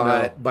thickest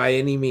plot by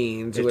any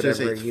means, or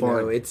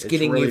whatever. It's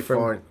getting really you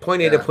from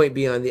point A to point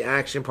B on the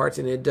action parts,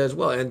 and it does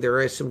well. And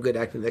there is some good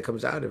acting that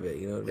comes out of it.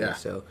 You know what I mean?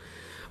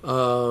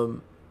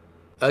 So,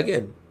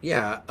 again,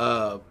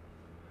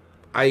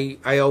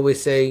 I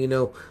always say, would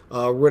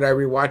I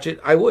rewatch it?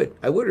 I would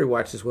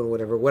rewatch this one,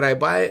 whatever. Would I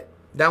buy it?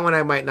 That one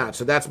I might not.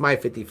 So that's my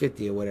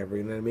 50-50 or whatever,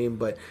 you know what I mean?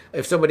 But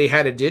if somebody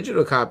had a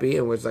digital copy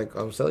and was like,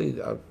 I'll sell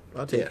you,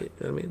 I'll take it.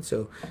 You know what I mean?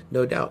 So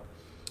no doubt.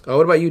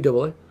 What about you,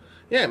 Double A?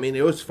 Yeah, I mean,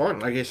 it was fun.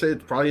 Like I said,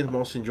 it's probably the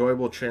most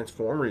enjoyable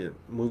Transformers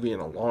movie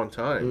in a long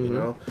time,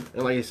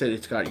 And like I said,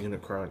 it's got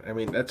Unicron. I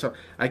mean,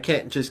 I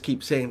can't just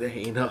keep saying that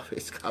enough.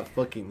 It's got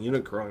fucking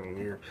Unicron in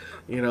here,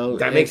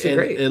 That makes it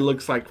great. It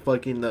looks like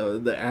fucking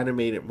the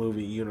animated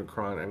movie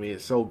Unicron. I mean,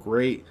 it's so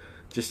great.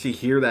 Just to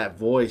hear that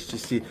voice,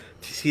 just to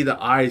see the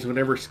eyes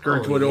whenever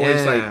Skirts would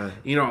always like,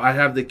 I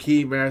have the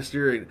key,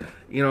 master, and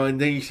and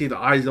then you see the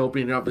eyes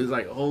opening up. It's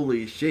like,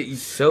 holy shit! You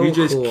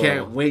just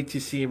can't wait to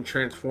see him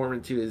transform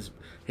into his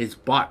his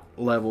bot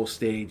level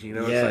stage. You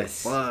know, Yes,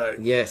 it's like fuck.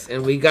 yes,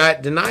 and we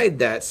got denied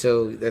that,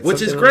 so that's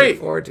Which is something to look great.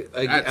 forward to.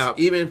 That's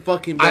even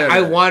fucking better.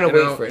 I want to you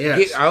wait know? for it.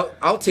 Yes.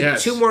 I'll take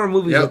 2 more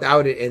movies Yep.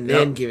 without it, and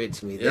then Yep. give it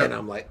to me. Yep. Then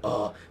I'm like,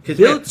 oh, 'Cause,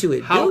 build man, to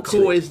it. How Build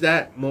cool to it. is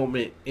that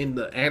moment in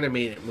the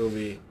animated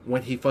movie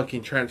when he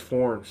fucking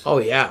transforms? Oh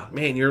yeah,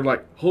 Man, you're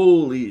like,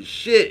 holy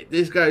shit,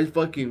 this guy's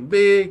fucking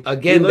big.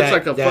 Again, he looks that-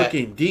 like a that-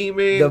 fucking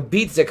demon. the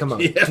beats that come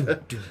out. yeah.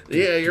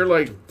 Yeah, you're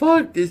like,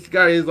 fuck, this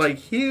guy is like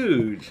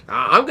huge.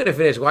 I'm gonna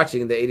finish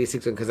watching the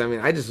 '86 one because I mean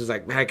I just was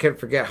like, man, I can't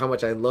forget how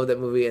much I love that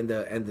movie and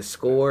the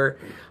score,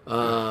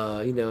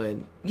 you know,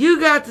 and you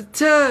got the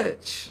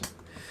touch,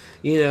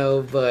 you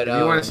know. But If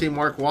you want to see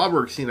Mark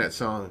Wahlberg sing that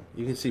song,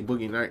 you can see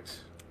Boogie Nights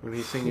when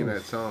he's singing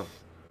that song.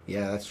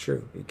 yeah, that's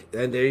true.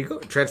 And there you go,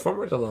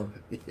 Transformers alone.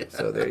 Yeah.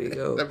 So there you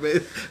go.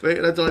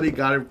 Man, that's what he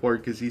got him for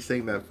because he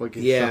sang that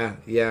fucking Yeah, song.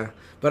 yeah.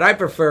 But I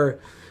prefer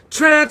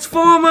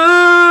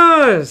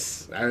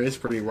Transformers, That is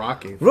pretty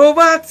rocking.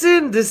 robots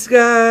in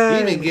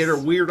disguise. He even get a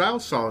Weird Al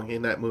song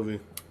in that movie.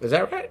 Is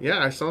that right?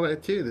 Yeah, I saw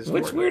that too.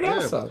 Which Weird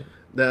Al yeah. song?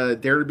 The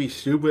Dare to Be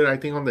Stupid, I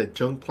think, on the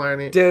Junk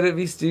Planet. Dare to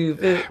be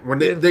stupid. When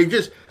they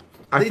just...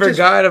 I they just-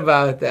 forgot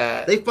about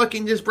that. They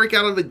fucking just break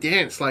out of the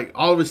dance, like,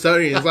 all of a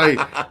sudden. It's like,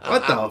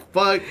 what the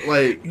fuck?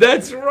 Like,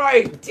 That's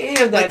right.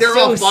 Damn, that's they're so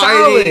all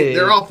fighting. solid.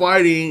 They're all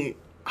fighting.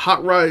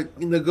 Hot Rod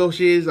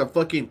negotiates a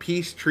fucking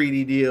peace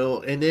treaty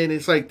deal, and then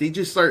it's like they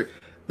just start.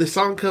 The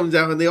song comes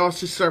out, and they all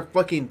just start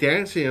fucking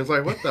dancing. It's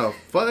like, what the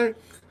fuck?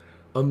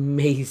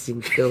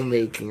 Amazing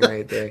filmmaking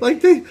right there.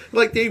 like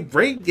they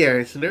break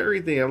dance and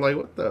everything. I'm like,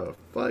 what the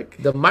fuck?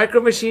 The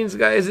Micro Machines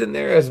guys in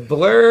there as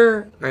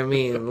Blur. I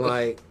mean,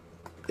 like,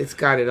 it's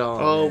got it all.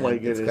 Oh man. my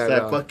It's goodness, got it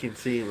that all. fucking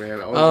scene,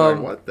 man. I was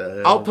like, what the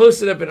hell? I'll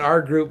post it up in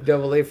our group,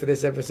 AA, for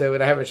this episode,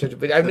 and I haven't showed you,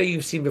 but I know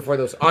you've seen before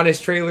those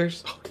honest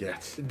trailers.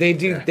 Yes. They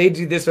do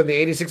this from the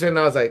 '86 one, and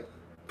I was like,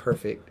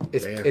 perfect.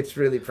 Damn. It's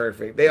really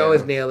perfect. They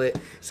always nail it.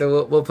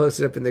 So we'll post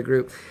it up in the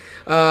group.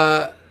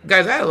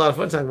 Guys, I had a lot of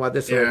fun talking about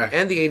this one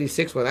and the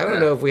 '86 one. I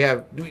don't know if we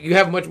have. Do you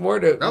have much more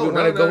to want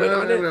to go in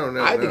on it?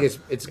 No, I think it's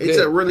good. It's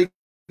a really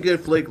good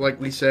flick, like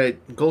we said.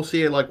 Go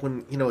see it like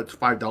when it's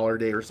 $5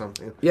 day or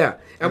something. Yeah,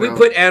 and we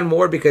put and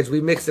more because we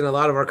mixed in a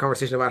lot of our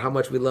conversation about how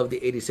much we love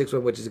the '86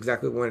 one, which is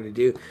exactly what we wanted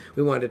to do.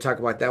 We wanted to talk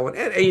about that one,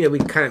 and we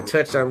kind of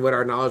touched on what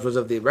our knowledge was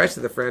of the rest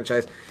of the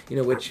franchise,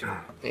 which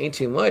ain't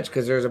too much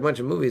because there's a bunch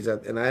of movies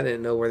and I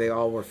didn't know where they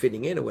all were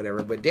fitting in or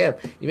whatever. But damn,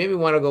 you made me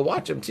want to go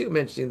watch them too,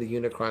 mentioning the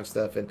Unicron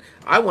stuff, and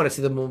I want to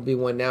see the movie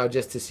one now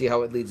just to see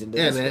how it leads into.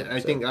 Yeah, this man. one, I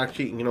so. think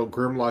actually,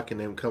 Grimlock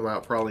and them come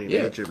out probably in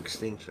Age of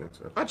Extinction.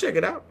 So. I'll check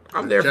it out.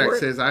 I'm there Jack for it.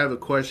 says, I have a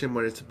question,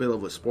 but it's a bit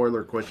of a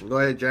spoiler question. Go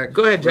ahead, Jack.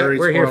 Go ahead, Jack. Already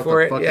We're here spoiled for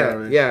the it. fuck out Yeah,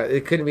 of it. yeah.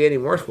 It couldn't be any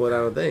more spoiled, I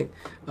don't think.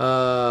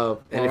 And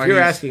if you're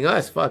asking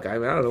us, fuck, I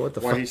don't know what the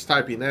While fuck. he's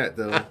typing that,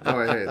 though, go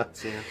ahead.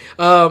 Sam.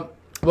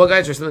 Well,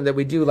 guys, there's something that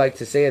we do like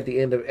to say at the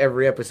end of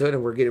every episode,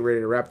 and we're getting ready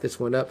to wrap this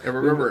one up. And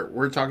remember,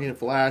 we're talking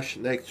Flash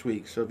next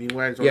week, so if you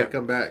guys want to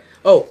come back.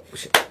 Oh,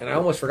 shit, and I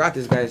almost forgot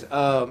this, guys.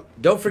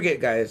 Don't forget,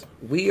 guys,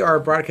 we are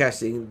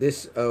broadcasting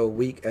this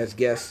week as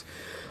guests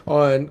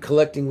on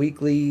Collecting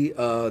Weekly,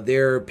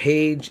 their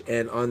page,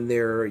 and on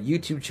their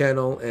YouTube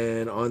channel,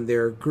 and on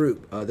their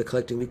group, the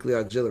Collecting Weekly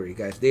Auxiliary.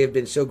 Guys, they have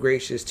been so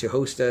gracious to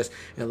host us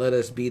and let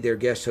us be their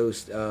guest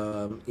host,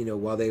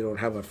 while they don't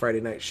have a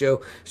Friday night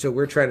show. So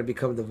we're trying to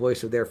become the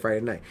voice of their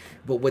Friday night.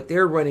 But what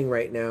they're running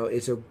right now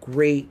is a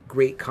great,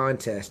 great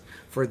contest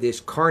for this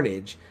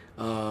Carnage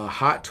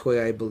hot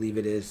toy, I believe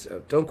it is.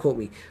 Don't quote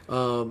me.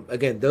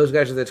 Again, those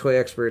guys are the toy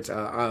experts.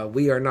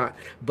 We are not.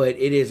 But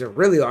it is a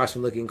really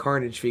awesome looking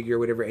Carnage figure or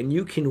whatever, and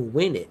you can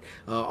win it.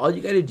 All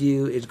you got to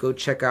do is go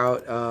check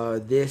out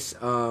this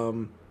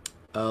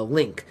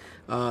link.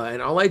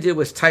 And all I did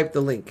was type the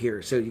link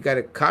here. So you got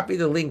to copy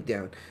the link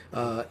down.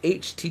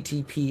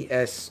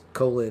 https://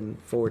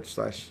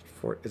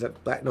 is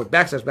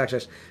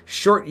that /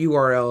 short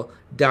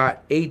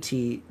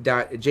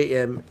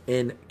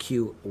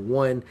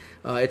url.at.jmnq1.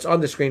 It's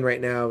on the screen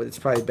right now. It's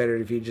probably better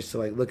if you just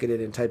look at it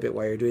and type it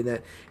while you're doing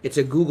that. It's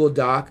a Google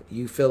Doc.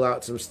 You fill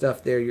out some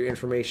stuff there, your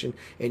information,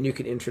 and you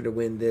can enter to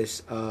win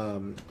this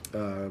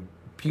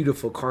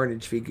beautiful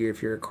Carnage figure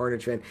if you're a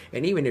Carnage fan,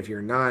 and even if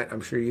you're not, I'm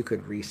sure you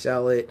could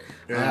resell it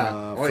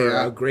for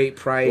a great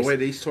price. The way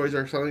these toys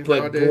are selling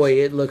But nowadays.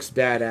 boy, it looks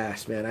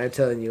badass, man. I'm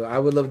telling you, I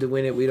would love to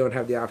win it. We don't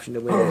have the option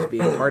to win it as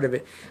being part of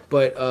it,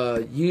 but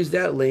use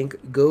that link,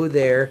 go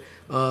there,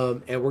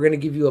 and we're gonna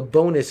give you a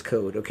bonus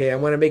code. Okay, I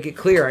want to make it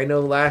clear. I know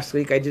last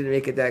week I didn't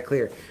make it that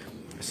clear.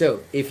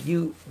 So if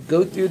you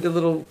go through the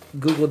little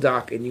Google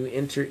Doc and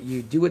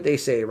you do what they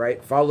say,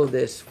 right? Follow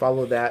this,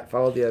 follow that,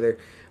 follow the other.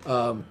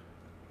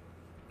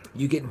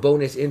 You get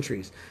bonus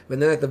entries. But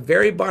then at the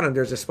very bottom,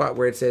 there's a spot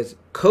where it says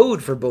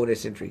code for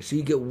bonus entry. So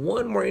you get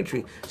one more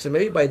entry. So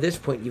maybe by this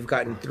point, you've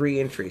gotten 3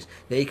 entries.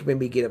 Now you can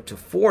maybe get up to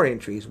 4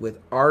 entries with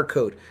our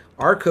code.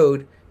 Our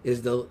code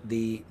is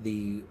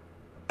the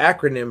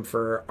acronym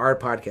for our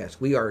podcast.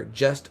 We are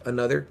Just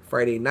Another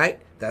Friday Night.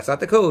 That's not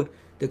the code.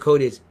 The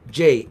code is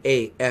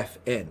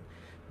JAFN.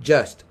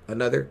 Just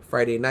Another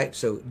Friday Night.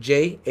 So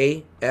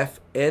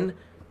JAFN.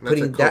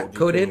 putting that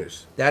code in,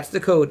 use. that's the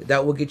code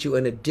that will get you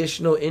an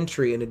additional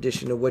entry in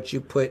addition to what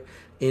you put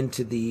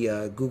into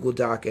the Google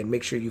Doc, and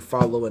make sure you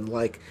follow and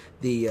like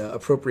the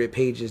appropriate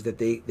pages that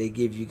they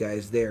give you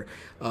guys there.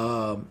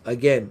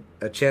 Again,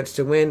 a chance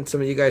to win.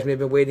 Some of you guys may have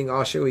been waiting.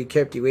 I'll show we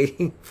kept you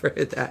waiting for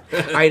that.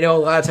 I know a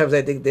lot of times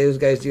I think those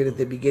guys do it at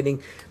the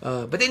beginning,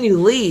 but then you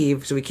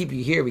leave, so we keep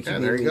you here. We keep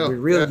we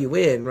reel you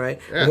in, right?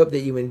 Yeah. I hope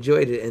that you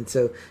enjoyed it, and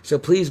so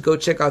please go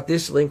check out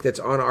this link that's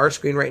on our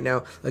screen right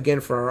now. Again,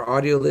 for our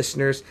audio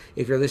listeners,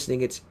 if you're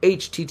listening, it's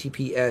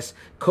https://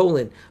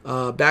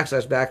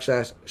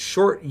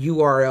 short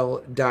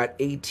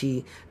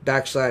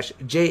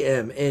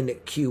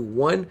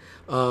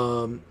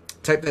url.at/JMNQ1.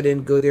 Type that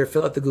in, go there,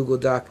 fill out the Google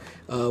Doc,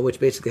 which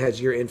basically has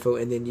your info,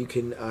 and then you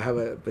can have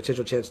a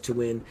potential chance to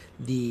win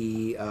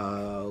the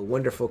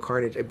wonderful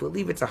Carnage. I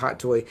believe it's a hot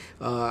toy.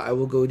 I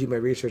will go do my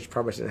research,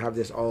 promise, and have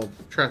this all.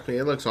 Trust me,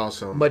 it looks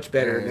awesome. Much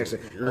better and next.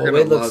 You're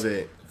gonna love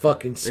it.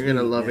 Fucking sweet, you're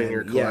gonna love it in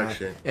your yeah.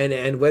 collection.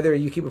 And whether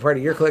you keep a part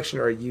of your collection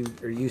or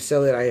you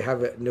sell it, I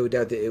have no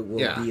doubt that it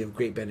will be of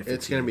great benefit.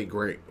 It's gonna be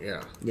great.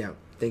 Yeah. Yeah.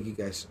 Thank you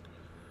guys.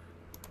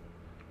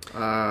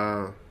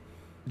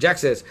 Jack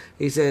says,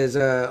 he says,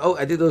 oh,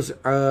 I did those,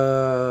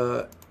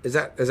 is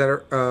that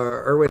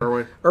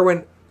Erwin?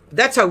 Erwin,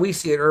 that's how we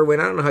see it, Erwin.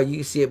 I don't know how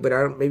you see it,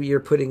 but maybe you're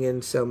putting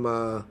in some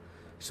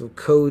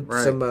code,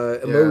 right. some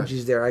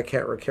emojis there. I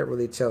can't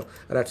really tell.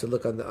 I'd have to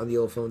look on the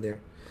old phone there.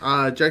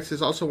 Jack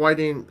says, also, why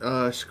didn't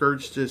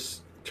Scourge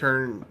just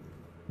turn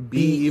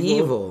be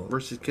evil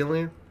versus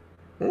Killian?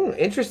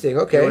 Interesting,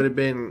 okay. It would have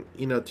been,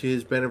 to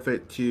his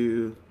benefit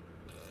to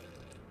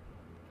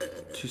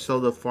sell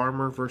the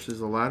farmer versus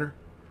the ladder.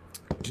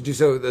 To do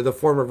so, the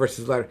former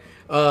versus latter.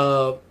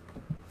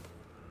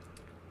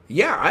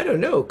 Yeah, I don't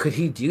know. Could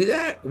he do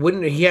that?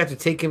 Wouldn't he have to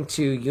take him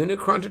to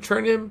Unicron to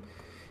turn him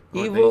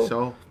evil? I think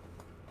so.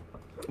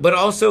 But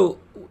also,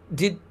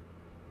 did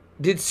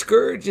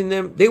Scourge and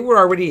them? They were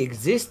already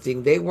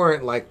existing. They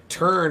weren't like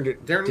turned.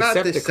 They're not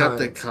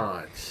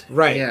Decepticons.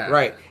 Right. Yeah.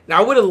 Right. Now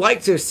I would have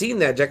liked to have seen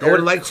that, Jack. I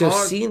would have liked to have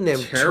seen them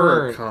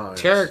turn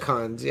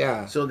Terracons.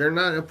 Yeah. So they're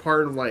not a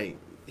part of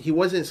he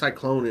wasn't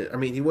Cyclone. I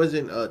mean, he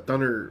wasn't a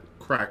Thunder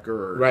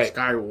Cracker or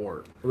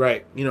Skyward.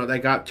 Right. That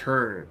got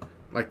turned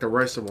like the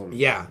rest of them.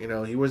 Yeah.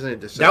 He wasn't a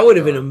Decepticon. That would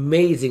have been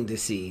amazing to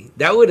see.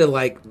 That would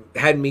have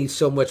had me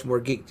so much more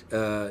geeked,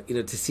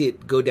 to see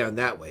it go down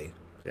that way.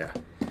 Yeah.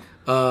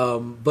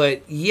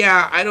 But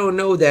yeah, I don't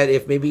know that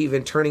if maybe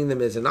even turning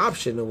them as an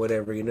option or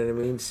whatever, you know what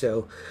I mean?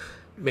 So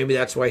maybe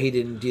that's why he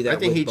didn't do that. I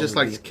think he just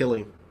likes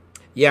killing.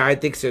 Yeah, I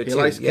think so too. He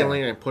likes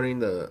killing and putting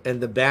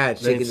the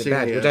badge, taking the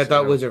badge, which I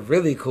thought was a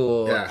really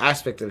cool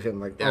aspect of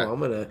him. I'm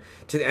gonna,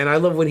 and I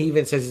love when he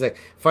even says he's like,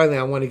 finally,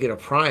 I want to get a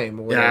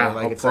prime or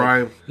whatever. Yeah,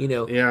 prime.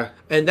 Yeah,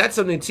 and that's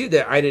something too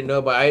that I didn't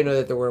know, but I know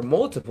that there were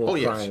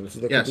multiple primes.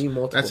 There could be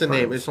multiple. That's the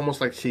primes. name. It's almost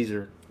like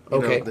Caesar.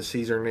 The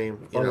Caesar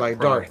name. Or like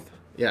prime. Darth.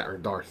 Yeah, or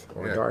Darth.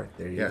 Darth.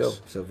 There you go.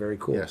 So very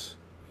cool. Yes.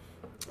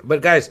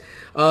 But guys,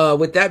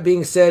 with that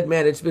being said,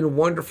 man, it's been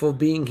wonderful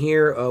being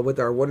here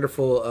with our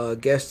wonderful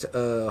guest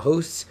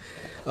hosts,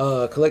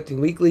 Collecting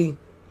Weekly.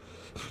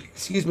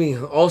 Excuse me.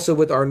 Also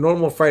with our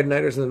normal Friday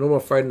Nighters and the normal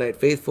Friday Night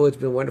Faithful. It's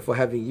been wonderful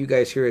having you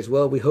guys here as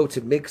well. We hope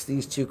to mix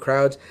these two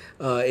crowds.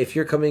 If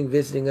you're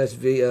visiting us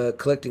via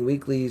Collecting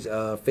Weekly's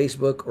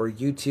Facebook or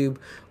YouTube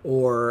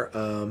or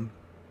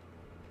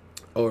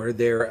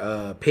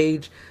their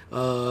page,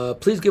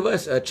 please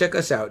check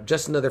us out.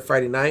 Just Another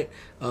Friday Night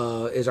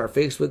is our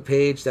Facebook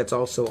page. That's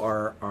also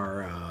our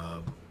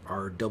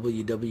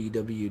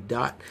www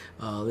dot.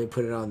 Let me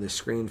put it on the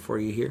screen for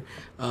you here.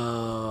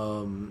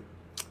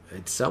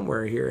 It's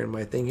somewhere here in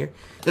my thing here.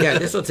 Yeah,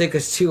 this will take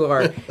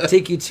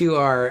you to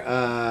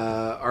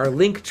our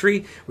link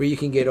tree where you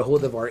can get a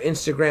hold of our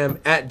Instagram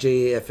at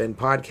JAFN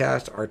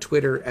Podcast, our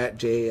Twitter at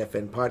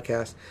JAFN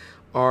Podcast,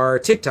 our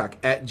TikTok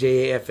at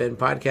JAFN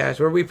Podcast,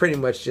 where we pretty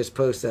much just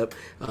post up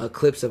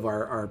clips of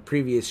our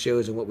previous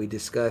shows and what we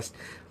discussed,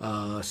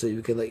 so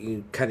we can let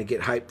you kind of get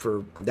hyped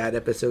for that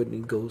episode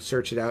and go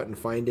search it out and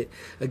find it.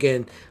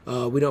 Again,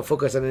 we don't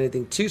focus on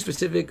anything too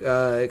specific,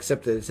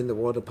 except that it's in the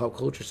world of pop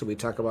culture, so we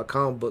talk about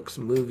comic books,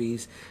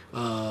 movies,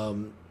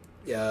 shows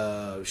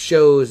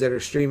that are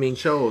streaming.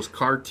 Shows,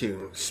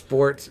 cartoons.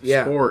 Sports.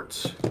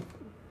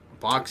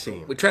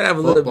 Boxing. We try to have a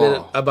little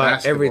bit about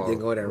basketball,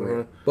 everything or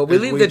whatever. But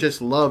we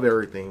just love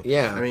everything.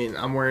 Yeah. I mean,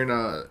 I'm wearing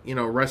a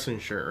wrestling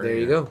shirt right there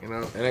you here,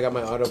 go. And I got my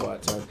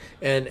Autobots on.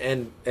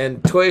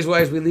 And toys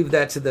wise, we leave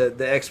that to the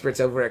experts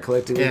over at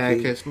Collecting Weekly. Yeah,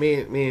 because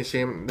me and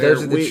Sam,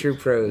 those are the true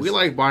pros. We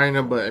like buying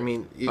them, but I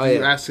mean, if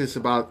you ask us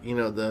about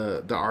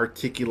the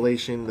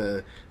articulation,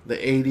 the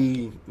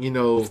 80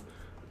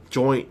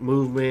 joint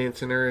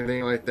movements and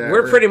everything like that.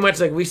 We're pretty much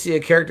like, we see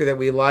a character that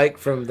we like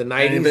from the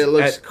 90s if it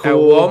looks at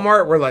cool,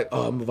 Walmart, we're like,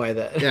 oh, I'm gonna buy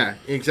that. Yeah,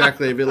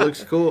 exactly. If it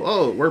looks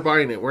cool, we're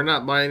buying it. We're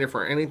not buying it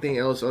for anything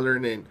else other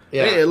than,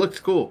 hey, it looks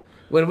cool.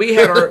 when we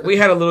had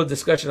a little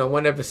discussion on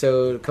one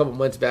episode a couple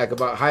months back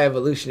about High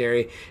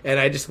Evolutionary, and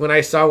when I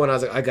saw one, I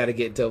was like, I got to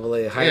get Double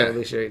A High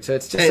Evolutionary. So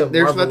it's just there's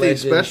Marvel nothing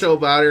Legends. special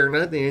about it or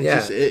nothing. It's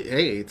just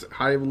it's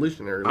High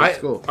Evolutionary. Let's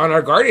go. On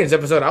our Guardians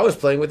episode, I was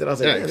playing with it. I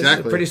was like, exactly. This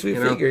is a pretty sweet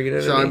figure. You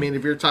know so what I mean,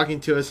 if you're talking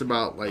to us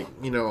about like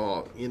the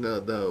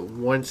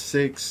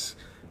 1/6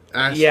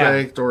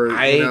 aspect, or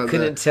I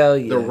couldn't tell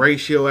you the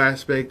ratio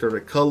aspect or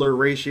the color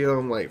ratio,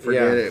 I'm like,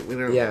 forget it. We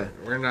don't. Yeah.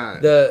 We're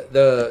not.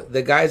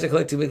 The guys at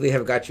Collective Weekly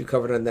have got you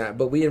covered on that.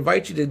 But we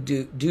invite you to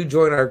do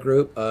join our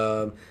group,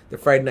 the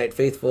Friday Night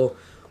Faithful.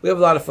 We have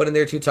a lot of fun in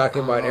there too,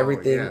 talking about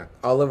everything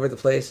all over the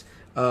place.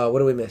 What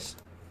do we miss?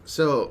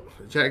 So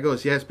Jack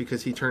goes, yes,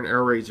 because he turned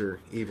Hellraiser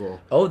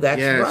evil. Oh,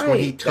 that's right. when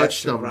he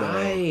touched them.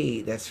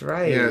 Right, that's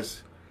right.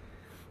 Yes.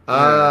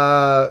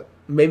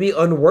 Maybe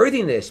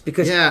unworthiness,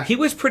 because he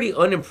was pretty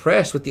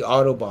unimpressed with the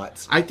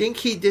Autobots. I think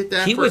he did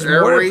that. He for was more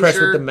Hellraiser.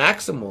 impressed with the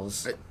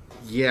Maximals.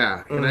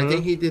 And I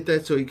think he did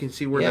that so he can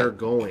see where they're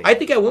going. I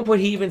think at one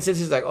point he even says,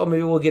 he's like, oh,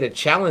 maybe we'll get a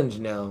challenge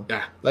now.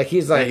 Yeah. Like,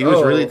 he's like, he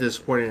was really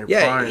disappointed in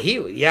Prime.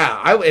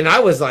 I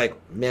was like,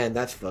 man,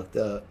 that's fucked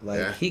up.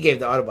 Like, he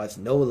gave the Autobots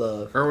no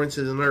love. Erwin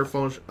says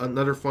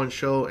another fun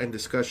show and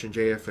discussion,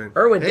 JFN.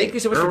 Erwin, thank you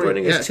so much for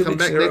joining us 2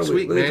 weeks in a row. Next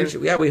week, we man.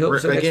 We hope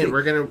so next week.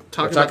 We're going to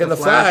talk about the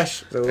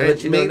Flash. So we'll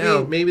let you know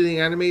now. Maybe the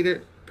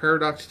animated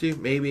Paradox too.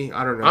 Maybe,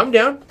 I don't know. I'm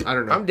down. I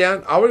don't know. I'm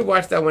down. I'll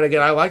rewatch that one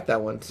again. I like that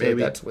one. So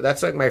maybe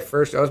that's like my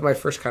first. That was my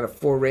first kind of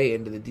foray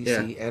into the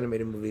DC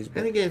animated movies. But,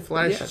 and again,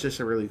 Flash is just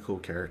a really cool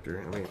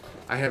character. I mean,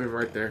 I have him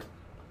right there.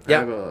 I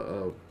have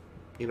a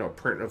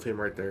print of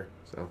him right there.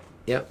 So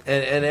yep,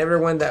 and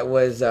everyone that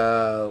was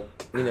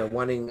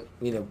wanting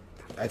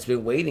that's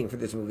been waiting for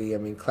this movie. I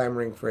mean,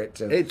 clamoring for it.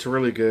 It's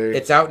really good.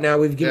 It's out now.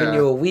 We've given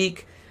you a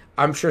week.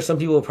 I'm sure some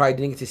people probably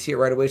didn't get to see it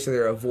right away, so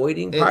they're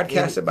avoiding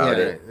podcasts about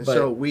it. But,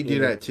 so we do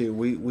that too.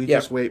 We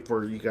just wait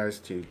for you guys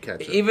to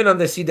catch it. Even on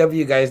the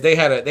CW guys, they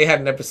had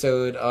an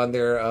episode on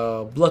their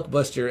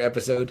Blockbuster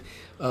episode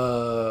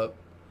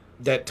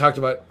that talked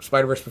about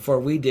Spider-Verse before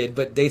we did,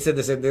 but they said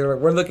the same. They were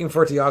like, we're looking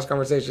forward to y'all's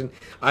conversation.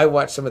 I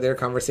watched some of their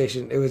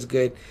conversation. It was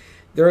good.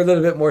 They're a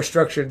little bit more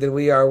structured than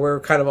we are.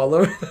 We're kind of all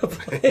over the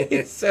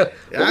place. So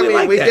we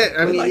like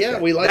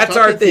that's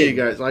our thing. thing. To you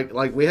guys.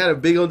 Like we had a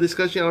big old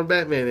discussion on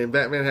Batman, and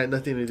Batman had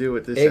nothing to do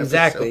with this.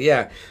 Exactly.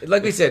 Episode. Yeah.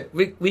 Like we said,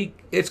 we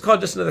it's called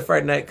Just Another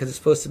Friday Night because it's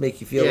supposed to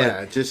make you feel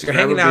like just you're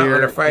hanging out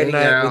on a Friday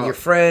night with your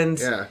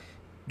friends,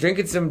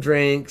 drinking some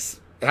drinks,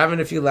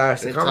 having a few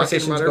laughs. The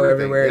conversations go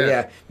everywhere.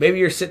 Yeah. Maybe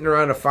you're sitting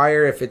around a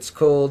fire if it's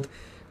cold.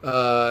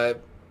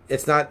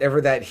 It's not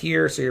ever that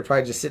here, so you're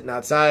probably just sitting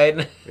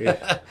outside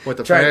with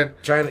the fan,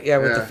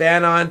 with the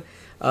fan on,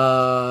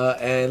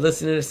 and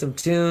listening to some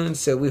tunes.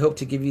 So we hope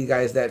to give you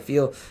guys that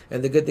feel.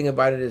 And the good thing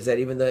about it is that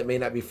even though it may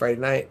not be Friday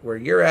night where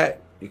you're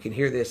at, you can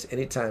hear this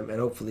anytime, and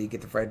hopefully you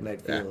get the Friday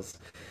night feels.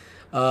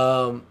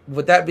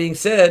 With that being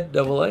said,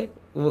 Double A,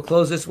 we'll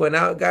close this one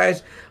out,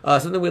 guys.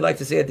 Something we like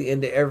to say at the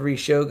end of every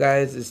show,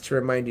 guys, is to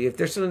remind you, if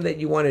there's something that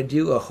you want to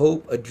do, a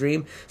hope, a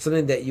dream,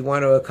 something that you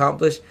want to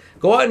accomplish,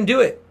 go out and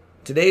do it.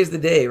 Today is the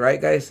day, right,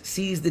 guys?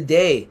 Seize the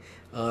day.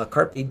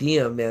 Carpe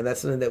diem, man.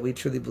 That's something that we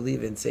truly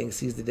believe in, saying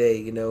seize the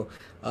day,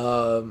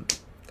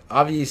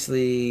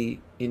 Obviously,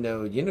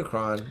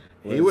 Unicron.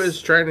 He was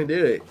trying to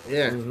do it.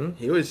 Yeah.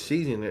 He was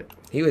seizing it.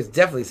 He was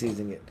definitely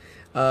seizing it.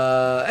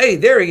 Hey,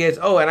 there he is.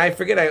 Oh, and I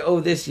forget I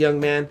owe this young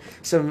man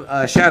some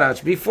shout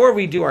outs. Before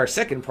we do our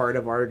second part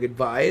of our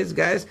goodbyes,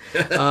 guys,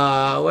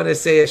 I want to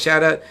say a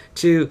shout out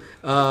to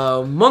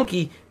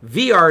Monkey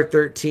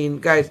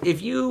VR13. Guys,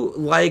 if you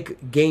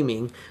like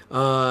gaming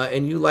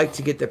and you like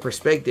to get the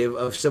perspective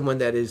of someone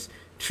that is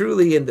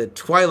truly in the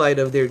twilight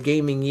of their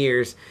gaming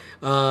years,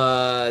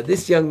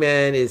 this young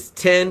man is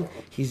 10.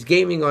 He's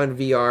gaming on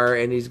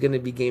VR, and he's going to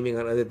be gaming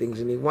on other things.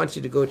 And he wants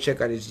you to go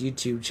check out his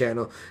YouTube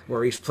channel,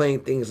 where he's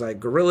playing things like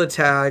Gorilla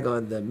Tag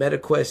on the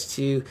MetaQuest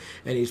 2,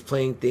 and he's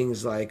playing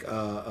things like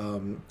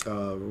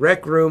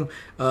Rec Room.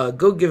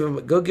 Go give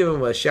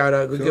him a shout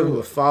out. Go give him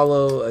a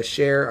follow, a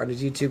share on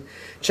his YouTube.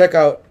 Check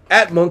out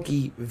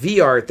Monkey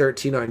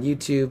VR13 on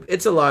YouTube.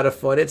 It's a lot of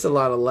fun. It's a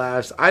lot of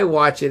laughs. I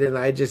watch it and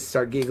I just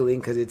start giggling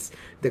because it's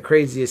the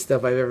craziest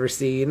stuff I've ever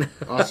seen.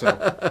 Awesome.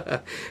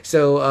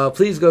 So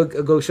please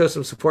go show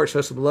some support, show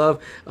some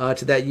love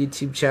to that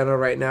YouTube channel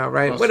right now,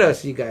 right? Awesome. What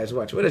else do you guys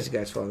watch? What else you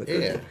guys follow?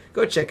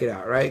 Go check it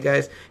out, right,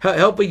 guys?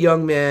 Help a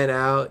young man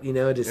out,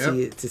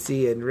 to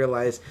see and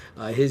realize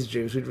his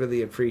dreams. We'd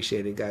really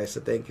appreciate it, guys. So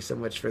thank you so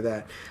much for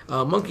that.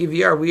 Monkey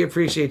VR, we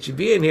appreciate you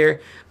being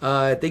here.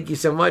 Thank you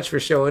so much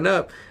for showing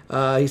up.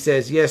 He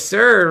says, yes,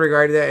 sir,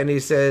 regarding that. And he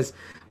says,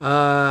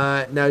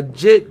 now,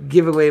 Jit,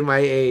 give away my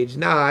age.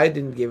 No, I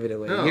didn't give it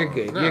away. No, you're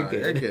good.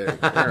 You're good.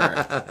 All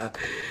right.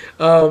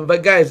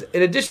 But, guys,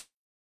 in addition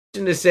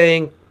to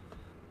saying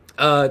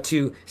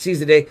to seize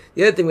the day.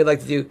 The other thing we'd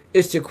like to do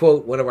is to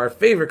quote one of our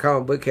favorite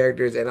comic book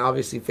characters and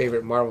obviously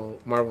favorite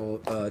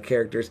Marvel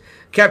characters,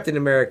 Captain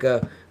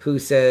America, who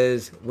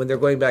says when they're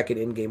going back in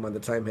Endgame on the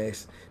time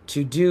heist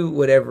to do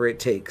whatever it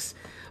takes.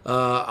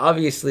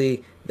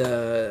 Obviously,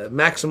 the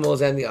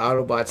Maximals and the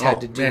Autobots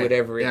had to do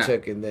whatever it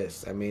took in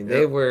this. I mean,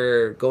 they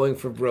were going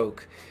for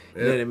broke.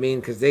 You know what I mean?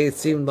 Because they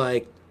seemed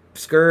like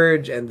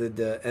Scourge and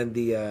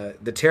the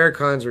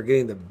Terracons were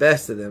getting the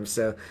best of them.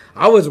 So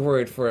I was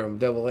worried for him.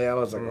 Double A. I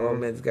was like, oh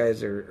man, these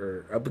guys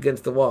are up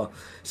against the wall.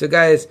 So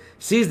guys,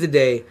 seize the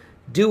day.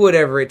 Do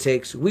whatever it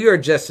takes. We are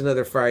just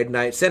another Friday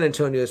night. San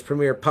Antonio's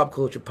premier pop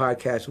culture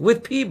podcast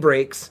with pee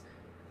breaks.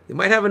 We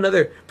might have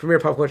another premier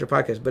pop culture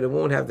podcast, but it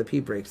won't have the pee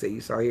breaks that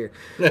you saw here.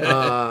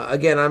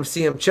 Again, I'm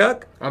CM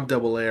Chuck. I'm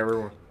Double A,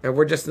 everyone. And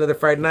we're just another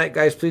Friday night.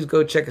 Guys, please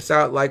go check us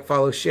out. Like,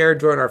 follow, share,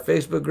 join our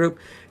Facebook group.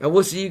 And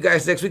we'll see you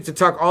guys next week to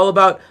talk all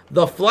about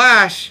The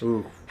Flash.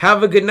 Ooh.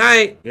 Have a good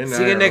night. Good night,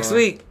 See you next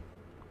everyone. week.